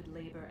 years we could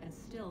labor and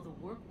still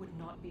the work would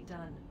not be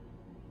done.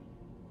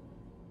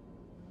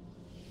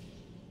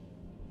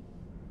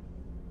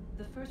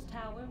 The first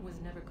tower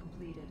was never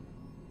completed.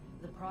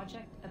 The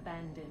project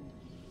abandoned.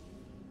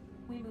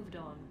 We moved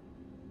on.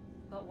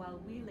 But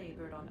while we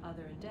labored on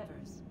other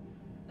endeavors,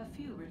 a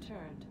few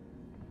returned.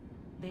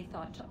 They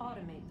thought to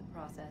automate the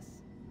process.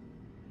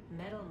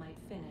 Metal might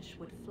finish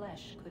what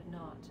flesh could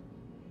not.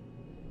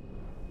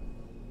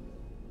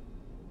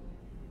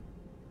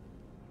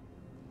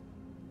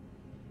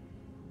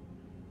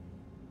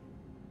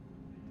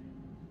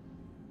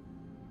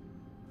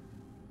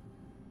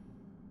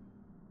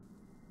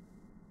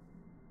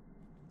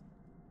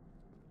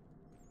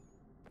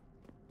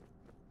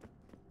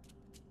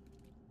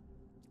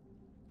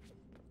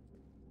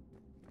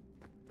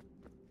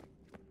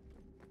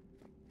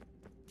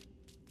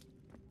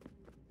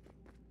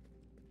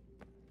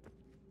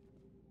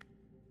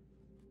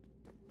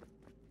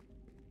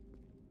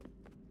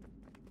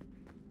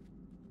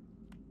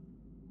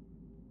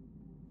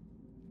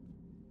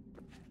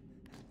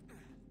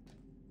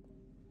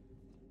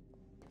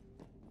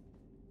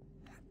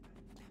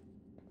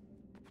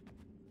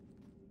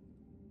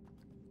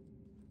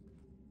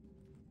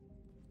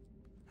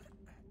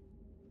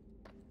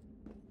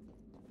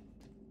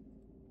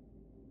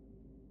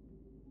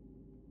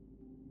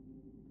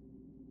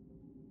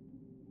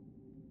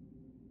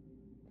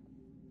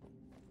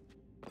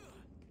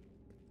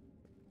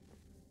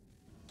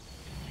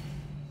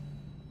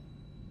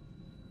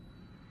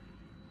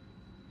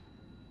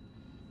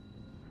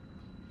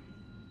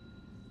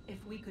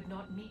 If we could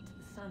not meet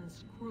the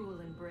sun's cruel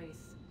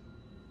embrace,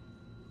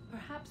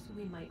 perhaps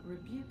we might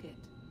rebuke it.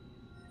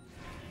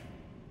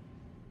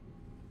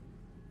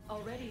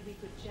 Already we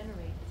could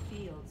generate the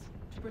fields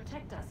to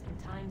protect us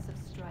in times of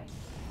strife.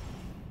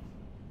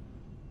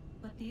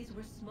 But these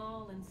were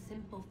small and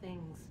simple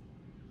things.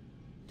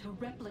 To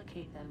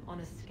replicate them on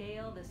a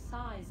scale the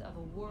size of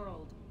a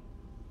world.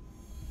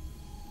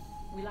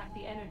 We lack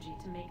the energy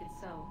to make it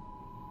so.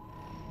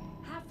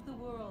 Half the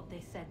world,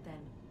 they said then.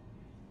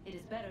 It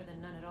is better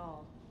than none at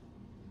all.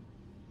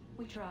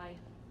 We tried.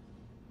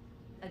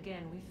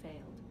 Again, we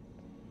failed.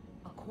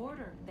 A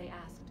quarter, they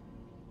asked.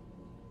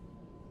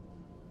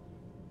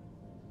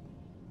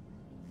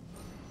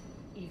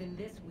 Even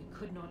this we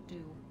could not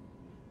do.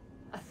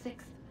 A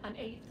 6th, an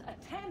 8th,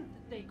 a 10th,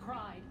 they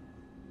cried.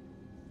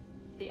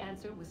 The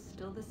answer was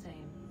still the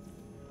same.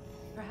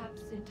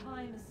 Perhaps in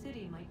time a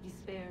city might be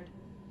spared.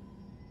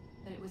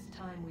 But it was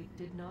time we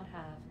did not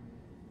have.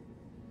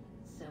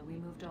 So we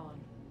moved on.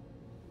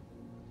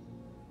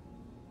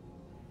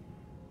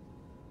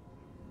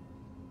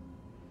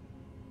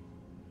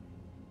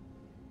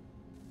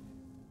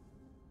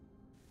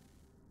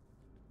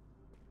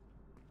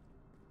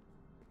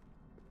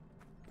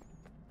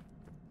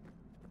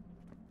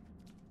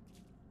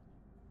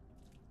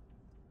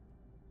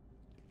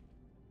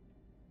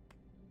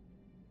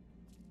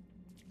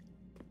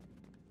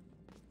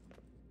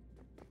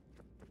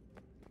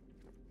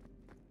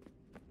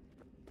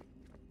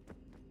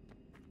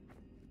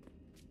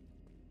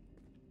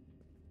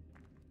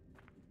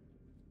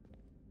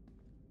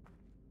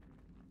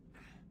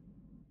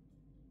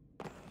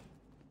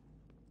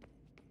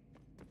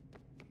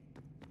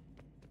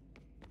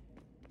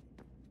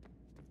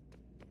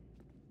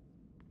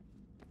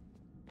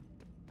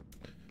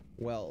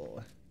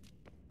 well.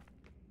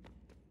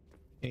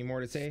 Any more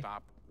to say?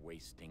 Stop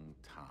wasting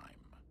time.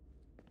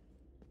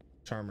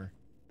 Charmer.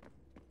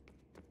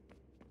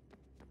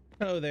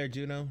 Hello there,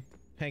 Juno.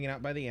 Hanging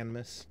out by the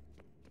Animus.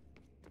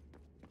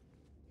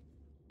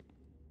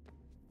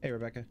 Hey,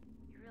 Rebecca.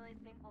 You really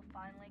think we'll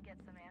finally get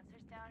some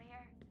answers down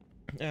here?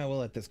 Yeah, we'll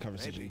let this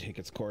conversation Maybe. take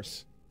its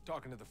course.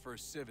 Talking to the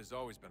first Civ has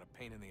always been a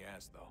pain in the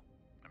ass, though.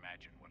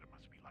 Imagine what it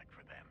must be like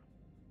for them.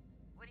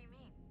 What do you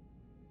mean?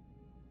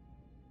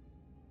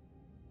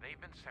 They've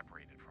been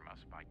separated from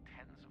us by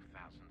tens of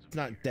thousands of It's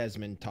not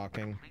Desmond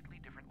talking. completely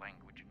different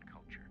language and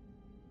culture,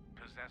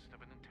 possessed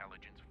of an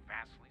intelligence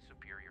vastly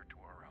superior to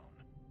our own.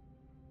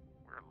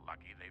 We're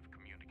lucky they've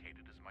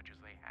communicated as much as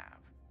they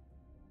have.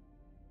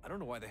 I don't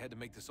know why they had to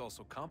make this all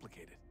so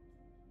complicated.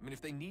 I mean,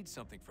 if they need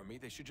something from me,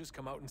 they should just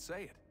come out and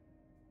say it.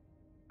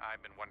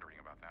 I've been wondering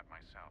about that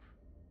myself.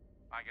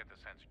 I get the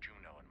sense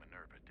Juno and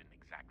Minerva didn't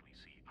exactly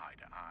see eye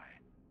to eye.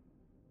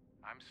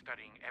 I'm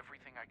studying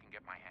everything I can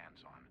get my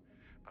hands on,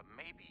 but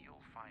maybe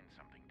you'll find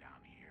something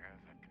down here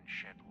that can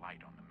shed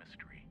light on the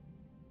mystery.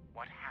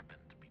 What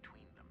happened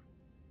between them,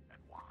 and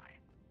why?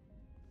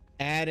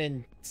 Add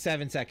in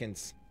 7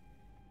 seconds.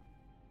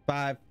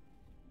 5,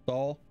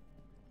 4,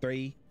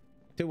 3,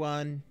 2,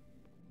 1.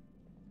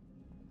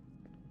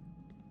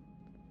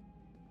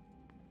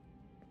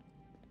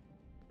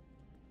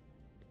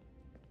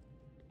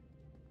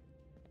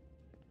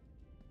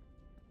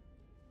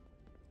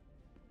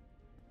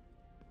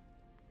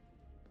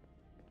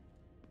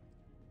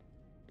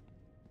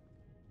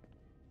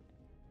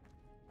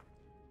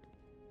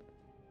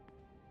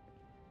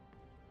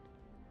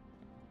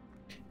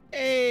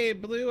 Hey,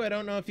 Blue, I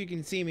don't know if you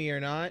can see me or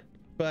not,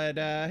 but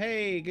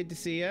hey, good to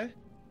see ya.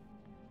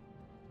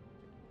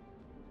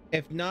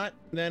 If not,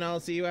 then I'll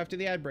see you after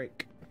the ad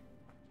break.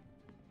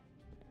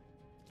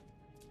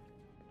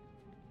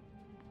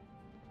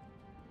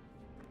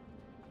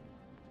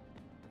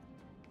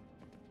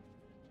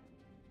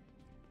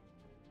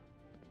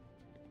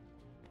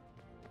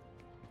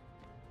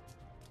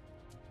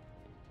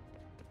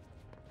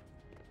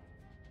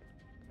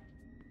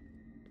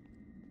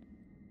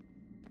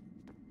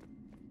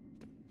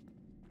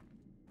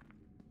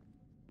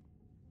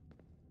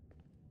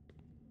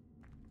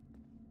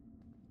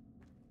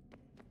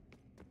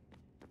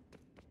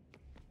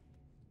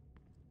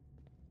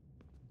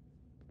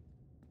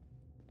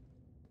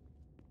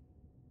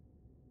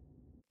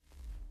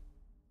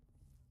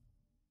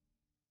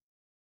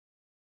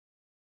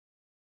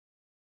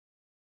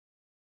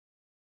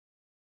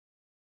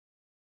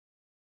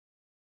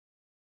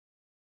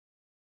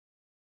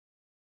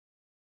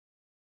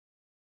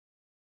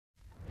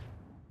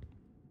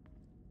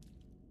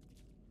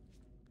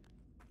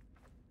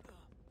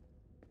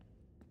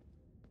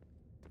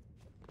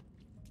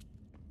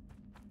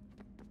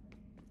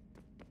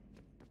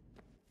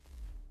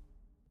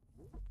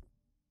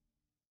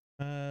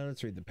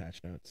 Let's read the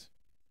patch notes.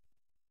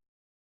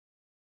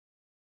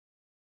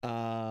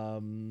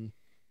 The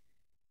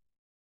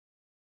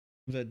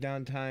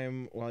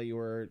downtime while you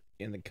were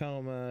in the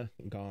coma,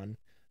 gone.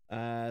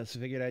 So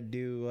figured I'd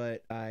do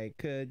what I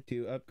could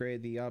to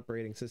upgrade the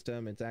operating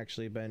system. It's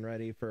actually been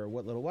ready for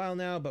what little while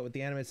now, but with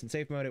the Animus in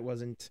safe mode, it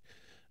wasn't.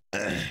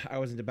 I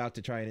wasn't about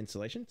to try an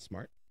installation.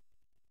 Smart.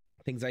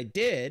 Things I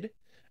did.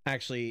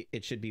 Actually,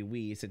 it should be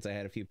we, since I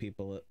had a few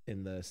people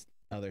in the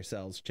other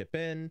cells chip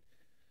in.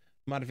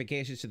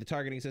 Modifications to the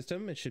targeting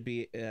system. It should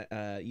be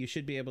you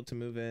should be able to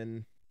move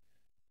in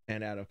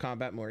and out of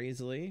combat more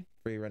easily.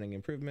 Free running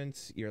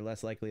improvements. You're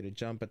less likely to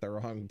jump at the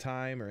wrong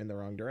time or in the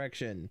wrong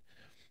direction.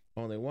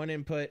 Only one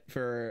input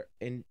for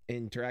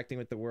interacting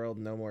with the world.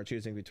 No more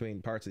choosing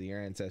between parts of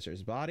your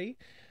ancestor's body.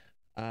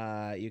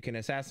 You can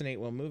assassinate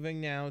while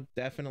moving now.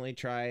 Definitely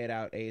try it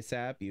out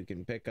ASAP. You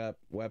can pick up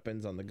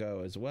weapons on the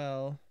go as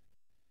well.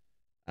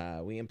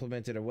 We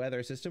implemented a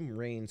weather system.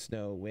 Rain,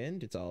 snow,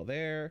 wind. It's all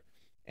there.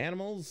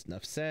 Animals,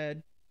 enough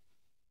said.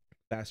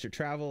 Faster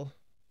travel.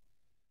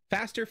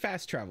 Faster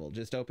fast travel.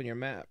 Just open your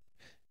map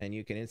and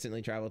you can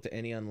instantly travel to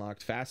any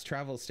unlocked fast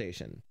travel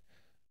station.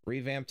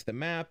 Revamped the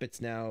map. It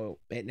now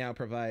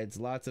provides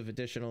lots of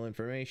additional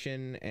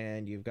information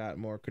and you've got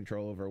more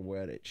control over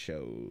what it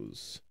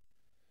shows.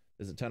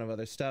 There's a ton of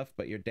other stuff,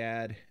 but your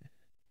dad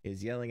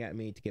is yelling at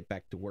me to get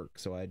back to work,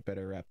 so I'd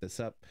better wrap this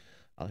up.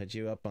 I'll hit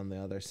you up on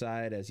the other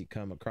side as you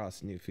come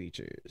across new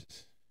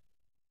features.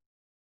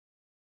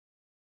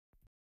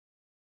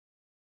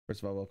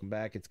 First of all, welcome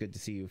back. It's good to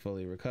see you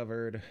fully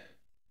recovered.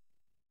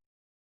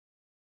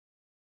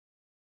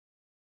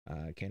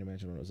 I can't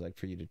imagine what it was like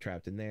for you to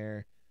trapped in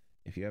there.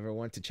 If you ever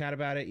want to chat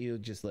about it, you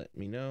just let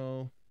me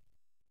know.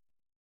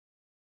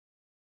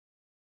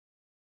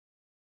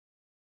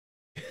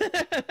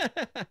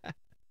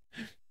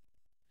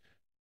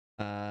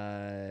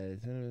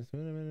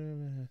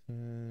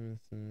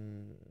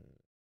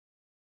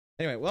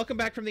 Anyway, welcome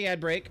back from the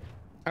ad break.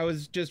 I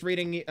was just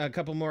reading a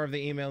couple more of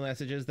the email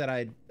messages that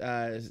I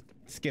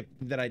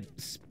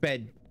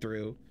sped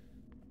through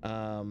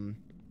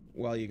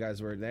while you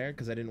guys were there,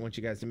 because I didn't want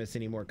you guys to miss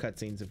any more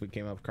cutscenes if we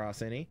came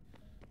across any.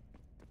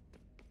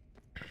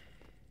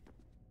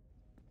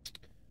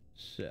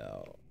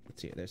 So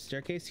let's see. There's a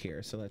staircase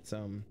here. So let's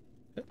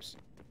oops.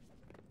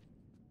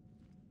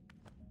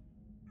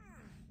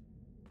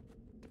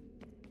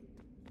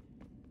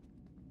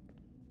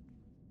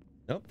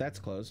 Nope, that's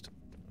closed.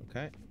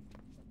 Okay.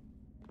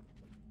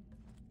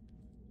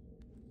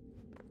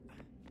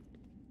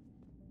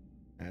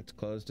 That's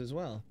closed as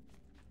well.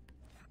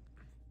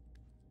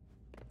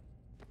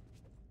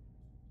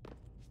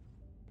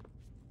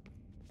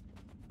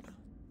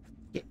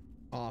 Get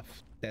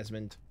off,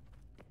 Desmond.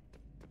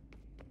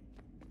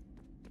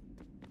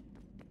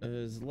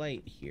 There's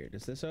light here.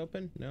 Does this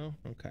open? No?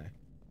 Okay.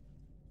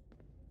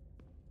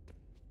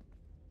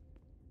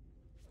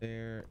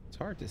 There. It's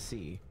hard to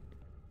see.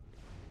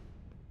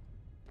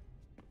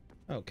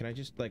 Oh, can I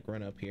just like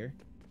run up here?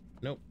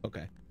 Nope.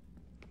 Okay.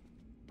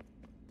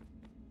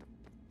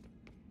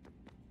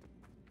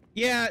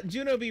 Yeah,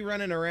 Juno be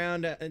running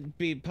around,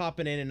 be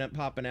popping in and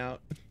popping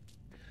out.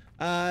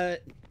 Now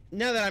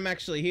that I'm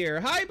actually here.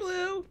 Hi,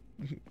 Blue!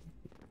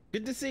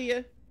 Good to see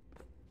you.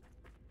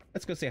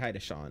 Let's go say hi to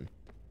Sean.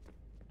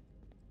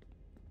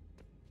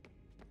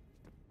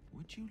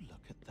 Would you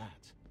look at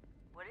that?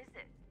 What is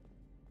it?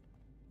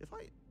 If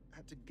I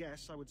had to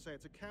guess, I would say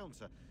it's a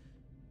counter.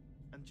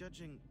 And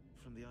judging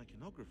from the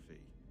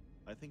iconography,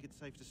 I think it's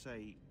safe to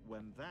say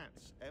when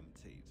that's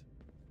emptied,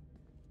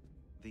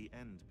 the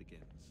end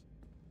begins.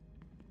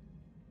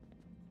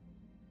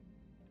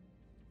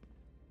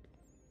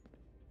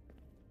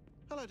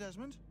 Hello,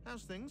 Desmond.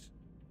 How's things?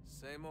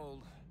 Same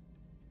old.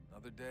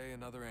 Another day,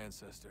 another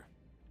ancestor.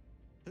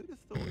 Who'd have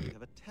thought you'd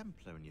have a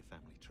Templar in your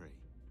family tree?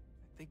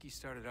 I think he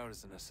started out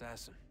as an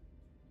assassin.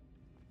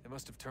 They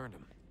must have turned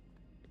him.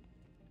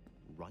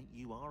 Right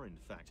you are, in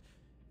fact.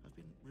 I've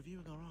been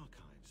reviewing our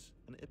archives,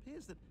 and it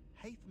appears that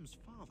Haytham's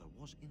father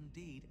was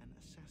indeed an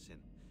assassin,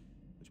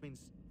 which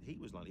means he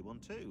was likely one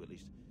too, at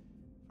least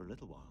for a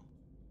little while.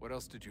 What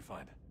else did you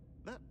find?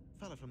 That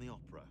fella from the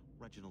opera,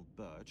 Reginald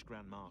Birch,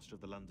 Grand Master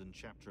of the London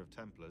chapter of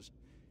Templars,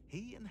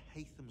 he and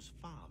Haytham's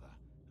father,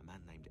 a man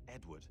named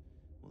Edward,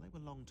 well, they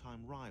were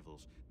long-time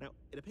rivals. Now,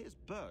 it appears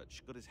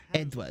Birch got his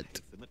hands on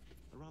Haytham at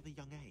a rather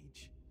young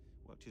age,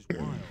 worked his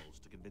wiles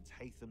to convince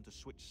Haytham to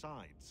switch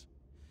sides.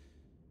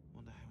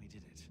 Wonder how he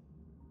did it.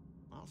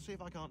 I'll see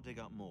if I can't dig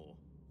up more.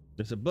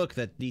 There's a book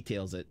that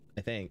details it,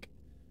 I think.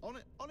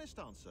 Honest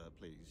answer,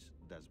 please,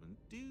 Desmond.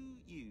 Do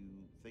you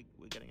think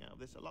we're getting out of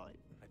this alive?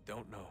 I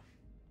don't know.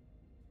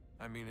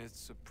 I mean,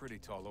 it's a pretty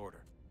tall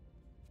order.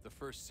 If the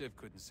first Civ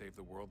couldn't save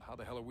the world, how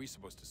the hell are we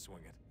supposed to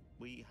swing it?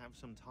 We have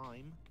some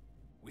time.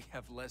 We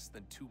have less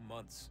than 2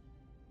 months.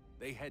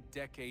 They had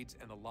decades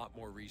and a lot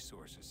more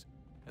resources.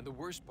 And the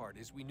worst part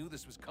is we knew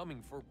this was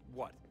coming for,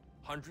 what,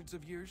 hundreds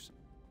of years?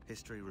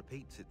 History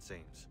repeats, it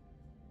seems.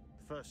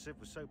 The first Civ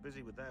was so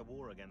busy with their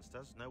war against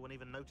us, no one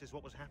even noticed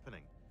what was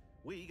happening.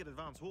 We get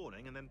advance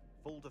warning and then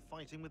fall to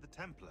fighting with the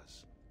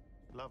Templars.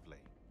 Lovely.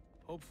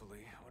 Hopefully,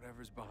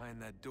 whatever's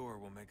behind that door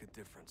will make a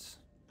difference.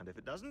 And if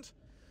it doesn't,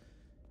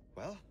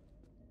 well,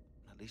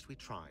 at least we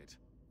tried.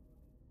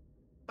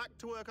 Back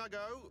to work I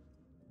go.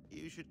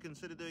 You should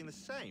consider doing the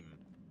same.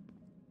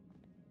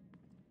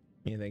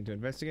 Anything to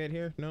investigate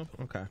here? No?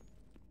 Okay.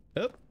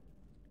 Oh!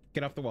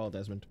 Get off the wall,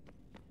 Desmond.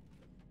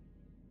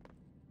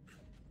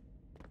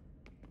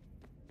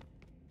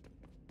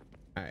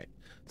 Alright.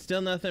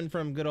 Still nothing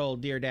from good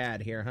old dear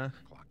dad here, huh?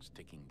 Clock's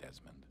ticking,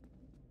 Desmond.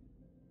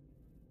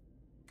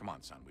 Come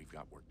on, son, we've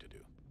got work to do.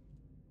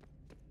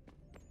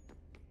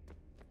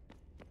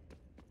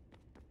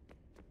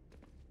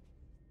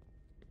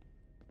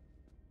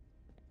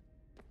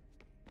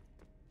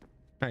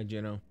 Hi,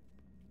 Juno.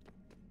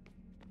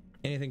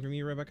 Anything from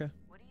you, Rebecca?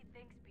 What do you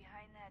think's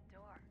behind that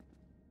door?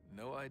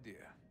 No idea.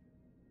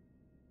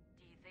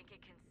 Do you think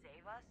it can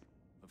save us?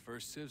 The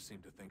first Civ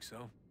seemed to think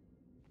so.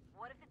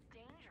 What if it's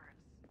dangerous?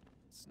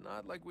 It's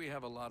not like we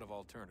have a lot of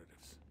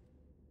alternatives.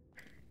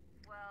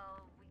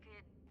 Well, we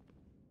could,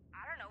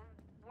 I don't know,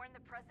 warn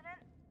the president?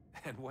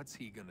 And what's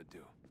he gonna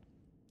do?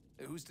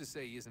 Who's to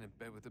say he isn't in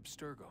bed with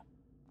Abstergo?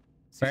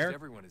 Fair. Seems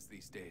everyone is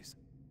these days.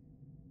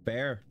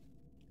 Fair.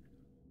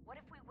 What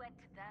if we went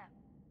to them?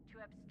 To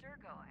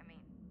Abstergo, I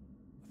mean.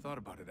 I thought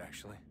about it,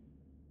 actually.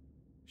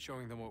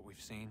 Showing them what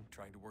we've seen,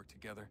 trying to work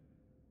together.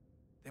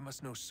 They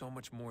must know so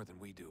much more than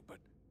we do, but...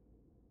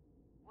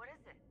 What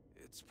is it?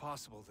 It's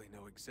possible they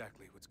know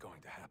exactly what's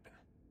going to happen.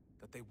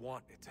 That they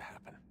want it to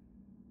happen.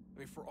 I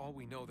mean, for all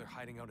we know, they're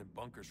hiding out in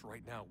bunkers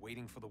right now,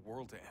 waiting for the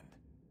world to end.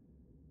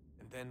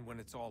 And then when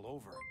it's all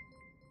over,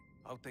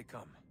 out they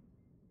come.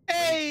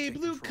 Hey,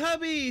 Blue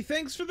Cubby!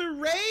 Thanks for the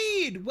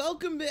raid!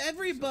 Welcome to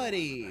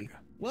everybody!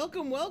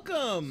 Welcome,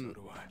 welcome!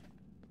 So do I.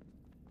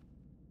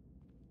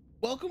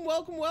 Welcome,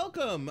 welcome,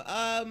 welcome!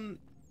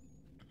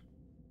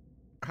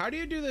 How do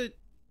you do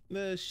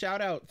the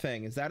shout out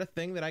thing? Is that a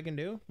thing that I can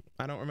do?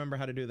 I don't remember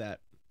how to do that.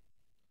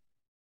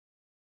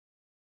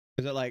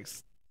 Is it like...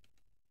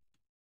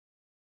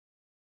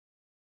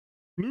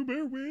 Blue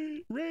Bear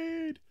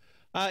raid?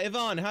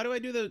 Yvonne, how do I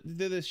do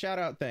the shout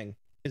out thing?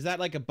 Is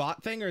that like a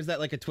bot thing or is that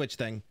like a Twitch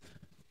thing?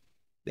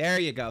 There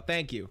you go.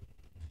 Thank you.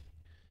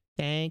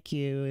 Thank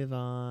you,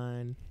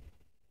 Yvonne.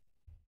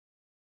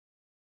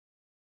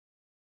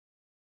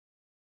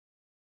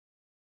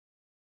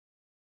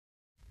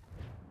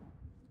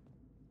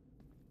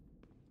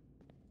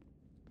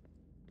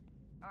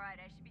 Alright,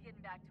 I should be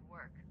getting back to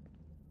work.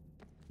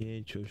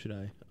 Yeah, so should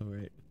I.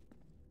 Alright.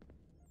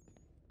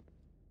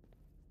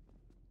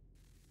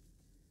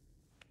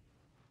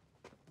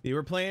 You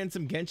were playing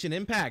some Genshin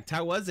Impact.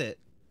 How was it?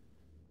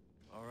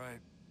 All right,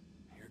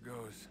 here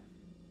goes.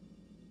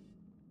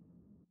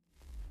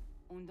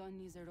 Undan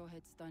nizero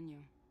het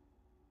stanyo.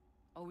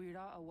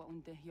 Awira awa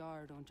unte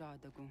yard on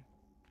jadagu.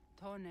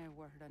 Tone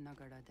warda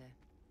nagara de.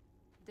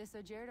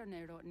 Desajera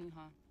nero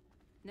niha.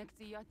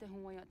 Nexti yate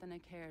huayata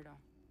nekera.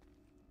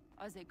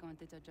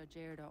 Azekante ta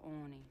jajera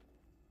oni.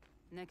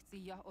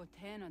 Nexti ya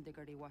otena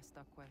degari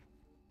wastakwe.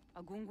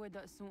 Agungwe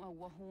da sun a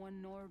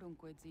wahuan nordun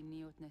kwedzi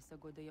niot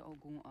nesagode ya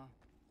ogun'a.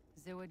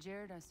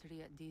 Zewajerda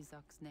sriat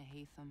dizax ne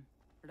hatham.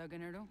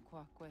 Raganero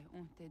kwakwe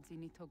unte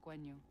zini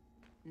togwenyo.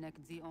 Nek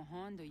zi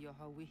ohando yo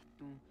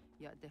hawihtun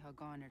ya de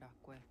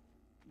haganerakwe.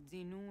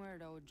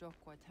 Zinuer o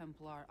jokwa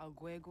templar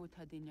alguego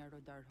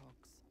tadinyaro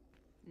darhox.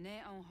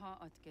 Ne onha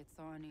at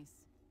getsanis.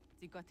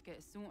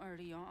 Zigatke sun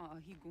arian a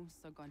higun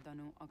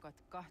sagandanu agat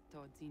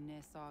gato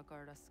zine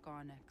sagar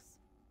skanex.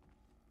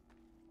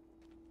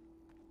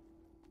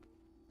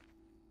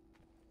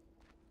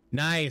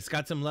 Nice.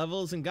 Got some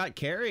levels and got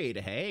carried.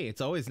 Hey, it's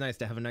always nice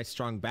to have a nice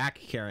strong back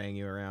carrying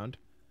you around.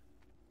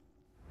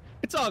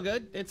 It's all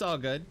good. It's all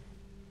good.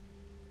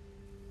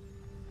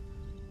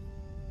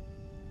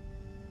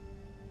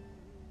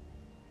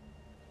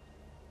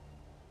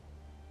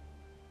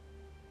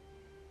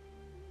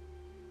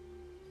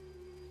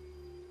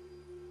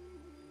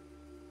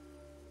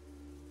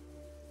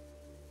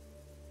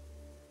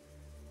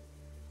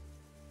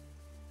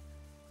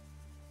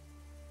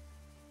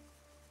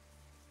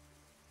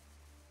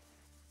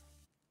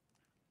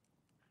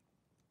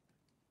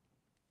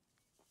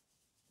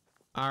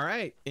 All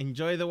right,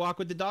 enjoy the walk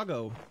with the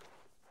doggo.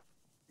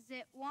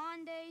 Zit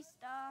one day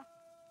stuff.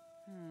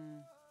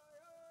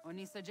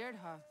 Onisa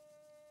Jerdha.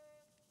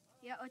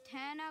 Ya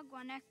otena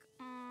guanek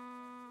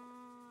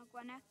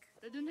guanek.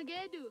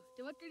 Radunagedu,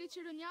 te watri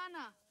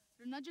chirunyana.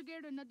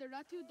 Runajagedu na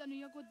deratu danu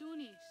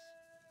yagodunis.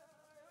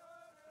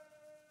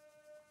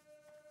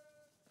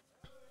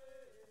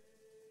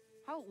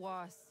 How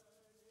was?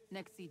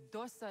 Nexi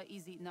dosa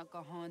izi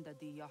nakahanda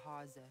di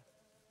yahaze.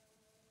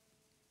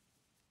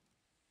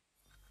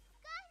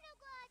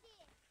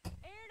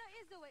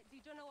 Di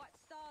jona wat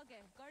stage.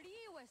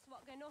 Gari wes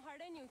wat gano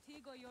hardenyo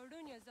tigo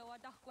yorunya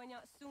zawadah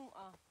kwanya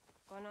suma.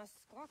 Gana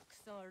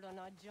squaxor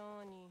na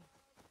Johnny.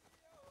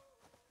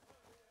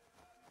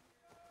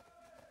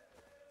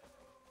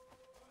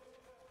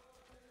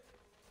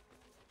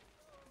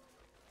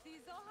 Si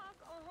zohak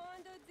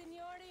ohando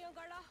dinyori yung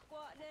garah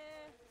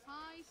kwatne.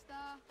 Hi,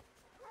 Sta.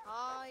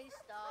 Hi,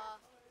 Sta.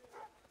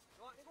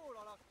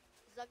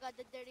 Zaga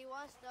de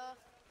deriwasta.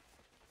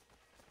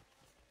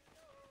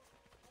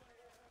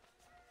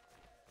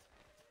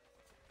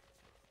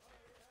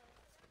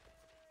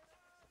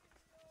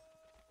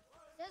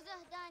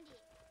 Zazahdandi.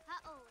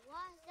 Ha-oh,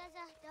 was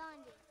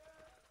Zazahdandi.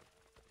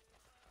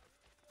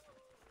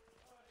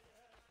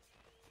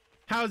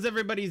 How's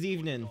everybody's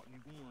evening?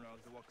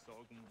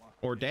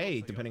 Or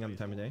day, depending on the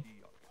time of day.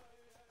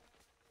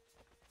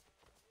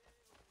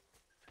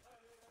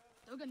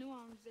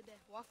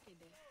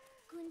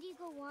 Gundi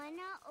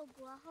Gawana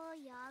Ogwaho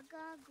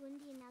Yaga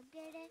Gundi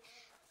Nagere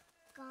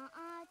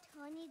Gaa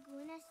Tony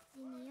Gunas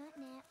Dinio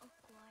Ne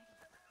Okwari.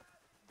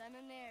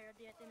 Danane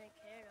Radiatine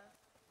Kera.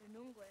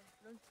 Nungwe,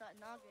 Runsa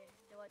Nage,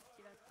 de what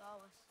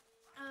Tirakawas.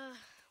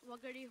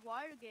 Wagari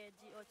Warge,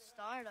 the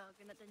Otstara,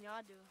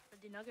 Ganatanyadu, the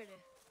Dinagare.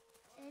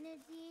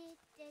 Energy,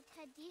 the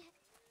Tadi.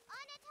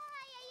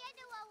 Onataya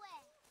Yeduawe.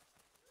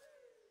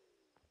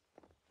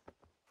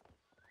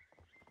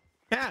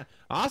 Yeah,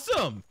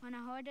 awesome.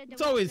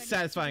 It's always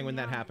satisfying when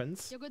that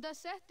happens.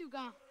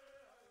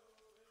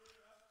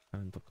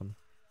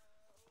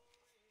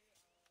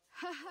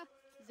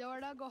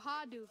 Zora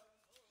Gohadu.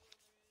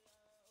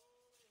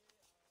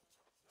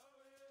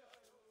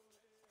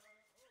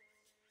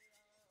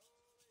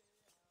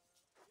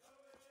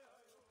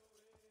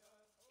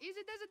 Is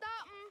it as a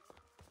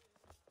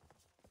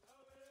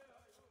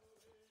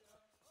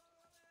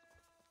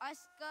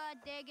Aska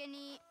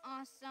Degani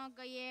Asa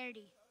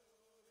Gayeri.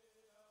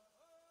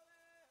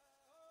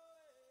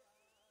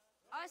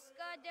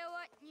 Aska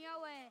Dewat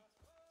Nyawe.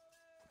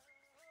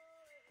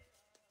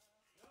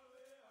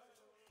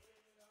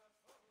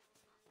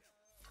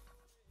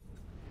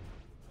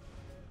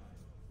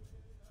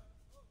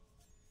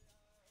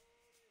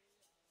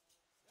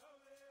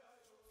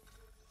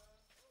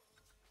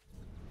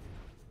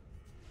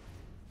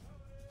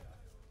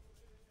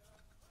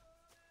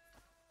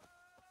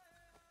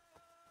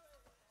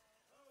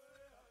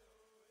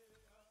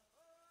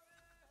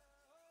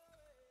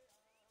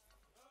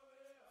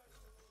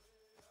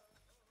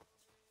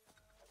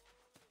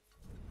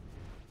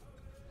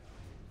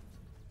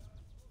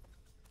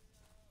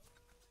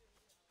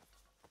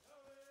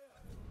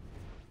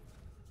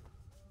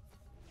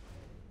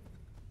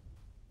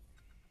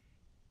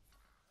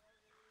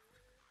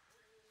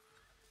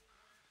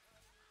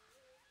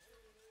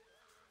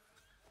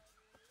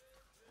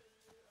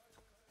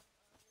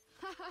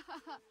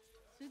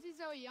 Suzi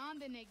so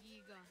yande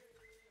negiga.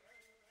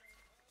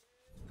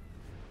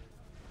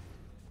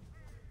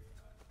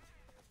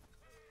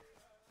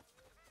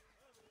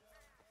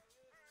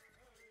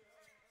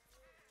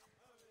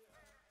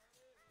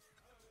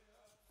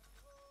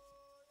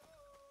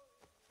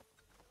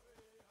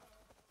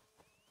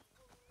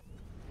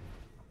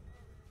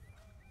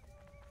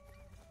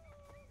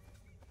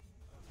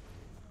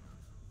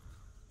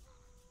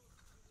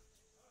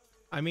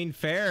 I mean,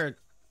 fair.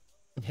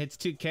 Hits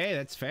 2K,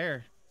 that's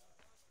fair.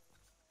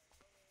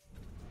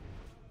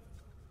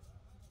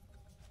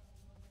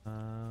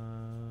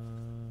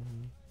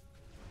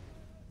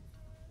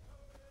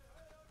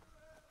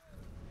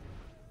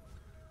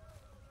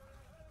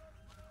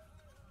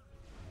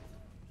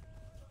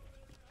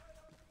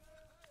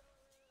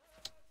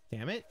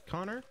 Damn it,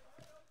 Connor.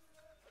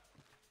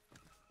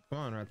 Come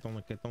on,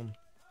 Raton, get on.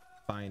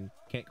 Fine,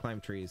 can't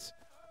climb trees.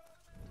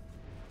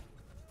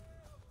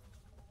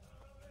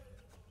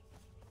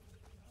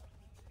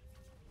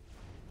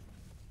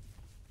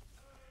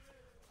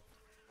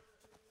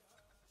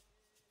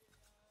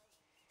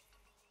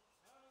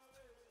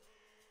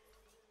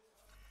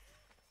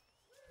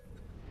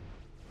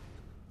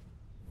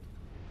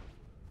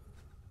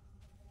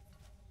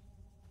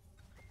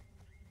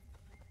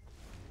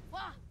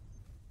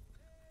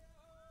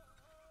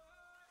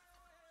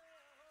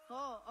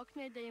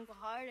 Akne de yung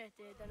kahare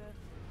te dana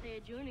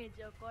te juni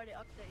jo kore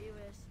akta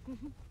iwes.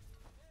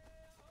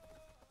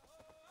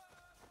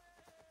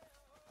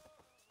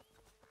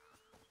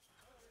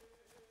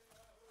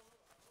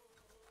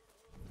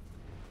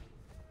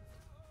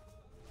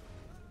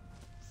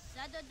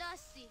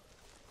 Sadodasi.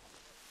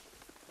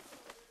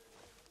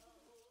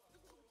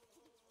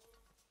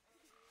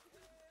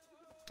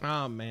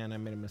 Oh man, I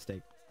made a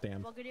mistake.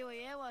 Damn. Wagri wa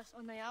yewas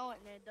onayawat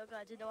ne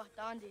daga jidawah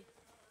tandi.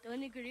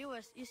 Tony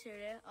griwas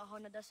isere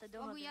ahona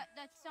dasadong. Waguya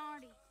that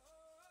sorry.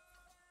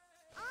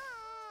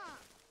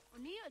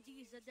 Oni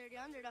adi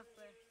zadari under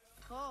dakper.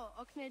 Ko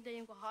akne de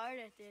yung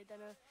kahare te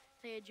dana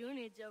te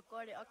juni jo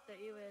kore akta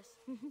iwes.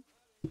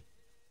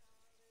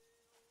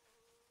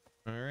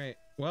 All right.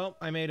 Well,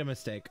 I made a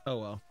mistake. Oh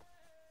well.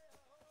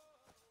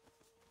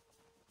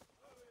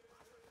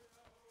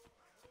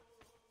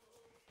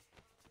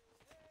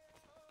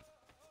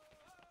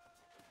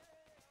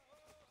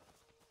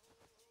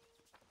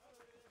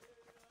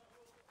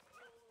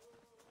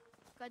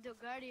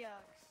 Kadogariax.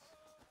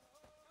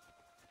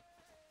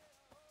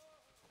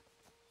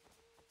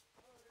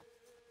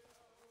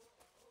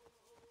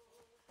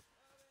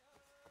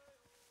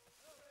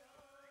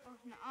 Oh,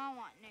 no, I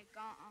want Nick.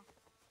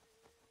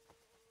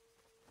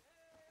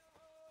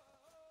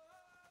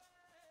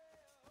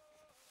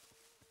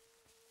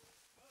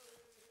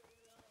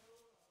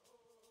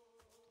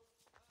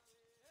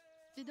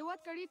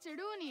 Didawat kari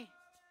tsiduni.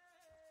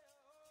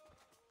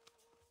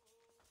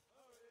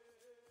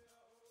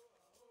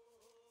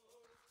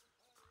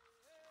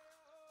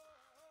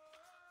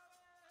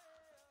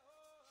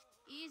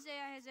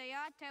 Izaya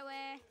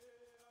Hizayatawe.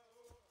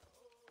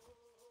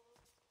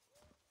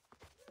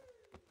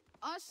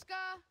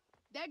 Aska,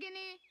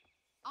 Degani,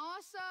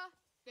 Asa,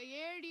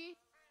 Gayerdi,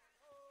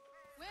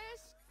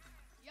 Whisk,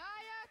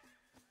 Yayak,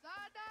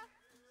 Zada,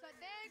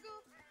 Sadegu,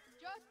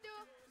 Jotu,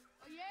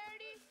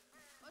 Oyerdi,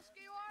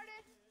 Oska Yuarde,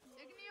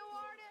 Degani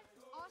Yuarde,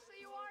 Asa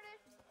Yuarde,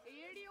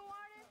 Gayerdi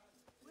Yuarde,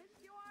 Whisk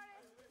Yuarde,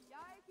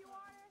 Yayak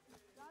Yuarde,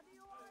 Zada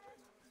Yuarde.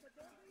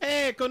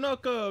 Hey,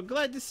 Konoko,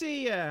 glad to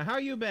see ya. How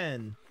you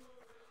been?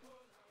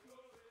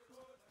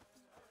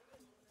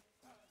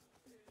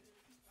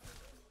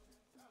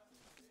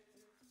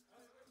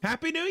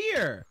 Happy New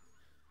Year!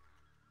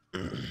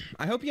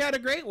 I hope you had a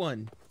great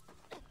one.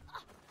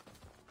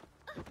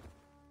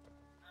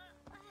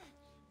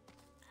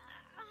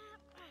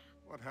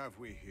 What have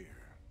we here?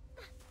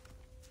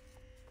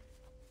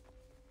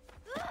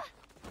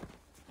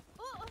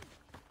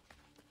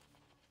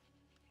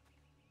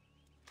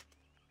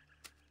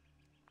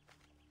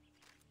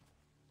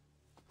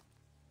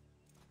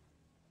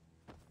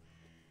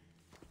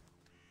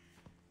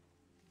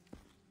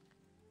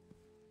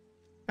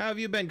 How have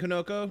you been,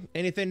 Konoko?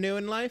 Anything new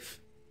in life?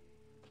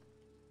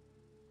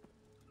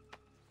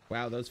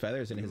 Wow, those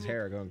feathers in his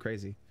hair are going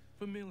crazy.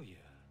 Familiar.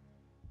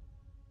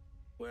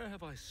 Where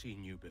have I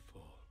seen you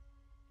before?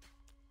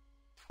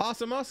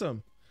 Awesome,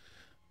 awesome.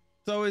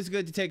 It's always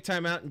good to take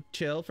time out and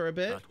chill for a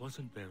bit. That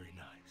wasn't very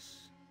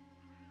nice.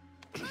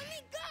 Let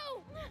me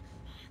go!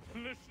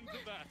 Listen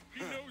to that.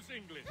 He knows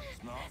English.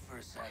 Small for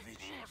a savage.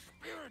 More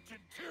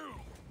spirited too.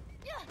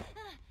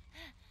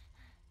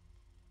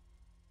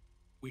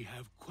 We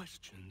have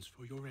questions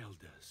for your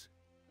elders.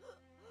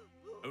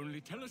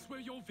 Only tell us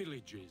where your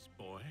village is,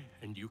 boy,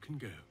 and you can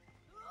go.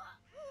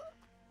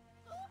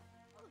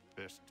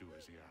 Best do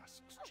as he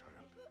asks, child.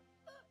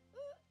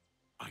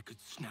 I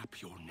could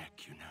snap your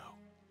neck, you know.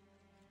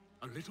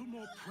 A little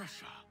more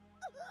pressure,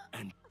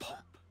 and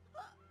pop.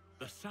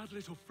 The sad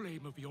little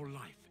flame of your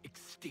life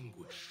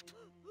extinguished.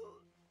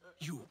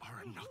 You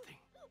are a nothing,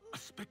 a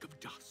speck of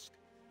dust.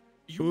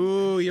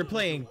 Ooh, you're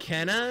playing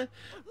Kenna?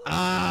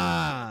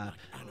 Ah,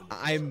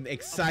 I'm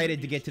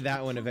excited to get to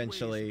that one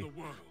eventually.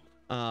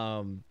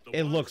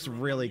 It looks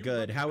really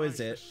good. How is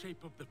it? The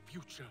shape of the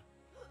future.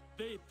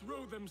 They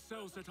throw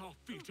themselves at our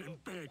feet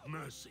and beg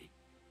mercy.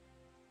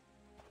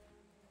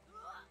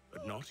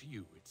 But not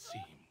you, it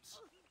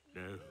seems.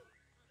 No.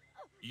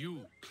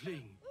 You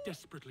cling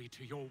desperately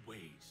to your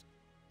ways,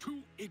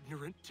 too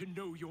ignorant to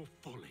know your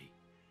folly.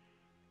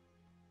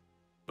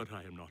 But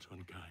I am not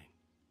unkind.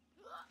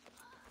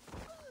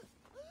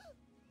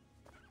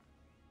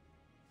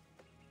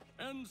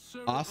 And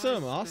so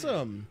Awesome, I stay,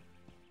 awesome.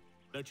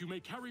 that you may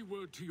carry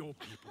word to your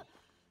people.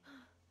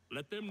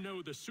 Let them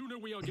know the sooner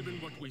we are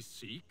given what we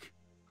seek,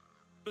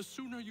 the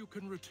sooner you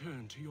can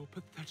return to your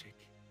pathetic,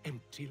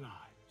 empty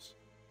lives.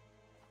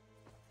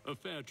 A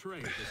fair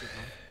trade, is it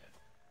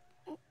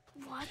not?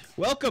 What?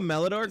 Welcome,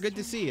 Melidor. Good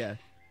to see you.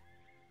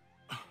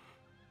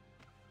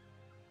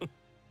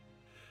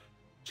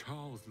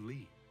 Charles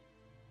Lee.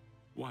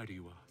 Why do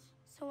you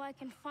ask? So I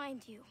can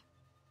find you.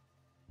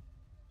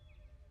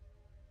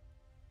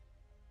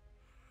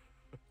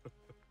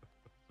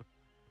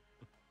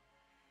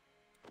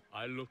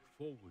 I look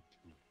forward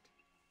to it.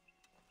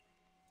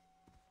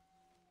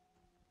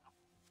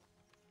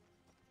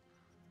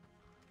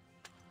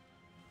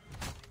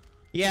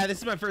 Yeah, this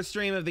is my first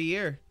stream of the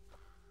year.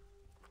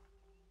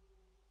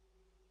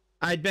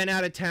 I'd been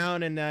out of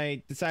town and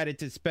I decided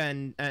to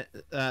spend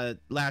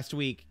last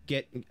week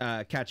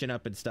catching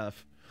up and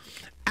stuff.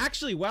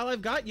 Actually, while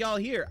I've got y'all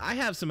here, I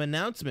have some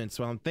announcements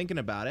while I'm thinking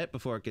about it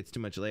before it gets too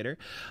much later.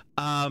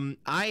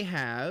 I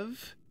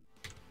have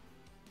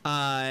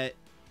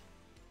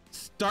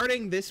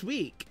starting this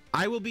week,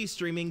 I will be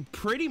streaming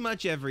pretty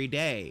much every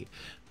day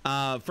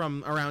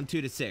from around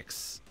 2 to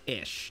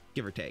 6-ish,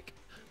 give or take.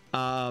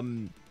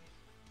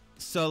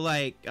 So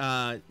like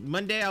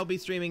Monday I'll be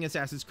streaming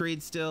Assassin's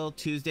Creed still.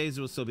 Tuesdays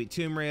will still be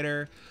Tomb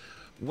Raider.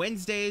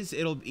 Wednesdays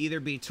it'll either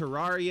be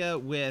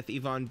Terraria with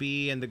Yvonne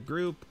B and the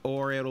group,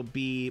 or it'll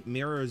be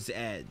Mirror's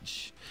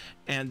Edge.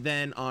 And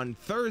then on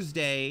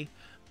Thursday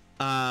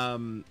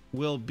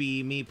will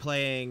be me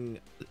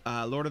playing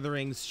Lord of the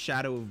Rings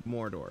Shadow of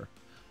Mordor.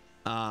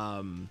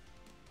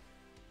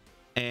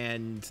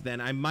 And then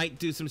I might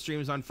do some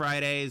streams on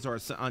Fridays or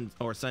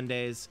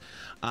Sundays.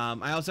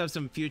 I also have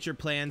some future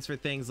plans for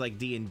things like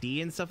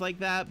D&D and stuff like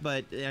that,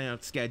 but you know,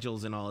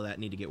 schedules and all of that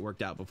need to get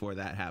worked out before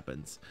that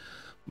happens.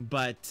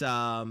 But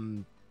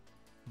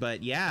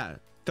yeah,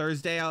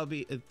 Thursday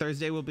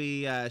will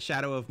be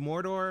Shadow of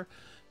Mordor,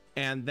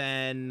 and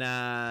then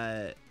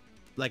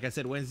like I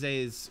said,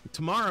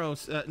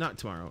 tomorrow's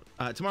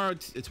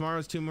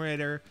Tomb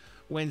Raider.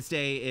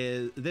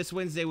 This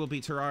Wednesday will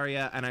be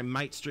Terraria, and I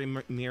might stream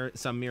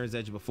some Mirror's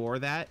Edge before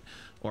that,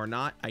 or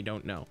not. I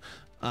don't know.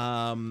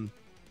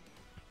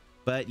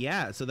 But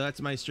yeah, so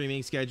that's my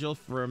streaming schedule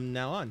from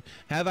now on.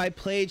 Have I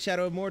played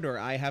Shadow of Mordor?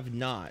 I have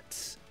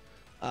not.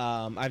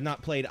 I've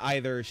not played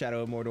either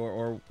Shadow of Mordor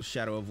or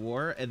Shadow of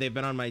War. They've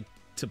been on my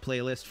to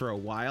play list for a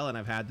while, and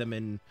I've had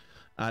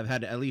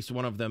at least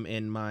one of them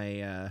in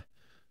my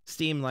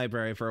Steam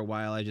library for a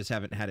while. I just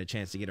haven't had a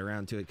chance to get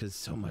around to it because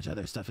so much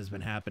other stuff has been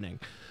happening.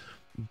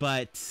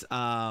 But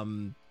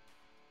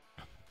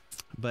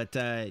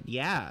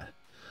yeah.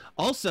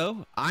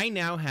 Also, I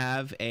now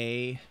have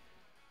a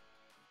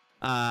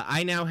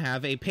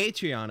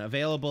Patreon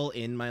available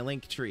in my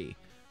link tree,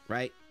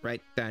 right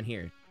down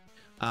here.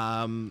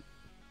 A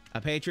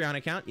Patreon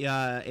account.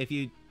 If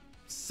you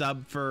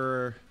sub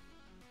for,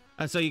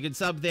 so you can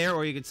sub there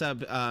or you can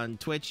sub on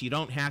Twitch. You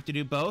don't have to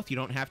do both. You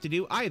don't have to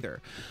do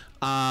either.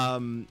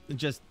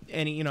 Just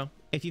any, you know.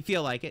 If you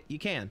feel like it, you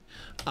can.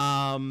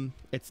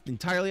 It's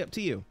entirely up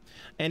to you.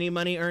 Any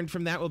money earned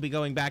from that will be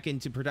going back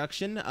into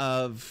production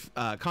of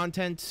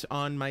content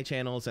on my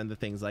channels and the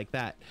things like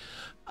that.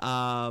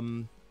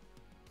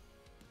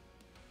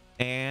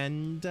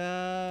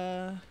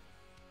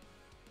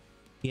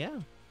 Yeah.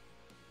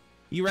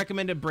 You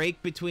recommend a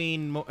break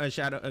between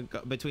Shadow of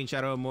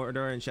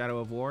Mordor and Shadow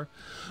of War?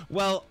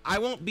 Well, I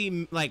won't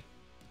be like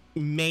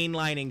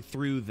mainlining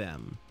through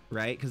them.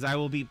 Right, because I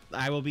will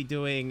be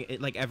doing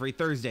it like every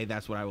Thursday.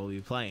 That's what I will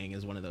be playing,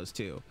 is one of those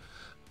two.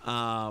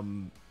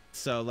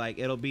 So like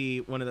it'll be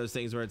one of those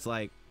things where it's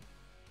like,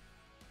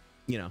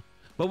 you know,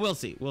 but we'll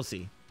see.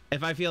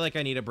 If I feel like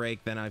I need a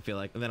break, then I'll feel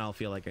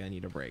like I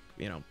need a break.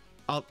 You know,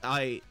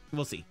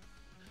 we'll see.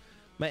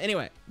 But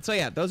anyway, so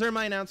yeah, those are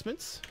my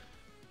announcements.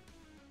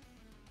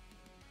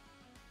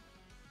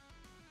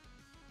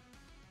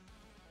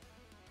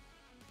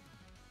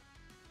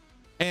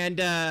 And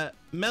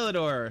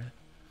Melidor,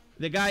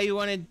 the guy you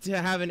wanted to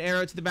have an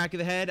arrow to the back of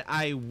the head,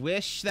 I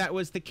wish that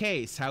was the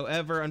case.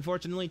 However,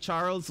 unfortunately,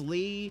 Charles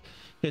Lee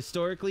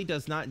historically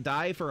does not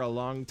die for a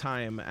long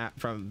time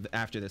from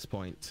after this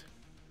point.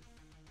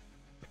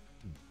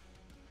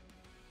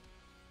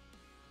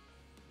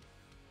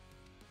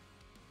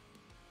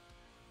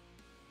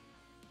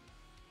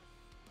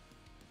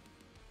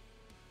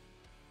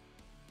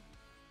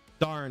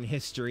 Darn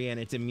history and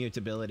its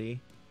immutability.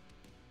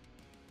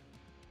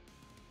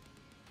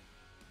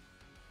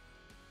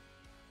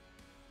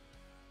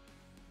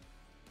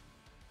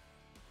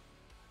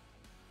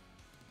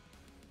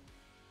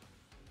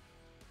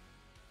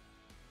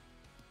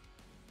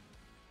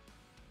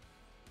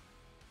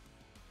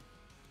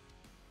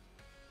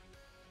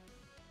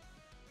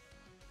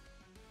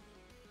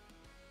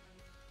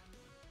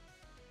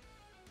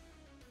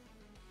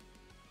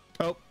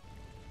 Oh,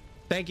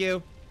 thank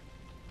you.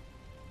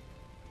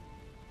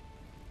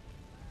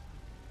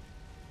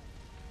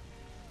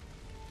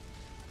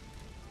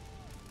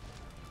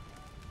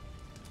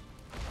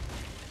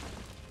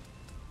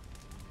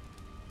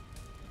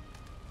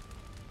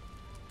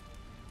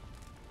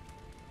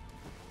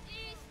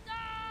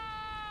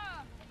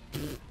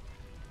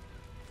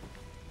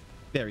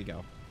 There we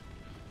go.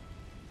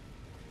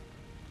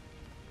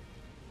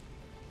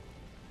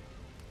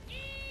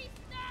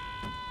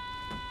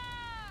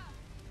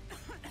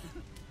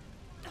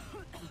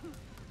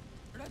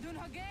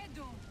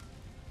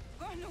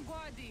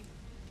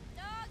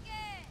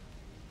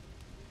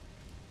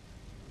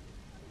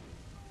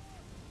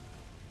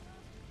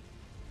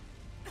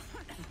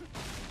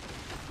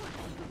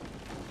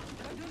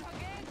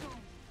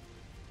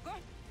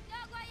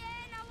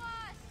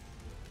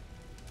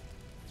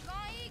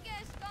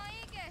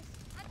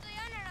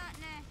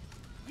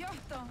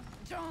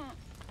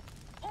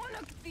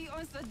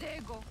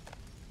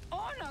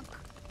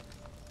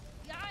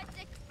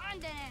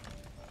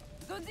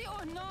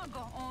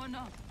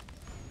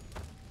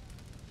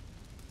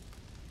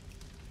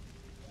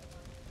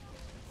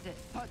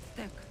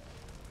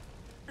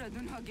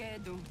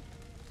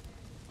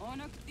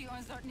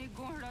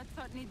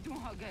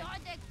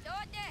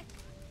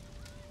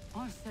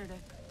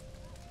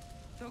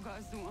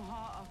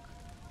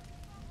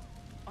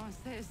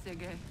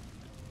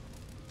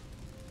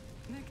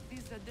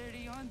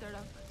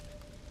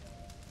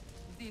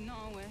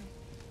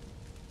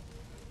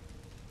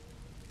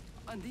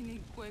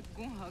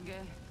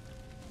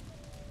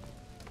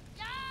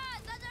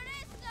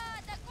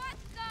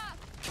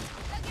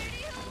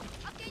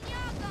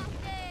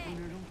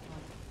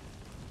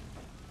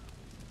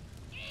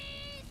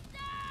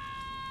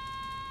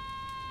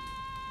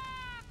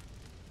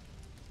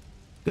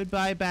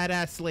 Goodbye,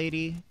 badass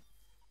lady.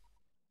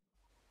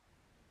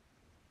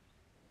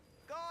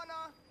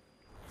 Ghana.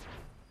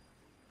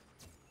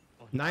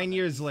 9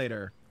 years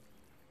later.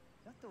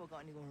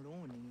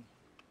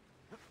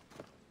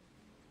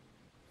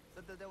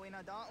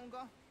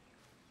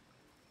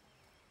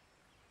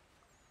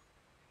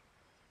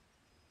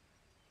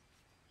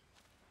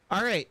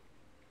 All right.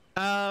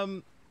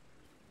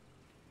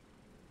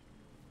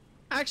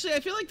 Actually, I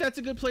feel like that's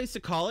a good place to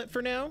call it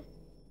for now.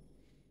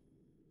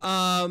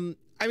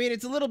 I mean,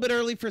 it's a little bit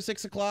early for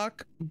 6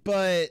 o'clock,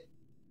 but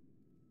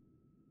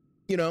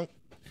you know,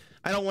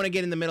 I don't want to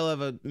get in the middle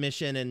of a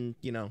mission and,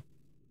 you know.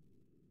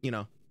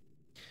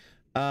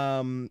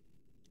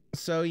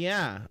 So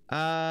yeah,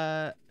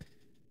 thank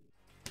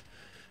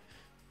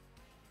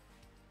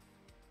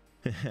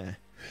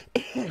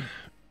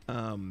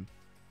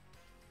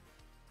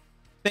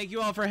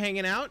you all for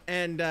hanging out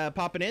and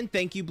popping in.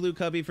 Thank you, Blue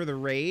Cubby, for the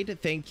raid.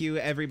 Thank you,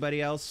 everybody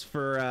else,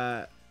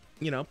 for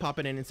you know,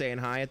 popping in and saying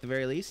hi at the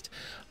very least.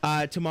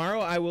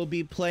 Tomorrow I will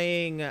be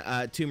playing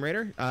Tomb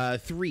Raider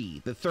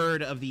 3, the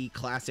third of the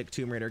classic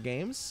Tomb Raider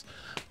games.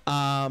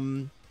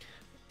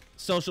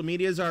 Social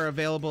medias are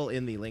available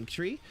in the link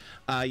tree.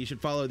 You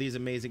should follow these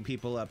amazing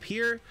people up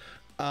here.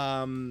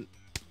 The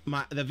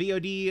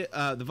VOD,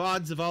 the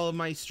VODs of all of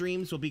my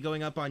streams will be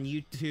going up on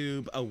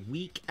YouTube a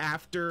week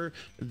after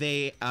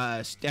they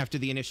after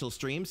the initial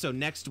stream. So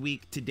next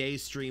week,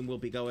 today's stream will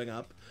be going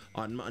up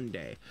on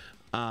Monday.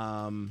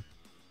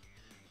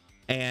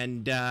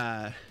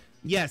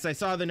 Yes, I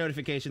saw the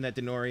notification that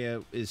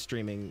Denoria is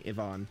streaming,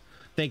 Yvonne.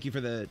 Thank you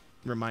for the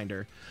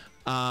reminder.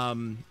 I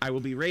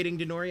will be raiding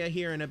Denoria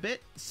here in a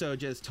bit, so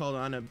just hold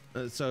on.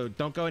 So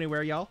don't go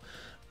anywhere, y'all.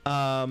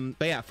 But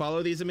yeah,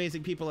 follow these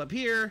amazing people up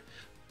here.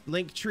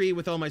 Link tree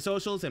with all my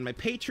socials and my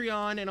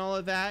Patreon and all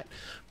of that.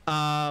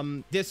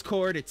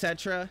 Discord,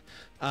 etc.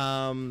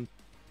 And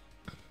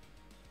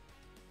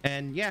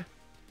yeah.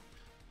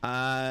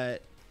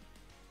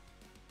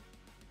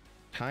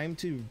 Time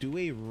to do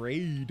a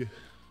raid.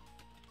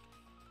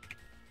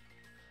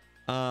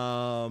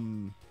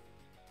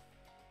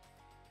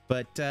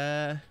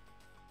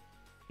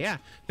 Yeah,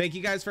 thank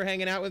you guys for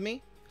hanging out with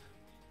me.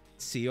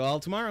 See you all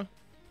tomorrow.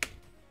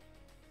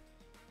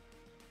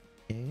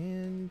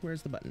 And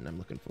where's the button I'm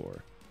looking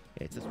for?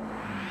 It's this one.